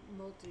how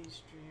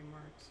multi-stream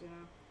works, you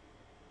know?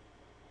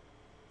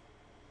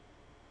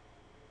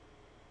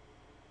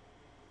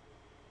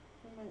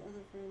 Some of my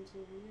other friends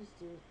have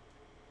used it.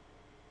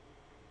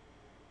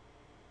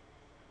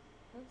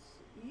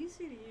 That's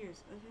easy to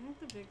use. I think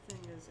the big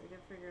thing is I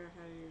gotta figure out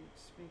how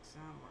to make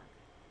sound work.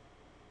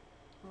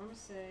 I wanna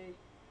see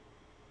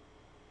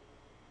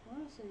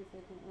if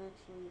I can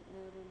actually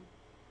add in.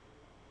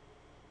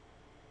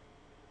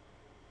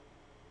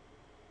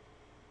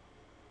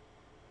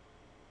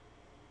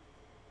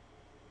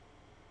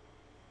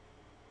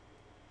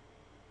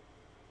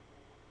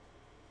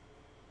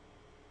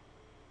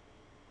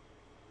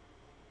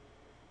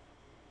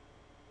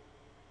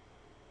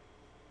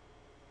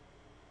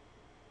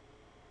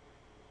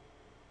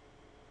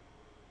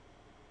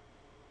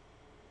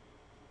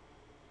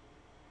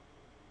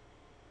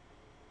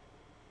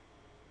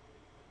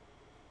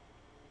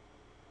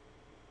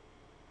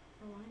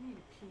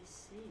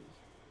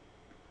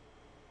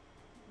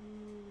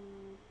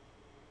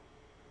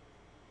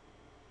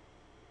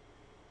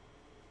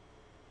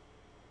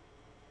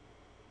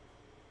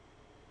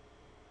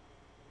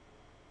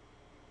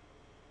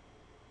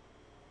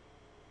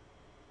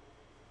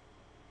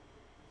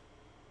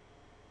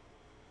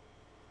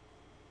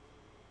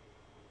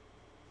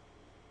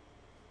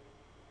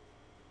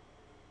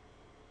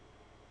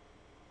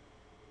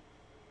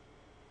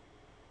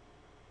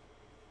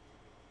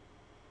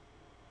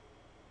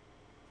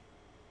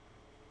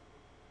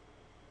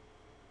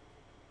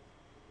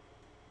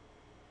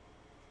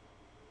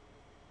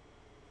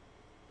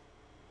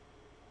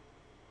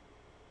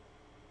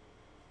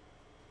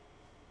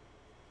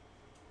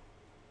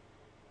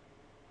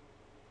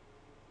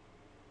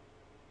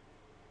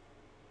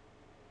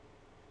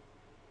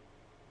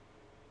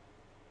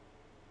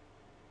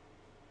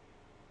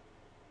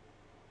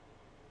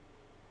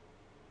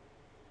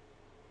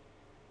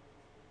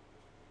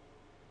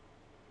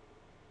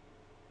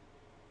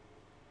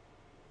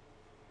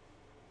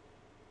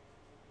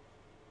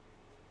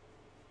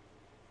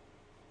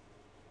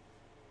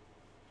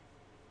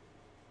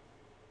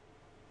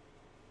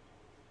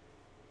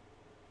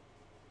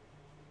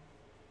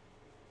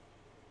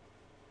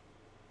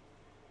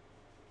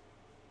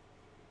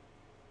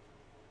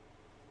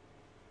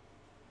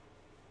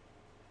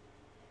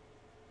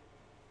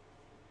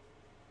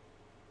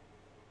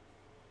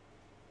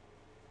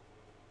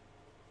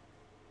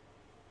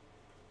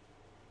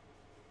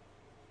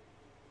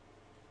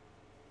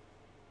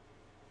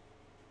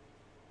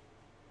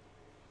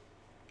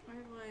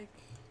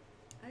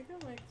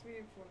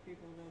 4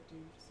 people that do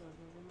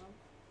sub-level.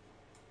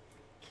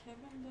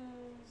 Kevin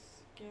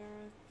does,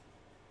 Gareth.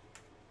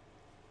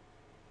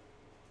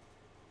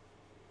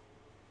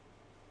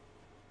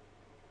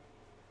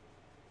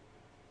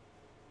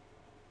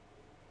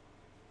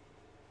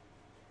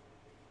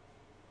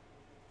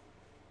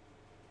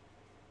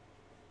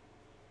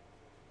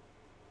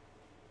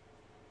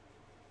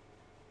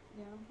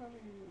 Yeah, I'm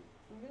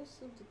gonna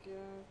sub to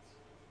Gareth.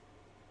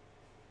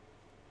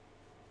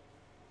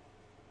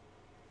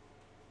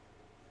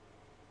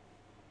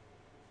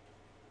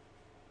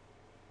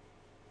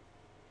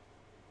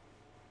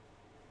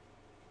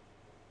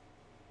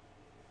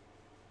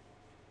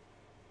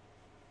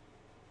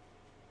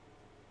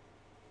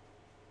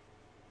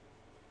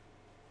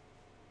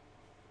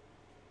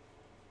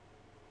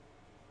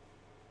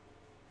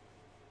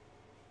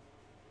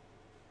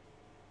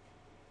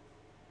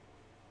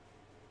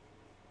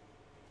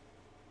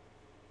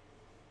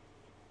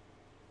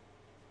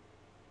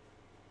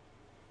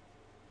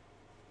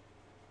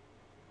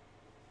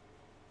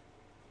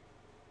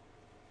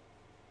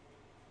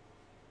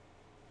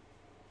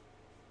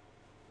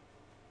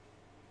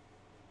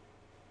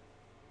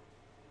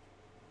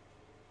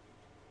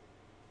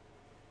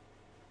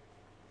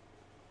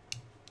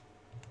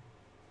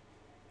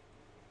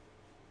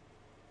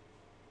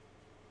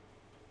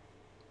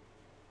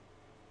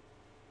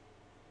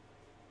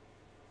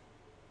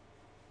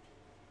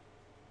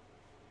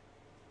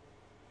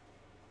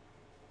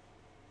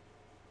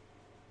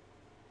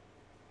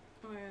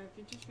 Oh yeah, if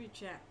you just read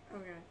chat.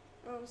 Okay.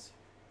 Oh,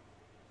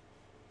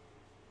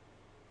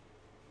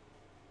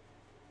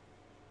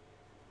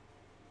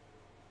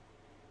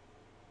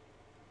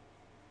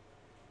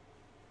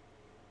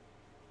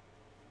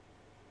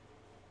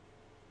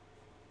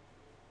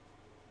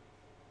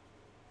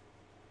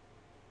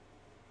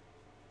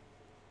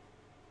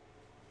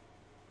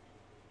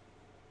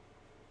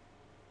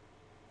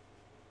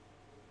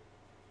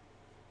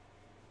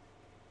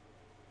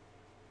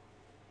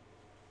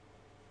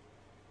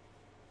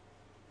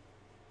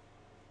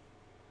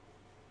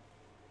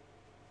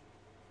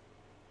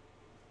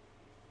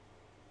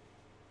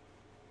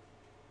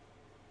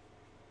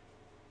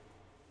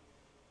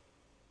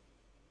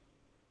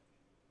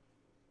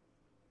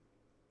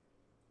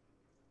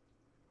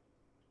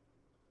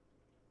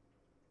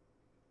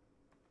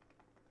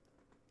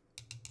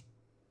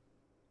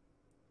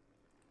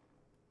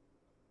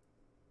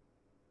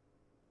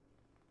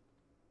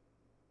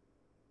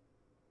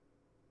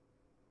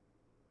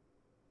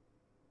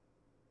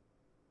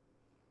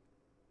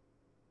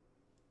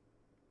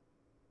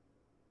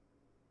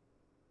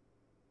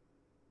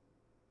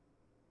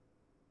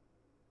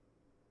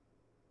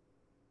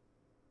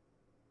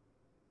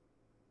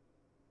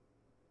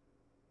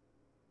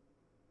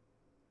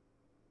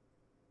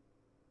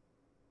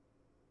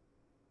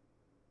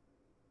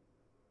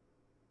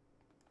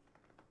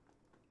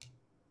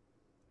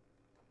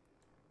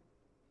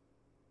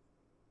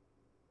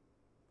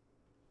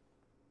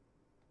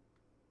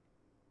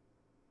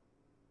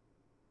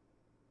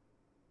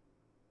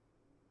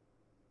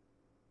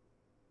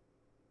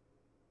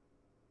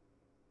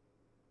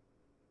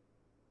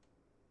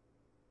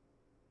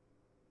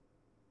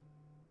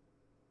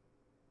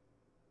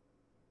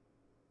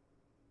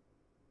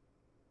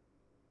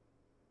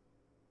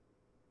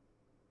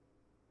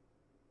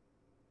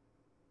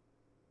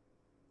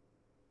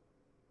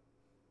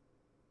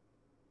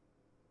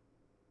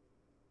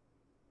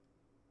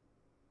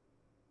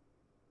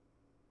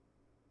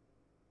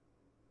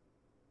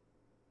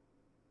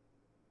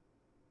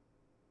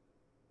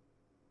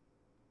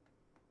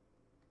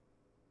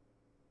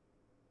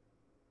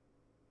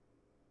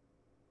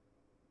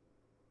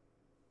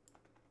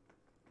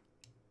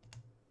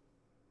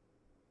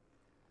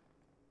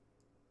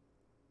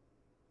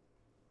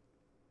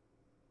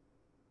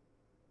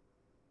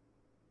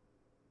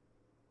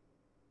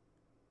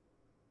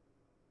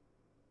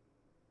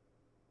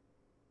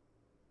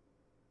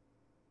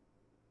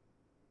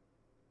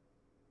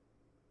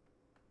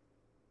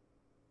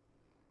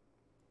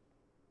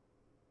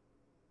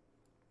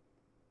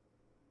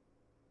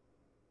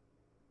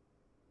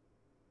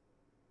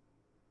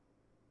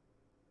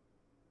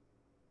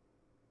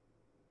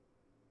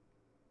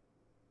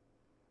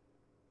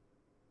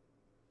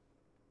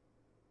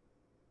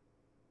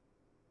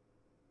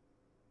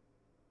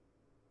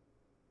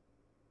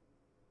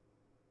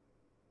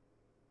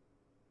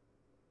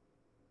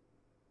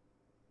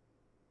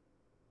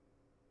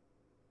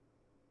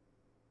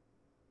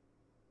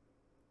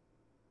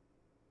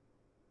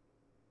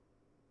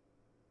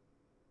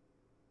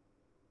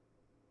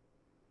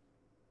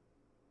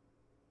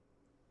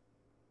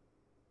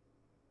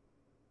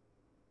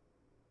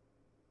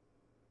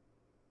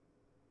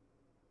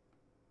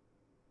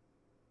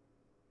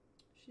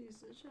 she's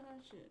such a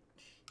hot shit.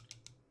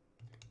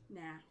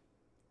 Nah.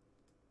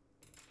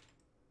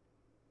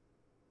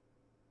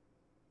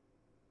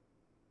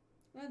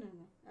 I don't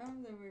know.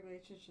 I'm in a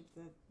relationship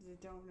that they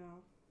don't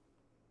know.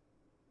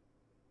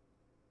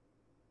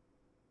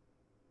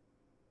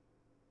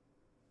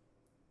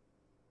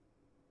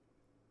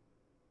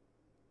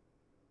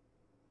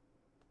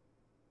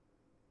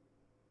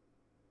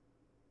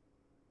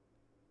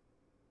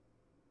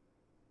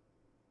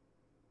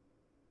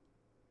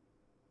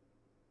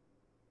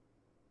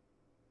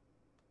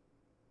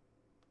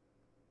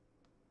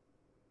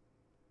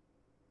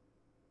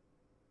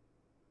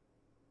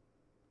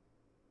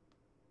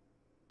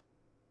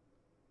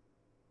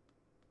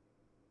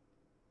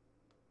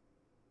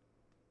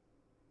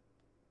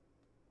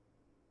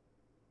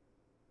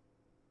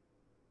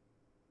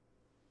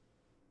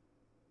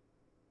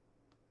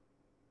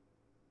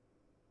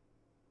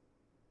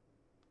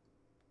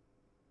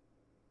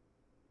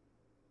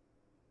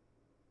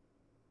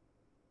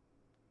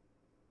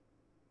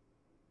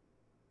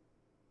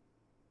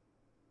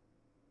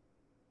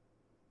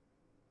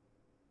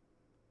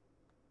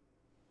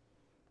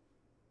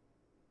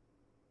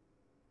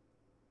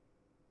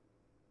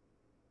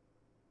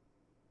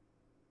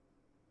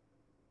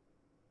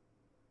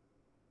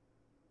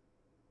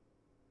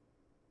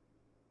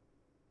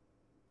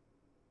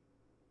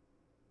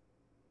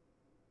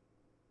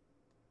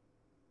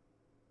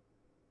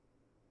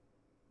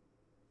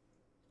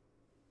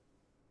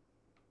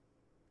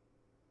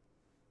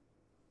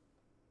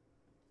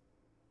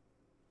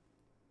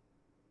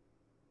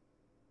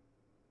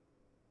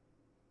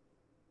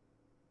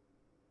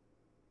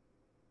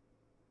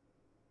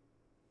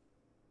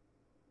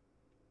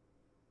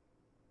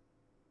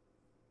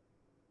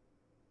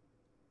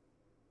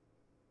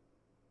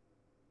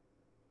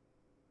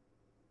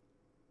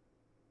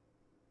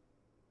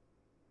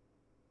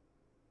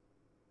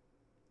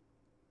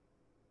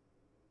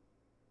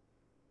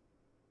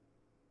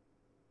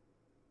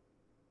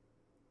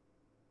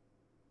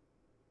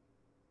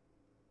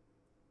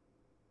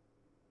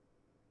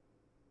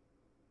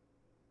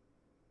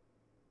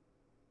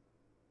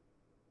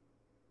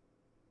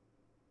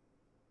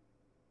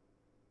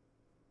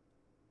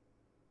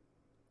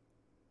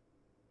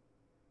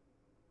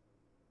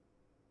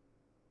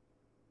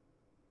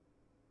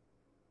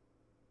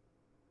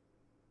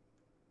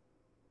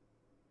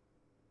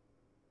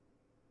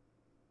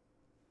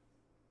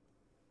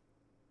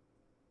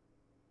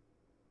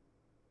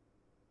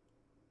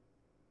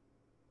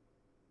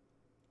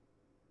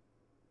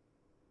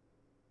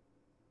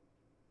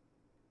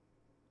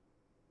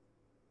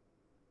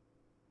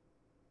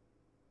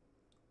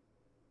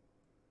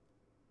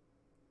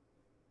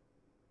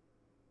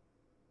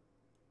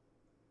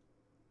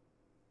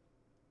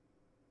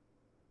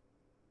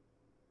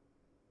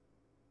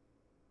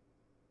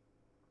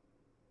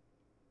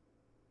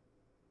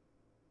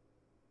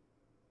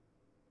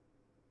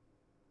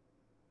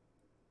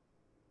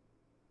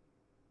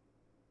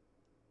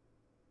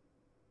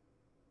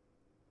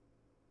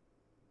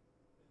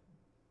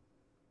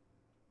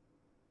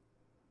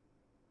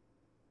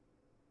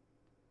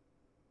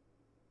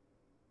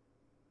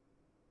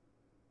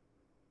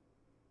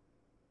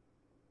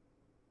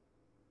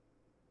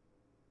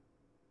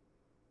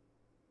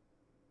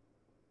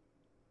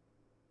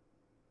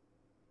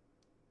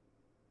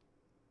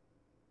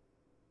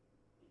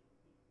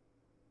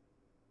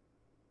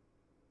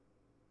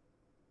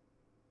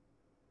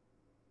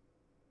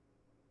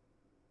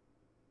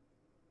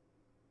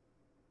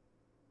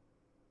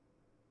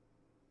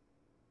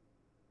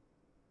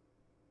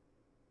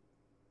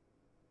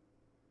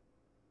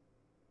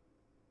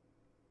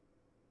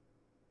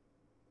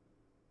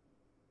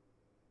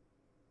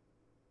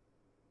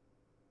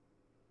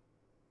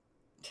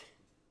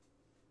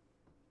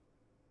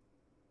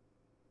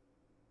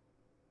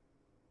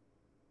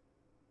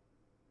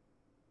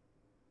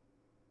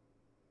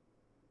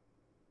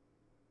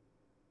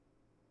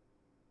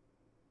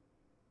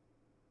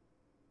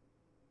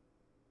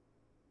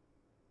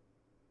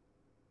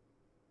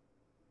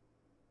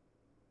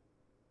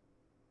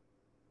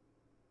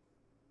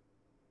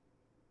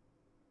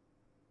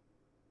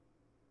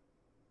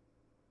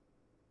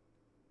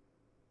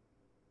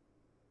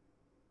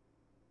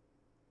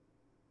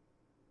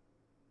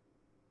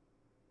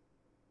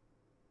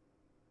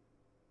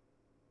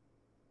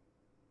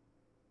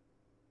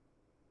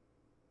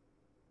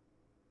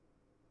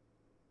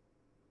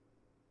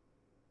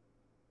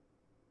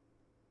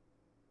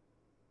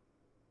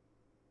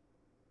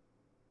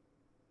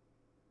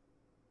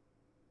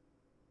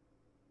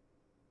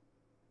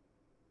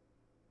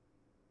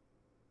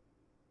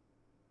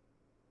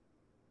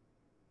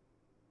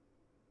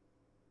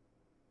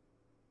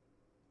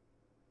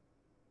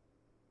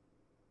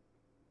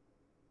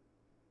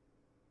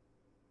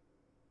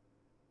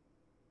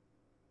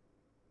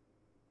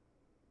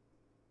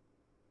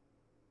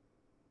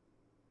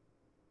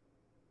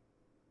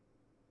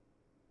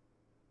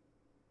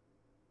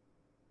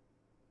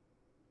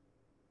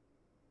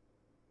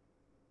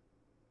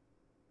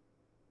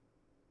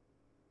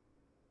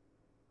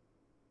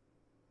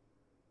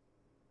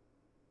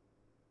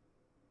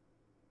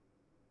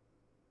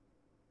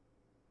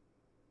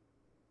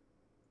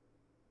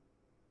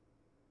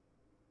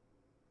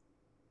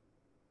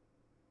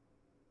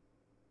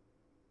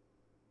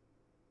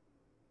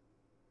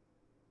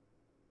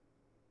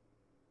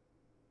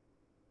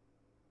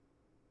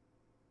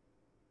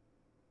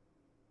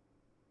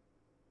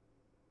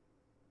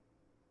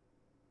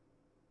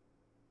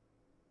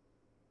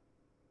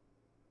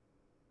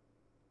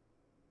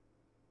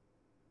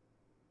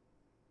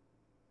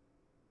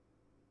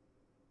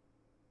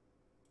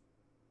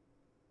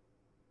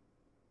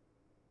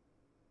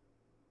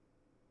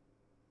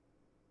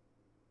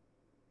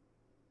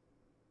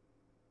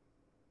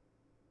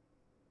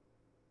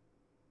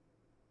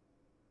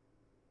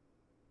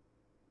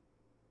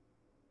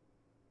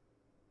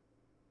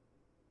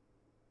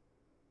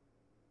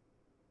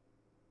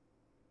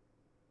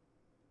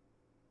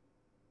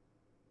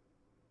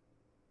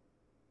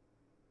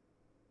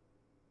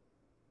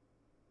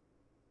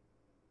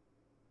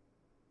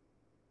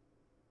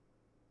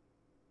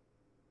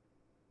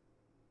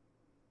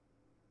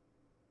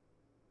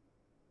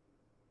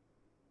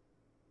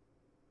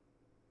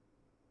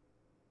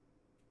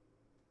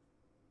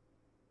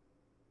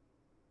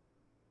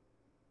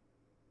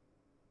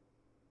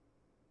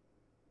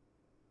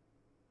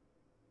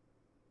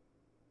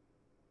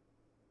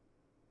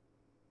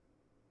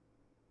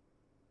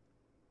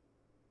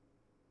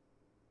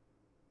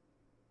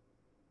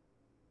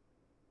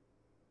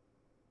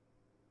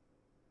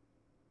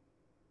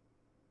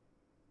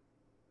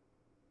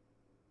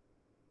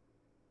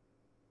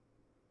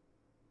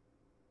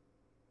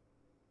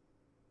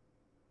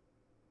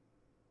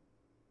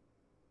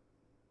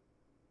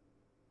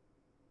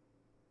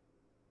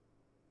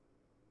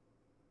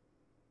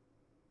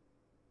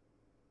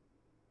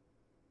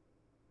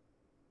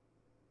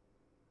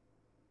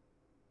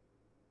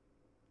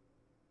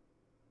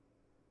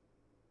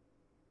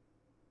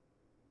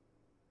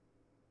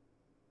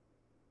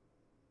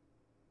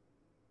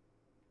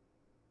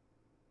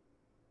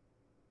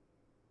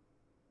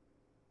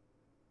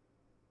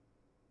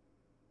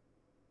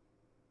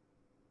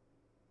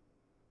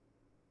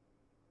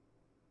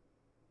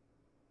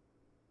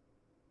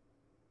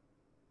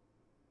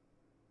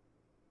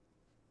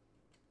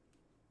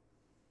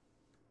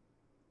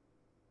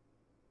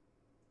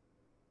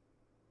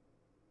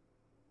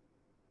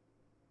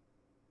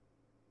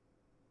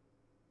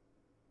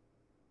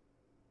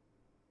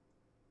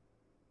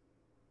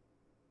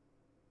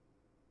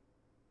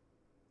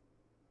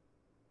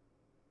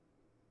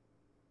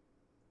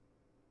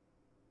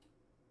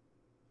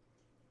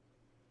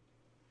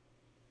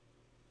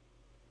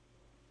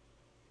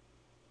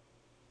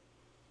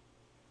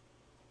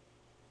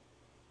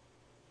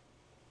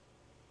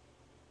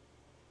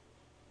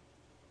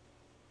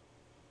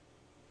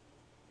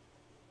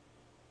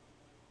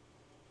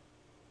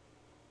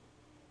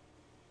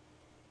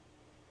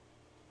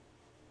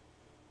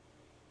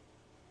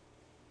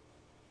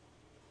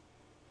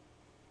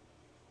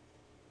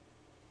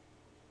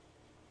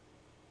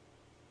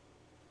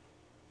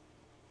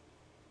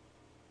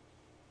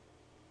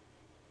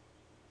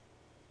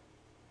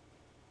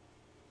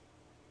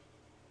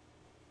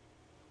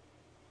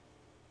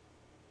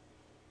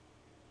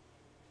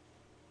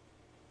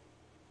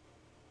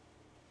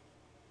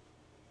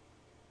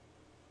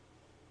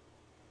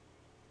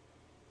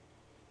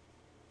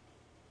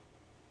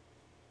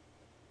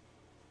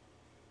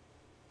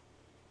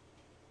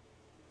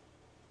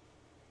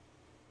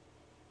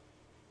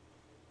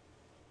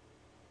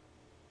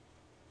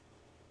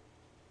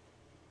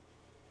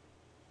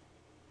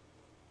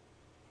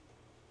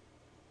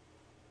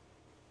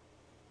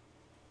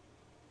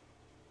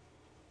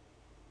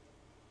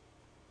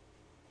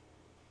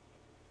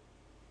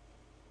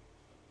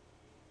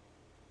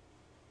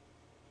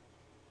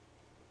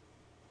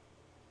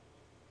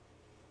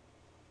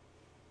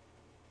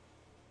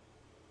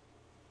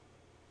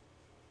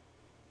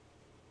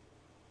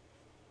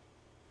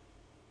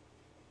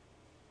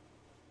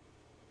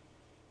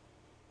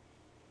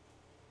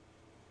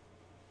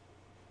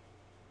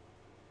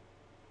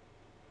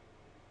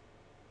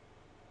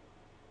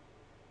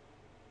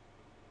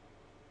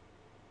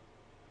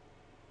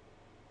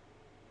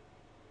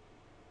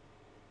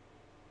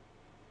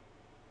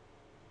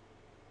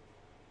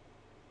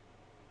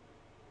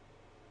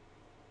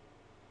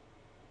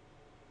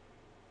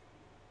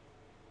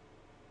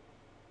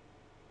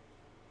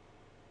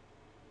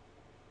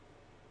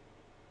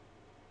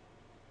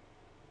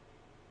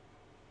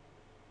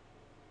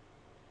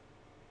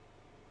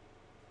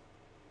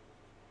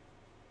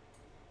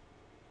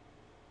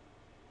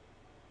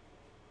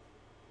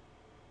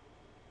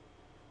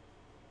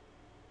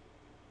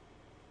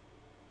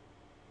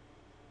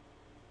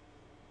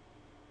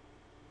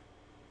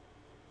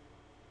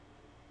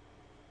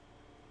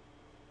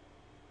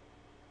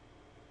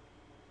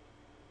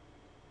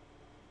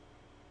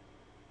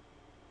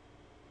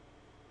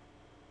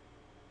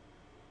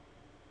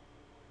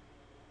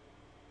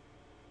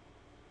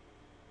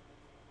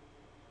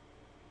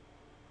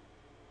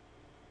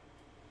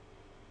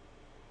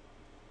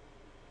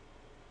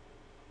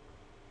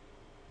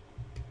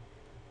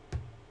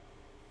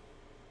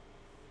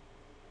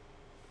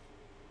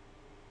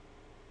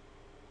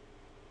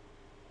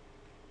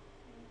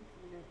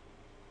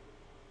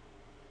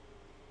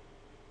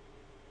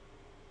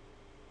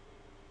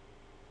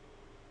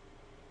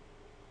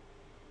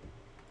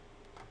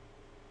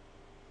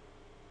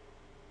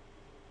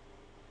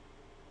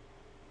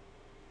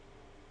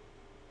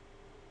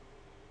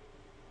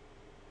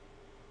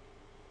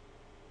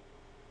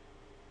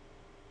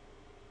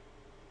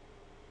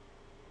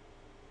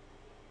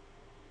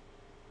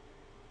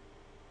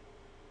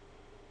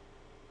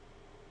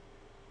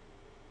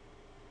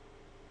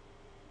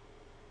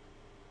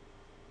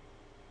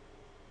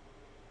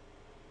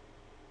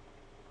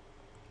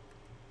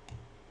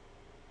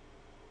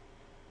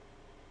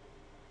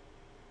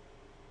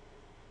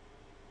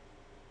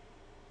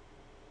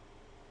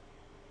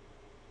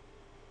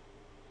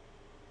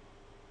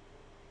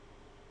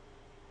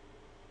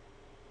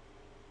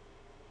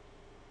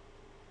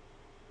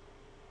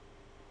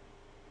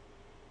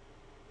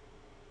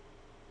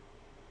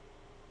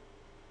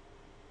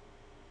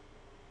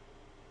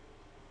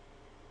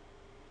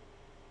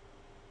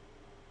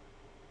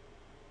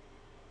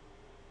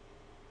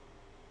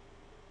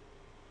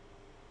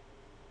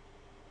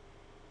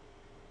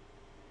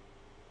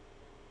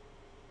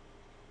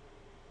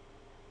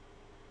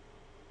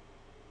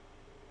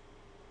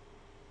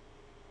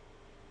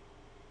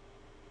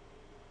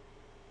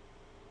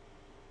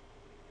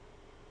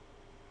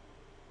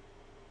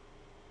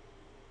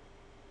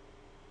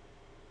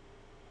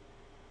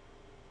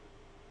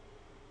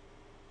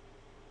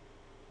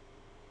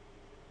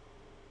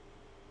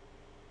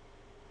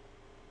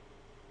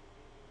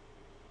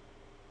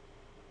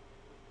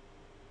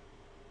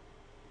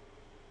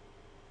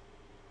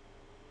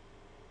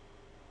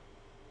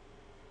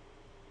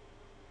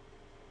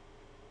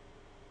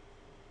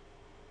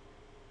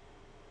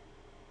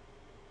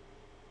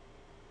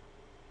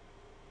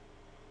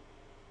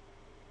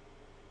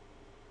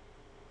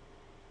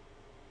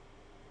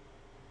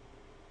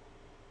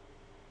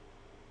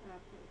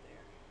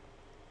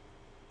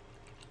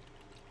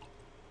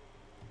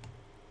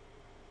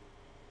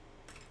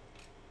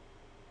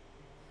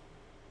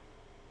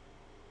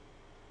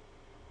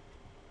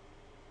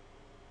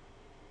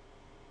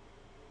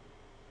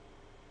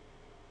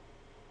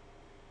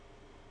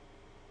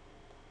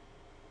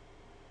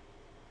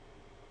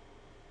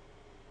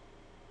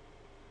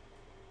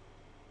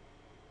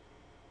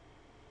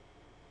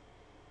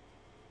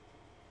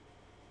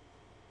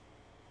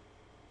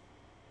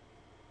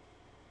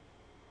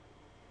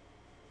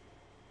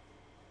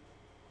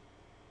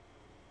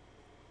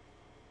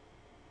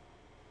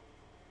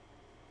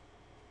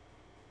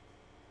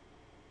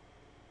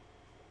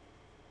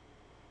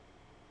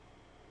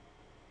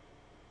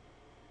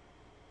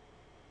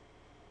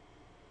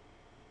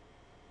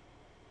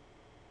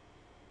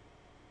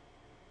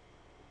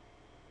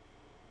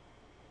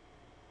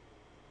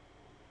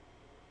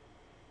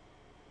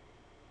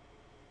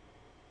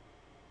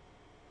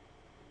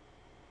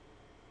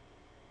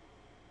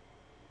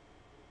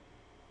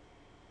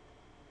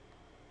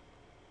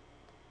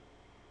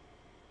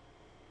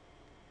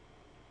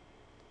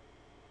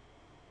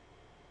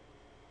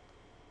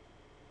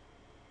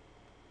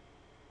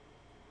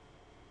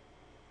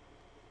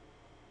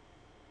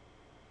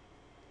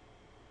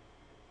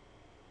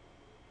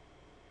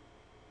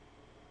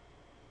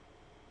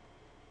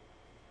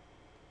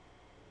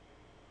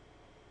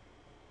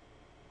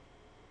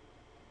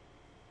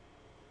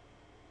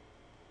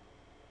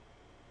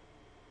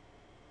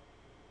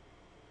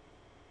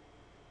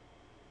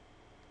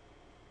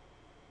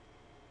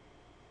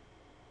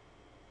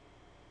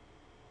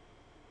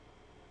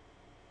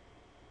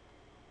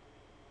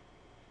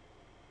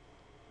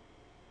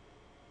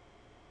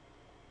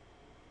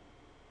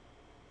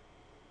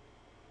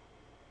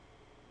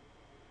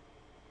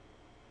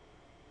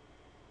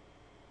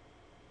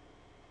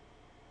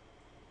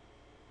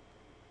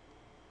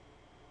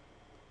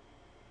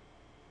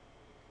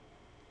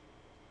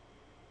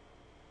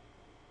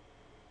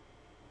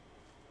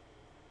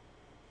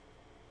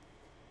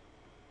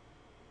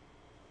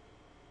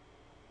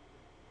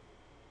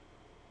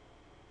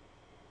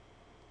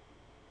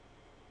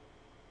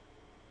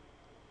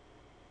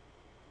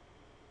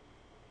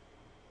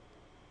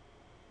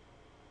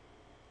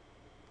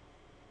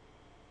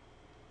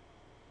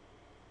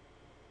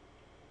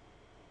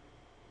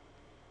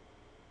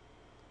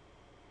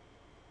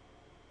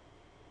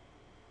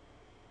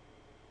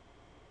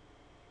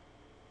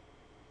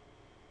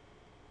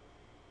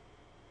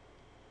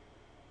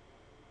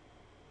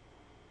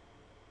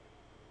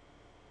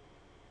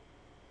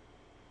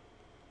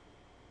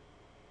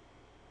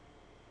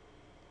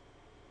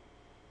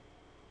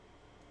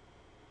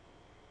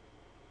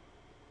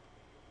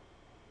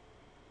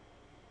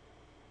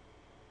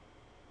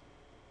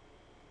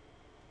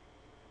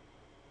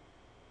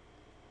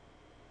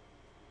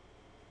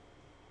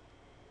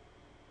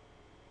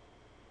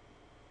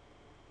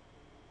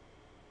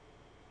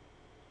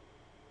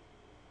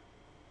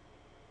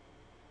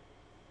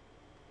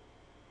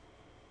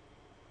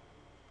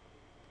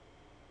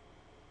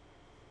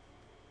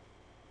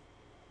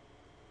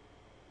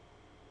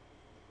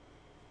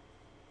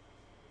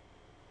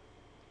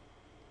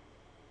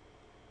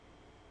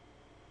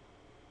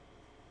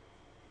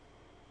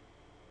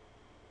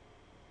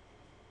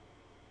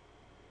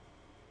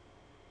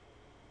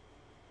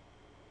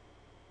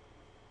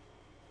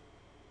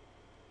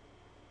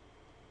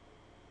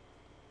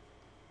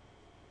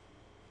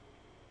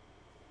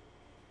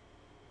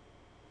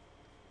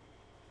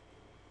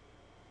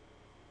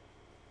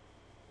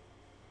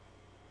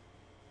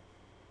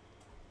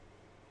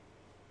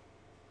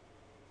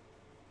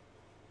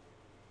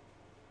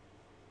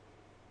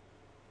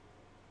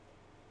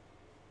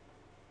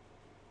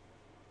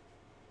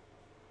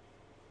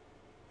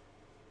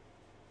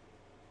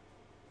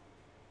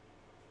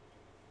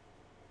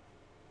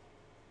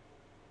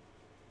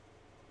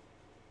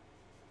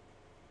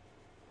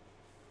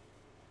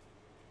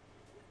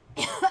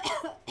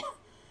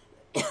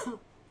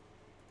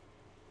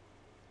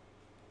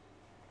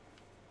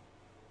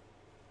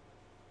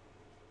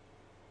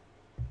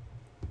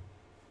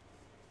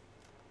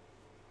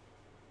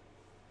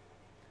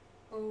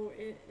 Oh,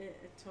 it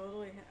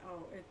totally,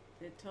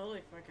 it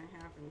totally fucking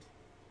happened.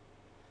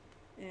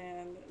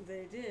 And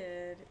they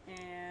did,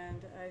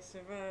 and I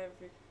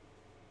survived.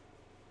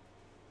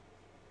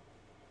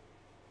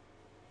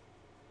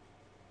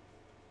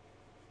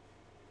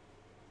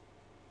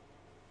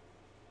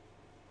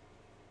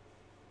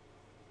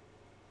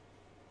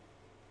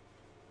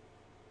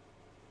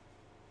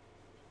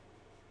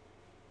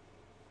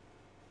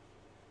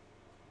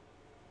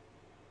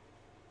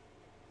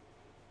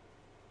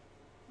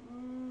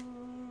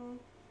 Mm,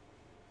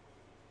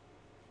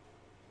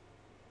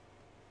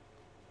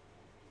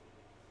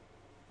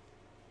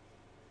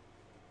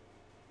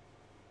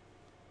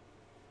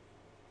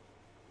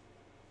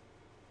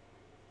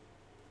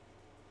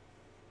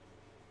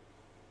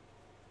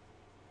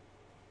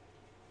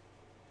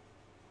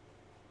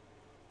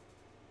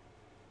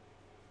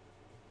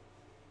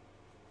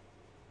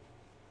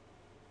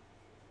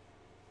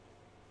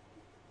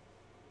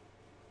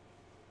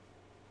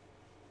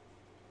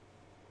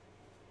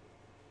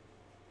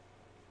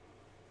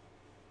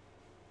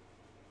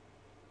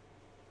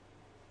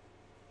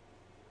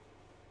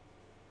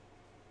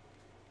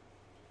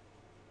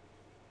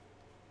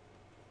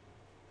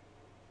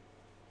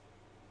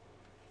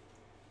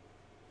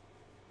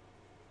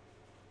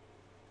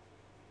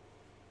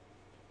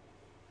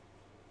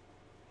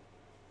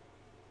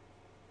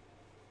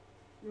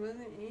 It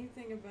wasn't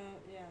anything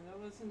about, yeah, that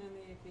wasn't in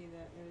the AP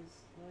that is,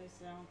 at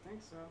least I don't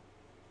think so.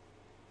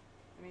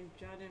 I mean,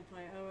 Jaw didn't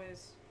play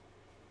always.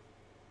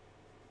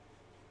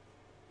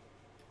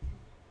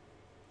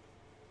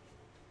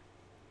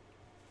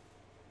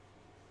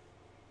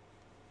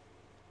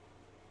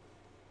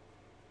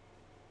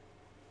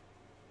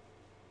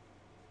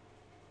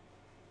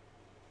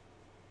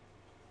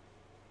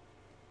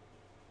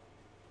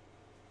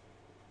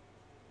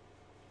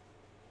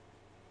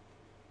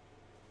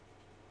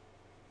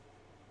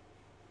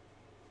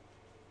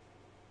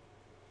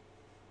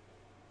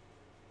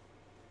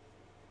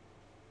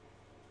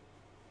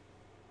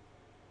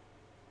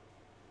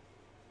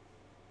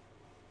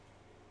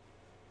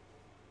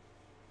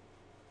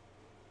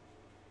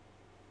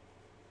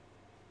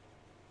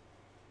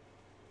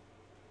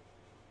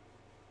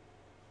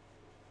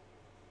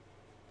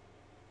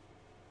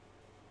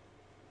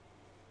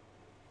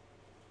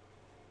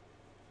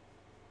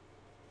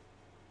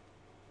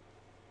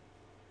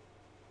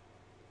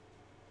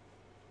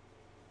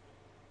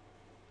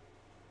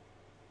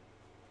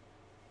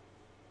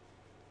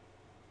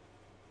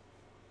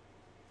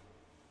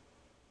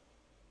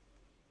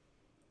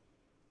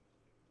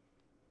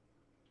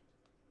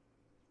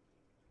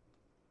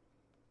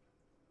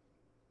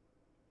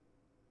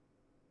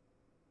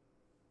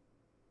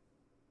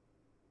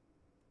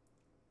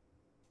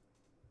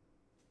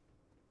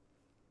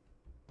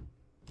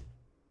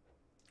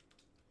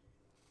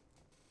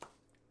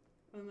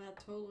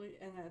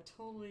 And that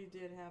totally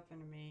did happen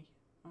to me.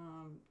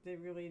 They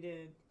really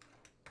did.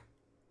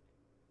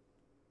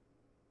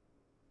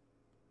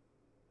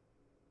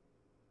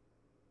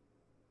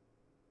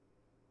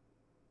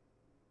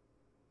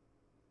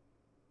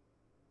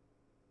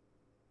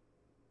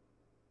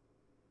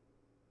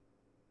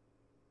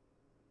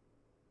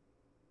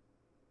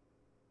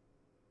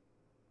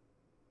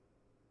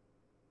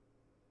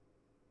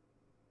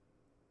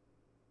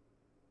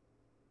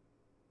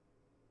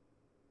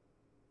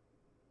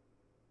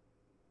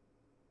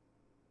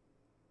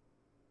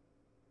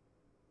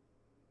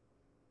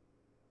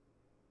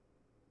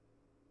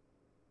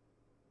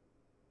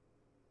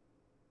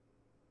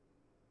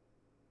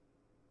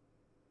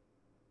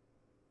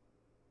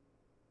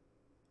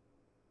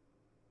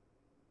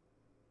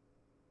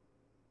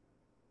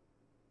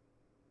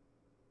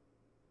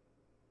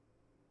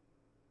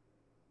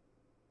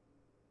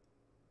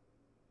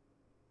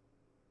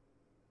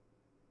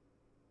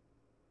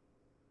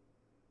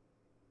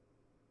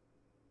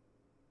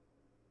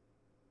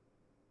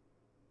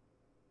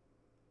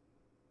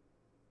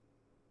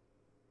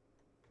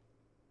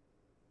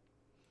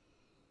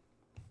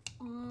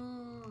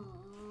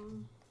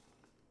 Mm.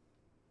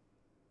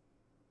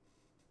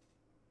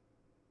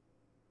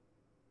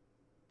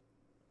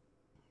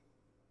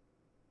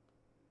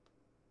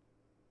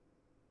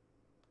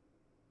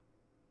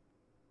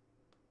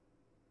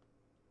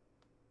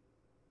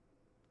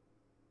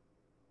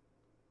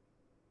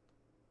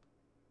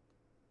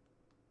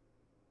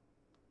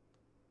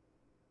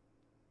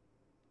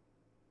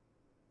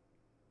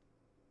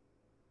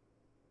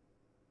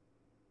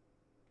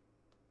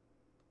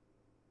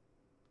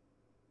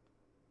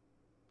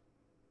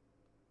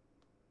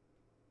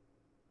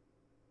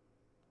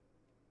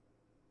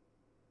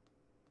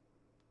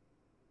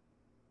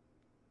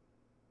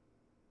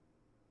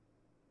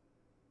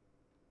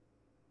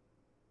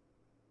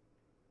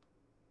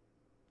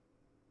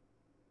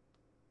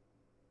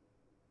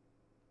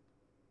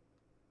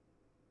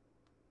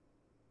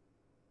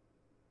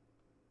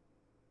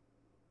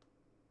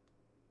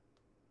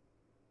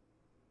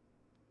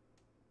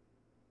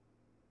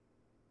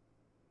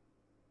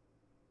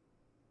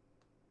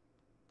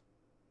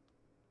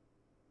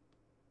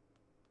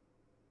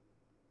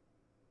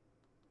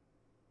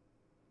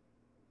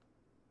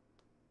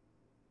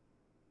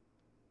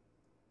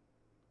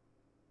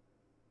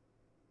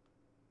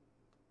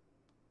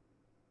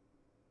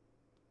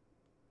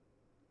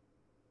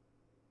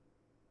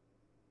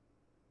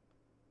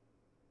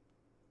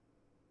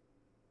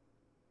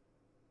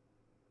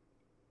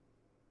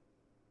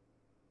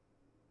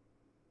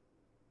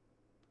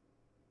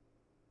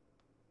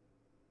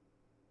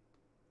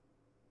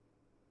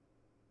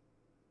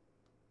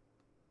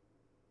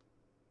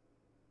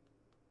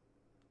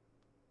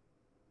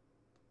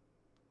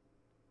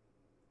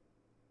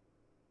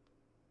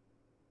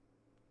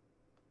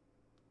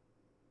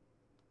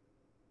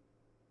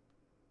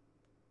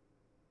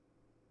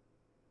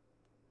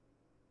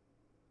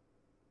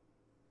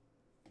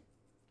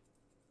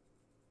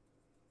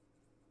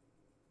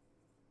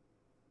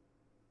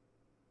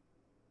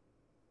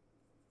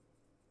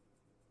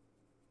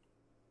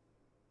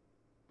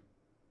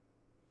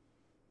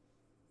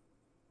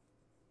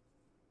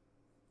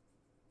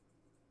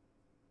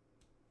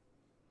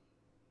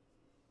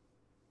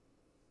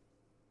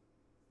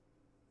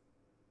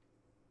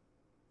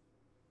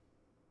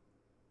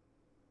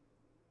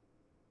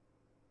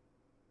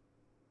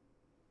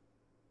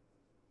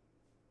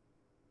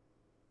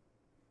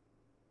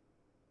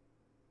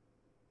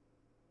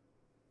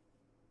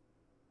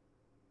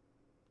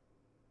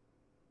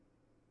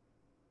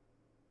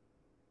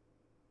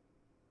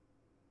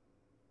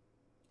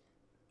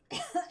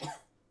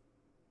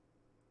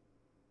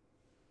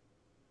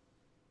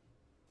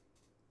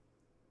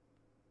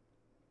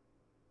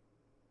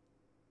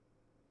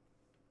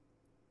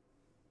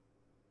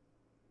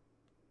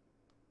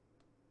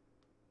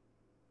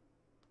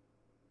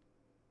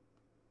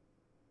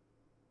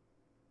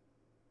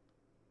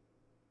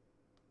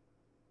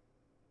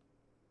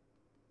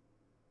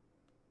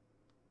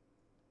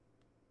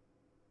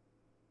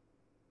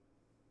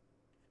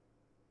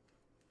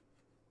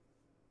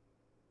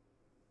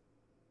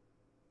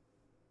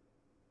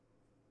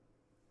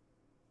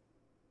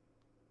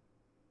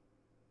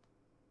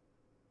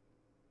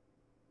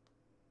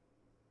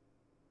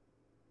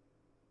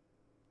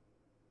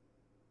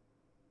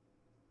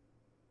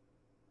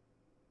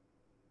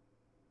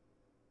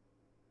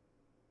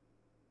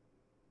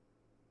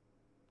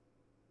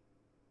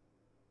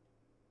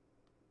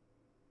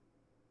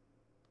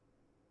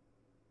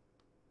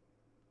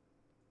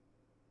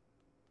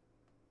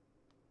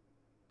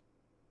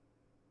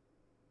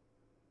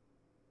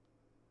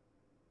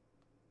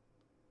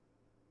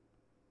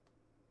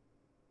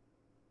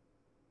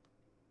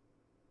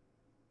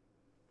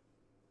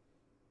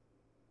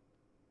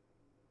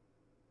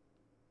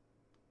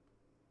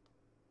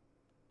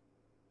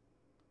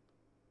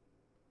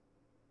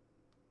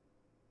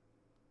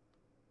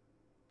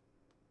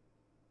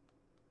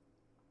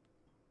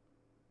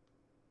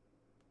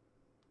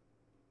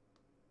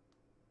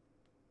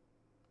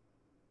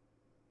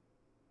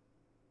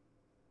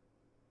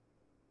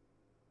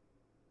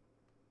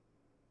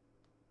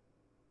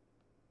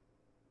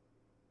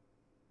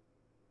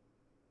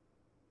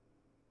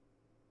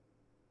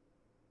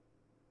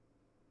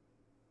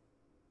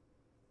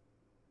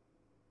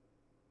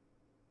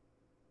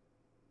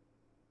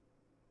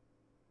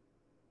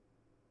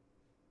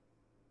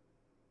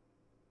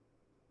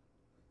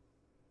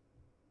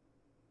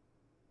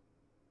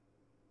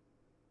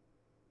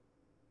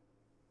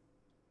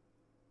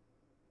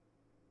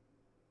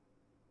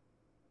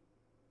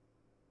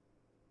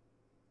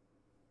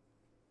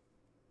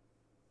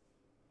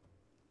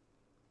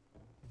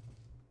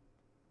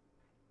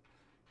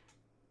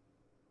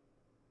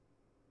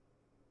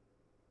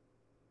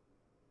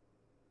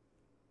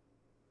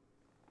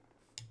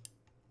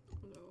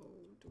 No,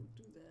 don't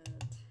do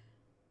that.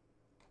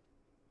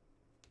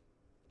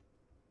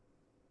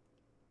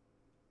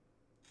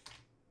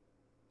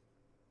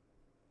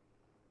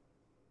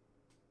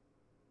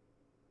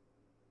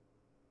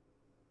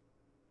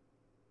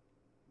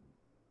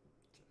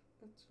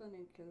 It's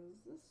funny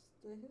because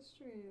the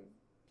history of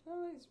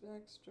Tally's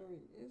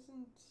backstory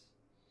isn't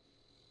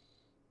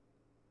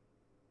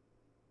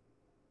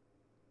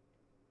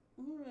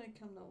really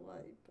come to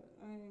light, but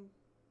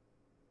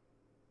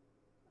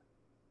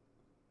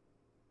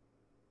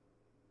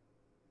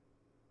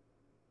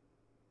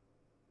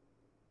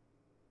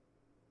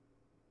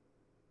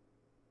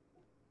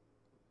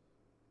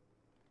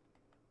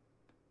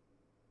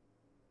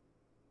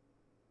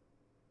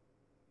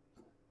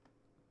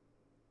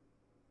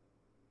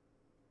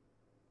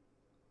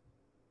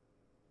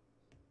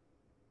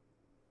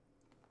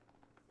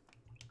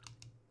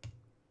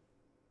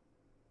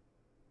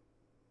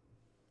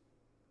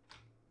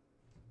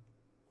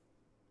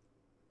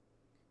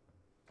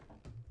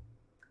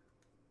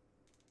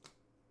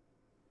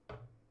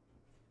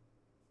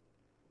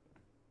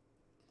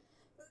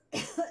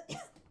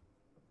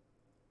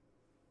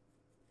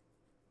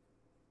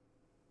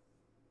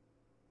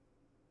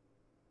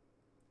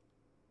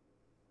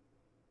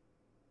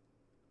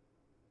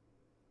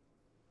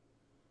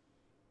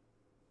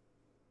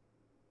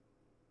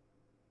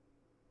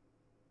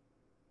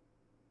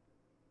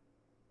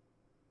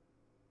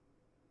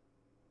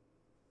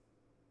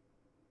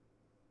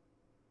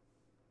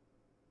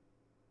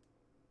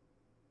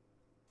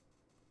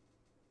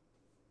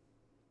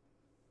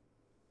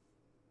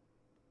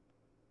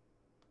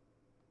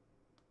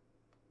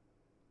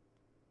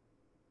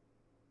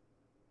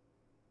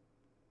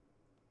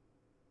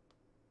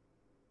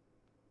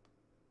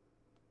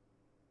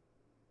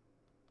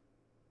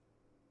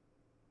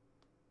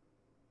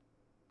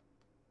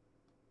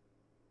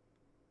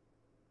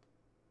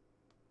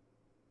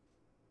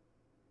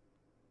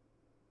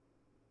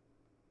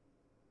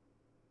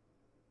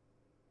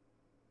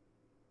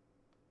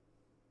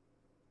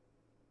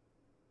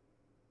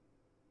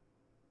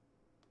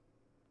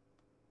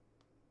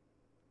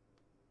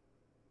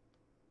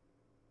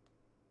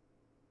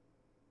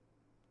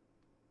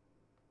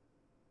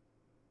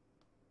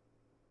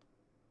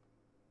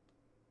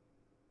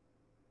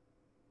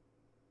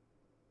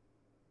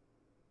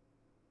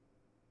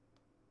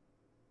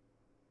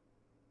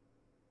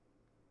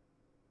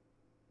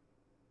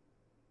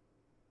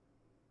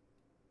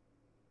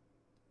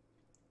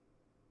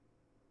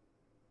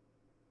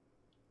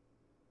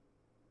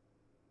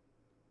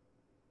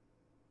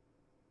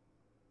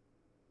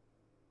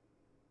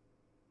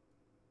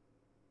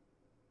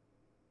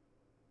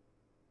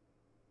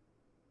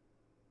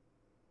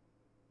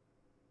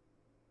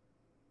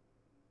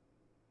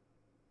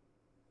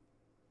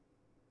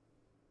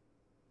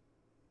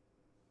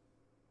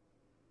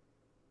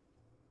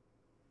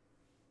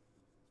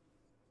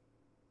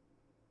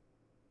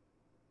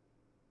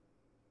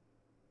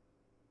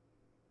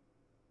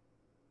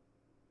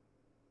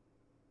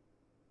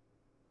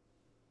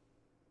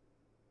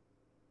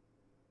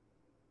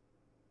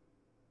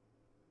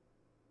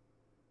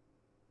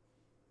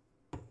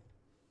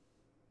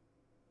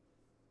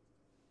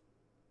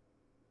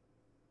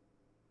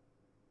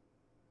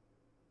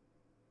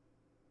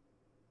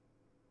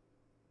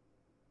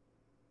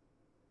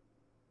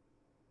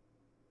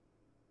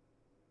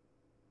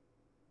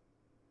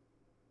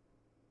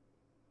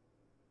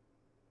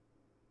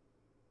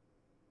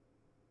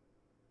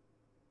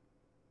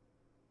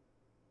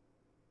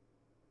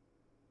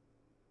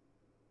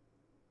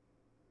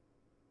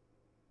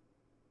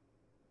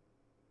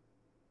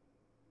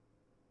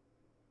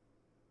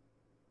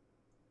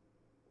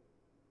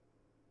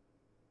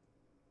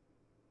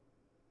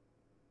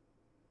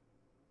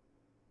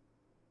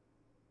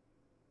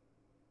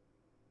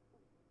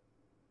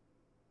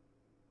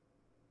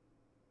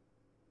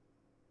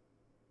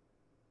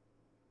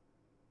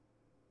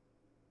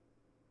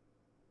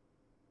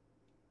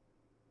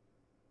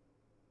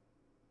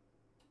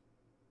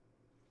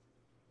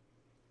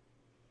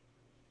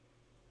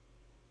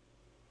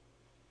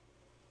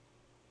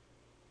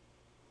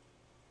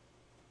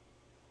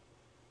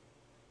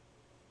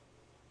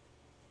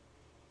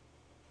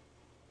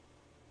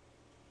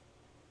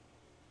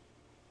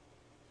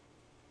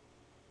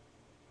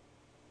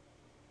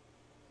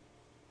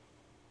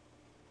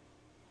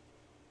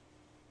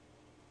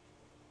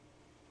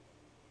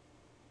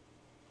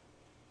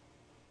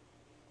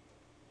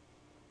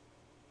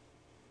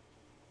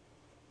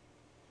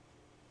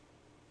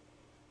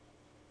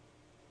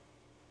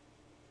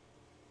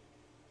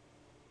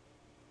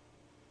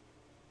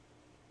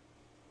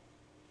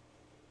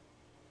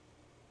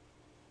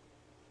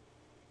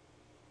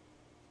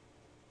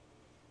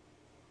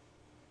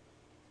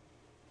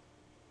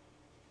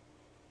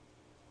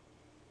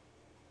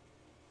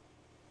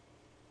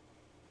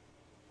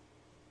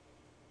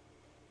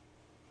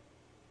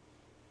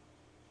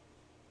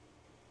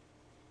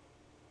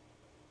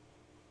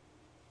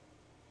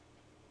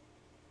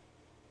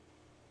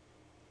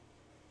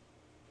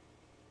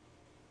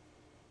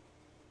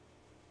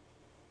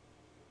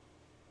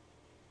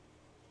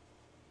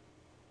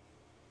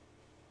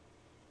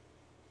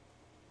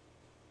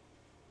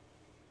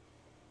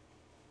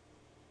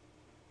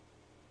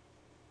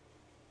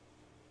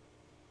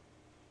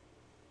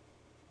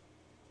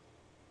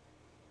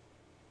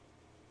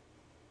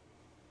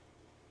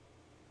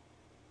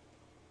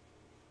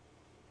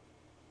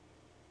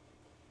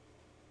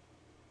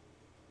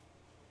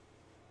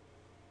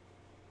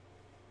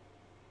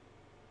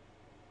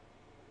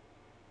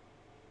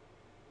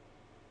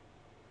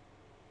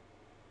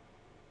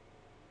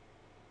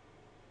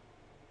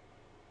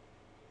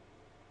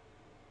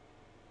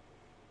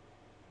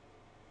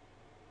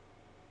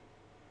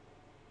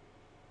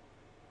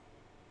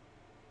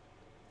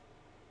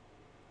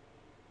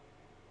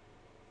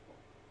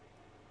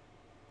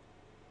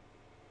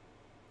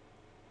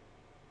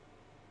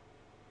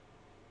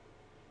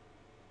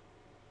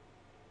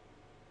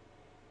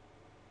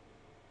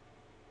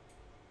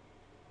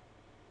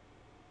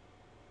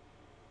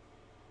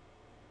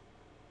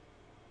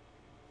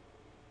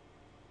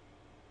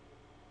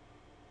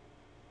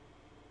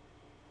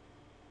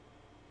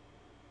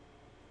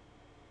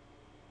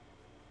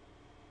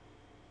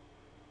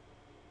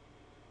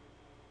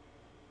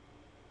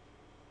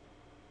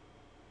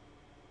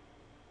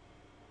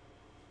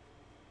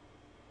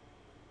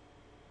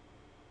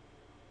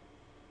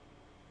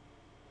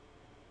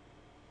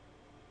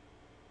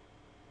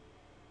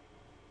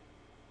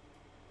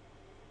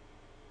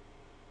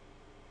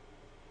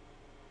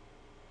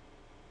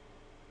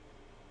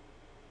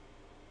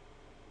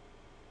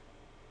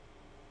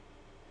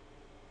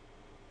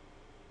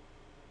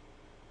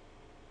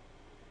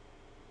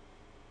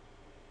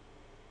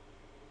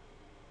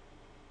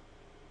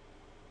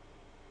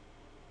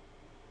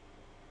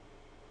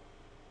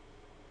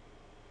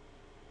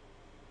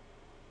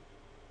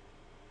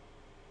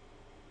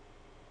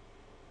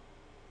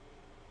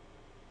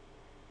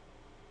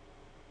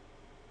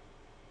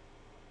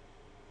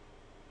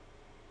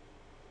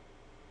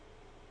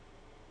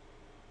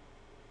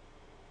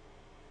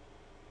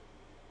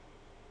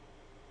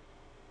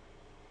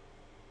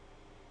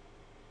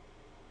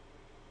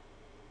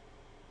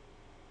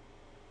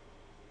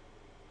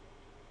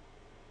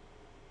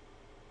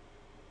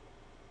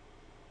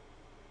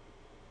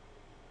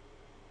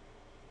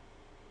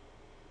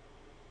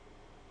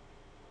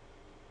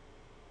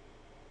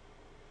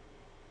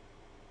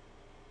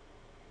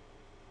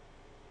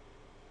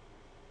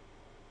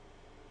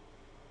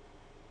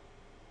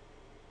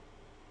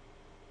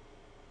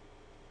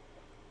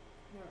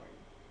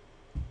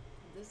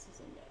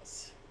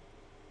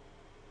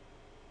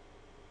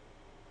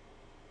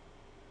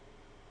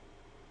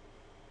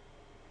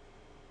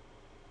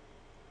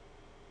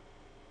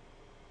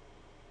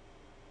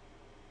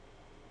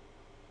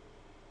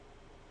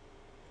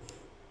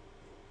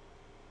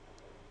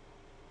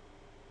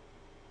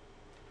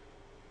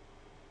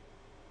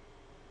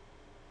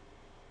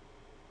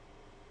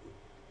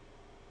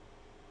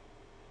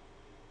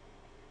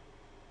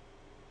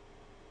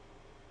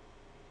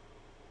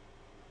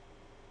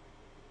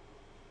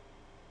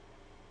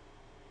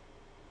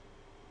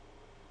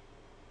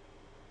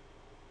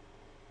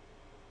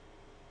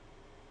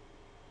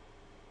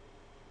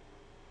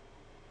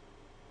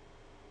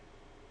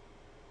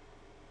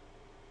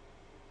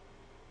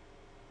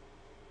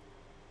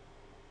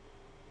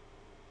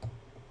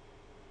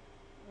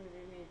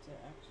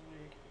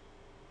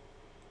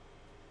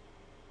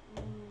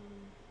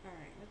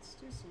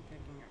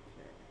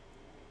Okay.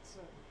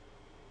 So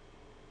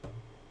I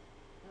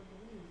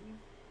believe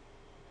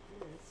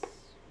this is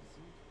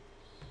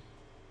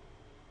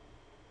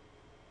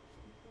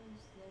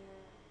goes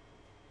there.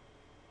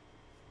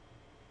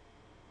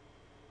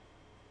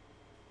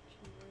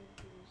 Druid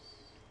goes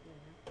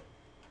there.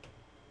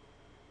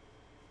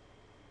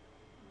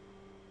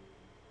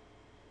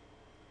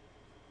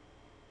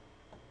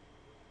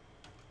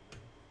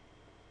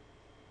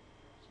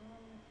 So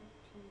I'll make a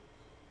pink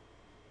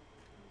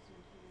goes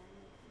in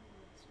here.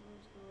 Let's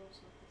rose goes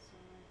off the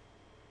side.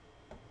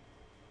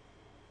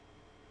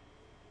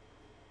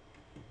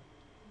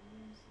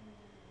 This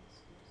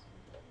goes in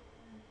here.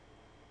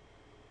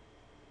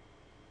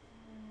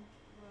 And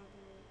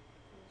leather goes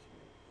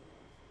right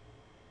there.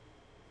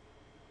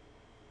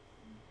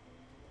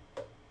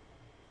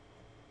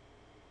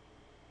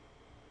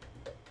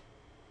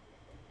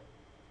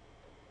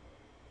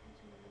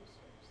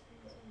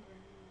 Things on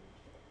ground.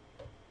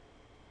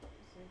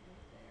 So they go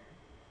there.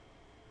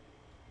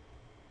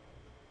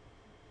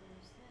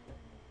 Goes there. That goes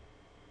here.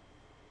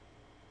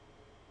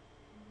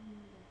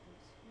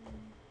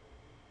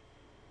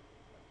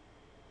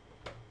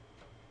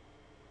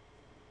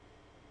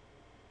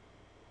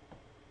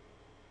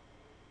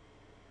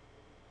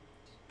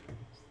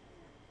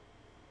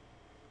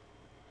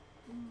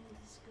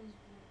 This goes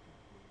back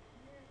up in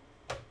here.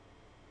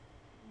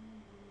 And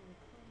I'm going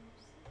to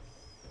close this.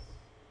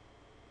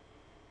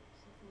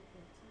 So I think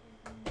that's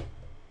everything.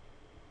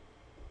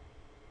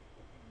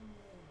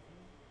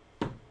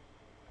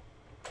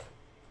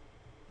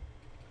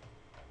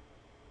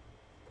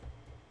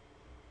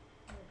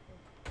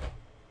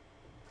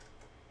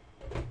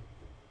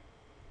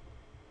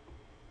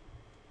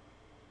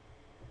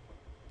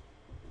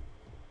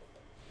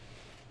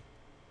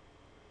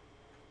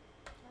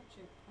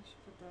 Actually, I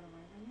should put that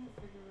away. I need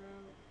to figure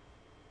out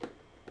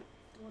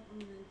what I'm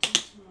going to do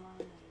tomorrow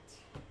night.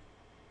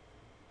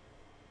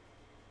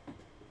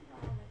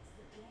 Oh, that's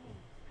the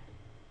game.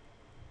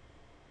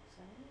 So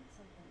I need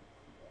something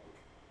quick.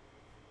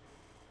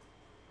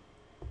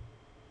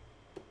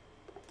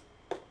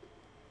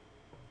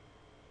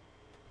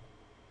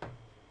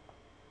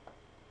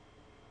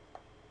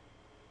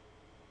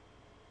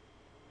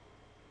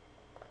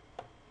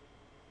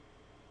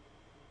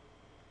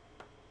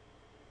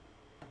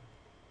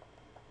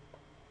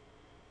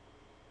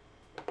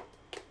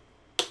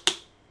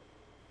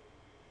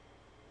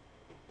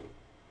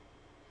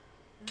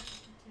 That I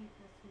should take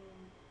with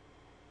me.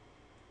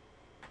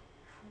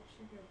 That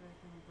should go back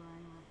in the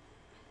brine one.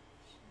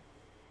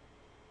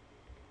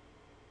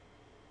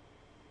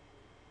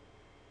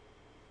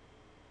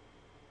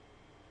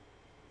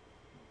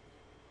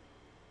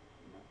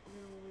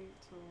 No, we'll wait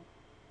till.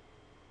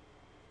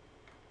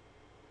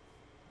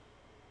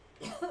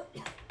 I'll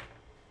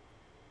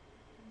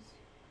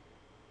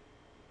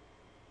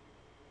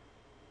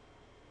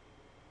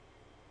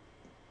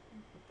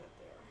put that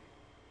there.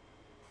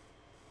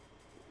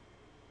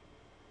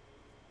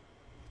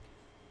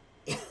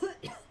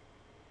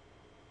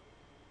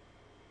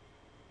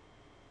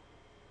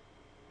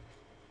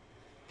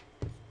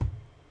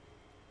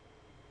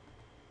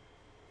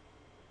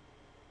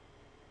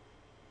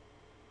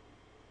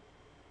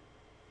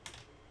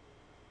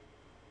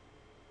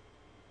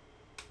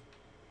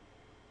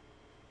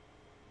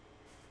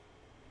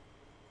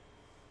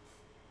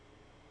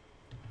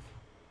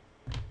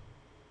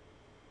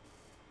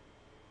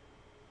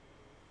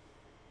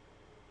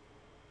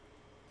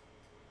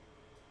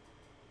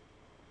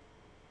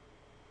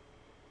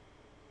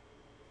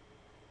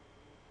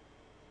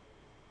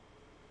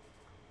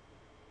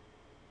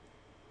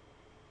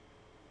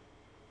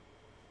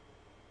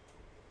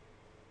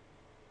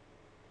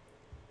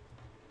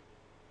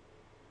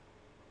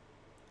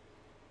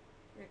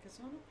 Yeah, because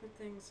I want to put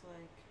things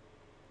like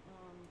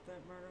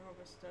that murder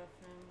hobo stuff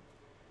in.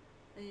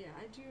 And yeah,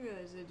 I do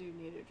realize I do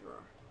need a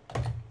drawer.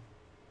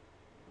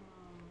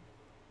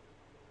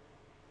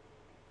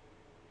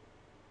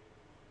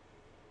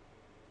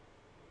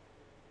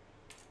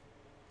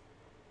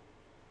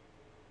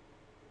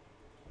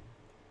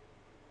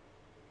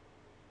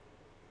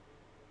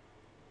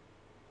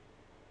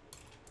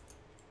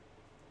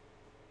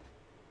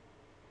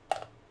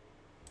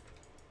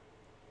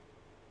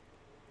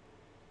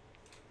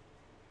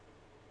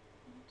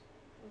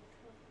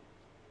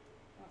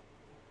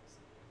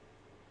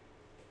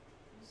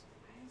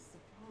 Why is the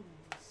problem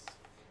with this?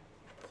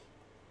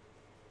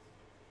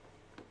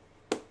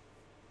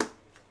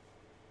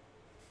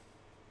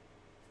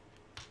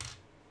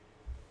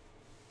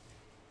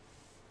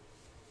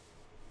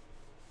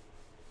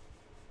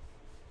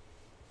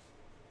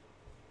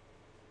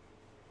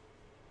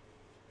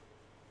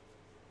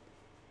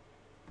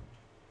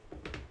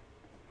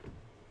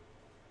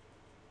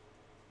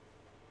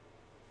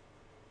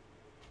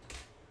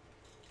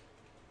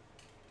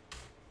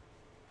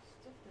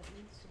 Stuff that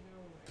needs to go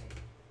away.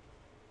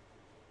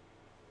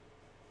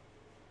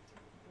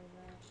 Typical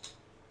that.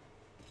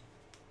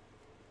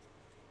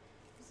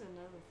 This is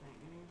another thing.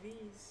 I mean,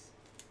 these,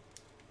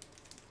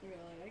 I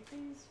really like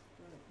these,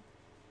 but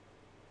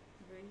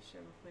they should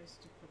have a place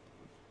to put